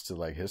lost to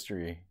like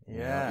history.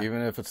 Yeah. You know?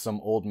 Even if it's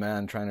some old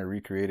man trying to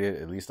recreate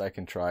it, at least I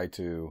can try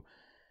to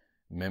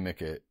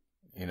mimic it,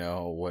 you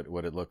know,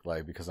 what it looked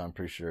like, because I'm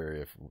pretty sure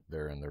if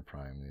they're in their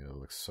prime, it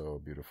looks so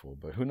beautiful.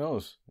 But who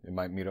knows? It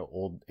might meet an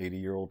old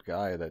 80-year-old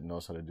guy that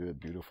knows how to do it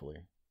beautifully.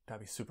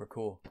 That'd be super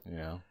cool. You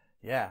know?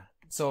 Yeah.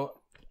 So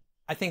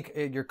I think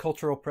your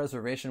cultural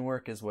preservation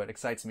work is what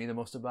excites me the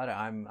most about it.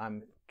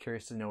 I'm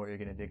curious to know what you're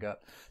going to dig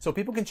up. So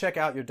people can check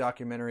out your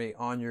documentary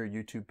on your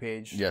YouTube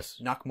page.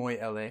 Yes.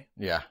 Nakmuay LA.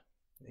 Yeah.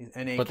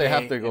 N-A-K-M-U-A-Y-L-A. But they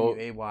have to go.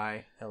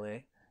 LA.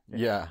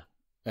 Yeah.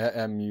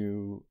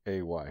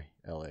 M-U-A-Y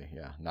L-A.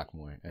 Yeah.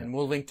 Nakmuay. And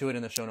we'll link to it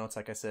in the show notes.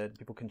 Like I said,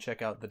 people can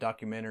check out the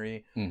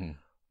documentary.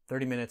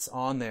 30 minutes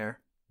on there.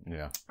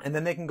 Yeah. And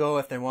then they can go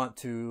if they want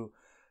to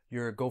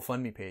your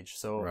GoFundMe page.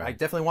 So right. I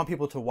definitely want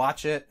people to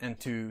watch it and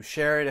to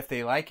share it if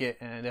they like it,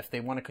 and if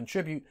they want to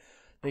contribute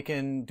they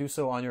can do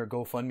so on your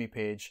GoFundMe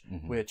page,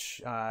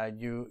 which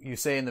you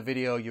say in the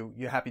video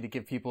you're happy to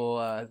give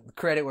people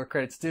credit where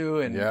credit's due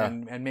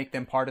and make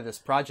them part of this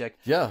project.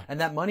 Yeah. And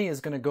that money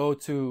is going to go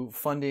to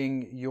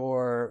funding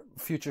your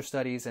future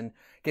studies and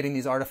getting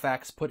these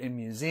artifacts put in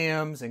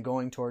museums and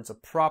going towards a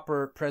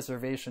proper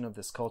preservation of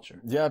this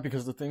culture. Yeah,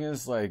 because the thing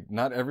is, like,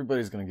 not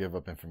everybody's going to give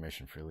up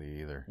information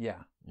freely either. Yeah.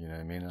 You know what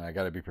I mean? And I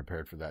got to be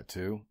prepared for that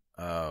too.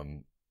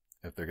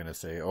 If they're going to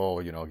say, oh,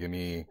 you know, give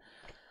me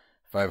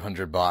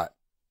 500 baht,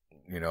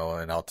 you know,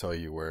 and I'll tell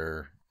you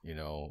where, you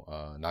know,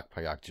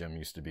 Nakpayak gym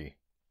used to be.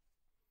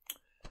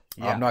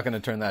 Yeah. I'm not going to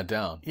turn that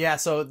down. Yeah,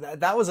 so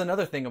that was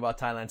another thing about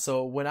Thailand.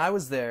 So when I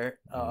was there,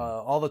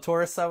 all the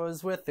tourists I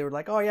was with, they were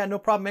like, oh yeah, no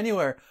problem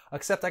anywhere,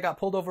 except I got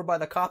pulled over by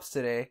the cops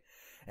today,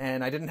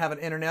 and I didn't have an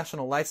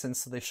international license,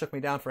 so they shook me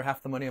down for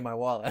half the money in my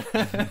wallet.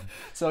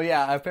 So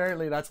yeah,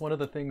 apparently that's one of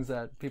the things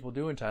that people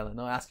do in Thailand.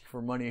 They'll ask you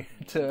for money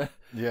to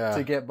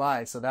get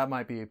by. So that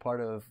might be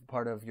part of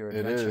your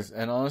adventure. It is.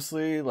 And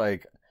honestly,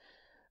 like,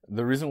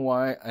 the reason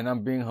why, and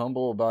I'm being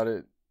humble about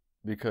it,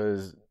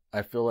 because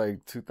I feel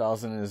like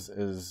 2000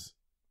 is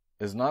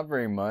not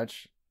very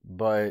much,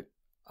 but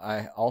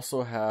I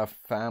also have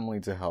family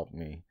to help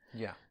me.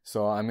 Yeah.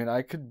 So, I mean,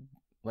 I could,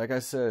 like I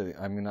said,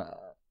 I mean,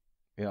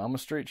 you know, I'm a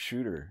straight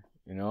shooter,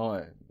 you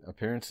know,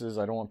 appearances.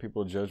 I don't want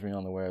people to judge me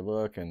on the way I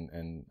look,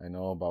 and I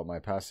know about my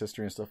past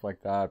history and stuff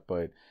like that,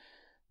 but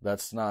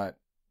that's not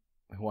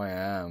who I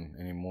am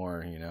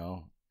anymore, you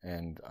know,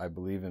 and I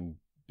believe in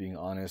being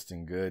honest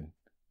and good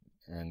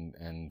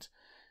and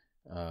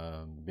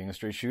being a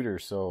straight shooter.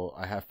 So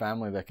I have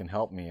family that can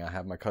help me. I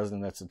have my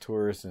cousin that's a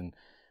tourist, and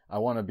I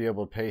want to be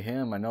able to pay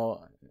him. I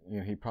know, you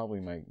know, he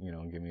probably might, you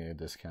know, give me a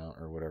discount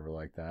or whatever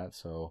like that.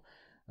 So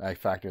I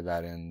factor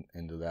that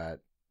into that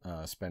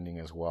spending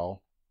as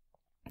well.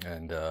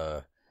 And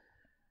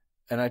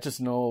I just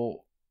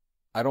know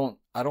I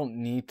don't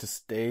need to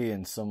stay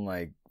in some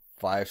like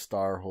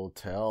 5-star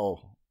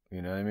hotel.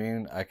 You know what I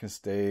mean? I can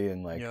stay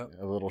in like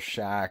a little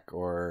shack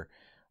or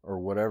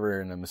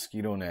whatever in a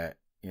mosquito net,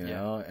 you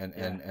know,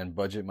 and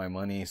budget my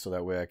money so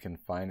that way I can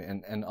find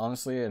it. And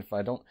honestly, if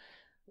I don't,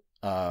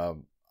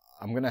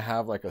 I'm going to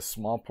have like a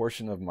small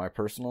portion of my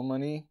personal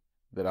money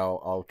that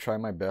I'll try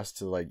my best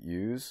to like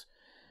use.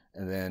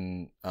 And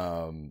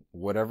then,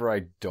 whatever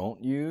I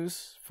don't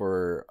use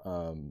for,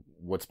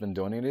 what's been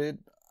donated,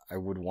 I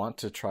would want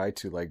to try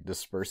to like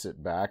disperse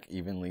it back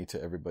evenly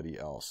to everybody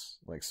else.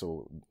 Like,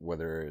 so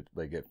whether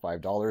they get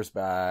 $5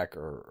 back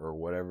or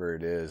whatever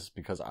it is,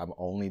 because I'm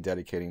only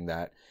dedicating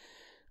that,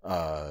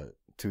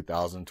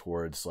 2,000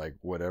 towards like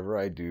whatever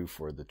I do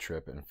for the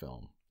trip and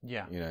film.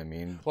 Yeah. You know what I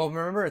mean? Well,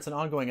 remember, it's an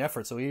ongoing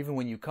effort. So even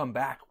when you come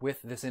back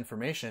with this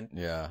information,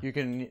 you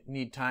can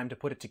need time to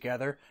put it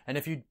together. And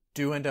if you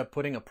do end up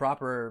putting a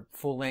proper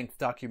full-length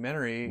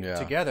documentary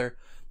together,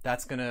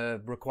 that's going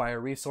to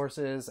require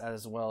resources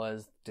as well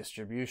as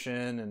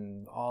distribution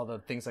and all the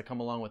things that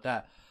come along with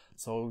that.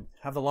 So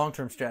have the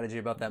long-term strategy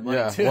about that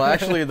money too. Well,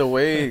 actually, the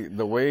way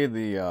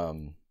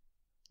the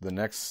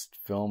next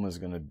film is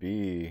going to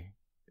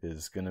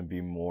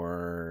be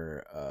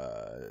more,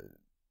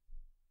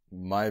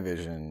 my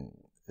vision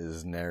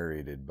is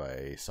narrated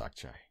by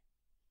Sakchai.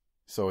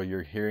 So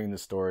you're hearing the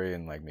story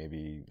in like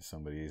maybe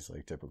somebody's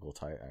like typical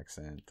Thai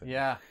accent.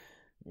 And,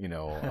 you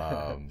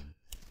know,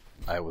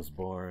 I was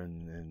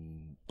born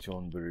in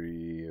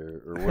Chonburi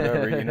or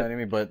whatever, you know what I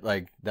mean? But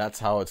like, that's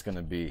how it's going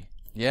to be.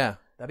 Yeah,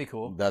 that'd be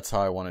cool. That's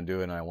how I want to do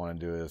it. And I want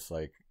to do this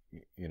like,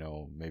 you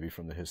know, maybe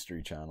from the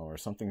History Channel or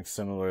something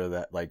similar to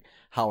that, like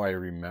how I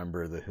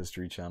remember the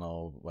History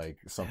Channel, like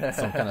some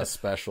kind of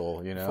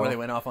special, you know, before they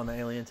went off on the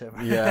alien tip.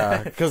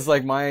 Yeah, because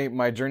like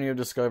my journey of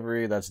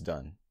discovery, that's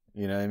done.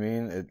 You know what I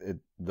mean?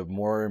 The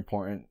more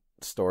important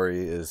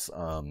story is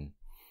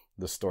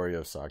the story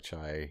of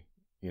Sakchai.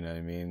 You know what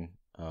I mean?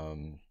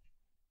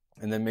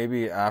 And then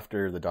maybe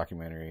after the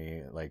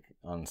documentary, like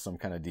on some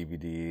kind of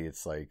DVD,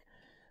 it's like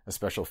a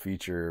special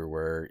feature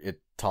where it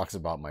talks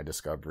about my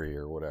discovery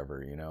or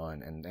whatever, you know,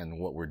 and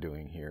what we're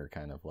doing here,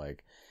 kind of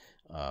like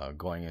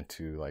going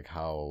into like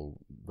how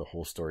the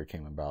whole story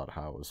came about,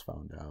 how it was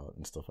found out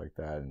and stuff like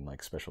that, and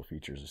like special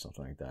features or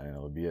something like that. And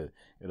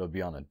it'll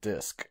be on a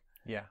disc.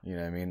 Yeah. You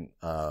know what I mean?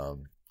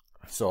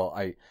 So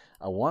I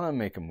want to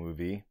make a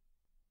movie,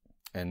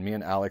 and me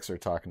and Alex are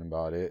talking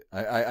about it.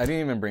 I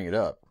didn't even bring it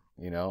up,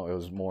 you know, it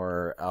was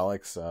more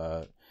Alex,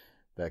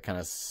 that kind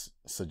of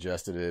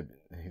suggested it.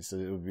 He said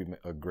it would be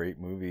a great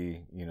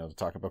movie, you know, to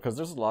talk about, because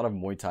there's a lot of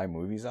Muay Thai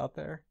movies out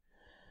there,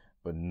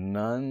 but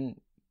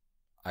none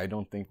I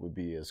don't think would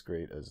be as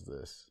great as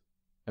this.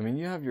 I mean,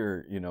 you have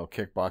your, you know,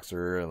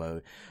 kickboxer,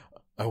 and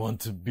I want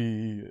to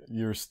be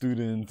your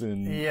student,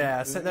 and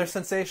yeah, so they're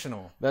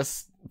sensational.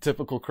 That's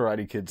typical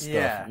Karate Kid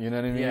stuff. You know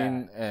what I mean?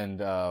 Yeah.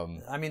 And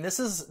I mean, this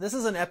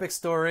is an epic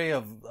story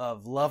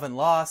of love and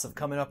loss, of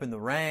coming up in the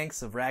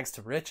ranks, of rags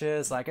to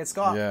riches. Like, it's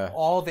got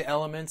all the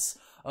elements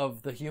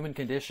of the human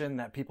condition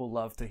that people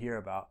love to hear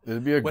about.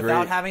 It'd be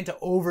without having to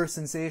over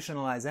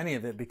sensationalize any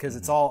of it, because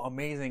it's all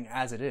amazing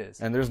as it is.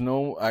 And there's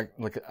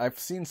I've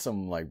seen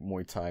some like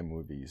Muay Thai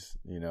movies,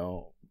 you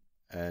know,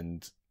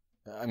 and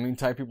I mean,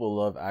 Thai people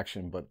love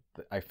action, but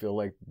I feel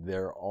like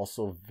they're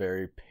also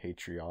very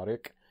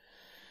patriotic.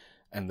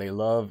 And they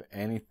love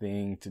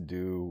anything to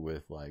do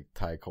with like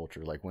Thai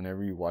culture. Like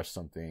whenever you watch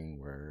something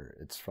where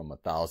it's from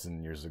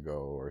 1,000 years ago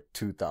or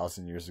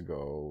 2,000 years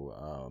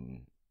ago,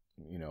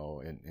 you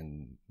know,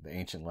 in the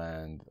ancient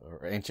land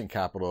or ancient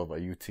capital of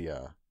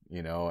Ayutthaya,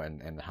 you know,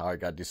 and how it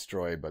got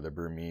destroyed by the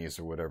Burmese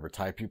or whatever.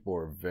 Thai people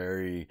are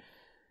very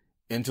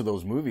into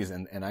those movies,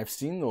 and I've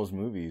seen those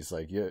movies.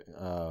 Like,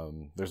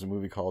 there's a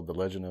movie called The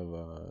Legend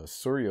of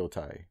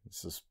Suryothai.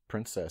 It's this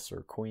princess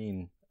or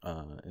queen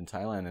in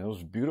Thailand, and it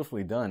was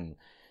beautifully done.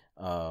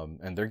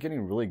 And they're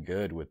getting really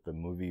good with the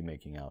movie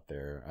making out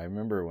there. I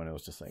remember when it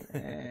was just like,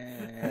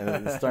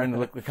 it's starting to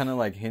look kind of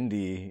like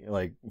Hindi,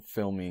 like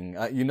filming.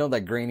 You know,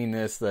 that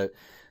graininess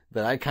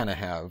that I kind of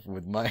have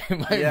with my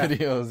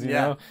videos, you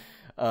know?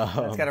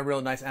 It's got a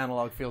real nice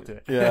analog feel to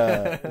it.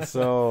 Yeah.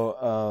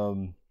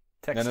 So,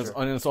 Texture.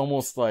 and it's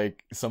almost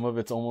like, some of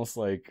it's almost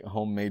like a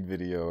homemade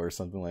video or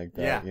something like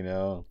that, you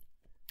know?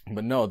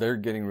 But no, they're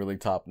getting really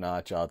top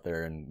notch out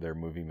there in their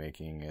movie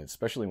making,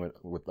 especially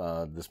with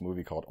this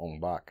movie called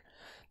Ong Bak.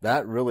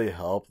 That really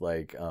helped,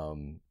 like,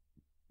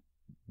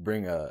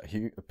 bring a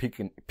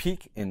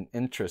peak in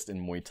interest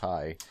in Muay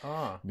Thai,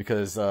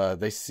 because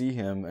they see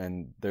him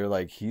and they're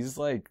like, he's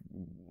like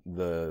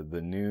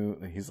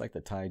he's like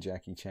the Thai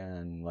Jackie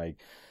Chan.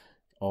 Like,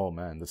 oh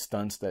man, the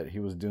stunts that he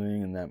was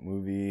doing in that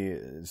movie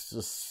is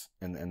just,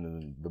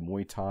 and the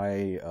Muay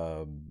Thai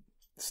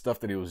stuff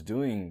that he was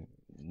doing.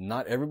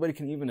 Not everybody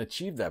can even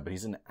achieve that, but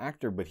he's an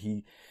actor, but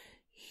he's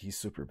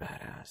super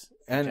badass.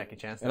 And Jackie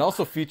Chan it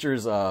also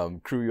features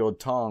Kru Yod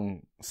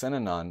Tong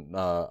Senanan,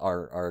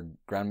 our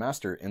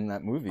grandmaster in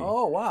that movie.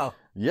 Oh wow!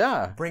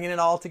 Yeah, bringing it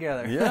all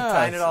together. Yeah,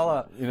 tying it all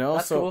up. You know,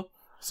 that's cool.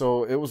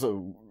 So it was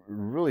a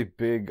really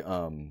big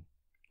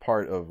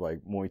part of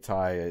like Muay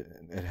Thai.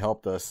 It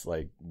helped us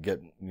like get,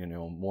 you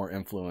know, more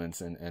influence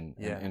and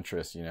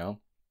interest. You know,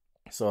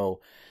 so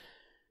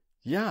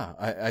yeah,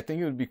 I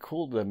think it would be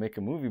cool to make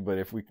a movie, but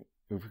if we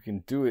can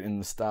do it in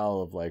the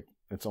style of like,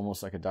 it's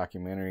almost like a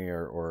documentary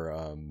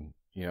or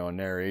you know, a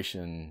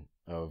narration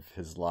of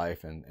his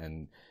life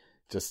and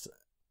just,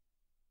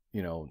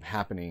 you know,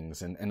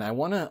 happenings. And I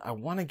want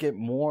to get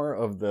more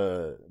of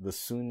the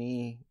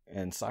Sunni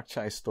and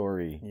Sakchai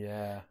story.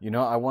 Yeah. You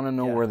know, I want to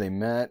know where they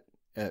met.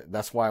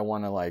 That's why I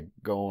want to like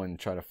go and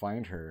try to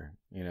find her,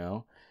 you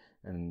know,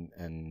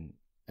 and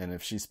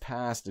if she's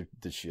passed,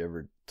 did she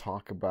ever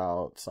talk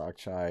about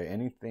Sakchai?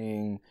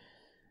 Anything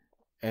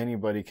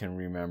anybody can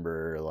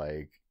remember,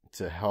 like,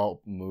 to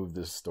help move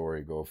this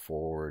story go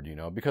forward, you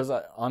know, because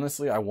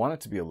honestly, I want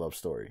it to be a love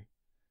story.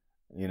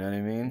 You know what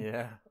I mean?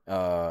 Yeah.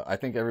 I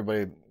think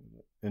everybody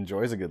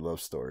enjoys a good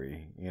love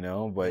story, you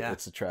know, but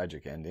it's a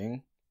tragic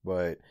ending.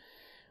 But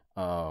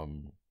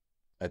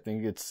I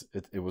think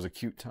it was a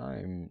cute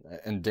time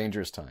and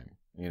dangerous time,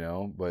 you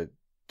know, but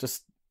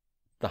just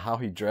how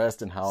he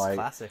dressed and how it's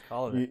classic,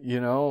 all of it.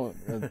 You know,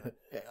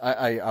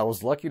 I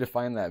was lucky to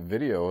find that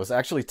video. It was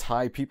actually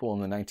Thai people in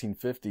the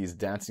 1950s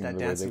dancing. That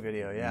dancing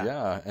video, yeah.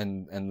 Yeah,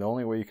 and the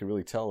only way you could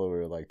really tell they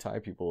were like Thai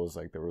people is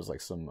like there was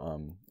like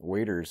some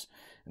waiters,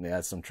 and they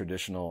had some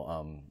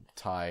traditional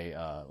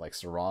Thai like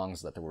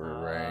sarongs that they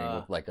were wearing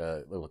with like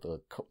a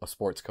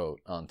sports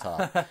coat on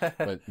top,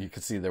 but you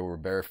could see they were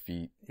bare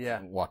feet,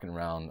 walking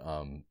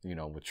around, you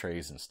know, with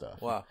trays and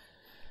stuff. Wow.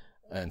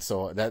 And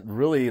so that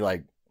really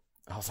like,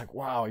 I was like,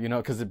 wow, you know,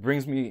 because it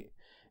brings me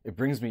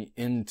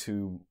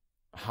into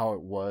how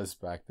it was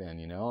back then,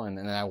 you know,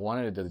 and I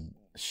wanted to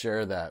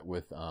share that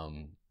with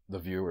the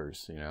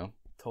viewers, you know.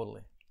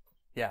 Totally.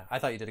 Yeah, I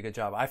thought you did a good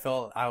job. I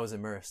felt I was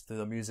immersed through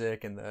the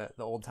music and the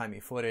old-timey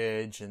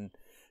footage and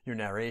your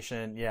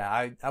narration.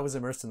 Yeah, I was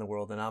immersed in the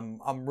world, and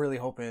I'm really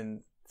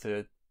hoping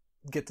to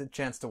get the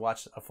chance to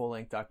watch a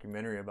full-length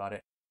documentary about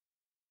it.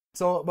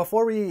 So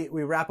before we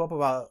wrap up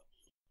about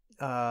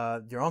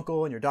your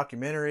uncle and your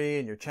documentary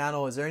and your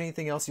channel, is there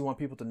anything else you want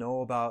people to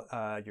know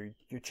about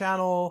your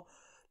channel,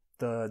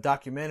 the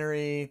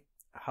documentary,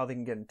 how they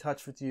can get in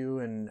touch with you,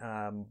 and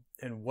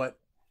what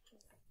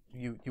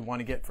you want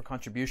to get for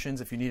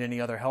contributions? If you need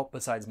any other help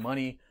besides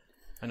money,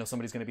 I know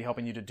somebody's going to be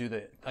helping you to do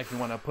you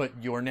want to put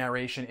your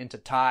narration into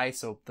Thai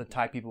so the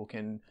Thai people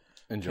can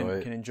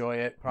enjoy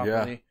it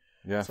properly.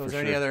 Yeah. So is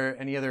there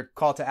any other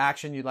call to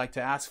action you'd like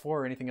to ask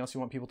for, or anything else you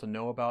want people to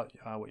know about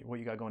what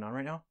you got going on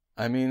right now?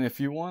 I mean, if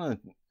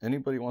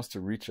anybody wants to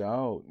reach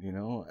out, you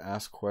know,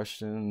 ask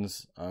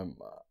questions,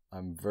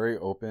 I'm very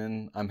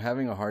open. I'm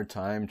having a hard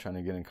time trying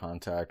to get in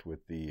contact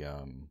with the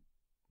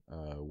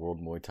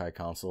World Muay Thai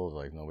Council.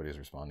 Like, nobody's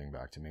responding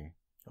back to me.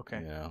 Okay.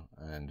 You know,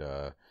 and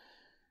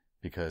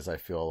because I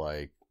feel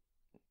like,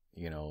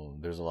 you know,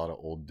 there's a lot of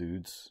old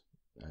dudes,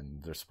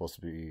 and they're supposed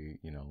to be,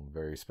 you know,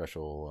 very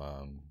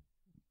special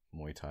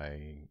Muay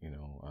Thai, you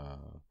know,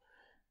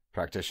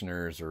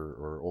 practitioners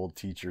or old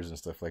teachers and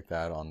stuff like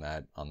that on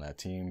that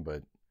team,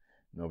 but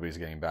nobody's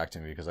getting back to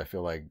me because I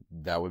feel like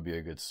that would be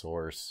a good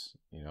source,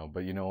 you know.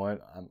 But you know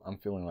what? I'm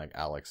feeling like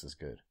Alex is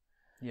good.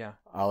 Yeah.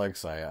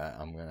 Alex,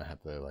 I'm gonna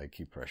have to like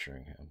keep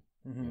pressuring him,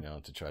 you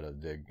know, to try to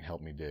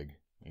help me dig.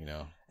 you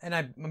know. And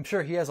I'm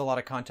sure he has a lot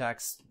of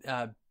contacts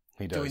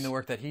He does. doing the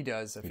work that he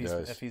does if He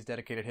does. if he's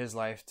dedicated his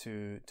life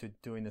to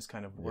doing this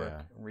kind of work,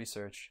 and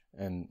research.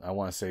 And I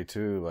want to say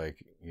too,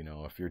 like, you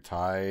know, if you're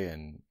Thai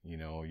and, you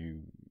know,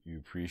 you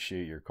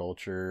appreciate your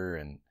culture,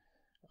 and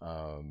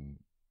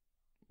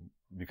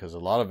because a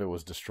lot of it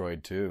was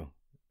destroyed too,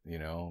 you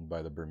know,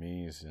 by the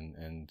Burmese,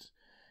 and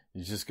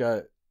you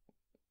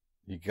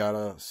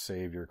gotta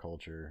save your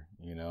culture,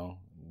 you know.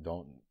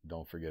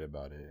 Don't forget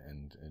about it,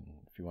 and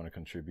if you want to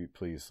contribute,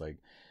 please. Like,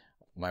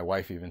 my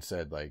wife even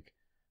said, like,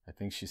 I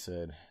think she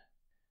said,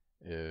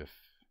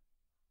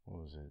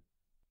 what was it?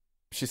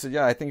 She said,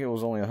 yeah, I think it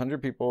was only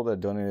 100 people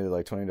that donated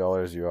like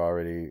 $20. You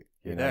already,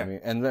 you know what I mean?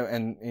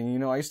 And you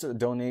know, I used to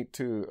donate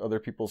to other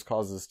people's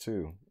causes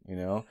too, you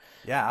know?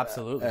 Yeah,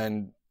 absolutely.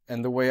 And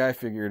the way I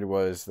figured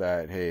was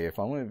that, hey, if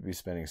I'm going to be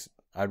spending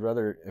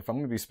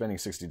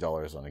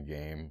 $60 on a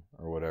game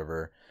or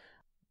whatever,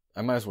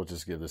 I might as well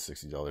just give the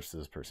 $60 to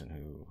this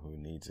person who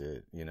needs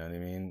it. You know what I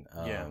mean?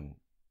 Yeah.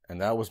 And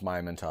that was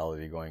my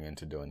mentality going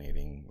into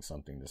donating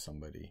something to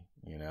somebody,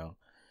 you know?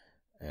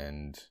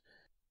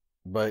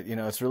 But, you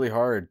know, it's really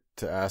hard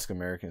to ask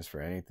Americans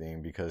for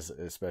anything, because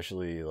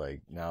especially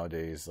like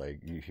nowadays,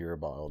 like, you hear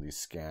about all these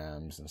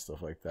scams and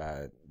stuff like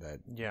that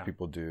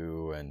people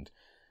do. And,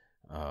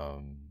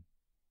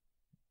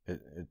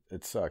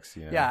 it sucks,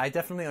 you know? Yeah, I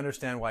definitely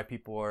understand why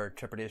people are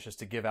trepidatious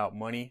to give out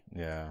money.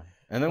 Yeah.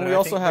 And then we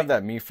also have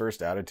that me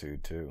first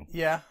attitude too.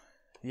 Yeah.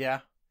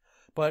 Yeah.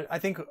 But I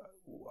think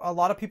a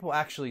lot of people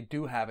actually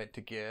do have it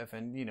to give,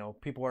 and, you know,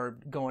 people are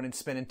going and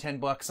spending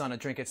 $10 on a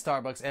drink at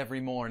Starbucks every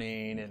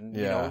morning, and,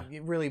 you know,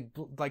 really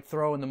like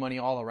throwing the money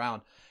all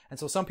around. And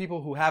so some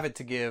people who have it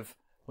to give,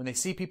 when they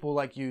see people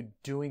like you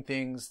doing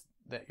things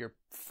that you're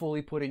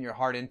fully putting your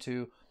heart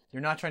into,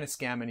 you're not trying to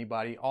scam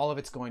anybody. All of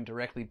it's going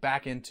directly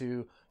back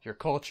into your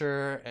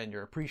culture and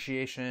your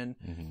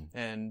appreciation,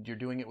 and you're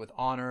doing it with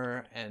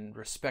honor and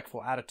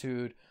respectful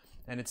attitude.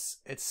 And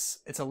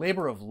it's a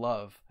labor of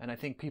love. And I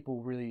think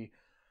people really,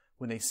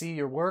 when they see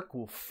your work,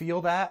 will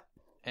feel that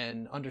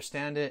and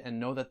understand it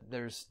and know that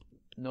there's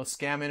no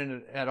scam in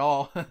it at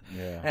all.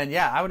 Yeah. And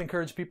yeah, I would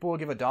encourage people,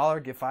 give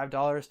 $1, give $5,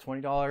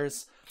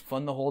 $20,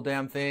 fund the whole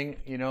damn thing.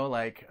 You know,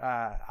 like,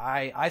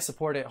 I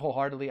support it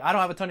wholeheartedly. I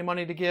don't have a ton of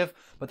money to give,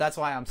 but that's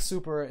why I'm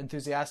super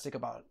enthusiastic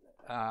about,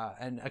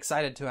 and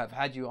excited to have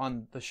had you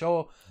on the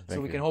show.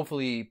 Thank we you. can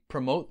hopefully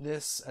promote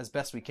this as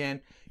best we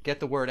can, get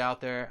the word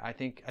out there. I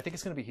think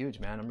it's going to be huge,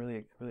 man. I'm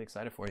really, really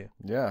excited for you.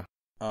 Yeah.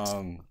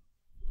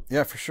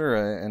 Yeah, for sure.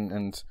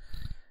 And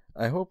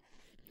I hope,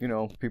 you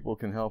know, people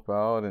can help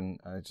out, and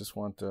I just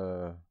want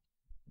to,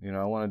 you know,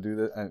 I want to do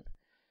that.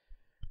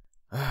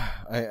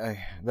 I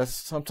that's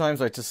sometimes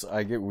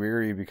I get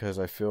weary, because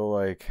I feel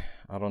like,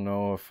 I don't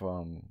know if,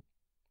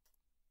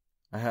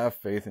 I have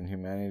faith in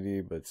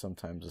humanity, but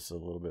sometimes it's a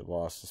little bit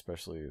lost,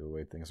 especially the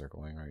way things are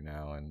going right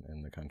now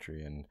in the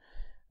country, and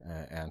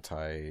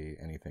anti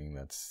anything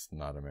that's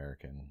not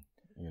American,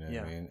 you know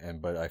what I mean?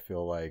 But I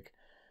feel like,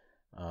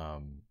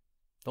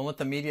 don't let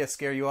the media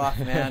scare you off,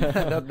 man.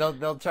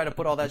 they'll try to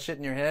put all that shit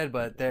in your head,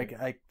 but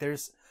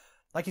there's,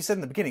 like you said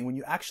in the beginning, when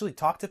you actually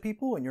talk to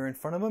people and you're in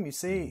front of them, you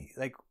say,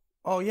 like,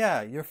 oh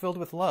yeah, you're filled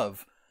with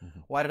love.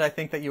 Why did I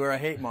think that you were a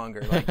hate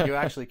monger? Like, you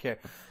actually care.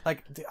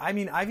 Like, I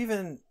mean, I've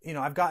even, you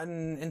know, I've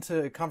gotten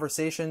into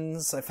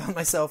conversations I found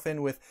myself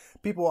in with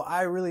people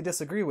I really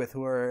disagree with,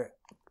 who are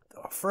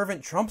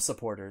fervent Trump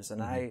supporters.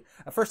 And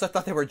at first I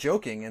thought they were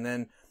joking, and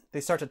then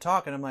they start to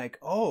talk, and I'm like,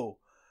 oh,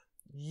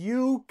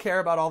 you care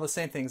about all the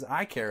same things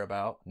I care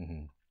about,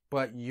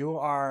 but you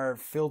are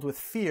filled with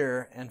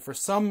fear, and for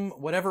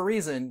whatever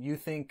reason, you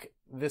think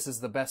this is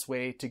the best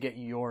way to get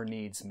your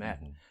needs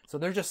met. So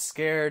they're just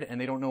scared,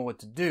 and they don't know what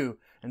to do,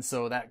 and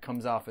so that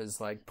comes off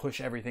as like, push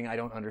everything I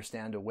don't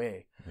understand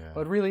away.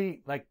 But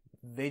really, like,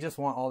 they just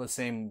want all the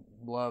same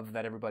love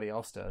that everybody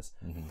else does.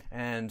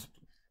 And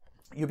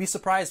you'll be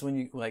surprised when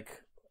you,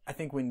 like, I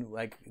think when,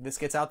 like, this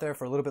gets out there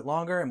for a little bit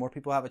longer and more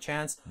people have a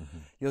chance,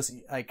 you'll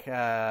see, like,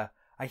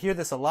 I hear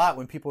this a lot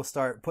when people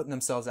start putting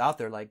themselves out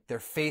there, like, their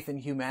faith in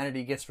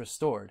humanity gets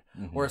restored.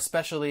 Or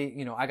especially,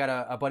 you know, I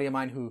got a buddy of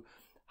mine who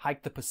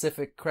hiked the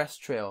Pacific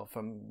Crest Trail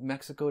from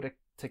Mexico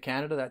to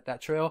Canada,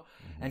 that trail,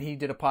 and he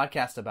did a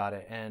podcast about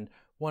it. And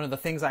one of the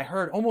things I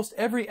heard almost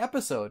every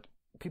episode,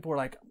 people were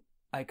like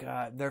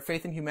their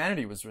faith in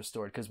humanity was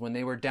restored, because when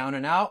they were down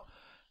and out,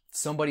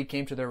 somebody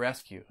came to their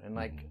rescue. And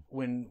like,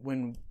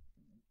 when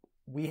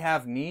we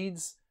have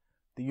needs,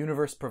 the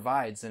universe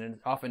provides, and it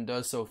often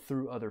does so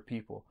through other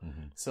people.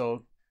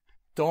 So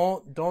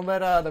don't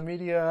let the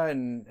media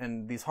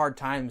and these hard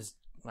times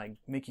like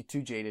make you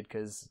too jaded,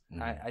 because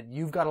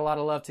you've got a lot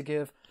of love to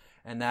give,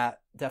 and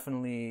that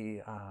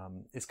definitely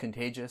is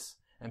contagious,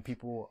 and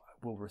people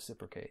will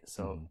reciprocate.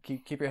 So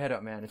keep your head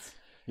up, man.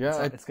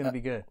 It's gonna be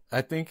good.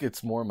 I think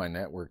it's more my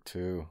network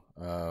too.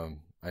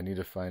 I need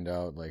to find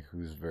out like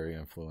who's very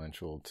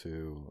influential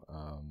too,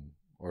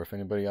 or if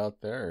anybody out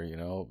there, you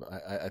know.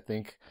 I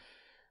think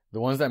the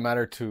ones that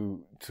matter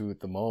to it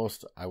the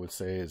most, I would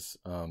say, is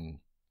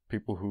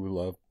people who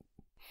love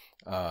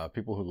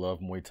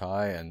Muay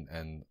Thai,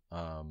 and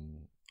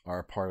are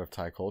a part of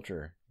Thai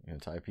culture,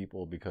 Thai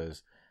people,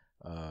 because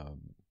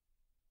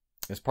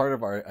it's part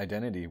of our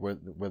identity,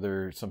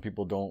 whether some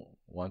people don't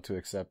want to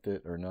accept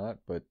it or not,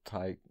 but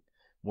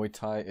Muay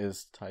Thai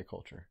is Thai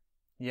culture.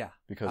 Yeah,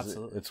 because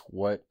it's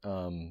what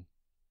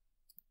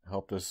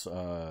helped us,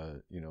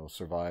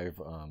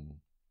 survive.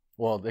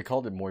 Well, they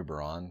called it Muay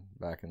Baran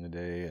back in the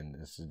day, and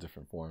it's the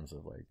different forms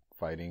of like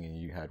fighting, and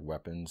you had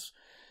weapons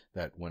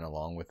that went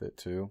along with it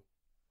too.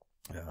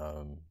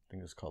 I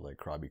think it's called like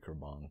Krabi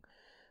Kerbang.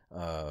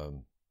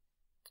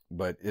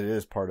 But it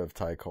is part of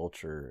Thai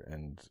culture,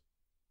 and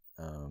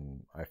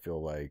I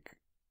feel like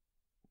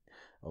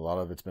a lot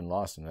of it's been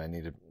lost, and I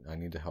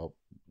need to help,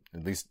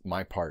 at least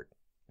my part,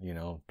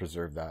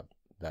 preserve that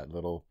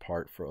little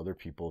part for other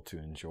people to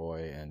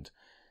enjoy, and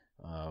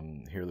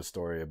hear the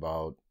story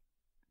about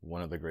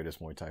one of the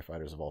greatest Muay Thai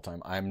fighters of all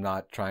time. I'm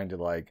not trying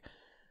to I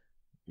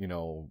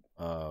don't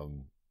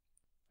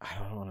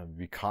want to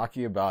be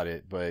cocky about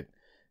it, but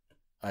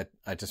I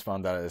just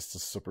found that it's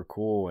just super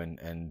cool,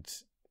 and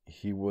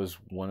he was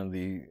one of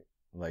the,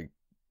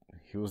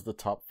 he was the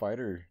top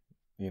fighter,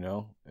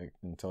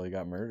 until he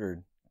got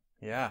murdered.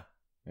 Yeah.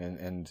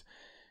 And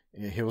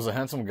he was a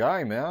handsome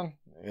guy, man.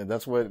 And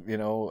that's what,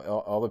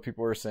 all the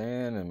people were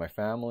saying, and my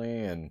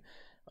family, and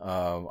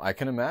I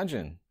can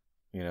imagine,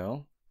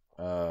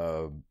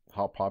 how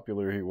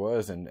popular he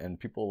was, and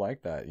people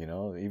like that,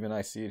 even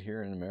I see it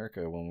here in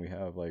America when we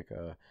have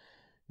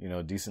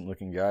decent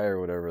looking guy or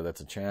whatever that's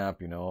a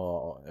champ,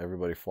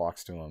 everybody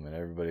flocks to him, and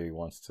everybody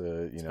wants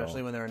to,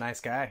 especially when they're a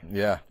nice guy.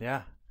 Yeah.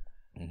 Yeah.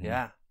 Mm-hmm.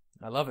 Yeah.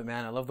 I love it,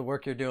 man. I love the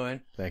work you're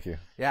doing. Thank you.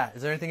 Yeah.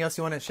 Is there anything else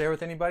you want to share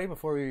with anybody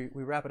before we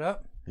wrap it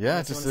up?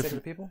 Yeah, just say to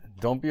the people?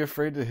 Don't be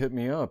afraid to hit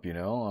me up,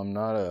 I'm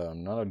not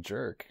a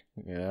jerk,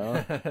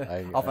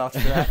 I'll vouch for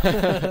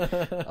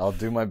that. I'll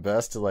do my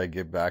best to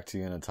get back to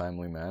you in a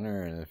timely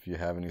manner, and if you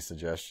have any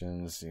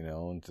suggestions,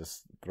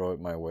 just throw it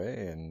my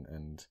way,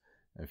 and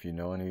if you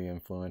know any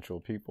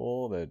influential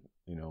people that,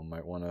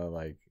 might want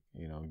to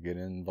get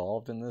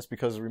involved in this,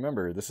 because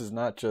remember, this is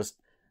not just,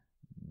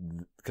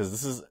 because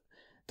this is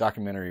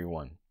documentary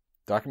 1.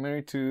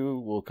 Documentary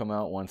 2 will come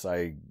out once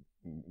I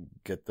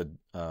get the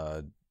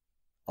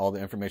all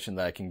the information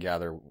that I can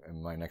gather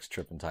in my next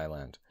trip in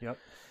Thailand. Yep.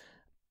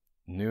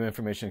 New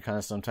information kind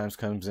of sometimes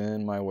comes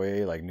in my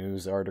way, like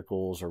news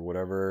articles or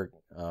whatever,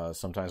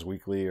 sometimes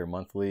weekly or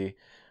monthly.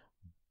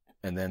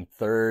 And then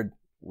third,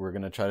 we're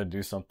going to try to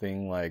do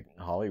something like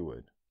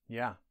Hollywood.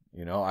 Yeah.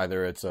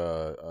 Either it's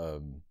a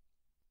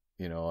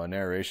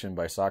narration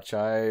by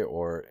Sakchai,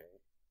 or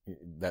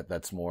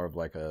that's more of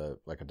like a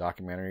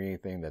documentary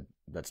thing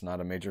that's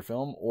not a major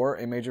film, or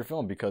a major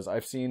film, because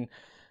I've seen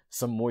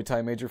some Muay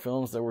Thai major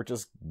films that were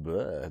just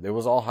bleh. It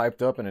was all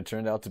hyped up and it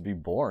turned out to be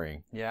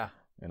boring. Yeah.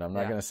 And I'm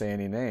not going to say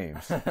any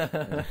names.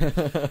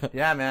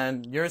 Yeah,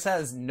 man. Yours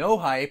has no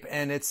hype,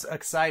 and it's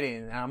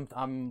exciting.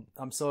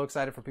 I'm so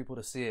excited for people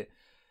to see it.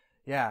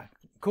 Yeah.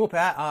 Cool,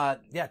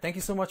 Pat. Yeah, thank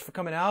you so much for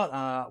coming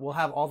out. We'll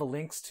have all the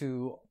links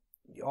to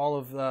all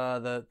of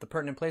the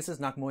pertinent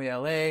places, Nak Muay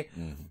LA,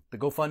 the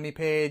GoFundMe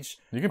page.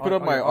 You can put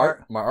up my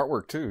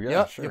artwork too. Yeah,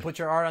 yep, sure. You put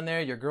your art on there,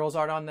 your girl's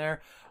art on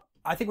there.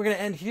 I think we're going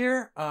to end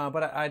here,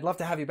 but I'd love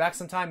to have you back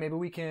sometime. Maybe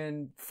we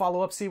can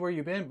follow up, see where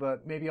you've been,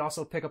 but maybe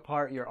also pick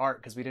apart your art,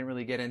 because we didn't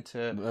really get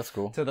into that's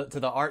cool to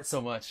the art so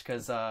much,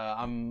 because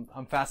I'm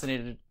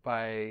fascinated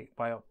by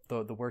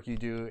the work you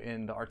do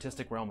in the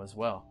artistic realm as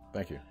well.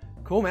 Thank you.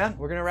 Cool, man.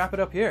 We're going to wrap it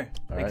up here.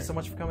 Thank you so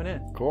much for coming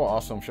in. Cool.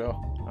 Awesome show.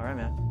 All right,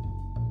 man.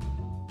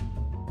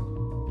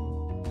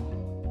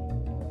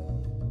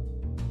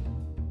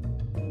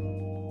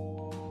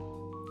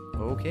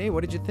 Okay,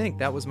 what did you think?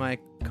 That was my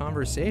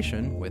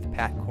conversation with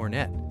Pat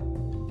Cornett.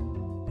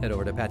 Head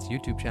over to Pat's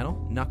YouTube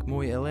channel, Nak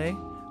Muay LA.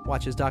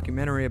 Watch his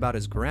documentary about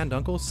his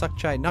granduncle,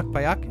 Sakchai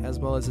Nakpayak, as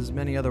well as his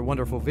many other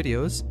wonderful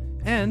videos.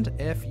 And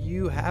if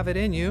you have it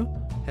in you,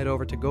 head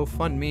over to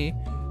GoFundMe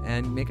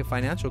and make a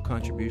financial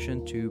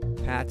contribution to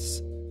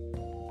Pat's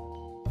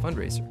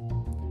fundraiser.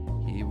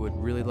 He would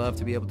really love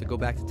to be able to go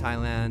back to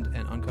Thailand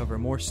and uncover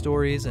more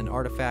stories and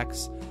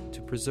artifacts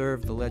to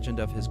preserve the legend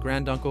of his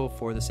granduncle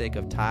for the sake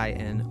of Thai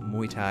and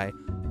Muay Thai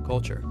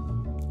culture.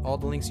 All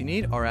the links you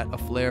need are at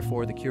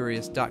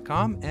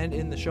aflairforthecurious.com and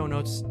in the show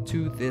notes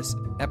to this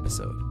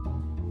episode.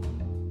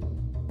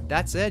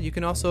 That said, you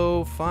can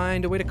also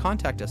find a way to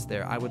contact us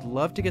there. I would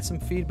love to get some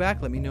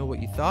feedback. Let me know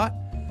what you thought.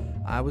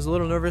 I was a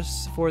little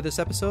nervous for this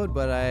episode,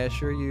 but I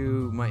assure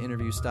you my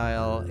interview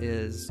style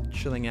is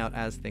chilling out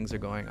as things are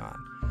going on.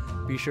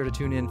 Be sure to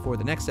tune in for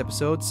the next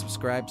episode.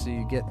 Subscribe so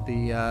you get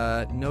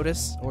the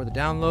notice or the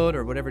download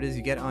or whatever it is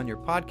you get on your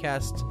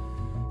podcast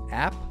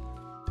app.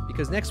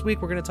 Because next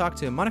week we're going to talk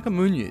to Monica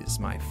Muñoz,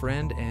 my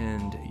friend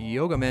and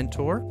yoga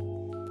mentor.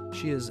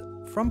 She is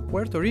from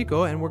Puerto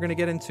Rico, and we're going to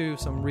get into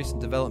some recent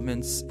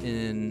developments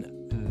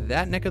in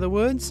that neck of the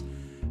woods,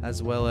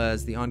 as well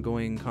as the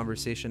ongoing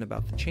conversation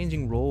about the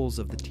changing roles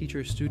of the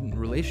teacher-student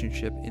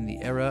relationship in the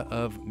era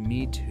of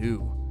Me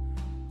Too.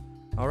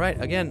 All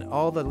right, again,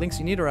 all the links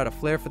you need are at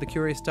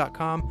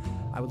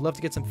aflairforthecurious.com. I would love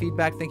to get some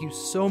feedback. Thank you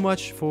so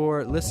much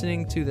for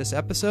listening to this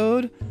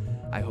episode.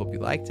 I hope you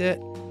liked it.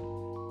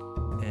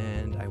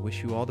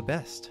 wish you all the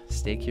best.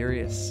 Stay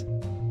curious.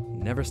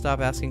 Never stop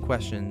asking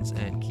questions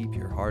and keep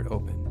your heart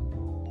open.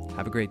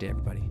 Have a great day,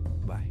 everybody.